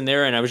I was in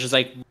there, and I was just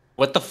like,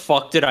 "What the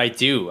fuck did I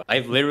do? I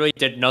literally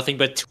did nothing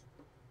but."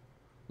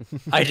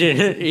 I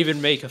didn't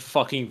even make a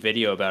fucking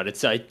video about it,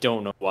 so I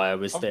don't know why I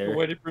was I'm there.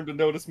 waiting for him to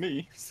notice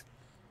me.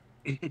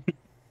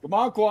 Come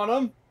on,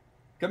 Quantum.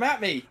 Come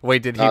at me.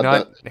 Wait, did he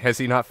not? Has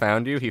he not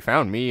found you? He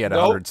found me at Nope,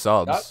 100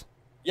 subs. not-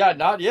 Yeah,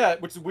 not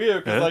yet, which is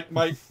weird because Huh?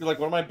 like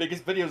one of my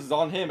biggest videos is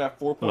on him at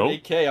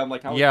 4.8K. I'm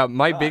like, how? Yeah,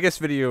 my not?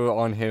 biggest video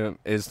on him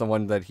is the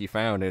one that he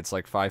found. It's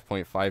like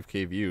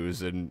 5.5k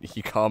views, and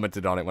he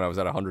commented on it when I was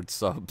at 100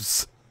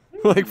 subs.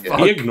 Like, Yeah. fuck.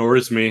 He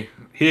ignores me.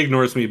 He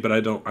ignores me, but I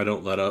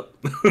don't let up.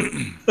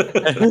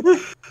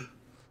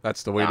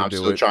 That's the way to I'm do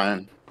still it.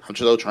 trying. I'm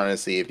still trying to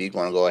see if you're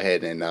going to go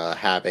ahead and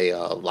have a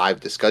live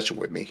discussion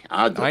with me.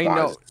 I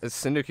know.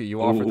 Syndicate,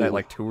 you offered that Ooh.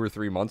 like 2 or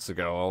 3 months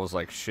ago. I was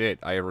like, shit,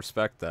 I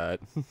respect that.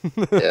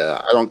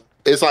 Yeah, I don't.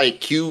 It's like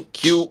Q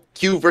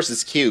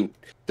versus Q.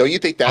 Don't you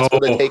think that's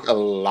going to take a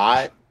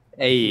lot?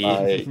 Hey,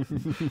 Like,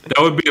 That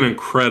would be an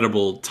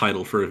incredible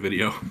title for a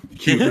video.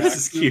 Q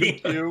versus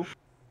Q.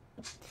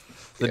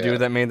 The dude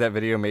that made that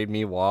video made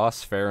me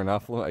Wasp. Fair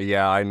enough.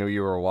 Yeah, I knew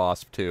you were a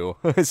Wasp too.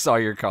 I saw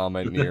your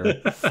comment here.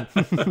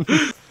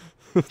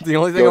 The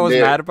only thing I was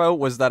mad about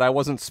was that I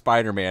wasn't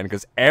Spider-Man,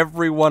 because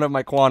every one of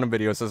my Quantum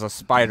videos has a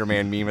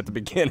Spider-Man meme at the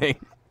beginning.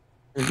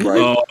 right?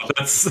 Oh,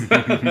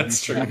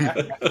 that's true.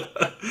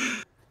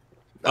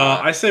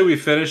 I say we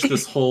finish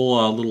this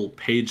whole little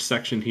page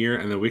section here,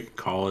 and then we can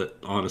call it,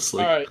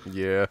 honestly. All right,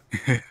 Yeah.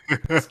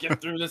 let's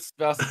get through this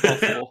as fast as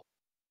possible.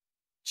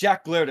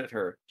 Jack glared at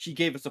her. She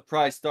gave a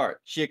surprised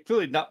start. She had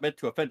clearly not meant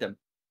to offend him.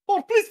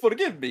 Oh, please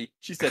forgive me,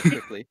 she said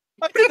quickly.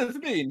 I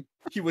didn't mean.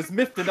 He was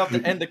miffed enough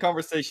to end the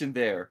conversation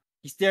there.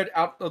 He stared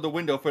out of the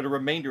window for the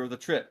remainder of the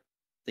trip.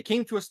 They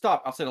came to a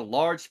stop outside a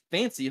large,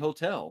 fancy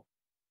hotel.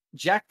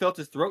 Jack felt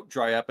his throat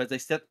dry up as they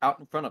stepped out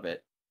in front of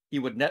it. He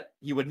would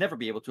never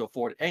be able to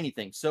afford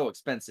anything so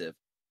expensive.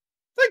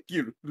 Thank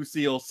you,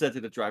 Lucille said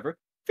to the driver.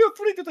 Feel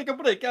free to take a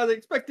break, as I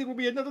expect it will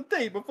be another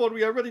day before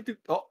we are ready to...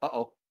 Oh,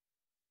 uh-oh.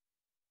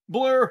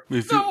 Blur!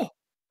 No!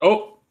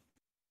 Oh,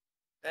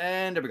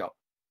 And there we go.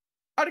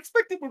 I'd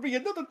expect it will be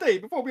another day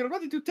before we are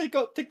ready to take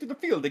to the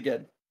field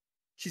again.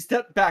 She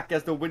stepped back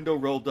as the window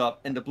rolled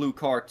up and the blue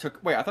car took...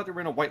 Wait, I thought they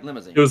were in a white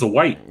limousine. it was a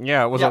white.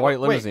 Yeah, it was Yeah, a white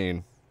wait.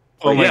 limousine.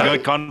 Oh my Yeah.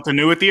 god,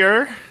 continuity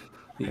error?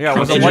 Yeah, it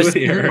was a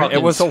Continuity white. error.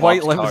 It was a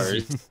white Swapped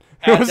limousine. cars.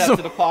 Add that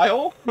to the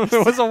pile?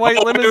 It was a white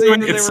Oh, wait, limousine. wait,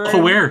 that they it's were in.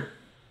 self-aware.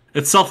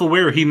 It's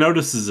self-aware. He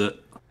notices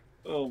it.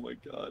 Oh my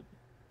god.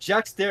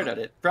 Jack stared at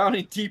it,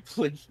 frowning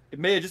deeply. It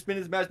may have just been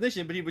his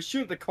imagination, but he was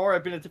sure the car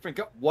had been a different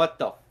car. What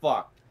the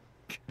fuck?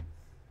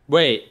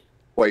 wait,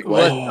 Wait,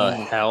 what what? the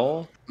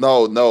hell?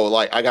 No,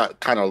 like I got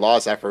kind of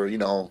lost after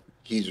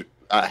he's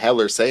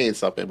Heller saying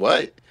something.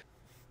 What?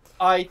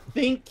 I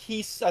think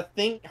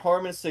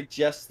Harman's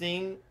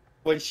suggesting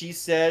when she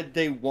said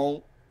they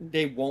won't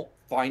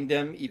find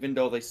them even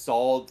though they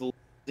saw the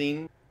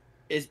thing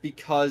is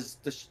because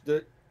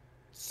the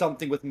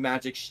something with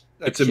magic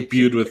It's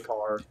imbued with- the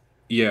car.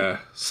 Yeah,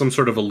 some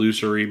sort of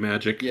illusory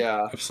magic.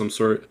 Yeah. Of some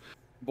sort.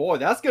 Boy,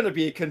 that's going to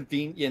be a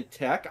convenient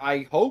tech.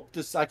 I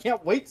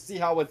can't wait to see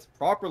how it's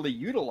properly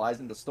utilized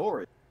in the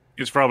story.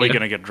 It's probably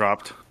gonna get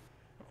dropped.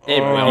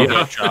 It Oh, will yeah.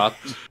 get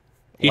dropped.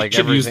 He Like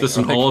should use everything- this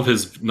in like- all of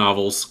his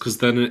novels, because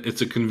then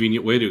it's a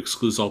convenient way to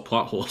exclude all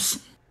plot holes.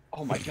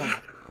 Oh my god.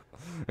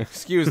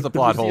 Excuse the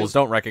plot holes.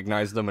 Don't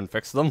recognize them and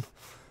fix them.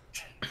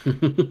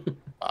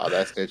 Wow,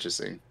 that's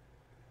interesting.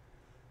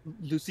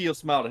 Lucille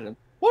smiled at him.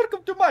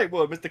 Welcome to my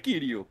world, Mr.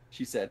 Kiryu,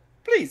 she said.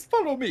 Please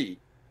follow me.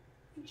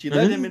 She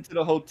led him into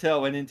the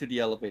hotel and into the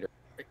elevator.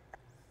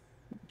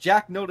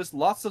 Jack noticed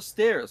lots of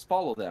stairs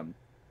follow them.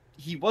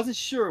 He wasn't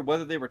sure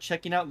whether they were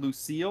checking out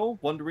Lucille,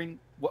 wondering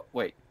what.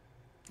 Wait,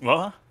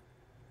 What?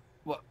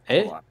 what?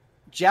 Eh? Hold on.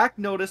 Jack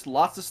noticed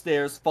lots of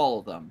stairs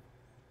follow them.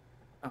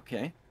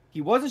 Okay.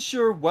 He wasn't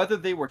sure whether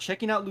they were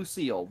checking out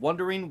Lucille,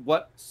 wondering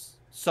what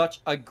such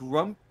a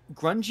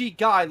grungy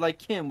guy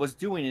like him was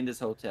doing in this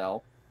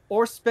hotel,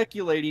 or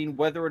speculating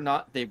whether or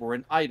not they were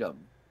an item.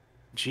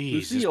 Jeez,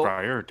 his Lucille-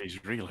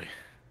 priorities, really.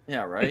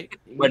 Yeah, right?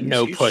 What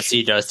no You-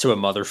 pussy does to a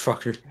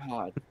motherfucker.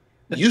 God.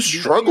 You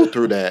struggled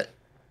through that.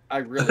 I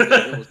really did.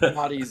 It was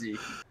not easy.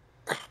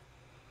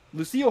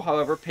 Lucille,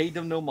 however, paid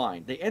them no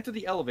mind. They entered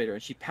the elevator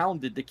and she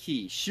pounded the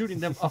key, shooting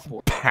them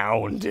upward.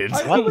 Pounded.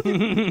 I know,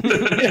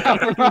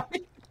 yeah,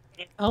 right?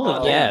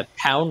 Oh yeah,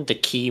 pound the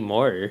key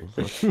more.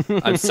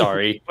 I'm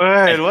sorry.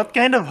 Wait, what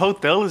kind of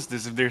hotel is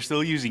this if they're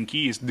still using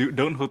keys?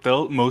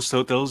 Don't most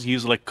hotels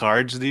use like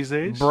cards these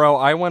days? Bro,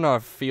 I went on a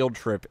field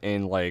trip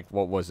in like,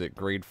 what was it,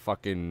 grade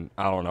fucking,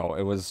 I don't know,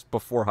 it was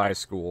before high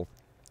school.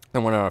 I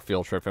went on a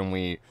field trip and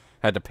we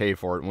had to pay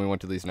for it, and we went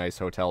to these nice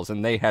hotels,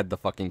 and they had the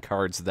fucking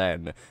cards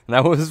then. And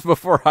that was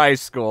before high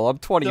school. I'm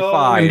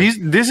 25.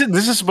 And this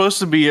is supposed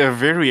to be a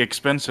very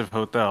expensive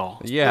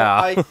hotel.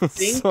 Yeah. Well,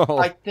 So-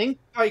 I think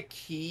by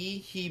key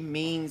he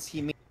means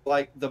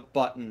like the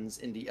buttons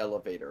in the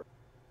elevator.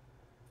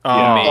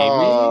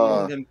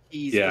 Uh, Them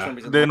keys yeah. for some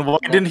reason. Then why I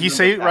don't didn't he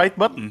say remember right that.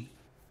 button?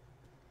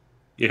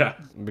 Yeah.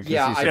 Because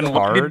Yeah, he I said don't-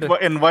 hard.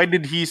 And why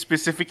did he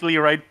specifically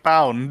write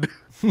pound?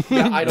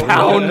 Yeah, I don't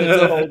Pound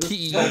know. the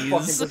It's so fucking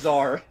keys.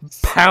 bizarre.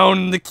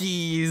 Pound the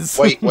keys.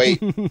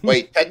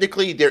 wait.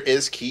 Technically, there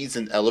is keys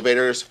in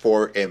elevators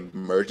for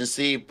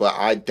emergency, but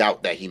I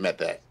doubt that he meant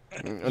that.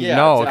 Yeah,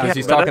 No, exactly. because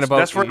he's But talking about...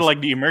 that's for he's- like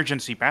the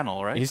emergency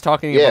panel, right? He's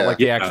talking Yeah. about like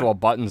the Yeah. actual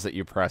buttons that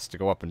you press to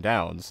go up and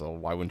down. So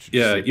why wouldn't you?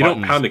 Just Yeah, say you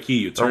don't buttons? pound a key,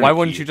 you Or turn why a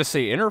wouldn't key. you just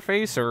say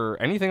interface or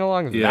anything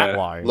along Yeah. that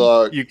line?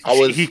 Look,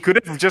 He could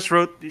have just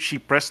wrote she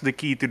pressed the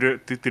key to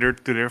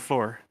their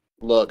floor.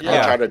 I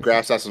Yeah. tried to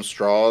grasp at some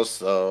straws,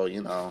 so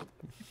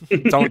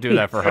Don't do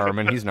that for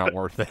Harman. He's not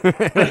worth it.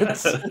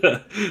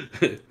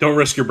 Don't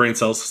risk your brain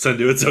cells.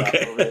 Sendu, it's Yeah,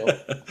 okay. for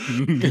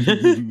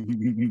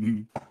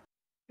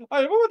real.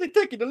 I have already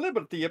taken the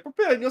liberty of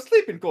preparing your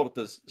sleeping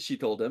quarters, she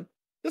told him.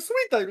 The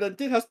suite I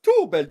rented has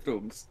 2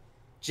 bedrooms.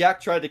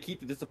 Jack tried to keep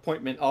the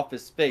disappointment off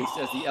his face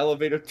as the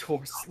elevator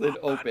door slid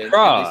open and they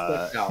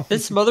Bruh, stepped out.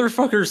 this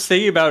motherfucker's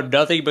thinking about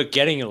nothing but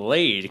getting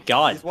laid.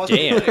 God Just wasn't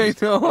damn. kidding.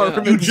 I know, Yeah.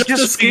 Harman, You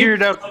just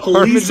figured out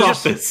police Harman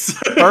office.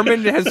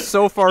 Harman has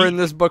so far in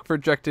this book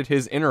projected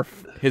his inner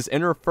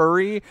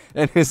furry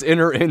and his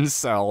inner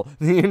incel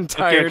the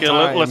entire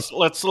time.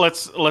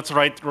 Let's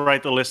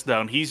write the list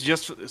down. He's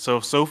just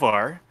so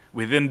far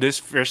within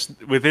this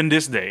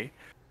day,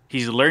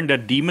 he's learned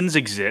that demons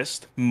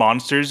exist,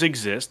 monsters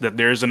exist, that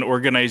there's an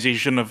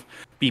organization of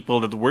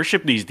people that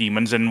worship these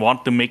demons and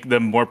want to make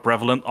them more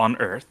prevalent on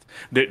Earth.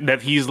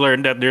 That he's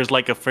learned that there's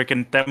like a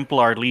freaking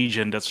Templar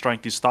Legion that's trying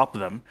to stop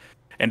them.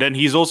 And then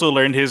he's also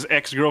learned his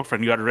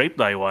ex-girlfriend got raped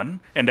by one,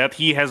 and that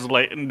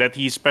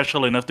he's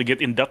special enough to get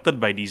inducted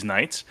by these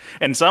knights.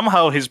 And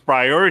somehow his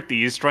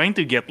priority is trying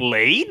to get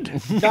laid.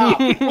 Nah,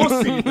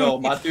 pussy though,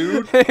 my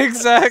dude.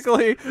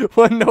 Exactly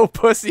what no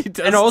pussy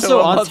does. And to also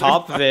a on mother-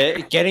 top of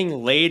it,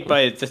 getting laid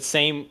by the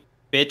same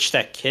bitch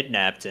that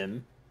kidnapped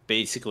him,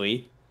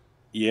 basically.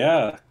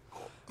 Yeah.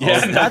 Yeah,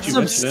 now that's you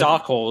some mention it.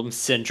 Stockholm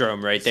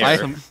syndrome right there.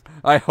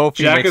 I hope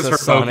he Jack makes is a her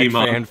Sonic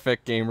Pokemon. fanfic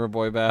Gamer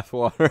Boy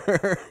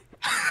bathwater.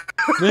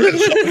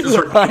 Is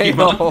her I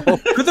Pokemon. know.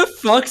 Who the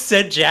fuck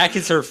said Jack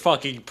is her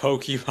fucking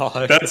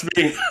Pokemon? That's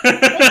me.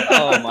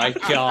 Oh my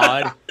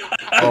god.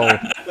 Oh,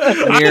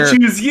 I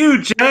choose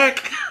you,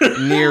 Jack.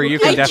 Near you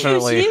can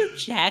definitely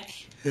Jack.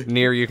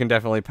 Near you can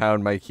definitely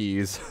pound my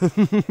keys. I'll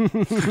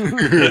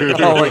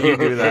let you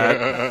do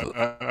that.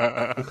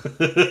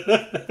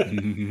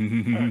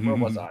 Where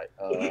was I?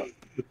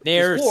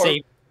 There, Before-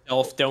 save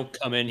yourself. Don't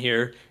come in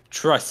here.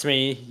 Trust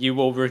me, you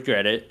will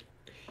regret it.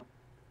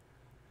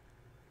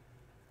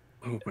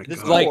 Oh my This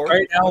god. Like Or-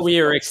 right now, we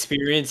are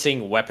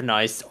experiencing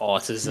weaponized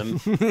autism.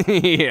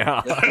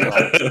 Yeah.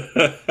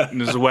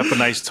 This is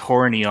weaponized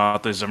horny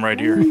autism right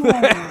here.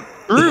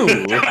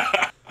 True.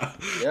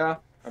 Yeah,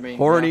 I mean,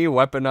 Horny, yeah.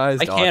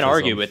 weaponized I can't autism.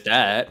 argue with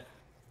that.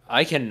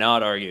 I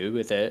cannot argue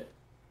with it.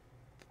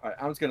 All right,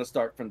 I'm just gonna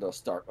start from the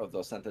start of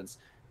the sentence.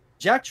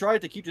 Jack tried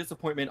to keep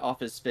disappointment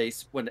off his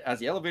face as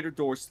the elevator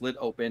door slid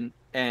open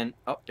and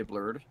it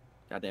blurred.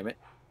 God damn it!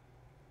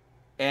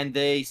 And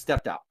they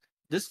stepped out.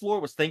 This floor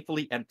was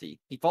thankfully empty.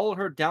 He followed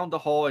her down the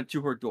hall and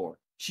to her door.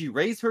 She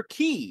raised her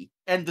key,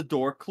 and the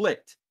door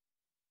clicked.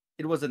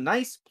 It was a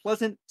nice,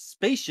 pleasant,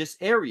 spacious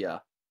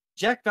area.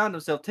 Jack found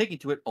himself taking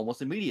to it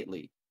almost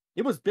immediately.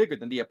 It was bigger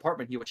than the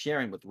apartment he was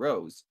sharing with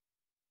Rose.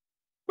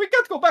 We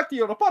can't go back to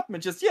your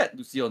apartment just yet,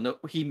 Lucille. No,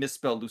 he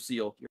misspelled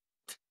Lucille.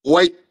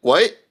 Wait,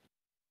 what?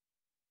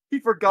 He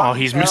forgot. Oh,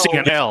 he's missing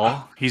an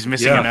L. He's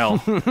missing an L.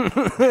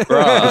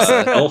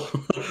 Bruh.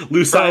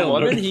 Loose For a Island.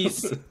 woman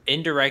he's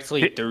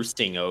indirectly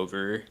thirsting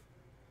over.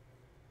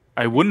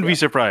 I wouldn't be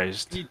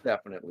surprised. He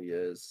definitely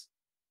is.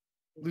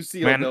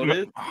 Lucille Man,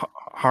 noted.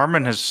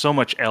 Harman has so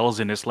much L's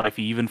in his life.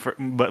 He even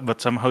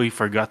but somehow he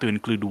forgot to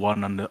include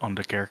one on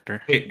the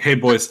character. Hey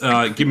boys,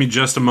 give me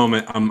just a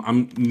moment.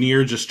 I'm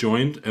near just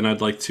joined, and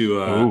I'd like to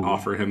Ooh.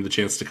 offer him the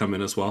chance to come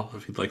in as well,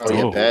 if he'd like Oh, to.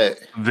 yeah, bet.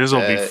 This will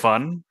be Bet.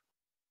 fun.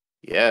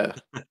 Yeah.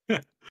 This'll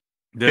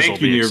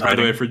Thank you, be Near, by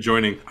the way, exciting. for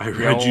joining. I Yo,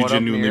 do what up,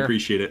 genuinely Near?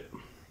 appreciate it.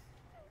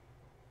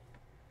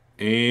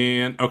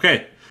 And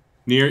okay,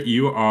 Near,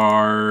 you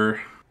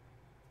are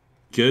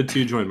good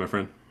to join, my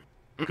friend.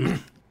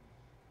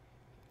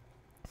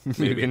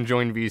 You can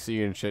join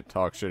VC and shit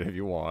talk shit if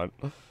you want.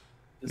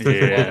 This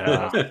is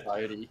Yeah.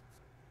 society.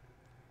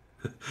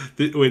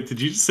 Wait,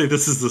 did you just say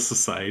this is the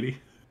society?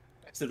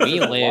 Said We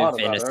a lot live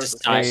in about a our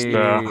society.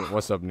 Hey,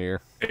 what's up,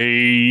 Near?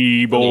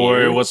 Hey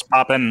boy, what's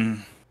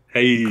poppin'?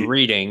 Hey,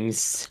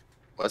 Greetings.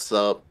 What's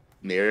up,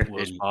 Near?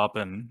 What's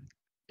poppin'?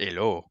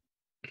 Hello.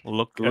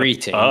 Look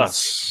Greetings. at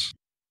us.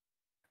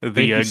 Thank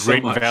The you so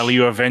Great much.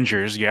 Value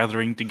Avengers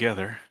gathering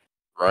together.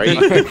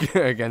 Right?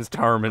 Against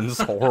Harman's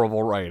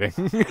horrible writing.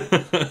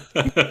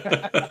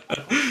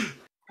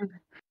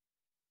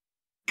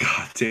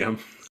 God damn.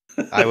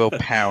 I will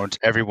pound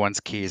everyone's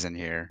keys in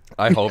here.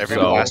 I hope Every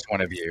so. last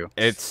one of you.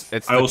 It's I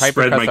the will type of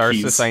spread my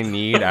catharsis keys. I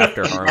need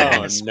after Oh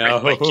Harman. no.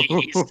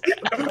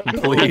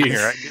 Please,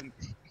 Here, I didn't,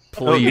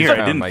 please. here, I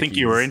pound didn't my think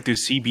you were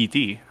keys. into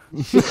CBT.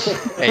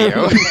 Hey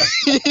yo.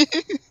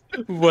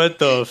 What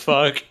the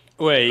fuck?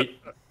 Wait.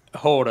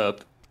 Hold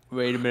up.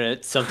 Wait a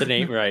minute. Something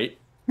ain't right.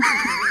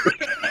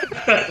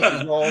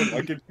 Something's wrong.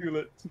 I can feel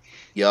it.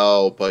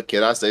 Yo, but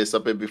can I say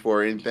something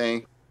before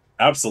anything?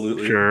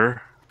 Absolutely.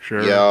 Sure.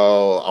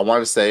 Yo, I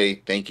want to say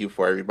thank you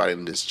for everybody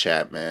in this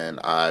chat, man.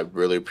 I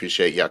really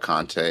appreciate y'all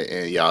content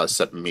and y'all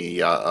accepting me,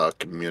 y'all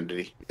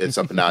community. It's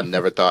something I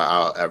never thought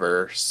I'll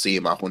ever see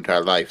in my whole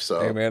entire life.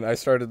 So, Hey man, I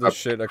started this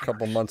shit a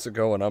couple months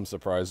ago, and I'm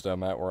surprised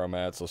I'm at where I'm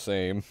at. So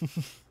same.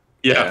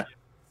 Yeah.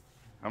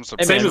 I'm Hey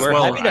surprised. Same man, as we're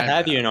well. happy to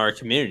have you in our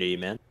community,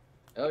 man.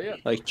 Oh yeah.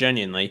 Like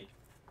genuinely.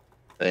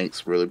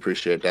 thanks. Really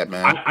appreciate that,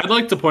 man. I'd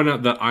like to point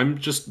out that I'm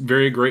just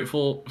very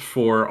grateful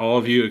for all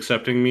of you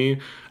accepting me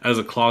as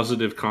a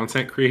closeted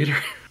content creator.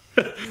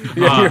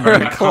 You're or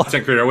not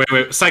content creator. Wait,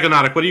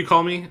 Psychonautic. What do you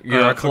call me? You're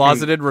a Fucking-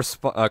 closeted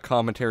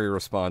commentary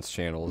response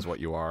channel, is what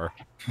you are.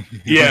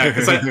 Yeah,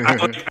 because I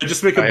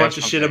just make a I bunch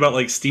have of shit something. about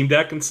like Steam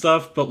Deck and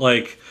stuff, but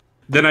like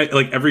then I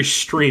like every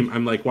stream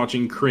I'm like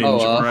watching cringe.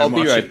 or I'll I'm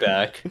be right watching...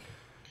 back.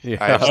 Yeah.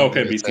 I have something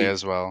Okay, to BT. say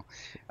as well.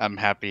 I'm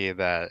happy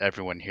that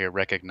everyone here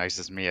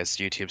recognizes me as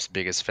YouTube's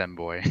biggest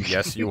femboy.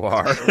 Yes, you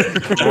are. Of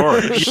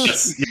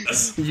course.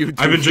 Yes. YouTube's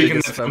I've been drinking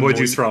biggest that fanboy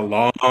juice for a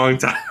long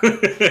time.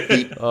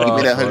 Keep Oh,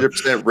 it fuck.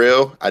 100%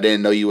 real. I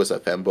didn't know you was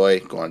a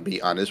femboy. Going to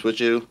be honest with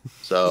you.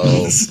 So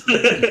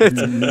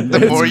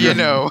The more you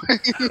know.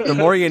 The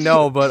more you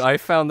know, but I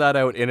found that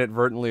out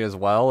inadvertently as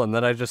well, and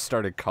then I just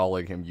started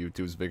calling him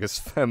YouTube's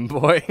biggest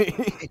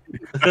femboy.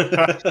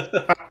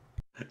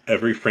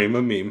 Every frame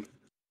a meme.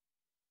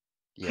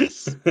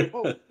 Yes.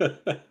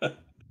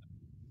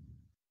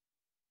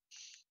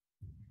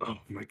 Oh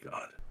my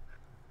god.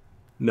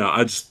 No,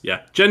 I just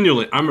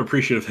genuinely, I'm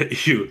appreciative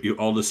that you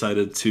all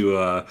decided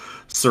to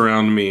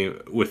surround me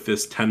with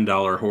this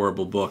 $10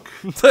 horrible book.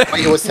 wait,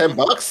 it was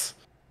 $10.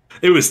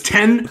 It was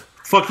 $10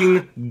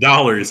 fucking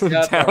dollars.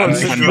 Yeah, Down alright.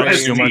 the 10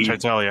 bucks too drain. much, I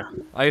tell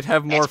you. I'd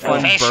have more That's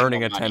fun professional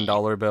burning a money.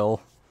 $10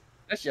 bill.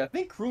 Actually, I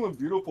think Cruel and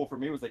Beautiful for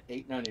me was like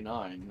 $8.99.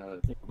 Now that I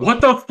think about What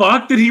it. the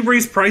fuck? Did he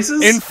raise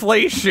prices?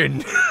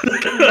 Inflation!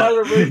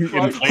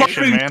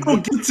 Inflation, man.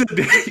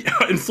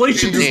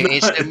 Inflation does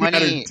It's not the money.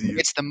 matter to you.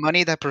 It's the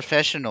money that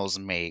professionals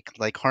make,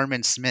 like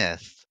Harman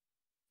Smith.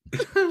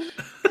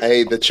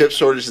 Hey, the chip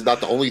shortage is not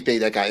the only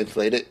thing that got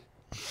inflated.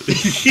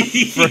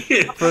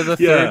 For the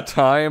Yeah. third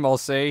time, I'll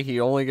say he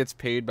only gets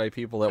paid by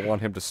people that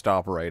want him to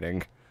stop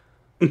writing.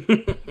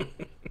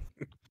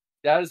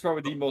 That is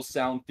probably the most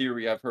sound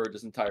theory I've heard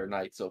this entire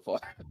night so far.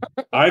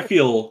 I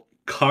feel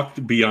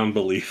cocked beyond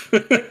belief.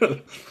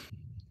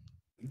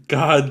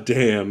 God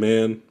damn,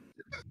 man.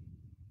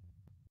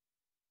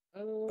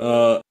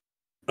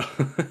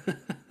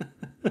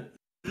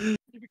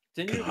 You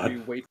continue? God. Do we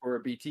wait for a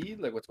BT?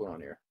 Like, what's going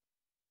on here?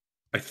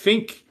 I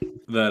think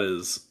that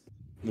is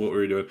what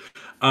we're doing.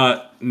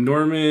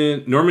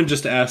 Norman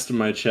just asked in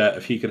my chat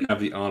if he could have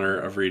the honor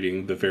of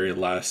reading the very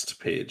last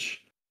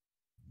page.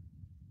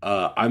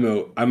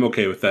 I'm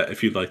okay with that.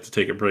 If you'd like to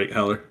take a break,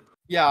 Heller.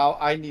 Yeah,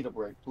 I need a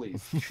break,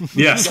 please.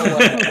 Yes. Go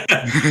ahead.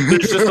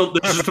 there's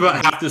just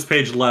about half this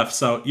page left.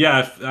 So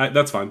yeah,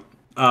 that's fine.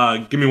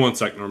 Give me 1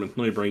 sec, Norman. Let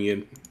me bring you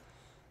in.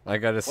 I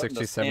got a What in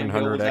the Sam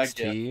Hill 6700 was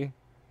that XT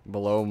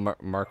below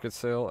market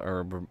sale,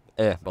 or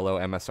below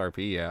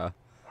MSRP, yeah.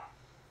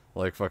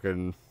 Like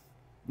fucking...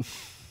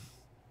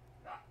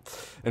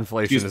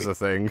 Inflation Excuse is me. a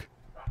thing.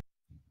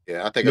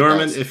 Yeah, I think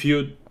Norman, it does. if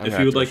you I'm gonna would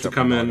have to like to shut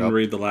come my in dog and up.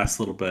 read the last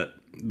little bit,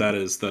 that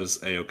is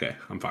a-okay.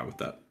 I'm fine with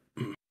that.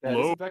 That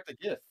is in fact a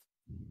gift.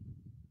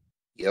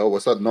 Yo,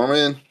 what's up,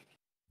 Norman?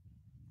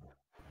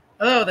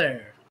 Hello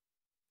there.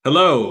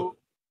 Hello.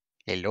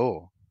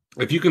 Hello.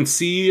 If you can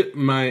see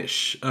my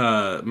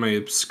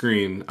my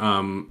screen,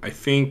 I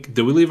think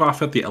did we leave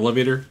off at the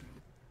elevator?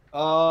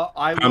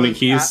 I How many was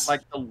keys? at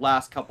like the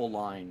last couple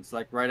lines,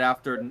 like right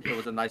after it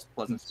was a nice,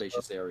 pleasant,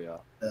 spacious area.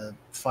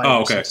 5 Oh,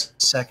 or okay. 6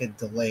 second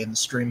delay in the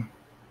stream.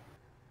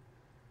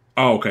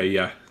 Oh, okay,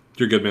 yeah,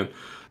 you're good, man.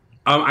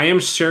 I am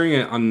sharing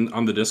it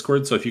on the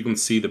Discord, so if you can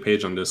see the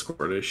page on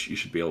Discord, you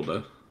should be able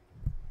to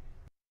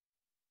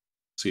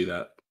see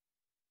that.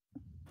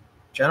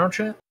 General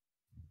chat?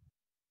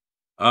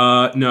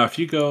 No, if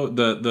you go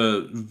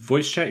the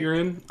voice chat you're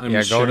in, I'm Yeah,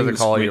 go to sharing the this-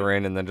 call wait. you're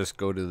in, and then just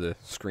go to the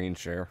screen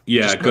share.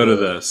 Yeah, Just go go to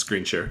to- the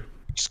screen share.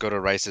 Just go to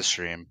Rice's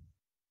stream.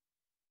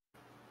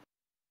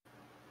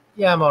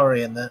 Yeah, I'm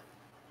already in that.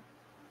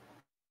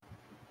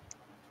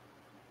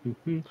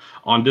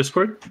 On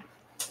Discord.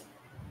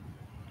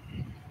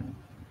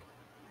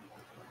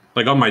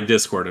 Like on my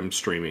Discord, I'm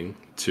streaming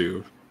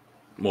to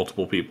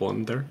multiple people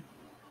in there.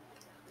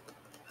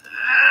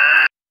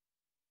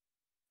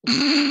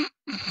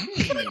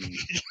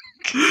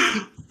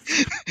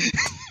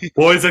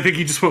 Boys, I think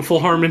he just went full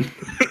Harman.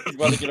 He's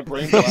about to get a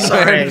brain blast.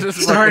 Sorry,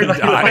 Just sorry,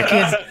 fucking my die.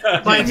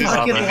 kid, my Just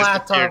fucking disappeared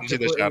laptop into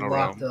the completely shadow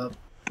locked realm. up.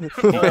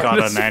 Got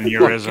an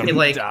aneurysm. It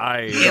like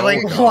Die. it like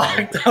Oh, God.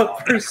 locked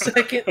up for a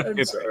second. I'm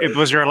It, sorry. it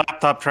was your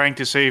laptop trying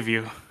to save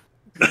you.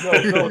 No,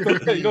 it's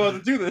okay. You know how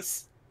to do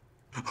this.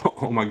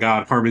 Oh my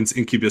god, Harman's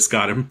incubus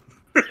got him.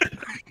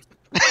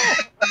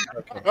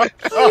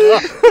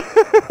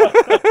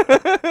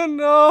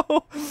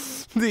 No!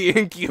 The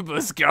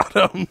incubus got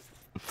him.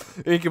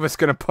 Incubus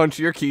gonna punch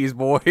your keys,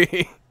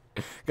 boy.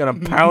 Gonna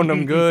pound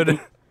them good.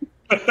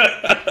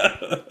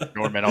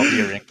 Norman, I'll be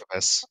your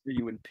incubus.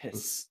 You in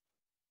piss.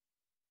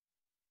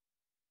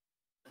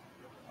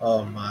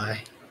 Oh my.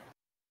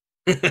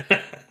 Can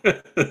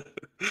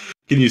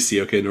you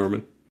see okay,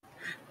 Norman?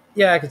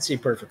 Yeah, I can see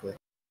perfectly.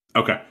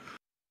 Okay.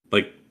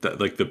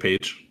 Like the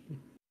page.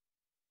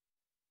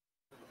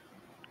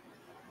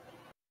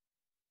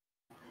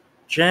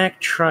 Jack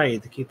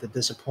tried to keep the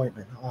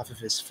disappointment off of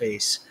his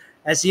face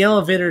as the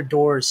elevator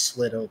doors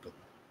slid open,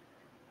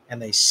 and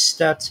they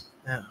stepped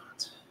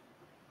out.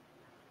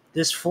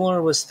 This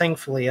floor was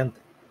thankfully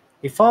empty.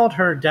 He followed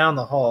her down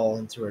the hall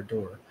and to her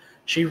door.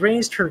 She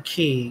raised her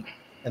key,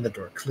 and the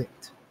door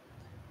clicked.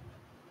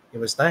 It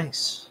was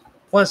nice,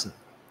 pleasant,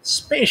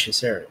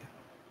 spacious area.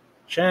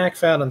 Jack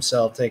found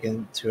himself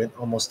taken to it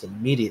almost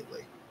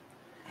immediately.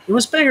 It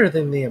was bigger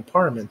than the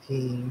apartment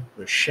he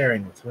was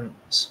sharing with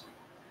rooms.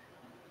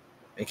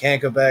 We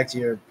can't go back to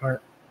your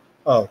apartment.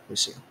 Oh,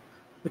 Lucio.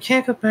 We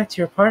can't go back to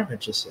your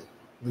apartment just yet,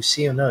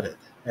 Lucio noted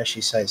as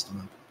she sized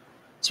him up.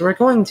 So we're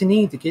going to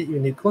need to get you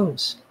new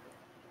clothes.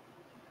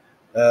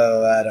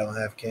 Oh, I don't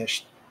have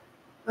cash.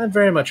 I'm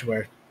very much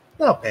aware.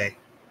 I'll pay.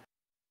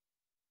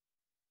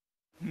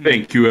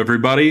 Thank you,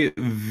 everybody.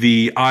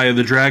 The Eye of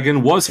the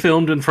Dragon was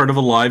filmed in front of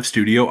a live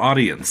studio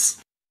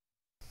audience.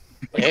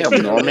 Damn,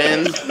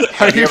 Norman.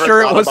 Are you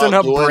sure it wasn't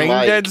a doing, brain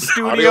dead like,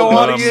 studio audiobooks?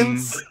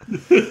 audience?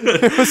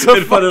 It was a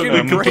In front of fucking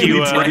a brain completely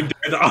dead. brain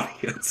dead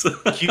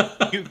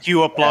audience.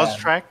 Cue applause Yeah,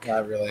 track.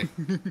 Not really.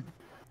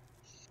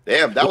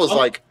 Damn, that was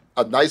like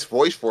a nice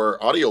voice for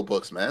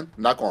audiobooks, man.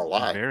 I'm not gonna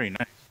lie. Very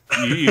nice.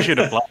 You should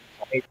apply.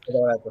 I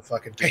don't have the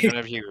fucking Do pay.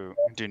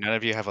 none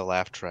of you have a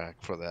laugh track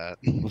for that?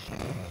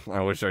 I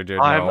wish I did.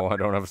 I have- No, I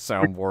don't have a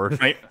soundboard.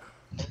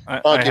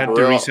 I'll I keep had it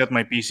to real. reset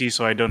my PC,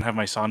 so I don't have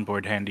my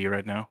soundboard handy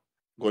right now.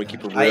 Going to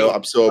keep it real.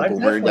 I'm still a I've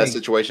boomer in that definitely-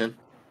 situation.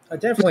 I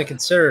definitely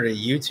considered a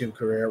YouTube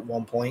career at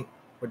one point,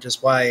 which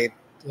is why,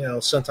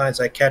 sometimes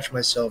I catch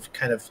myself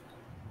kind of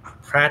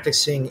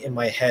practicing in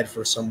my head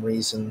for some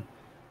reason,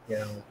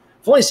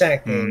 voice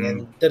acting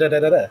and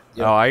da-da-da-da-da.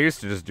 Oh, I used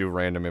to just do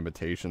random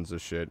imitations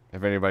of shit.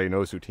 If anybody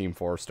knows who Team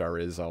 4-Star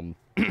is,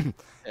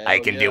 I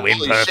can do Holy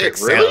imperfect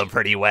shit, really? cell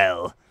pretty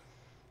well.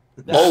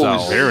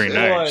 Oh, So- Very Good.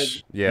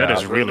 nice. Yeah. That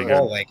is really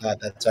Oh good. my god,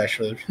 that's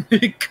actually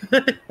really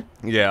good.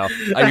 Yeah,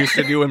 I used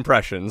to do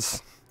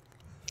impressions.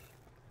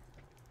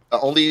 The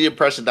only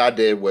impression I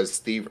did was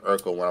Steve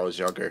Urkel when I was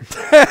younger.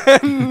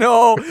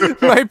 No,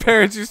 my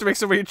parents used to make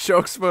so many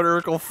jokes about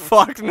Urkel.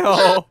 Fuck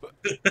no.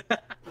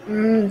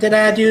 Did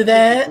I do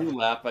that? You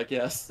laugh, I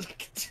guess.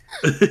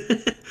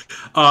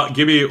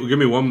 Give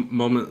me one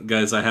moment,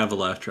 guys. I have a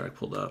laugh track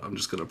pulled up. I'm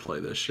just gonna play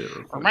this shit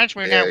real quick. Reminds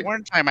me of Yeah. that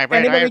one time I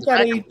read Anybody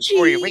got any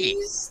before you leave.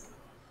 cheese?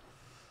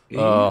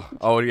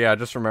 Oh yeah,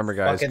 just remember,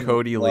 guys. Fucking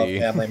Cody love Lee,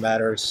 Family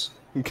Matters.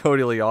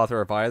 Cody Lee, author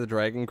of Eye of the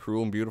Dragon,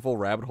 Cruel and Beautiful,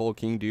 Rabbit Hole,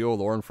 King Dio,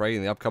 Lauren Frey,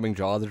 and the upcoming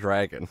Jaw of the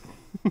Dragon.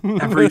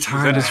 Every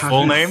time. Is that his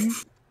full name?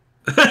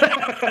 Hey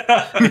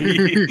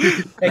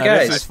That is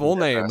guys, his full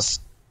name. what's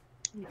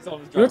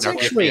No,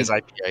 actually his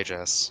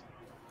IPHS.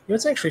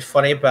 what's actually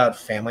funny about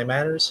Family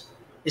Matters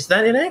is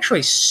that it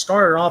actually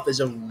started off as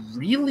a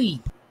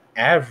really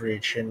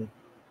average and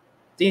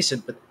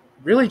decent, but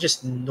really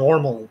just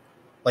normal,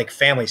 like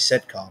family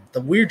sitcom.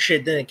 The weird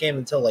shit didn't came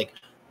until like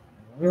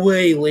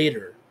way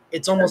later.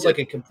 It's almost like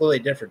a completely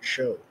different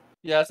show.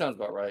 Yeah, that sounds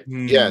about right.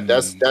 Yeah,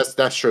 that's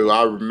true.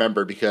 I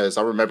remember because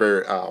I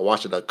remember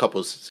watching a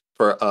couple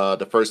for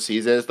the first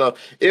season and stuff.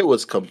 It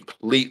was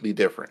completely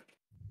different.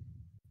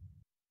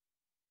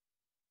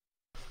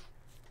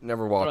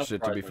 Never watched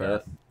it, to be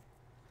fair.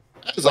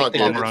 It's all Like,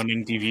 good.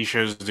 Long-running TV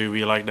shows do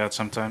be like that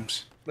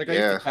sometimes. Like I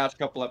used Yeah. to catch a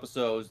couple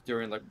episodes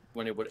during like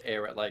when it would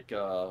air at like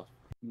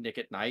Nick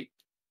at Night,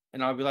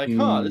 and I'd be like,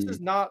 "Huh, this is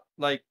not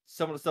like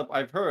some of the stuff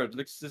I've heard.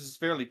 This is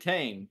fairly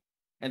tame."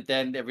 And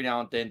then every now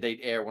and then they'd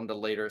air one of the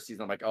later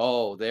seasons. I'm like,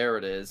 "Oh, there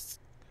it is."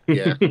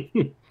 Yeah.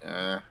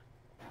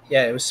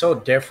 Yeah, it was so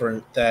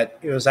different that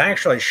it was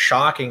actually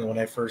shocking when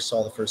I first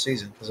saw the first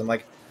season because I'm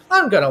like,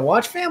 I'm gonna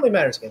watch Family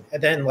Matters again,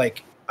 and then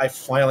like I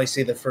finally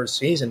see the first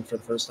season for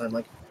the first time.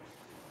 Like,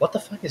 what the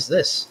fuck is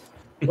this?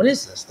 What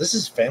is this? This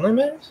is Family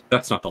Matters?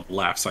 That's not the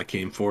laughs I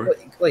came for.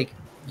 Like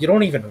you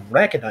don't even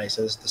recognize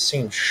it as the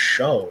same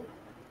show.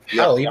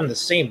 Hell, even the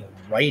same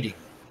writing.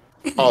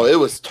 Oh, it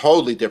was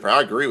totally different.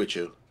 I agree with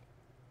you.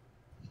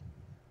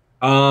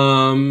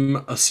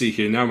 Let's see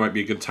here. Now might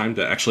be a good time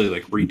to actually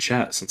like read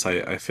chat since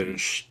I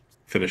finished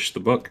the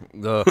book. We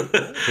didn't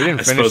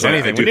I finish suppose I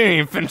anything. We do. didn't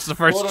even finish the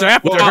first Hold on.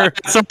 chapter.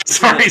 Well,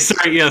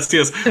 sorry. Yes.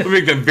 Let me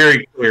make that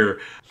very clear.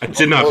 I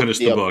did not finish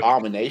the book.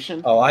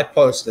 Abomination. Oh, I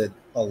posted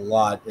a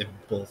lot in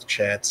both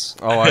chats.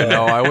 Oh, I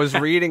know. I was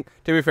reading.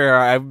 To be fair,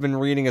 I've been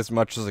reading as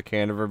much as I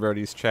can of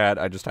everybody's chat.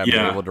 I just haven't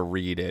been able to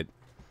read it.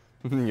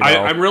 You know?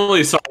 I'm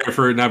really sorry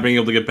for not being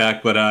able to get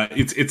back, but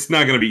it's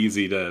not going to be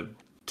easy to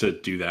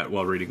do that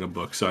while reading a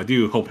book. So I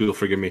do hope you'll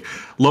forgive me.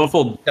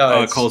 Lowful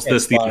calls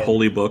this the fine.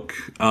 holy book.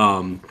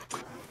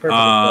 Perfectly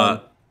fine.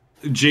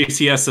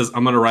 JCS says,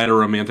 I'm going to write a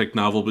romantic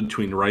novel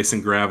between Rice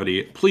and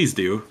Gravity. Please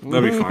do.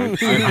 That'd be fine.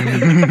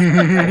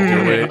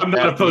 I'm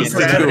not opposed to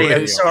Gravity, doing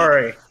I'm it.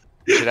 sorry.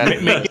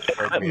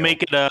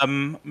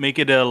 Make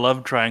it a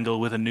love triangle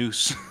with a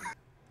noose.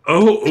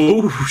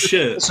 Oh,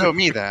 shit. So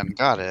me then,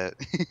 got it.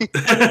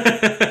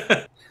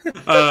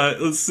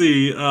 Let's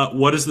see.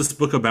 What is this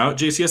book about,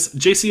 JCS?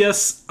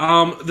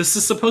 JCS, this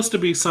is supposed to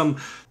be some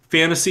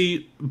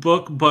fantasy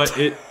book, but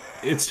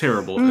it's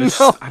terrible. It's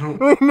No. I don't.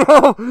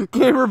 No,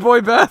 Gamer Boy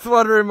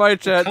Bathwater in my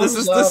chat. This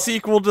is the up.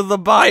 sequel to the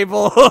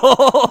Bible.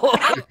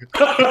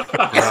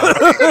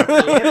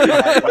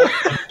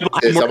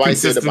 Did More somebody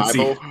say the consistency.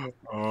 Bible?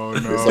 Oh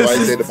Did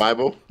somebody say the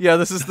Bible? Yeah,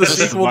 this is the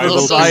sequel to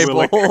Bible the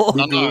Bible.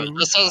 No,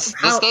 this is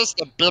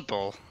the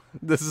Bible.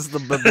 This is the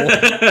Bible.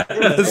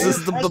 This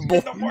is the Bible.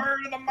 The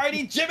word of the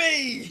mighty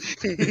Jimmy.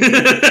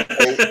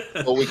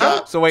 Well, we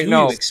got. So wait, Do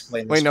no. you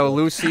explain this Wait, no. book?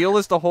 Lucille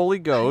is the Holy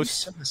How do you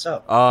Ghost. set this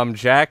up?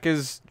 Jack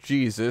is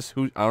Jesus,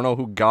 who I don't know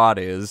who God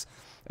is,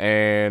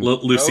 and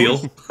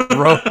Lucille.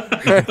 no,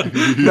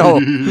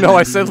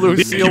 I said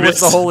Lucille was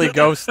the Holy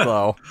Ghost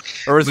though,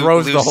 or is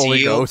Rose the Holy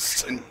Lucille?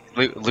 Ghost?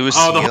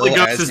 Lucille, The Holy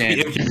Ghost as is the in-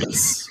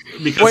 incubus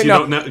because Wait, you no.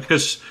 don't know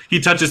because he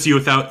touches you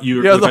without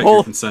you Yeah, without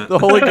your consent. the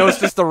Holy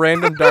Ghost is the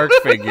random dark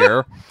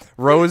figure.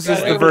 Rose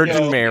is the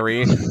Virgin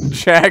Mary.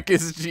 Jack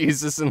is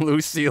Jesus, and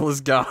Lucille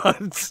is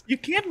God. You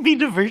can't be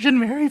the Virgin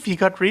Mary if you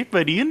got raped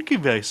by the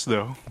incubus,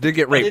 though. Did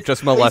get But raped, it's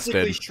just molested.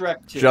 basically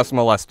Shrek 2. Just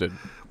molested.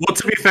 Well,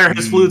 to be fair,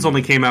 his fluids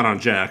only came out on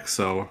Jack,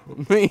 so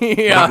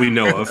Yeah. that we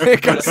know of.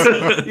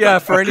 Yeah,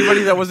 for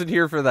anybody that wasn't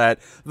here for that,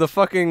 the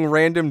fucking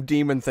random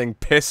demon thing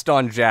pissed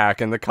on Jack,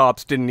 and the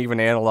cops didn't even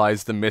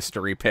analyze the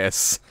mystery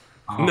piss.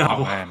 No.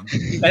 man.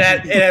 And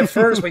at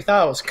first we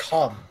thought it was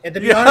cum. And to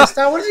be honest,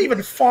 that wasn't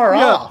even far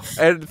off.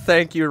 And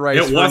thank you,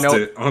 Rice. It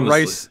wasn't, honestly.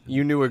 Rice,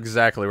 you knew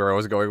exactly where I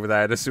was going with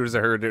that. As soon as I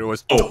heard it, it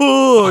was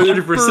Oh, it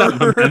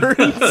 100%.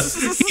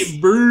 burns."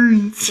 It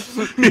burns.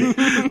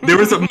 There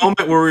was a moment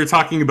where we were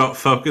talking about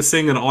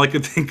focusing, and all I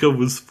could think of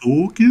was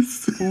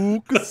focus.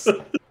 Focus.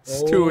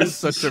 Stu is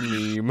such a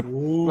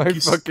meme. My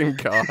fucking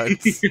god.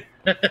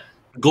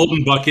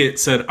 Golden Bucket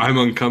said, "I'm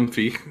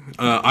uncomfy."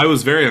 I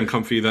was very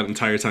uncomfy that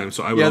entire time,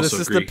 so I would Yeah, also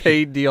this is agree. the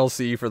paid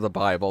DLC for the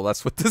Bible.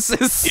 That's what this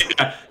is.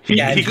 Yeah,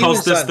 Yeah, he he calls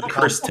was this the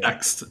uncomfy. cursed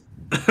text.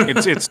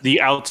 It's the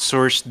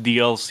outsourced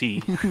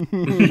DLC.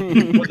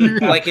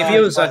 Like, if he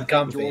was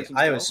uncomfy,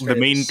 I was The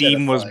main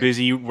team was certified.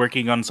 busy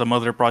working on some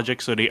other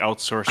project, so they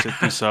outsourced it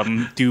to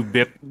some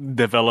 2-bit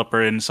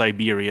developer in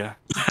Siberia.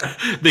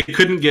 They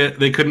couldn't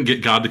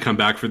get God to come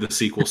back for the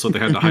sequel, so they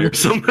had to hire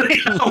somebody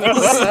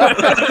else.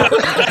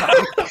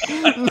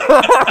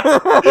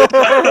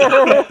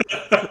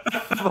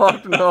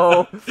 Fuck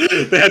no.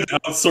 They had to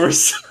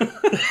outsource.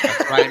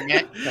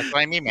 That's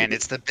what I mean, man.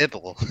 It's the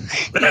Bible.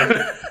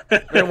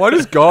 Man, why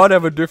does God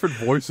have a different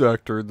voice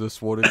actor in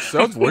this one? It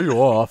sounds way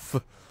off.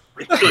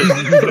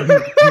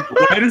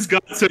 Why does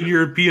God sound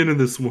European in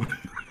this one?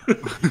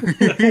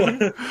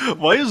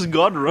 Why is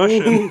God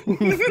Russian?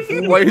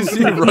 Why is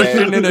he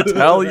Russian and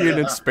Italian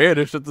and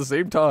Spanish at the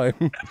same time?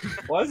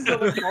 Why is this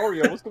other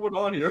Mario? What's going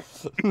on here?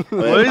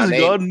 Why My is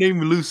name- God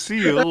named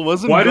Lucille?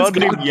 Wasn't Why does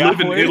God God named live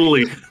in Yahweh?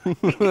 Italy?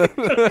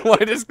 Why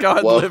does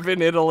God Well- live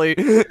in Italy?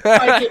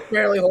 I can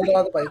barely hold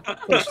on to my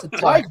push to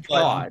My talk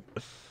God.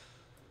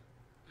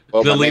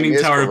 Well, The my name Leaning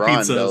is Tower of Quran,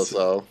 Pizzas. though,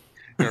 so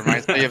It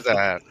reminds me of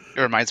that. It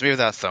reminds me of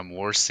that Thumb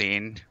War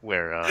scene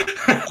where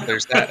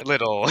there's that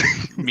little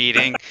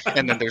meeting,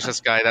 and then there's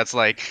this guy that's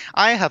like,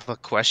 "I have a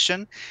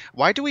question.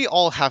 Why do we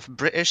all have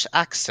British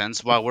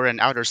accents while we're in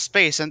outer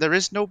space and there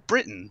is no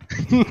Britain?"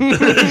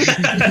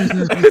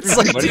 It's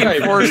like What did Team I-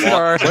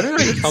 4-Star. what did I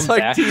come It's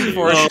like back Team to?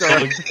 4-Star.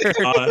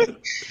 God.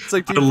 It's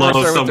like I Team love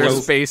 4-Star with their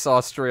someone- space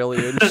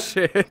Australian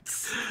shit.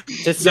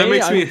 To say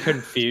makes I'm me-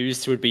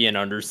 confused would be an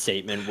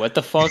understatement. What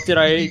the fuck did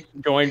I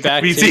join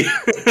back BT, to?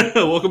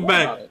 welcome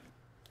back.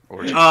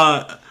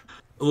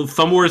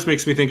 Thumb Wars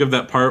makes me think of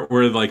that part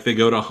where like they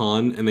go to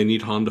Han and they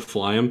need Han to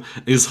fly him.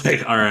 And he's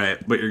like, "All right,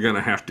 but you're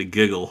gonna have to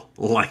giggle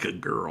like a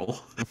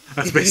girl."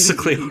 That's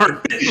basically Harman.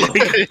 Like,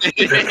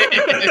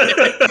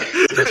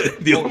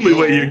 the only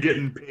way you're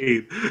getting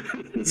paid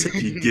is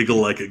if you giggle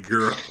like a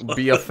girl.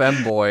 Be a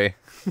femboy.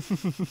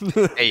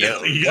 Hey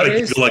yo, You What gotta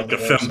is giggle like a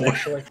Thumb Wars,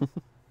 femboy. actually?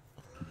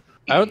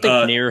 I don't think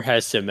Uh, Nier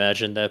has to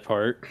imagine that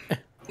part.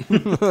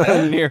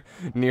 Near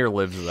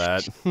lives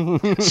that.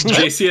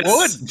 JCS.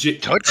 What?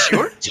 touch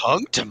your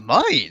tongue to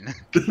mine.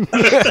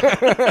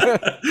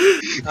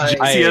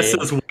 JCS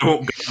says, "Why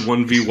won't God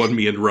 1v1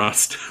 me in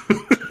Rust?"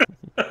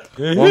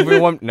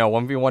 1v1, no,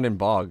 1v1 in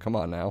Bog. Come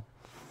on now.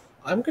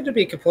 I'm going to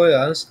be completely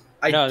honest.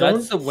 No,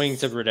 that's the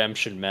Wings of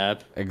Redemption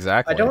map.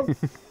 Exactly. I don't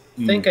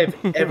think I've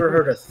ever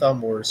heard of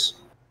Thumb Wars.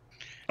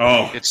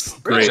 Oh, It's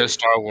great. just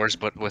Star Wars,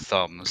 but with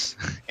thumbs,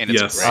 and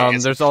it's Yes. great.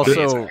 It's There's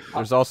amazing.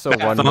 also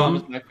Bat one. Thumb.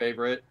 Is my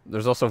favorite.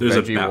 There's also There's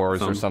a Veggie Bat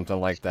Wars or Thumb. something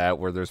like that,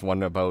 where there's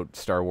one about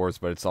Star Wars,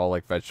 but it's all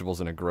like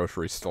vegetables in a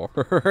grocery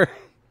store.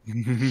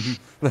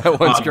 That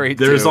one's great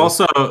There's too.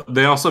 also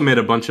they also made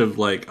a bunch of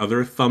like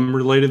other thumb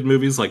related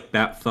movies like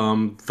Bat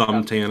Thumb,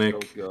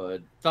 Thumbtanic. So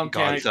good. Thumb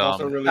God Tanic's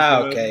also Thumb. really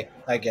Ah, good. okay.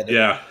 I get it.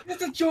 Yeah.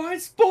 It's a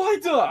giant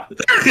spider!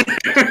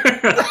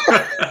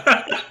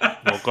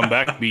 Welcome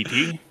back,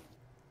 BT.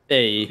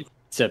 Hey,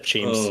 except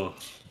Cheems.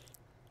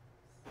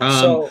 Oh.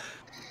 So,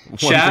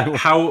 Chat,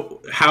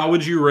 how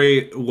would you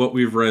rate what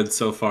we've read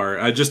so far?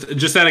 I just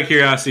out of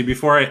curiosity,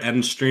 before I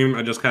end stream,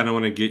 I just kind of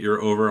want to get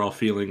your overall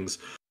feelings,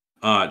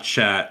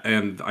 chat,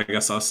 and I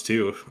guess us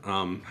too.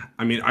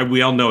 I mean,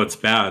 we all know it's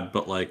bad,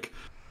 but like,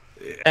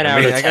 10 out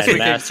I, mean, of 10 I guess we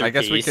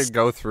masterpiece. could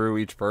go through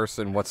each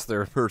person. What's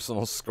their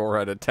personal score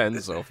out of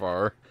 10 so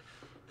far?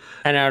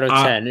 10 out of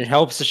 10. It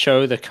helps to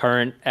show the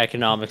current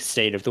economic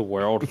state of the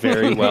world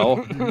very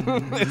well.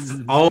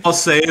 all I'll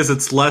say is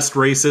it's less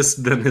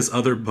racist than his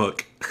other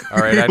book. All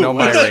right, I know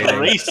my rating.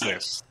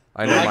 Racist.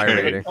 I know my I give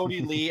rating.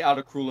 Cody Lee out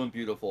of Cruel and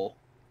Beautiful.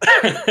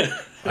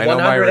 I know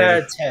my 100 out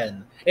rating. of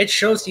 10. It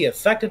shows the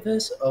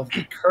effectiveness of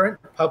the current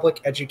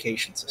public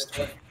education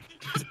system.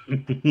 You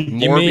mean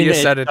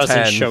Morbius it at a doesn't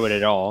 10. show it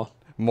at all?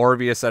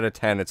 Morbius at a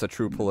 10. It's a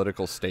true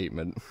political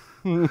statement.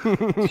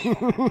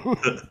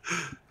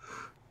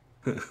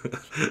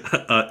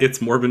 It's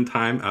Morbin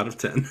time out of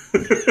 10.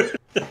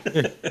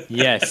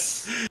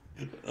 Yes.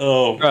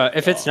 Oh,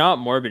 If it's not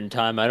Morbin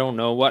time, I don't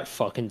know what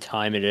fucking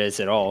time it is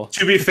at all.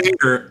 to be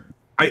fair,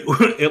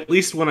 at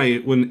least when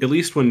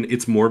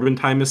it's Morbin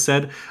time is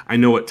said, I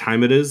know what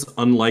time it is.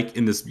 Unlike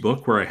in this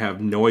book where I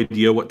have no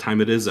idea what time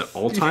it is at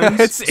all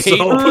times. It's 8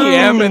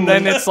 p.m. and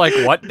then it's like,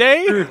 what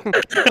day?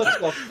 That's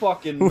a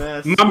fucking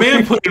mess. My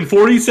man put in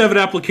 47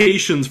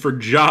 applications for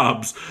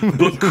jobs,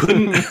 but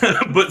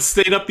but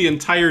stayed up the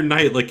entire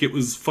night like it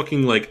was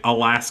fucking like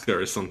Alaska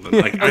or something.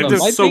 Like I'm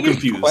My so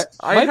biggest confused.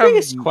 My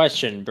biggest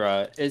question,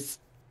 bruh, is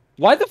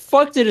why the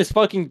fuck did his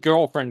fucking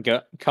girlfriend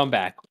come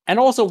back? And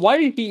also, why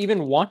did he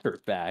even want her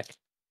back?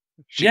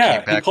 She came Yeah,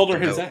 he back called her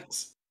with a his note.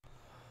 ex.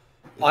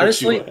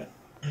 Honestly,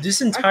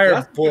 this entire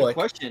That's a good book.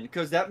 question,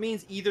 because that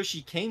means either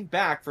she came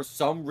back for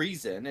some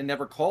reason and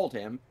never called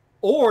him,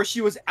 or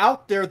she was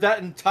out there that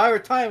entire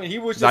time and he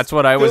was just That's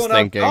what I was filling out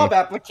thinking. job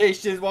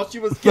applications while she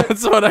was getting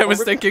That's what I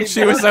was thinking.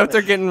 She was out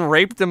there getting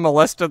raped and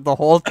molested the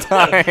whole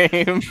time.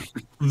 The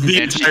And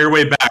she- entire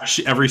way back,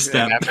 every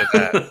step.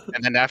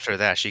 And then after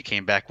that, she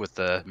came back with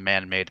the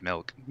man-made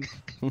milk.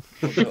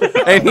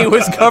 And he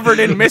was covered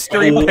in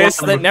mystery piss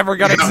that never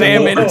got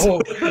examined.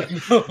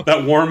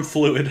 That warm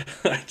fluid.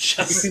 I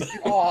just.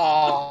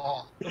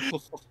 Aw.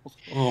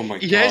 Oh my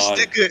god.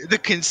 the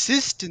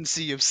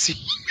consistency of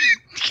semen.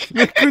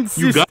 You guys,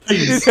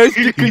 It has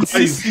the you guys,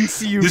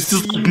 consistency of this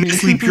is like semen.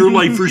 Nestle Pure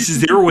Life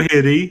versus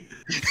Arrowhead, eh?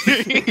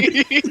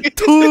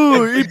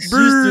 Oh, it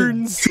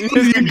burns. It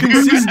has the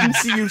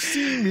consistency of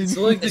semen. It's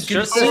like the It's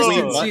just,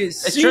 consistency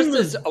it's is just semen.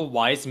 as a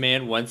wise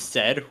man once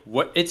said,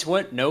 it's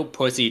what no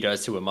pussy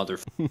does to a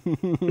motherfucker.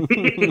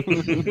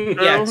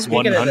 Yeah,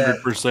 speaking of that,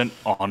 100%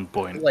 on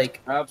point. like,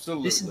 this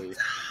Absolutely.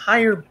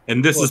 entire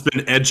And this has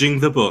been edging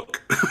the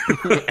book.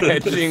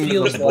 Edging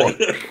feels the book.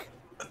 like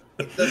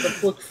the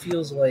book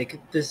feels like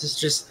this is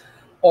just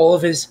all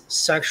of his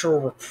sexual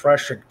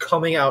repression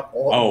coming out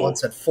all at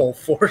once at full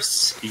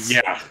force.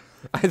 Yeah.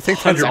 I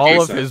think that's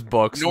all of 100%. his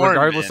books, Norman,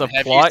 regardless of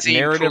have you plot, seen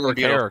narrative, Cruel or and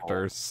Beautiful?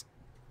 characters.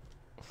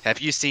 Have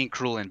you seen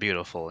Cruel and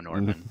Beautiful,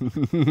 Norman?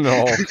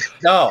 No.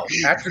 No,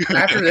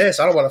 after this,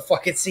 I don't want to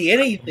fucking see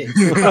anything.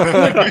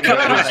 Oh my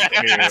God.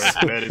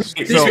 That is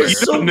This So, is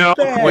so no,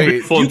 bad.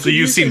 wait, so could you've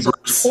use seen this as a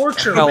Bruce.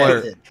 torture Heller.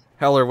 method.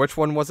 Heller, which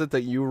one was it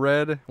that you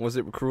read? Was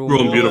it Cruel?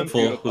 Cruel and Cruel and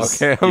Beautiful. Beautiful.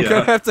 was- Okay, I'm yeah.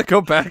 gonna have to go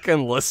back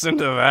and listen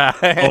to that.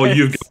 Oh,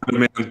 you've got it,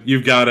 man.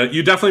 You've got it.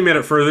 You definitely made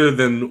it further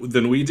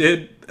than we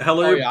did,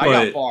 Heller. Oh yeah, I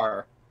got but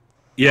far.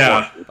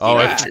 yeah. Oh,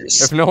 Yeah.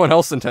 if no one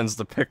else intends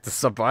to pick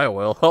this up, I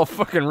will. I'll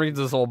fucking read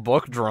this whole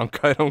book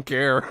drunk. I don't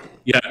care.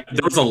 Yeah,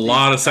 there was a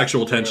lot of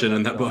sexual tension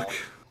in that book.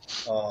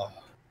 Oh,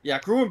 Yeah,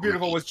 Cruel and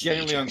Beautiful was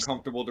genuinely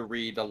uncomfortable to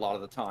read a lot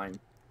of the time.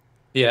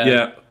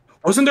 Yeah.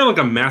 Wasn't there like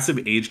a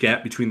massive age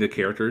gap between the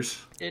characters?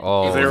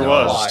 Oh, There no.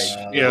 was.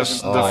 wide. Yes,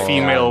 Oh, the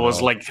female no.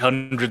 was like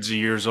hundreds of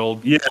years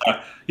old. Yeah.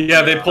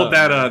 Yeah, they pulled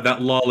that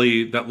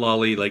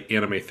lolly like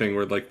anime thing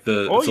where like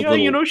the Oh it's a yeah,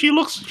 little... you know she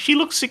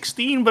looks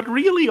 16, but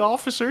really,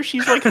 officer,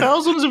 she's like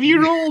thousands of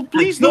years old.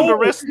 Please don't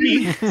arrest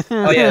me.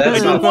 oh yeah, I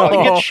that's don't not want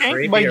to no. get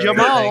shanked by creepy or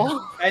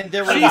Jamal. And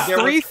there were She's there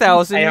were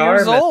 3,000 Hey,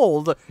 years Harman.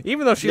 old,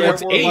 even though she There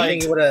looks were, 8.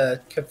 like- You would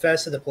have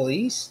confessed to the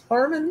police,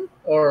 Harman,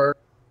 or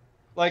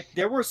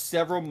there were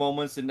several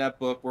moments in that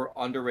book where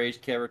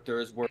underage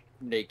characters were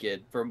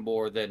naked for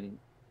more than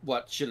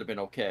what should have been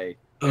okay.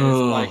 And it's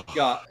like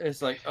God,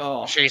 it's like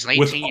oh She's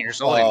With- 18 years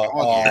old. in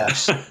dog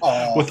years.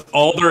 with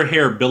all their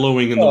hair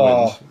billowing in the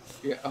Oh.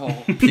 yeah,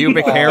 oh.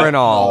 Pubic hair and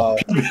all.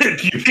 wind.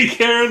 Pubic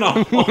hair and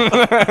all.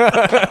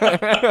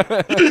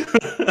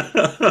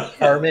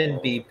 Harman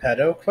be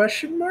pedo?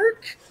 Question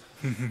mark.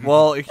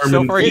 Well, so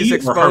Harman far he's B or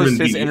exposed Harman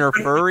his B? inner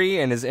furry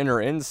and his inner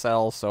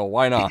incel, so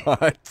why not?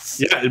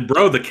 Yeah,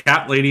 bro, the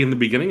cat lady in the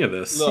beginning of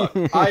this. Look,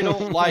 I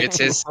don't like It's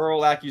his-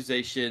 referral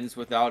accusations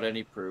without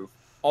any proof.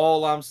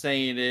 All I'm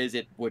saying is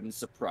it wouldn't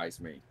surprise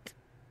me.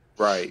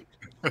 Right.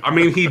 I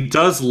mean, he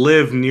does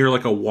live near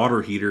like a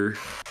water heater.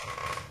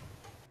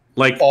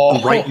 Like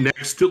Oh. right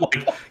next to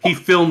like he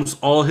films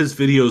all his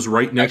videos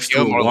right next to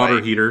feel a more water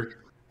like- heater.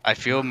 I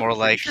feel more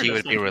like he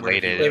would be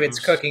related. Maybe it's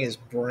cooking his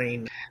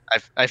brain.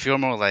 I feel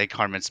more like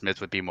Harman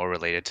Smith would be more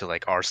related to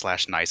like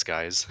r/nice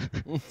guys.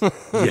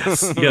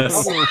 Yes,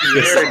 yes,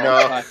 Fair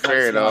enough.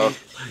 Fair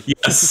enough.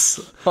 yes.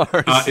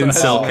 Incel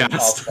Incel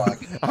cast. fuck.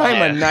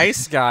 I'm a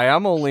nice guy.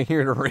 I'm only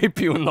here to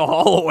rape you in the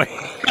hallway.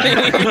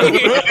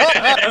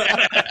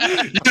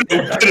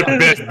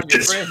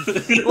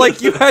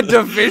 Like you had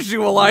to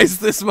visualize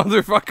this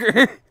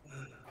motherfucker.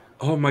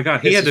 Oh my god,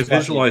 he This had to is fucking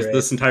visualize great.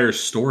 this entire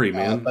story,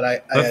 man. But I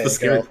That's gotta the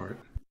scary go. part.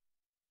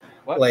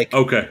 What? Like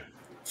Okay.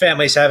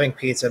 families having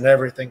pizza and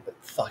everything, but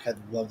fuck, I'd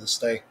love to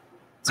stay.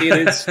 See you,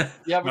 dudes.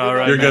 Yeah, but All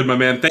right. You're good, my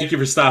man. Thank you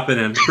for stopping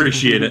in.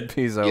 Appreciate it.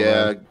 Peace out,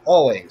 Yeah. man.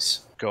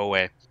 Always. Go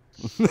away.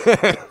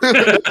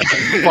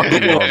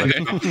 Fucking love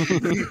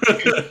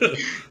it.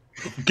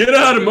 Get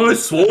out of my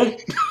swamp!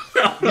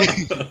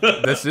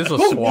 This is a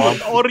swamp.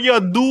 What are you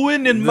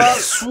doing in my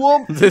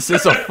swamp? This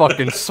is a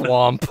fucking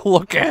swamp.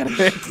 Look at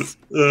it.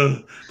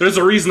 There's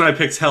a reason I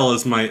picked hell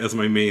as my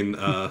main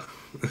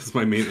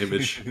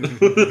image.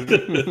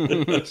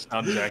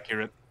 Sounds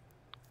accurate.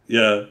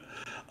 Yeah.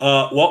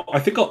 Well, I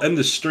think I'll end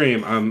the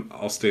stream.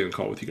 I'll stay in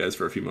call with you guys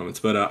for a few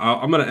moments, but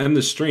I'm going to end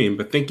the stream.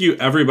 But thank you,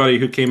 everybody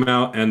who came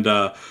out and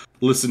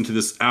listened to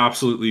this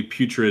absolutely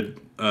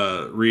putrid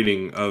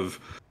reading of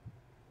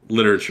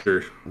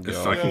literature,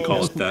 if I can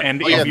call it that. And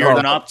yeah, if you're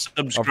no, not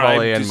probably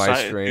subscribed end to, my to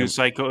stream.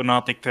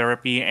 psychonautic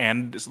therapy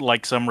and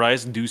like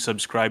Sunrise, do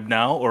subscribe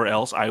now, or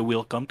else I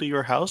will come to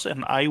your house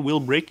and I will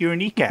break your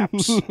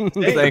kneecaps.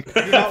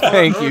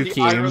 Thank you,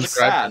 Keems.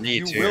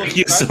 Thank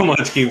you so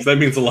much, Keems. That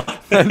means a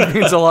lot. That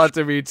means a lot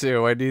to me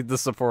too. I need the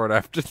support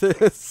after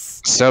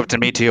this. Sub to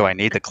me too. I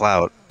need the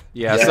clout.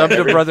 Yeah, Yeah, sub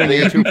to Brother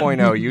Knee everything.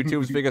 2.0,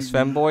 YouTube's biggest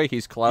femboy.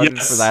 He's clouded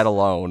Yes. for that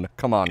alone.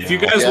 Come on, If you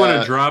now. guys want Yeah.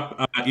 to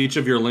drop each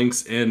of your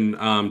links in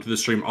to the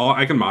stream,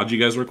 I can mod you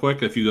guys real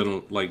quick if you're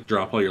gonna like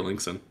drop all your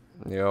links in.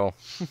 Yo,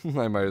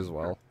 I might as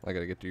well. I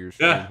gotta get to your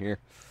stream Yeah. here.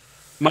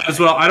 Might as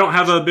well. I don't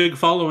have a big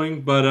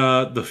following,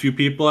 but the few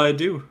people I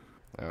do,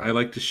 I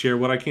like to share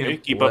what I can. Hey,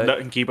 keep up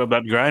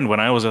that grind. When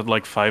I was at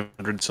like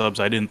 500 subs,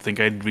 I didn't think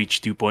I'd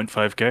reach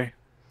 2.5k.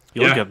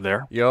 You'll Yeah. get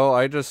there. Yo,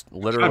 I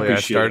appreciate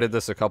started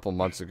this a couple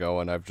months ago,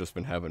 and I've just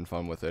been having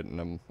fun with it,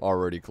 and I'm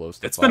already close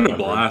to It's been a 500.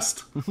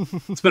 blast.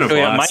 It's been a So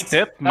yeah, blast.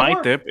 my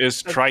tip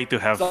is try to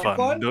have Is that fun.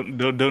 fun?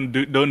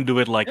 Don't do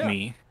it like Yeah.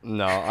 me.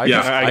 No, I Yeah,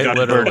 I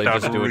literally burnt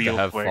out just do it to real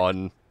have quick.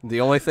 fun. The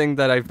only thing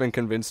that I've been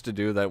convinced to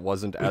do that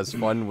wasn't as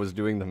fun was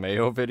doing the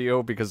Mayo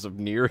video because of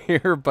Near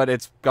here, but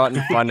it's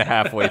gotten fun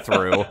halfway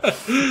through.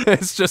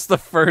 It's just the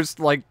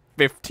first, like,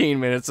 15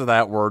 minutes of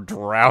that were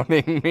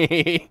drowning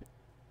me.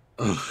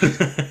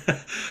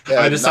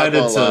 I decided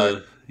not gonna lie.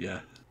 to. Yeah.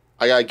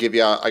 I gotta give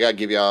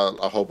y'all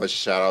a whole bunch of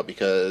shout out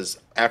because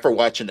after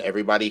watching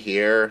everybody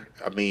here,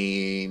 I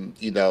mean,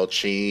 you know,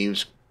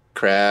 Cheems,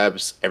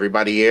 Krabs,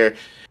 everybody here,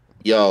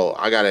 yo,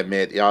 I gotta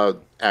admit, y'all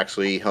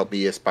actually helped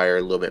me aspire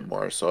a little bit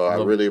more. So I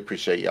Look, really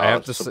appreciate I y'all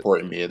have to say-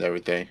 supporting me and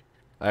everything.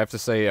 I have to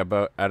say, out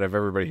of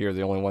everybody here,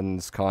 the only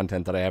one's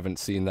content that I haven't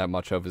seen that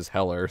much of is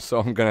Heller, so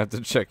I'm gonna have to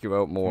check you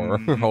out more,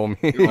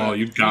 homie. Oh,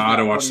 you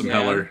gotta watch some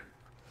Heller.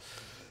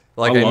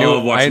 Like I I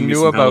love watching me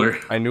some Heller.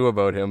 knew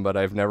about him, but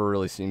I've never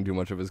really seen too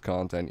much of his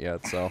content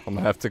yet, so I'm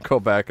gonna have to go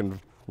back and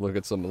look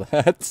at some of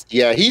that.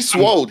 Yeah, he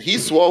swole. He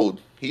swole.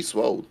 He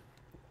swole.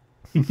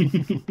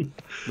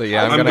 But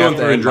yeah, I'm gonna going have to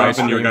through and end my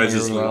dropping your stream guys'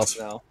 here as well. links.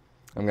 I'm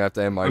gonna have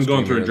to end my I'm stream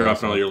going through and here, though,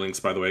 dropping all your links,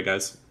 by the way,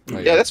 guys. so-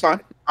 Yeah, that's fine.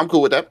 I'm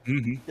cool with that.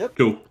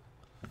 Cool.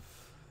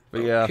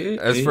 But yeah, Okay.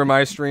 as for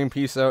my stream,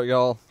 peace out,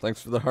 y'all.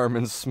 Thanks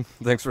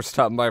for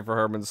stopping by for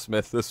Harman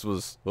Smith. This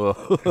was. We'll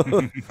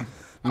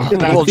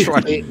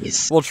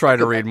try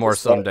to read more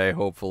someday,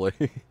 hopefully.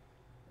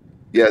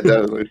 Yeah,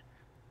 definitely.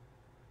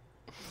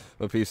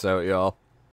 But peace out, y'all.